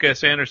thing Mike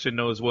Sanderson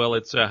knows well,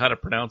 it's how to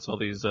pronounce all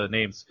these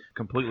names.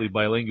 Completely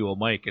bilingual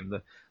Mike, and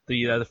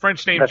the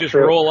French names just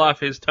roll off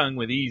his tongue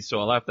with ease.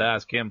 So I'll have to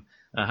ask him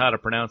how to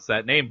pronounce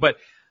that name. But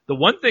the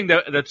one thing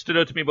that stood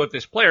out to me about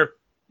this player,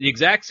 the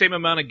exact same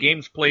amount of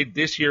games played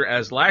this year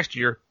as last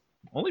year,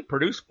 only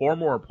produced 4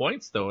 more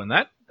points though, and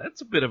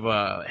that's a bit of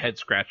a head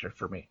scratcher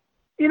for me.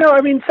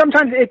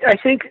 Sometimes I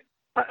think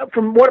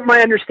from what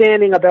my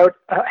understanding about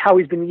how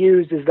he's been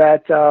used is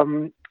that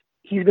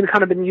he's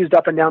been used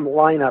up and down the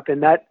lineup,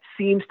 and that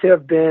seems to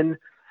have been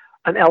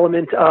an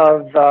element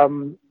of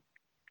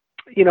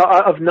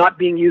not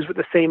being used with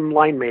the same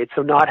line mates,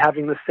 so not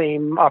having the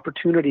same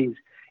opportunities,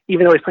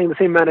 even though he's playing the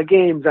same amount of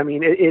games. I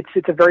mean, it's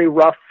a very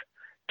rough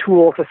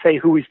tool to say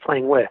who he's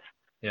playing with.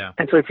 Yeah.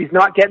 And so if he's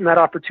not getting that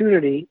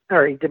opportunity,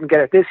 or he didn't get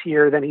it this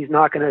year, then he's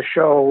not going to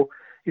show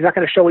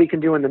what he can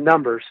do in the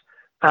numbers.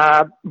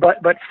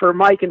 But for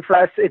Mike and for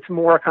us, it's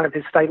more kind of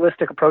his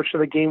stylistic approach to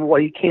the game,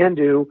 what he can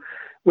do,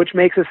 which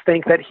makes us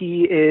think that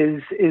he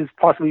is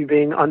possibly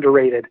being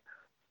underrated,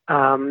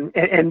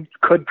 and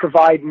could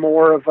provide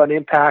more of an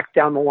impact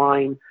down the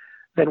line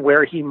than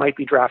where he might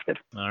be drafted.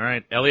 All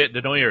right. Elliot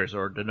Desnoyers,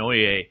 or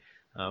Desnoyers,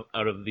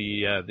 out of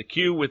the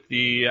Q with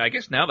I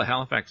guess now the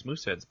Halifax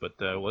Mooseheads, but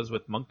was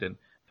with Moncton.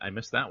 I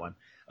missed that one.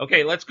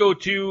 Okay, let's go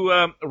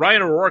to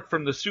Ryan O'Rourke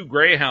from the Sioux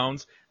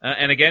Greyhounds.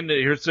 And again,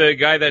 here's a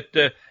guy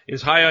that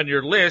is high on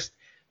your list.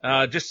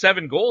 Just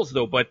 7 goals,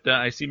 though, but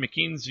I see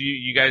McKeen's,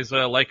 you guys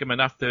like him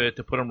enough to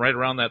put him right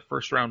around that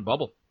first-round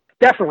bubble.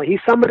 Definitely.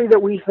 He's somebody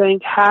that we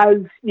think has,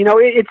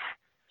 it's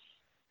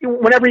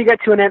whenever you get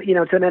to an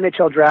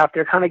NHL draft,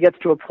 there kind of gets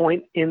to a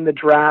point in the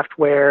draft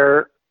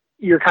where,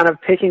 you're kind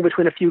of picking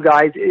between a few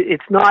guys.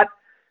 It's not,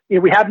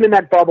 we have him in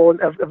that bubble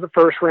of the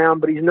first round,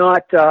 but he's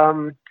not,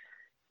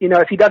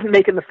 if he doesn't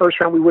make it in the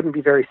first round, we wouldn't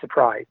be very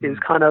surprised. It was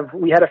kind of,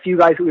 we had a few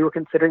guys that we were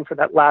considering for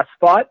that last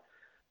spot.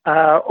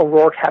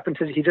 O'Rourke happened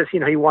to,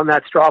 he won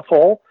that straw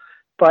poll,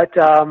 but,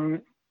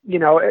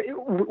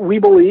 we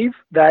believe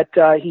that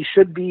he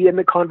should be in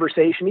the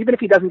conversation. Even if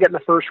he doesn't get in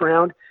the first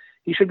round,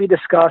 he should be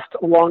discussed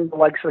along the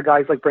likes of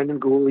guys like Brendan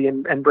Gooley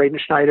and Braden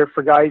Schneider,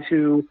 for guys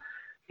who,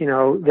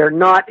 they're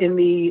not in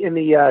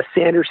the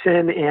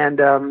Sanderson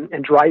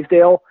and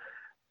Drysdale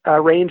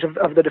range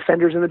of the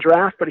defenders in the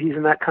draft, but he's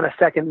in that kind of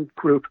second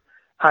group.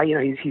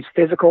 He's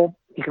physical.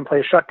 He can play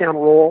a shutdown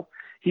role.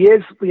 He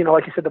is,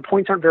 like you said, the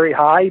points aren't very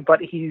high, but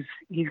he's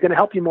going to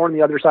help you more on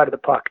the other side of the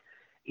puck.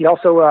 He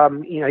also,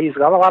 he's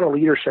got a lot of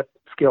leadership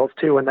skills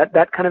too, and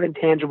that kind of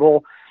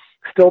intangible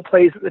still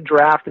plays at the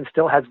draft and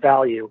still has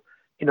value.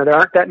 There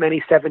aren't that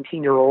many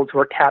 17-year-olds who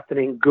are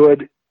captaining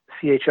good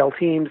CHL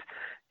teams,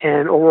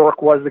 and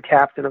O'Rourke was the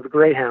captain of the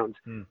Greyhounds.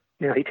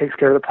 He takes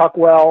care of the puck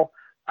well.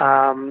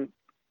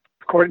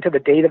 According to the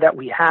data that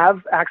we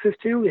have access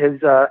to,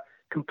 his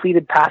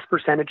completed pass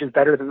percentage is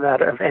better than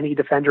that of any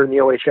defender in the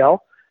OHL.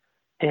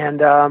 And,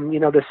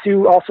 the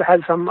Sioux also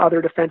has some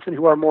other defensemen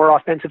who are more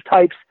offensive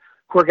types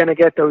who are going to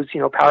get those,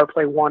 power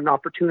play one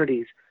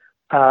opportunities.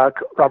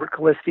 Robert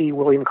Calisti,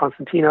 William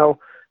Cosentino.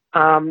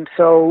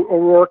 So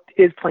O'Rourke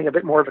is playing a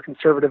bit more of a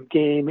conservative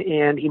game,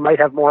 and he might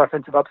have more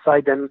offensive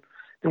upside than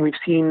we've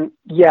seen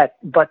yet.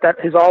 But that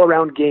his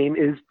all-around game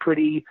is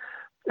pretty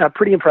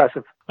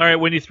impressive. All right,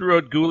 when you threw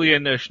out Gooley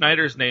and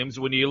Schneider's names,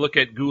 when you look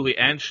at Gooley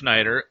and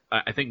Schneider,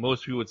 I think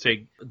most people would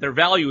say their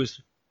value is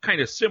kind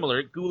of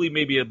similar. Gooley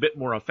maybe a bit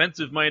more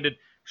offensive-minded,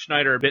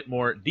 Schneider a bit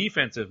more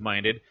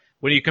defensive-minded.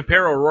 When you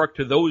compare O'Rourke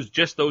to those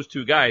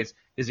two guys,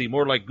 is he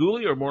more like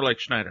Gooley or more like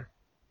Schneider?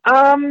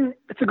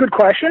 It's a good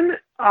question.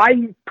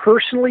 I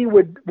personally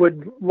would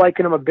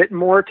liken him a bit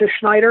more to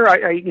Schneider.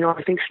 I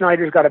think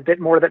Schneider's got a bit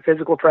more of that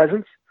physical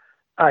presence.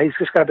 He's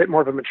just got a bit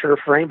more of a mature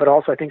frame, but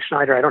also I think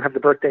Schneider, I don't have the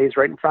birthdays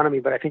right in front of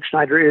me, but I think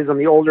Schneider is on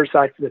the older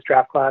side for this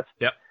draft class.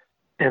 Yep.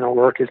 And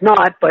O'Rourke is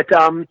not, but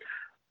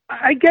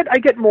I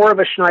get more of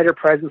a Schneider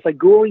presence. Like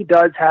Gooley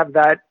does have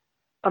that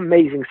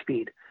amazing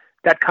speed.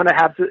 That kind of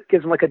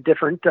gives him like a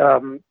different,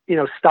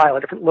 style, a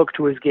different look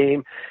to his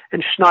game.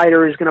 And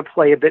Schneider is going to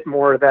play a bit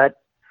more of that,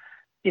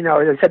 as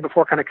I said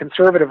before, kind of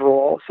conservative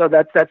role. So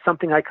that's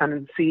something I kind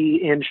of see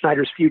in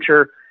Schneider's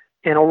future.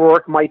 And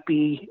O'Rourke might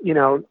be,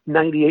 98%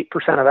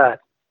 of that.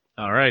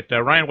 All right.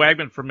 Ryan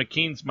Wagman from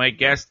McKeen's my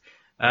guest.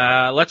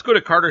 Let's go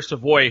to Carter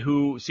Savoy,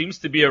 who seems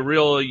to be a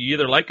real, you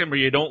either like him or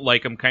you don't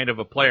like him kind of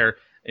a player.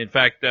 In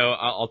fact,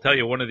 I'll tell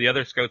you, one of the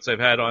other scouts I've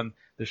had on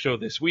the show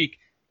this week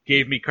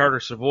gave me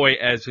Carter Savoy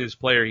as his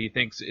player he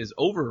thinks is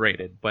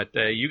overrated. But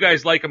you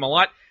guys like him a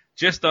lot,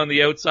 just on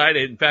the outside.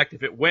 In fact,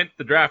 if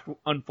the draft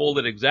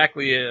unfolded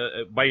exactly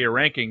by your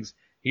rankings,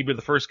 he'd be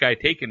the first guy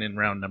taken in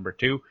round number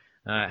 2,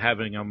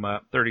 having him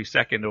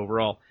 32nd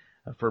overall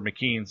for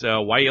McKeen.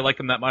 So why you like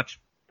him that much?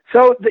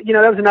 So, that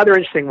was another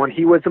interesting one.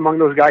 He was among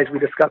those guys we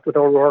discussed with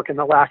O'Rourke in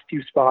the last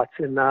few spots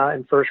in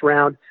first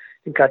round.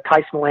 I think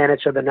Tice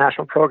Milanich of the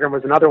national program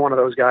was another one of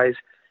those guys.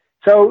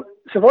 So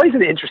Savoy's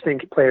an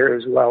interesting player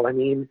as well. I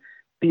mean,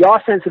 the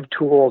offensive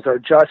tools are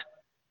just,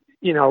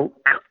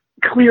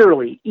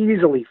 clearly,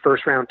 easily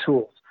first-round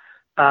tools.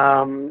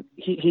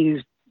 He's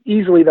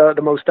easily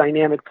the most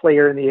dynamic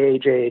player in the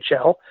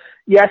AJHL.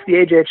 Yes, the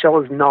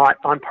AJHL is not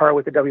on par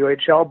with the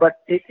WHL, but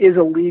it is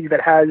a league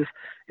that has,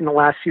 in the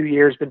last few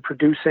years, been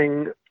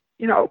producing,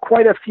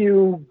 quite a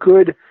few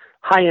good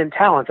high-end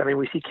talents. I mean,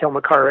 we see Kale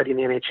McCarr already in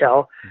the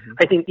NHL. Mm-hmm.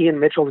 I think Ian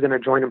Mitchell is going to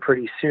join him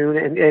pretty soon,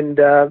 and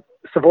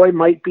Savoy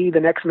might be the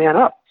next man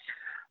up.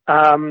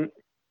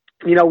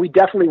 We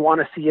definitely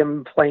want to see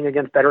him playing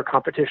against better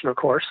competition, of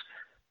course.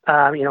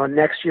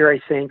 Next year, I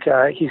think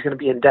he's going to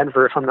be in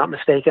Denver, if I'm not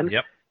mistaken.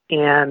 Yep.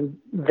 And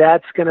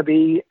that's going to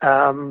be,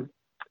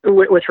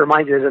 which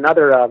reminds me, there's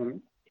another,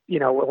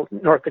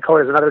 North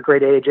Dakota is another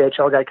great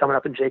AHL guy coming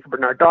up in Jacob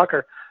Bernard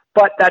Docker,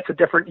 but that's a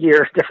different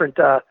year, different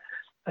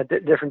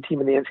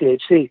team in the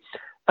NCHC.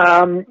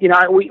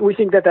 We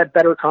think that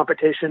better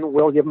competition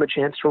will give him a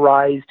chance to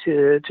rise,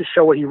 to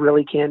show what he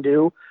really can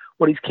do,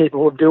 what he's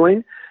capable of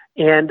doing.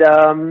 And,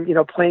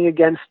 playing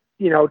against,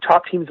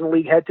 top teams in the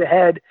league head to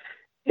head,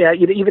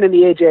 even in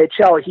the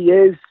AJHL, he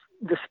is,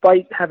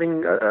 despite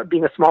having,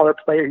 being a smaller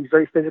player, he's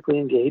very physically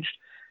engaged.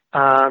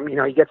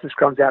 He gets his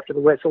scrums after the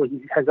whistle.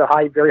 He has a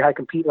very high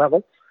compete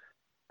level.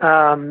 He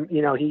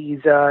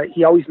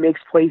always makes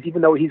plays,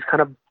 even though he's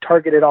kind of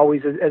targeted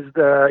always as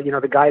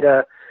the guy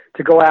to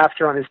go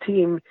after on his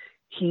team.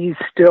 He's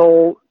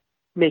still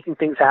making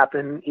things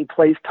happen. He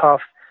plays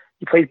tough.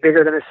 He plays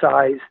bigger than his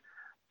size.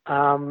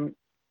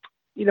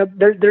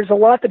 There's a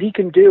lot that he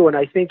can do, and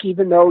I think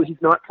even though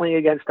he's not playing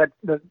against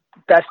the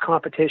best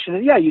competition,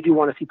 and you do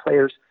want to see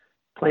players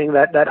playing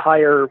that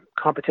higher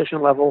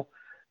competition level,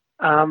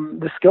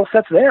 the skill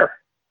set's there.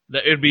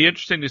 It'd be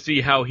interesting to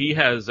see how he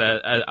has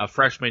a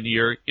freshman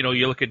year.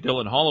 You look at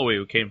Dylan Holloway,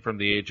 who came from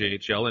the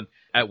AJHL, and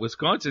at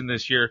Wisconsin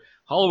this year,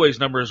 Holloway's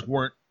numbers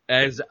weren't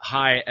as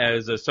high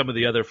as some of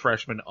the other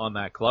freshmen on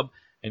that club.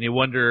 And you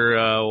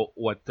wonder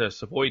what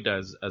Savoy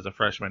does as a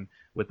freshman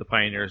with the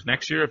Pioneers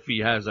next year, if he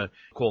has a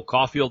Cole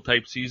Caulfield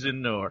type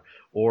season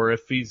or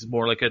if he's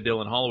more like a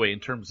Dylan Holloway in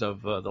terms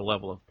of the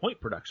level of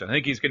point production. I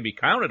think he's going to be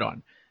counted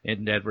on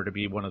in Denver to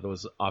be one of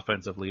those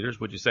offensive leaders,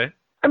 would you say?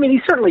 I mean, he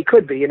certainly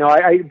could be.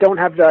 I don't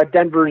have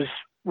Denver's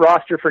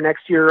roster for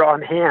next year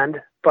on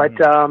hand, but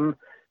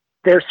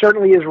there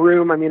certainly is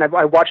room. I mean,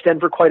 I watched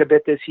Denver quite a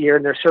bit this year,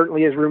 and there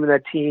certainly is room in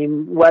that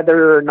team.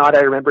 Whether or not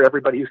I remember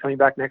everybody who's coming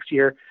back next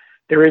year,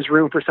 there is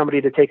room for somebody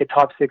to take a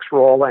top 6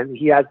 role, and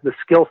he has the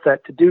skill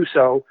set to do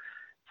so.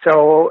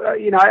 So,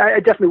 I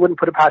definitely wouldn't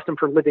put it past him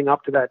for living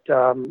up to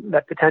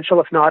that potential.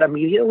 If not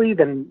immediately,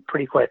 then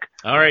pretty quick.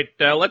 All right,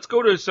 let's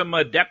go to some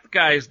depth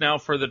guys now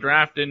for the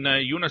draft. And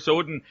Jonas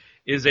Oden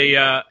is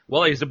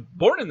he's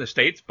born in the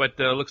States, but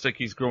looks like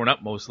he's grown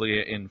up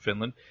mostly in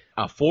Finland.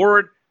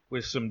 Forward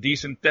with some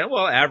decent,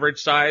 average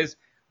size.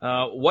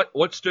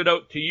 What stood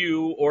out to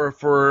you, or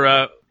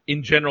for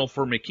in general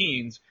for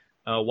McKeen's?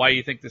 Why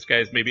you think this guy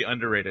is maybe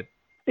underrated?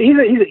 He's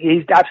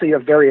absolutely a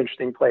very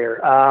interesting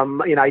player.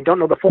 I don't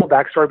know the full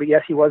backstory, but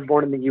yes, he was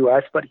born in the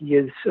U.S., but he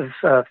is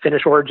of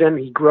Finnish origin.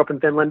 He grew up in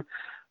Finland.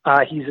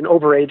 He's an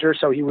overager,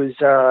 so he was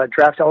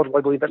draft eligible,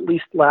 I believe, at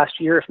least last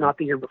year, if not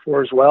the year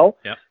before as well.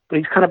 Yep. But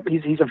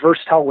he's a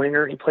versatile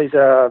winger. He's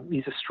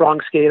a strong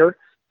skater,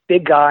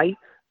 big guy,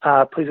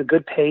 plays a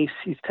good pace.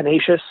 He's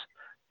tenacious.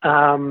 He's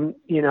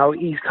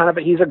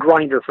a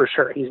grinder for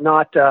sure. He's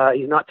not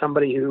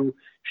somebody who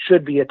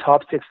should be a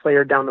top 6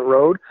 player down the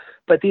road.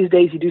 But these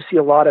days you do see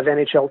a lot of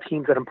NHL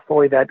teams that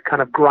employ that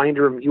kind of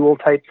grinder mule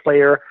type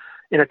player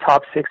in a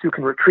top 6 who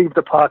can retrieve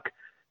the puck,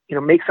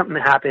 make something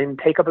happen,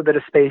 take up a bit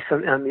of space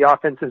on the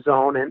offensive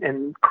zone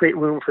and create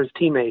room for his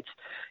teammates.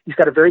 He's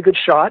got a very good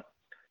shot.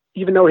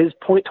 Even though his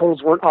point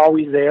totals weren't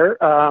always there,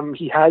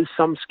 he has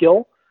some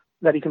skill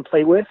that he can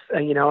play with,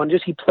 and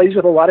he plays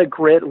with a lot of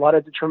grit, a lot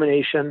of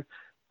determination.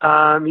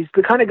 He's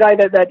the kind of guy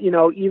that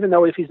even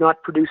though if he's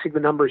not producing the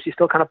numbers, he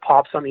still kind of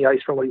pops on the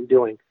ice for what he's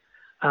doing.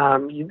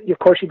 Of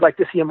course, you'd like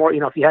to see him more,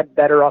 if he had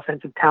better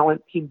offensive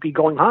talent, he'd be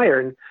going higher,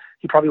 and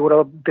he probably would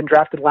have been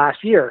drafted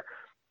last year.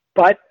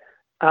 But,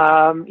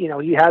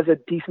 he has a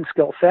decent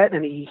skill set,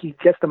 and he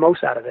gets the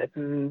most out of it.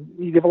 And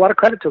you give a lot of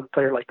credit to a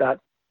player like that.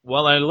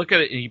 Well, I look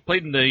at it, he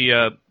played in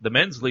the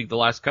men's league the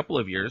last couple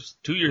of years.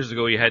 2 years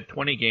ago, he had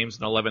 20 games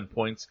and 11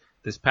 points.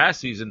 This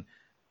past season,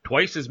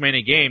 twice as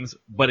many games,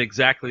 but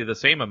exactly the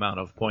same amount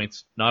of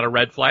points. Not a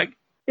red flag?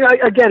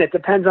 Again, it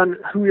depends on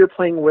who you're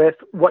playing with,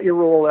 what your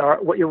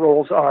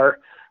roles are.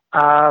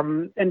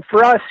 And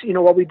for us,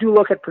 while we do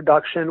look at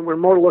production, we're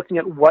more looking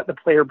at what the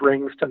player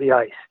brings to the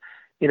ice.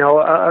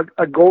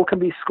 A goal can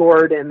be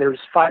scored and there's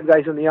 5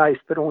 guys on the ice,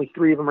 but only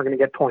 3 of them are going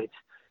to get points.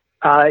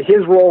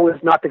 His role is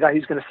not the guy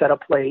who's going to set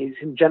up plays,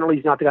 and generally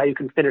he's not the guy who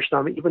can finish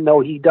them, even though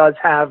he does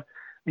have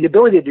the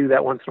ability to do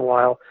that once in a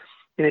while.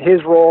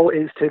 His role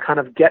is to kind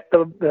of get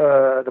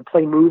the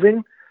play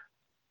moving,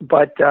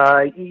 but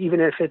even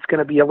if it's going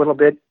to be a little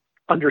bit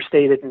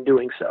understated in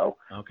doing so.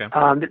 Okay.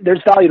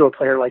 There's value to a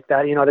player like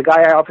that. The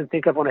guy I often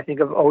think of when I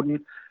think of Oden,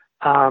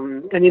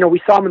 and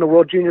we saw him in the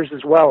World Juniors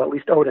as well, at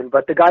least Oden,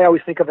 but the guy I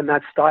always think of in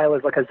that style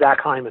is like a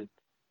Zach Hyman.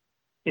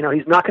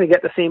 He's not going to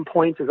get the same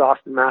points as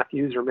Austin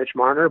Matthews or Mitch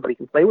Marner, but he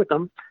can play with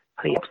them.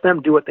 And he helps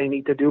them do what they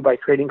need to do by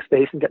creating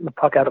space and getting the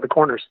puck out of the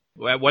corners.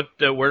 What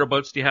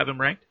whereabouts do you have him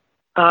ranked?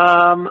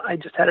 I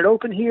just had it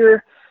open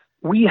here.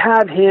 We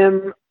have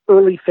him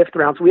early 5th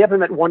round. So we have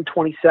him at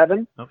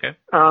 127. Okay.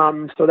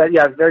 So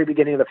very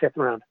beginning of the 5th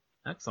round.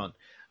 Excellent.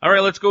 All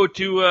right, let's go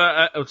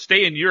to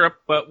stay in Europe,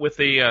 but with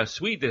a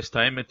Swede this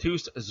time,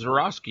 Matus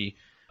Zorowski,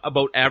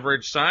 about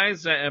average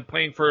size,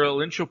 playing for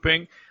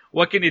Linköping.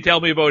 What can you tell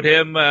me about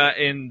him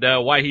and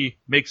why he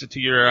makes it to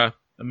your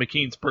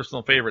McKeen's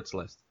personal favorites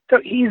list? So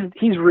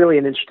he's really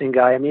an interesting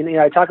guy. I mean,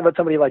 I talk about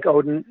somebody like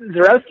Oden.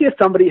 Zorowski is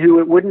somebody who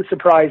it wouldn't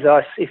surprise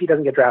us if he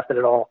doesn't get drafted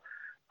at all.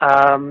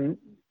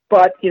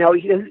 But he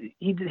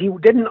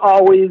didn't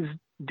always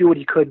do what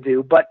he could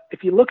do. But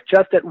if you look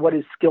just at what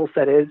his skill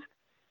set is,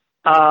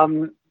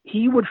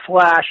 he would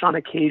flash on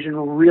occasion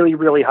really,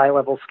 really high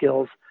level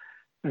skills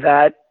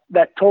that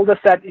told us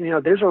that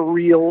there's a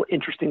real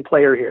interesting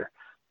player here.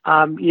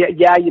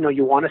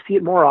 You want to see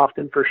it more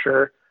often for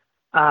sure,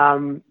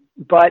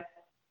 but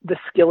the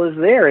skill is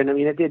there. And I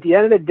mean, at the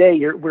end of the day,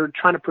 we're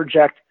trying to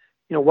project,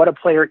 what a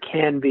player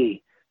can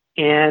be.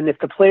 And if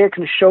the player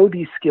can show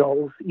these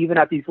skills, even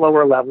at these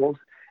lower levels,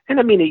 and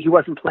I mean, he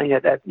wasn't playing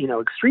at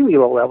extremely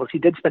low levels. He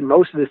did spend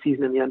most of the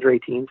season in the under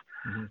 18s.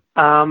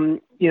 Mm-hmm.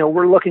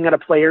 We're looking at a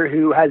player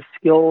who has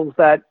skills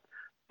that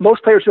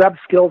most players who have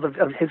skills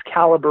of his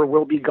caliber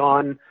will be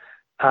gone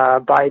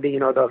by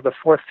the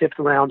 4th, 5th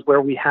rounds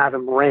where we have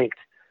him ranked.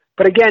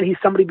 But again, he's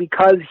somebody,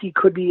 because he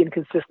could be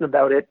inconsistent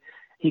about it,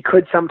 he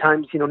could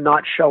sometimes,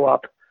 not show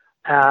up.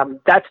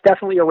 That's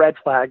definitely a red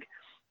flag.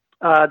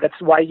 That's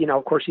why,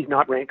 of course he's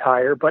not ranked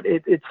higher, but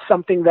it's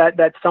something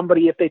that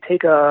somebody, if they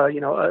take a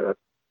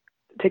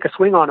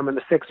swing on him in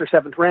the 6th or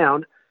 7th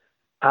round,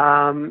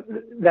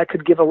 that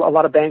could give a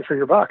lot of bang for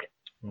your buck.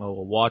 Well,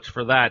 we'll watch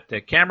for that.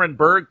 Cameron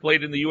Burke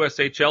played in the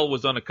USHL,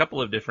 was on a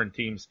couple of different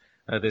teams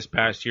this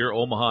past year,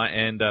 Omaha,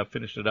 and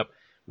finished it up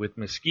with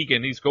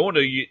Muskegon. He's going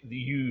to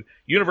the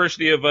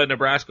University of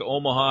Nebraska,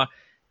 Omaha,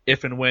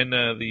 if and when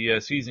the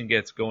season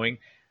gets going.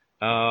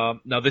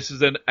 Now, this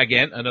is,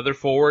 again, another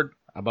forward,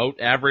 about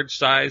average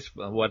size.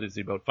 What is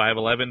he, about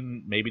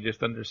 5'11", maybe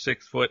just under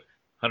 6 foot,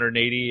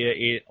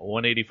 180,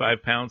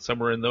 185 pounds,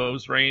 somewhere in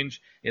those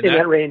range. In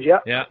that range, yeah.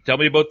 Yeah. Tell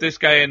me about this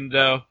guy and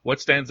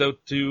what stands out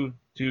to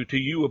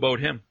you about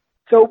him.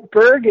 So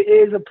Berg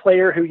is a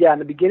player who, in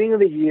the beginning of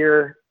the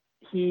year,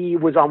 he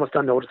was almost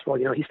unnoticeable.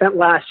 He spent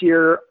last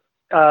year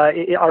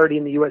already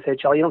in the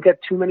USHL. You don't get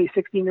too many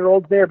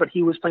 16-year-olds there, but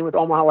he was playing with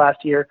Omaha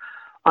last year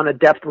on a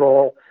depth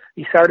role.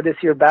 He started this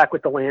year back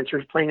with the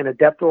Lancers, playing in a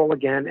depth role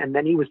again, and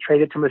then he was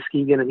traded to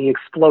Muskegon, and he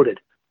exploded.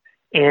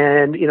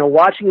 And,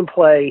 watching him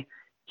play,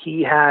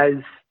 he has,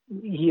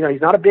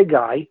 he's not a big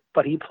guy,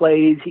 but he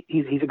plays,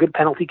 he's a good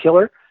penalty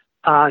killer.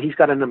 He's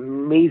got an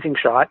amazing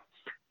shot.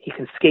 He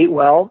can skate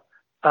well,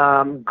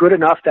 good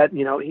enough that,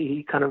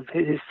 he kind of,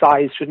 his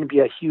size shouldn't be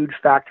a huge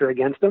factor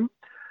against him.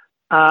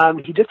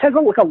 He just has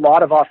a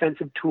lot of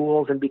offensive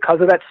tools, and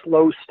because of that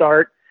slow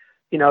start,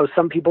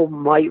 some people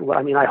might,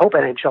 I hope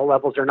NHL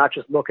levels are not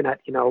just looking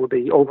at,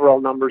 the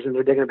overall numbers and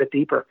they're digging a bit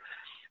deeper.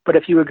 But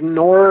if you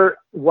ignore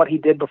what he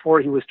did before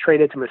he was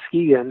traded to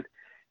Muskegon,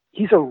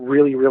 he's a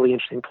really, really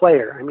interesting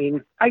player.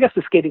 I guess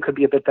the skating could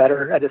be a bit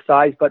better at his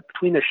size, but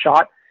between the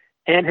shot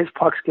and his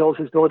puck skills,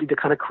 his ability to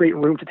kind of create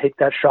room to take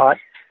that shot,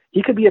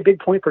 he could be a big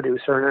point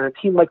producer. And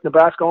a team like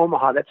Nebraska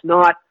Omaha, that's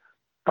not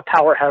a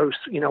powerhouse,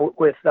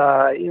 with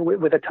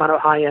a ton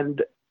of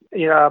high-end,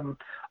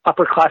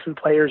 upperclassmen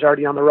players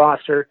already on the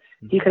roster,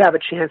 he could have a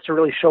chance to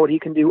really show what he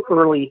can do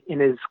early in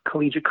his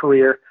collegiate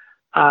career.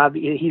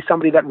 He's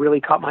somebody that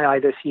really caught my eye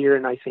this year,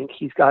 and I think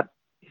he's got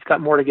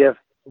more to give.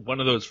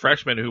 One of those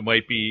freshmen who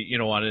might be,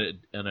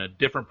 on a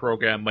different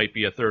program, might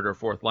be a third or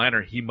fourth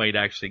liner. He might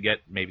actually get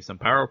maybe some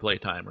power play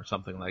time or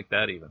something like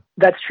that even.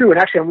 That's true. And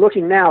actually, I'm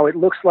looking now. It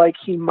looks like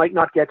he might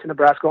not get to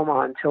Nebraska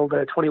Omaha until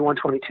the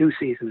 21-22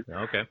 season.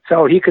 Okay.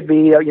 So he could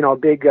be, a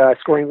big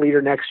scoring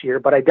leader next year.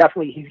 But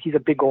he's a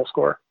big goal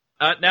scorer.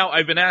 Now,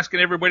 I've been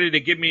asking everybody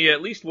to give me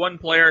at least one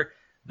player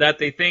that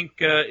they think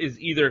is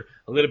either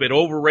a little bit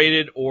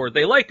overrated or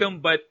they like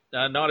him, but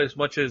not as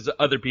much as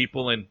other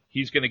people, and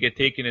he's going to get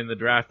taken in the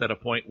draft at a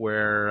point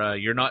where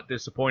you're not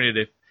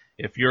disappointed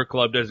if your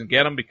club doesn't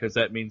get him, because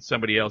that means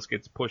somebody else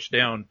gets pushed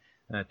down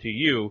to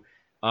you.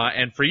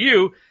 And for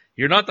you,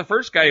 you're not the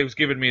first guy who's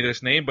given me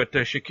this name, but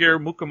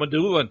Shakir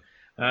Mukhamadullin,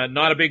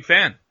 not a big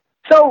fan.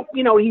 So,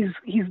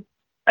 he's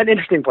an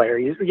interesting player.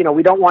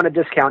 We don't want to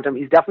discount him.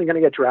 He's definitely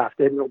going to get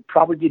drafted. He'll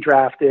probably be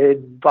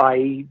drafted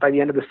by the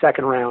end of the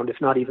second round,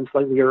 if not even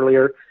slightly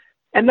earlier.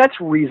 And that's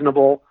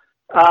reasonable.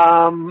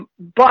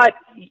 But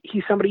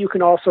he's somebody you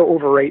can also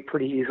overrate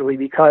pretty easily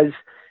because,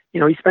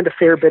 he spent a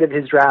fair bit of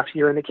his draft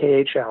year in the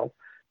KHL,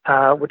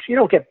 which you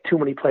don't get too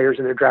many players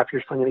in their draft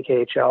years playing in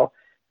the KHL.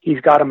 He's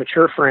got a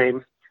mature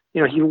frame.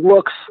 He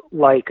looks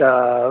like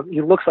a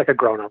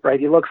grown-up, right?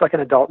 He looks like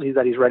an adult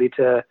that he's ready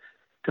to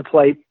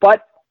play.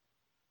 But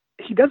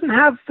he doesn't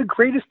have the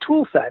greatest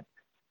tool set.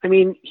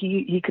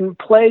 He can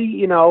play,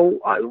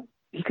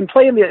 he can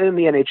play in the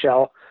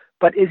NHL,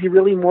 but is he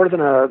really more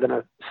than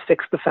a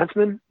sixth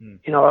defenseman?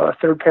 A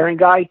third pairing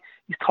guy?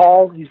 He's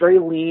tall, he's very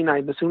lean.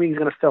 I'm assuming he's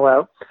going to fill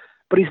out,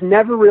 but he's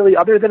never really,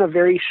 other than a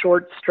very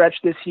short stretch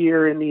this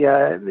year in the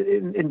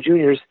in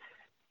juniors,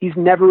 he's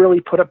never really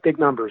put up big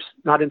numbers.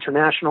 Not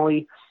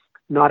internationally,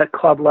 not at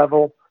club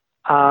level.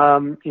 He's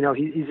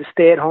a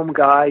stay-at-home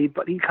guy,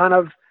 but he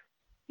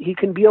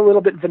can be a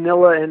little bit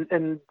vanilla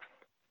and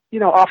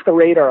off the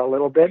radar a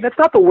little bit. That's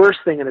not the worst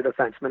thing in a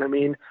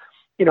defenseman.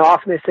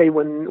 Often they say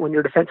when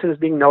your defenseman is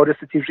being noticed,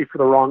 it's usually for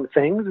the wrong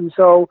things. And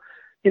so,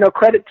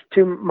 credit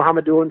to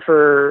Mukhamadullin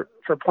for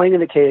playing in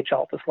the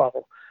KHL at this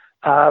level.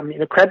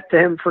 Credit to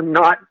him for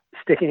not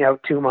sticking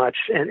out too much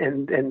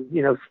and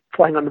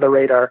flying under the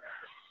radar.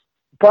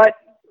 But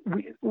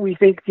we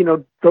think,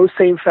 those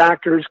same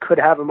factors could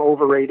have him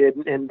overrated,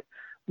 and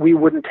we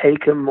wouldn't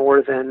take him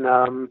more than,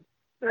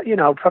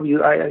 probably,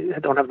 I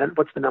don't have that.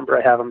 What's the number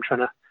I have? I'm trying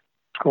to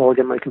scroll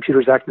again. My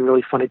computer's acting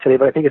really funny today,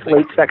 but I think it's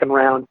late second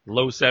round.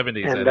 Low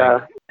 70s, and,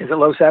 is it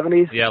low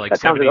 70s? Yeah, like that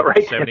 70, sounds about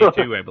right.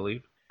 72, I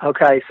believe.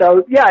 Okay,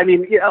 so,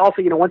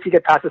 also, once you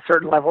get past a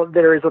certain level,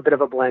 there is a bit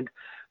of a blend.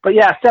 But,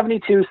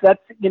 72, so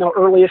that's,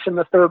 early-ish in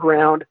the third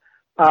round.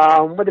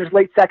 Whether it's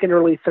late second,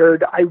 early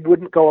third, I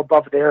wouldn't go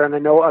above there, and I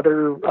know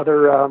other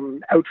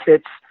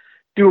outfits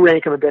do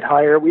rank him a bit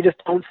higher. We just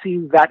don't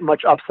see that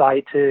much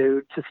upside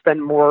to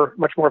spend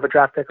much more of a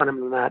draft pick on him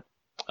than that.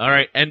 All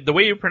right, and the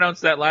way you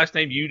pronounce that last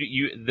name,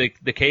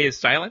 the K is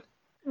silent?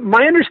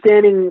 My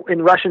understanding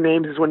in Russian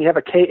names is when you have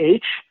a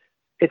KH,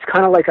 it's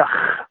kind of like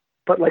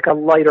but like a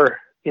lighter,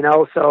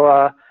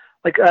 so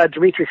like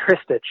Dmitry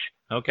Hristich.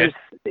 Okay.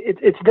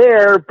 It's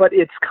there, but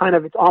it's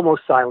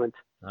almost silent.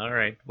 All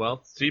right.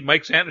 Well, see,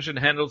 Mike Sanderson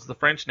handles the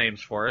French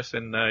names for us,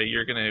 and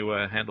you're going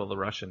to handle the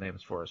Russian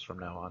names for us from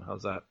now on.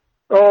 How's that?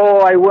 Oh,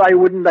 I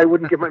wouldn't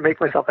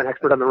make myself an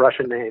expert on the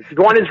Russian names. If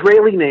you want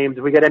Israeli names,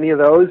 if we get any of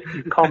those,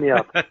 you can call me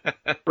up.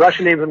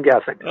 Russian names, I'm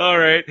guessing. All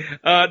right.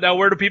 Now,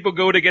 where do people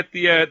go to get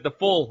the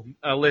full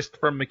list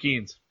from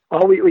McKeen's?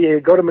 Well, we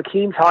go to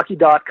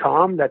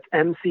McKeensHockey.com. That's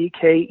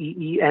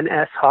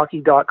MCKEENS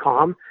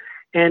Hockey.com.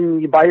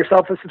 And you buy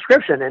yourself a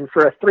subscription. And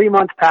for a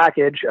 3-month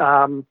package,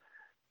 it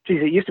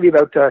used to be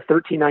about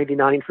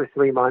 $13.99 for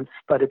 3 months,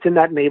 but it's in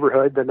that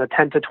neighborhood, in the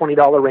 $10 to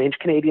 $20 range,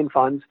 Canadian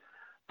funds.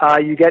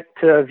 You get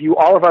to view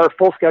all of our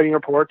full scouting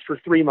reports for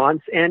 3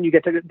 months, and you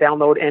get to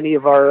download any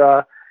of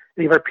our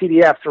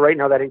PDFs. So right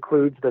now that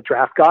includes the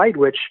draft guide,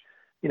 which,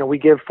 we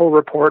give full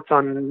reports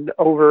on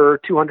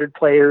over 200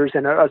 players,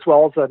 and as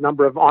well as a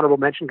number of honorable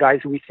mention guys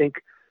who we think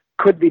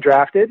could be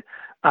drafted.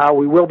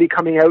 We will be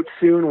coming out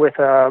soon with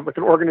an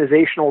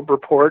organizational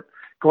report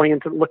going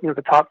into looking at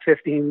the top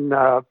 15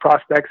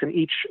 prospects in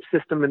each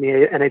system in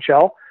the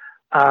NHL.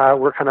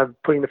 We're kind of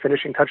putting the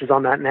finishing touches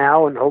on that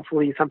now, and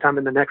hopefully sometime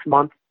in the next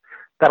month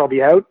that'll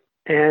be out.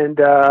 And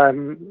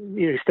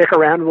stick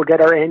around. We'll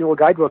get our annual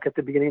guidebook at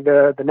the beginning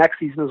of the next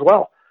season as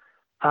well.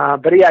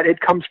 But yeah, it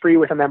comes free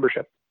with a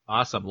membership.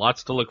 Awesome.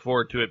 Lots to look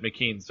forward to at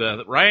McKeen's.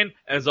 Ryan,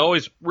 as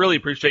always, really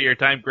appreciate your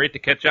time. Great to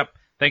catch up.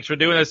 Thanks for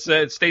doing this.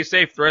 Stay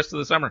safe the rest of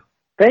the summer.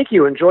 Thank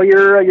you. Enjoy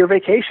your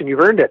vacation. You've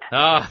earned it.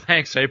 Oh,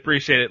 thanks. I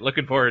appreciate it.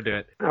 Looking forward to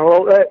it.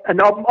 Well, and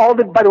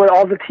by the way,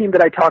 all the team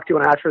that I talked to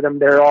and asked for them,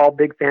 they're all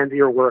big fans of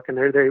your work, and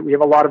we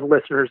have a lot of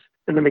listeners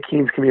in the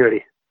McKeen's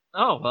community.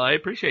 Oh, well, I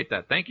appreciate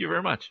that. Thank you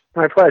very much.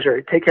 My pleasure.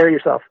 Take care of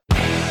yourself.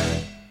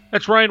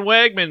 That's Ryan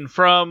Wagman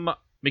from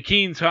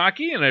McKeen's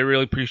Hockey, and I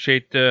really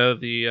appreciate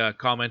the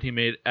comment he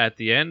made at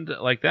the end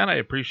like that. I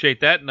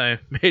appreciate that, and I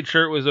made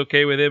sure it was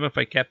okay with him if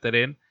I kept it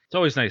in. It's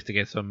always nice to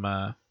get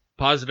some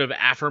positive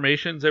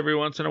affirmations every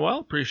once in a while.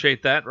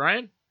 Appreciate that,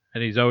 Ryan.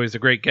 And he's always a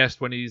great guest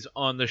when he's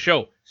on the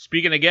show.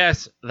 Speaking of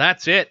guests,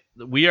 that's it.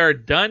 We are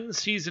done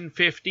season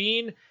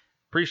 15.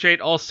 Appreciate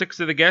all 6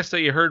 of the guests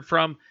that you heard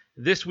from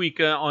this week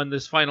on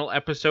this final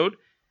episode.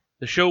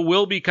 The show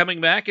will be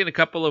coming back in a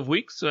couple of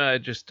weeks.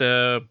 Just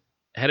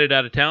headed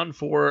out of town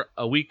for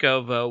a week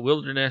of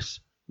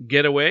wilderness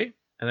getaway,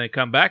 and then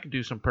come back and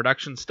do some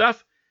production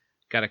stuff.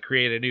 Got to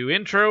create a new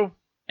intro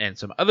and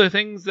some other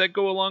things that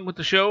go along with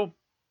the show.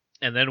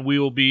 And then we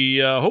will be,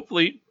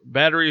 hopefully,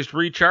 batteries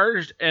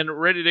recharged and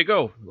ready to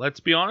go. Let's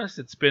be honest,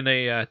 it's been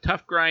a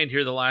tough grind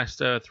here the last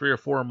 3 or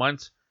 4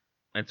 months.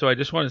 And so I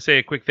just want to say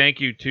a quick thank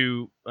you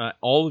to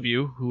all of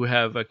you who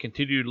have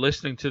continued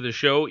listening to the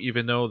show,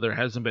 even though there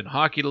hasn't been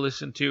hockey to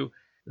listen to.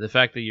 The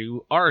fact that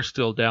you are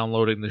still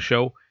downloading the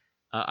show,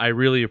 I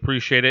really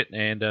appreciate it.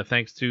 And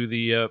thanks to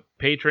the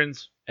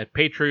patrons at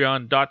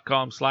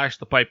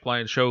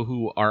patreon.com/ThePipelineShow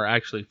who are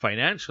actually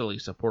financially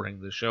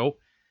supporting the show.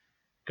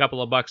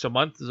 Couple of bucks a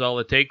month is all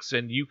it takes,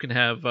 and you can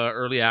have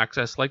early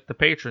access like the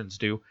patrons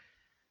do.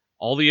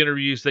 All the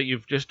interviews that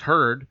you've just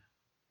heard,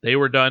 they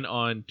were done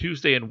on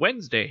Tuesday and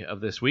Wednesday of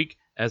this week.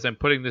 As I'm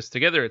putting this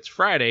together, it's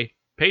Friday.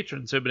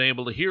 Patrons have been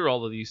able to hear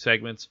all of these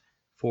segments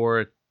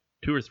for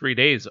 2 or 3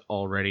 days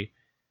already,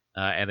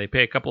 and they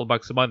pay a couple of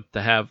bucks a month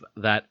to have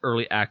that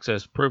early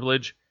access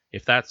privilege.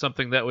 If that's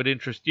something that would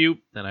interest you,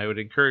 then I would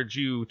encourage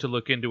you to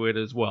look into it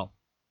as well.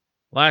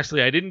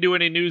 Lastly, I didn't do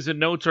any news and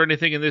notes or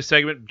anything in this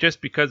segment just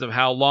because of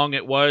how long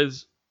it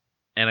was,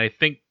 and I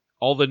think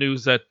all the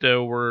news that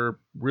we're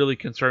really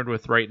concerned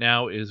with right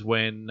now is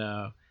when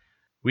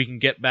we can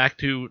get back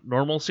to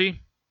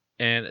normalcy,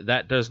 and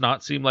that does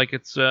not seem like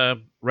it's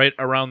right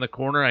around the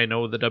corner. I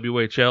know the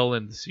WHL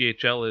and the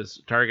CHL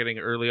is targeting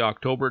early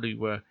October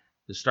to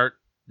start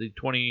the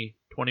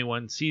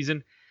 2021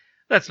 season.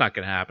 That's not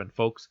going to happen,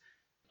 folks.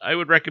 I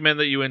would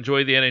recommend that you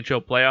enjoy the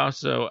NHL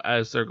playoffs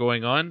as they're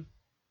going on.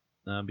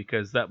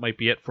 Because that might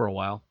be it for a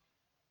while.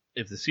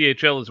 If the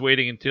CHL is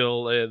waiting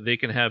until they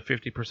can have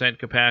 50%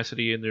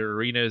 capacity in their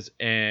arenas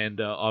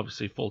and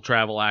obviously full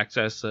travel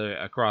access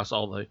across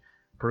all the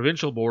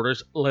provincial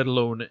borders, let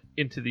alone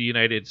into the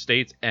United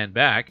States and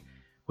back,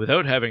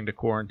 without having to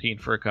quarantine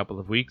for a couple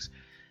of weeks,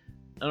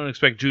 I don't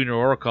expect junior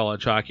or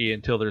college hockey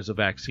until there's a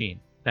vaccine.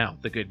 Now,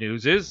 the good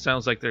news is,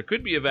 sounds like there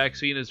could be a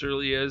vaccine as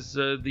early as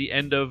the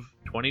end of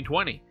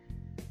 2020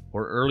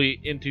 or early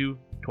into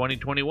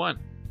 2021.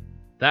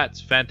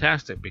 That's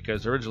fantastic,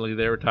 because originally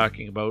they were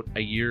talking about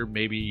a year,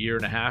 maybe a year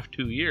and a half,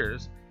 2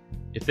 years.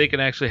 If they can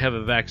actually have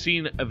a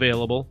vaccine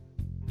available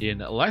in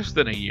less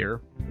than a year,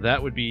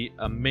 that would be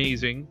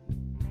amazing,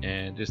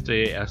 and just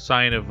a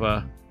sign of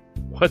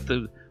what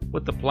the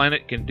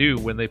planet can do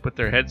when they put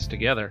their heads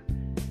together.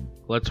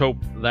 Let's hope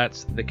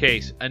that's the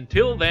case.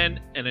 Until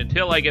then, and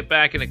until I get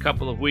back in a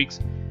couple of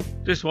weeks,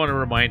 just want to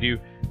remind you,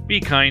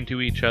 be kind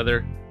to each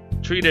other.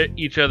 Treat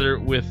each other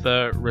with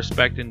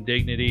respect and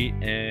dignity,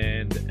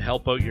 and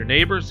help out your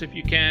neighbors if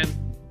you can,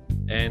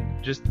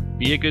 and just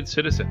be a good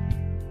citizen.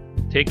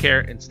 Take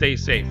care and stay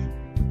safe.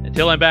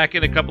 Until I'm back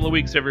in a couple of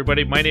weeks,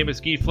 everybody, my name is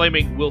Guy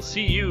Flaming. We'll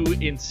see you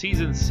in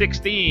season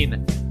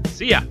 16.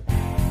 See ya!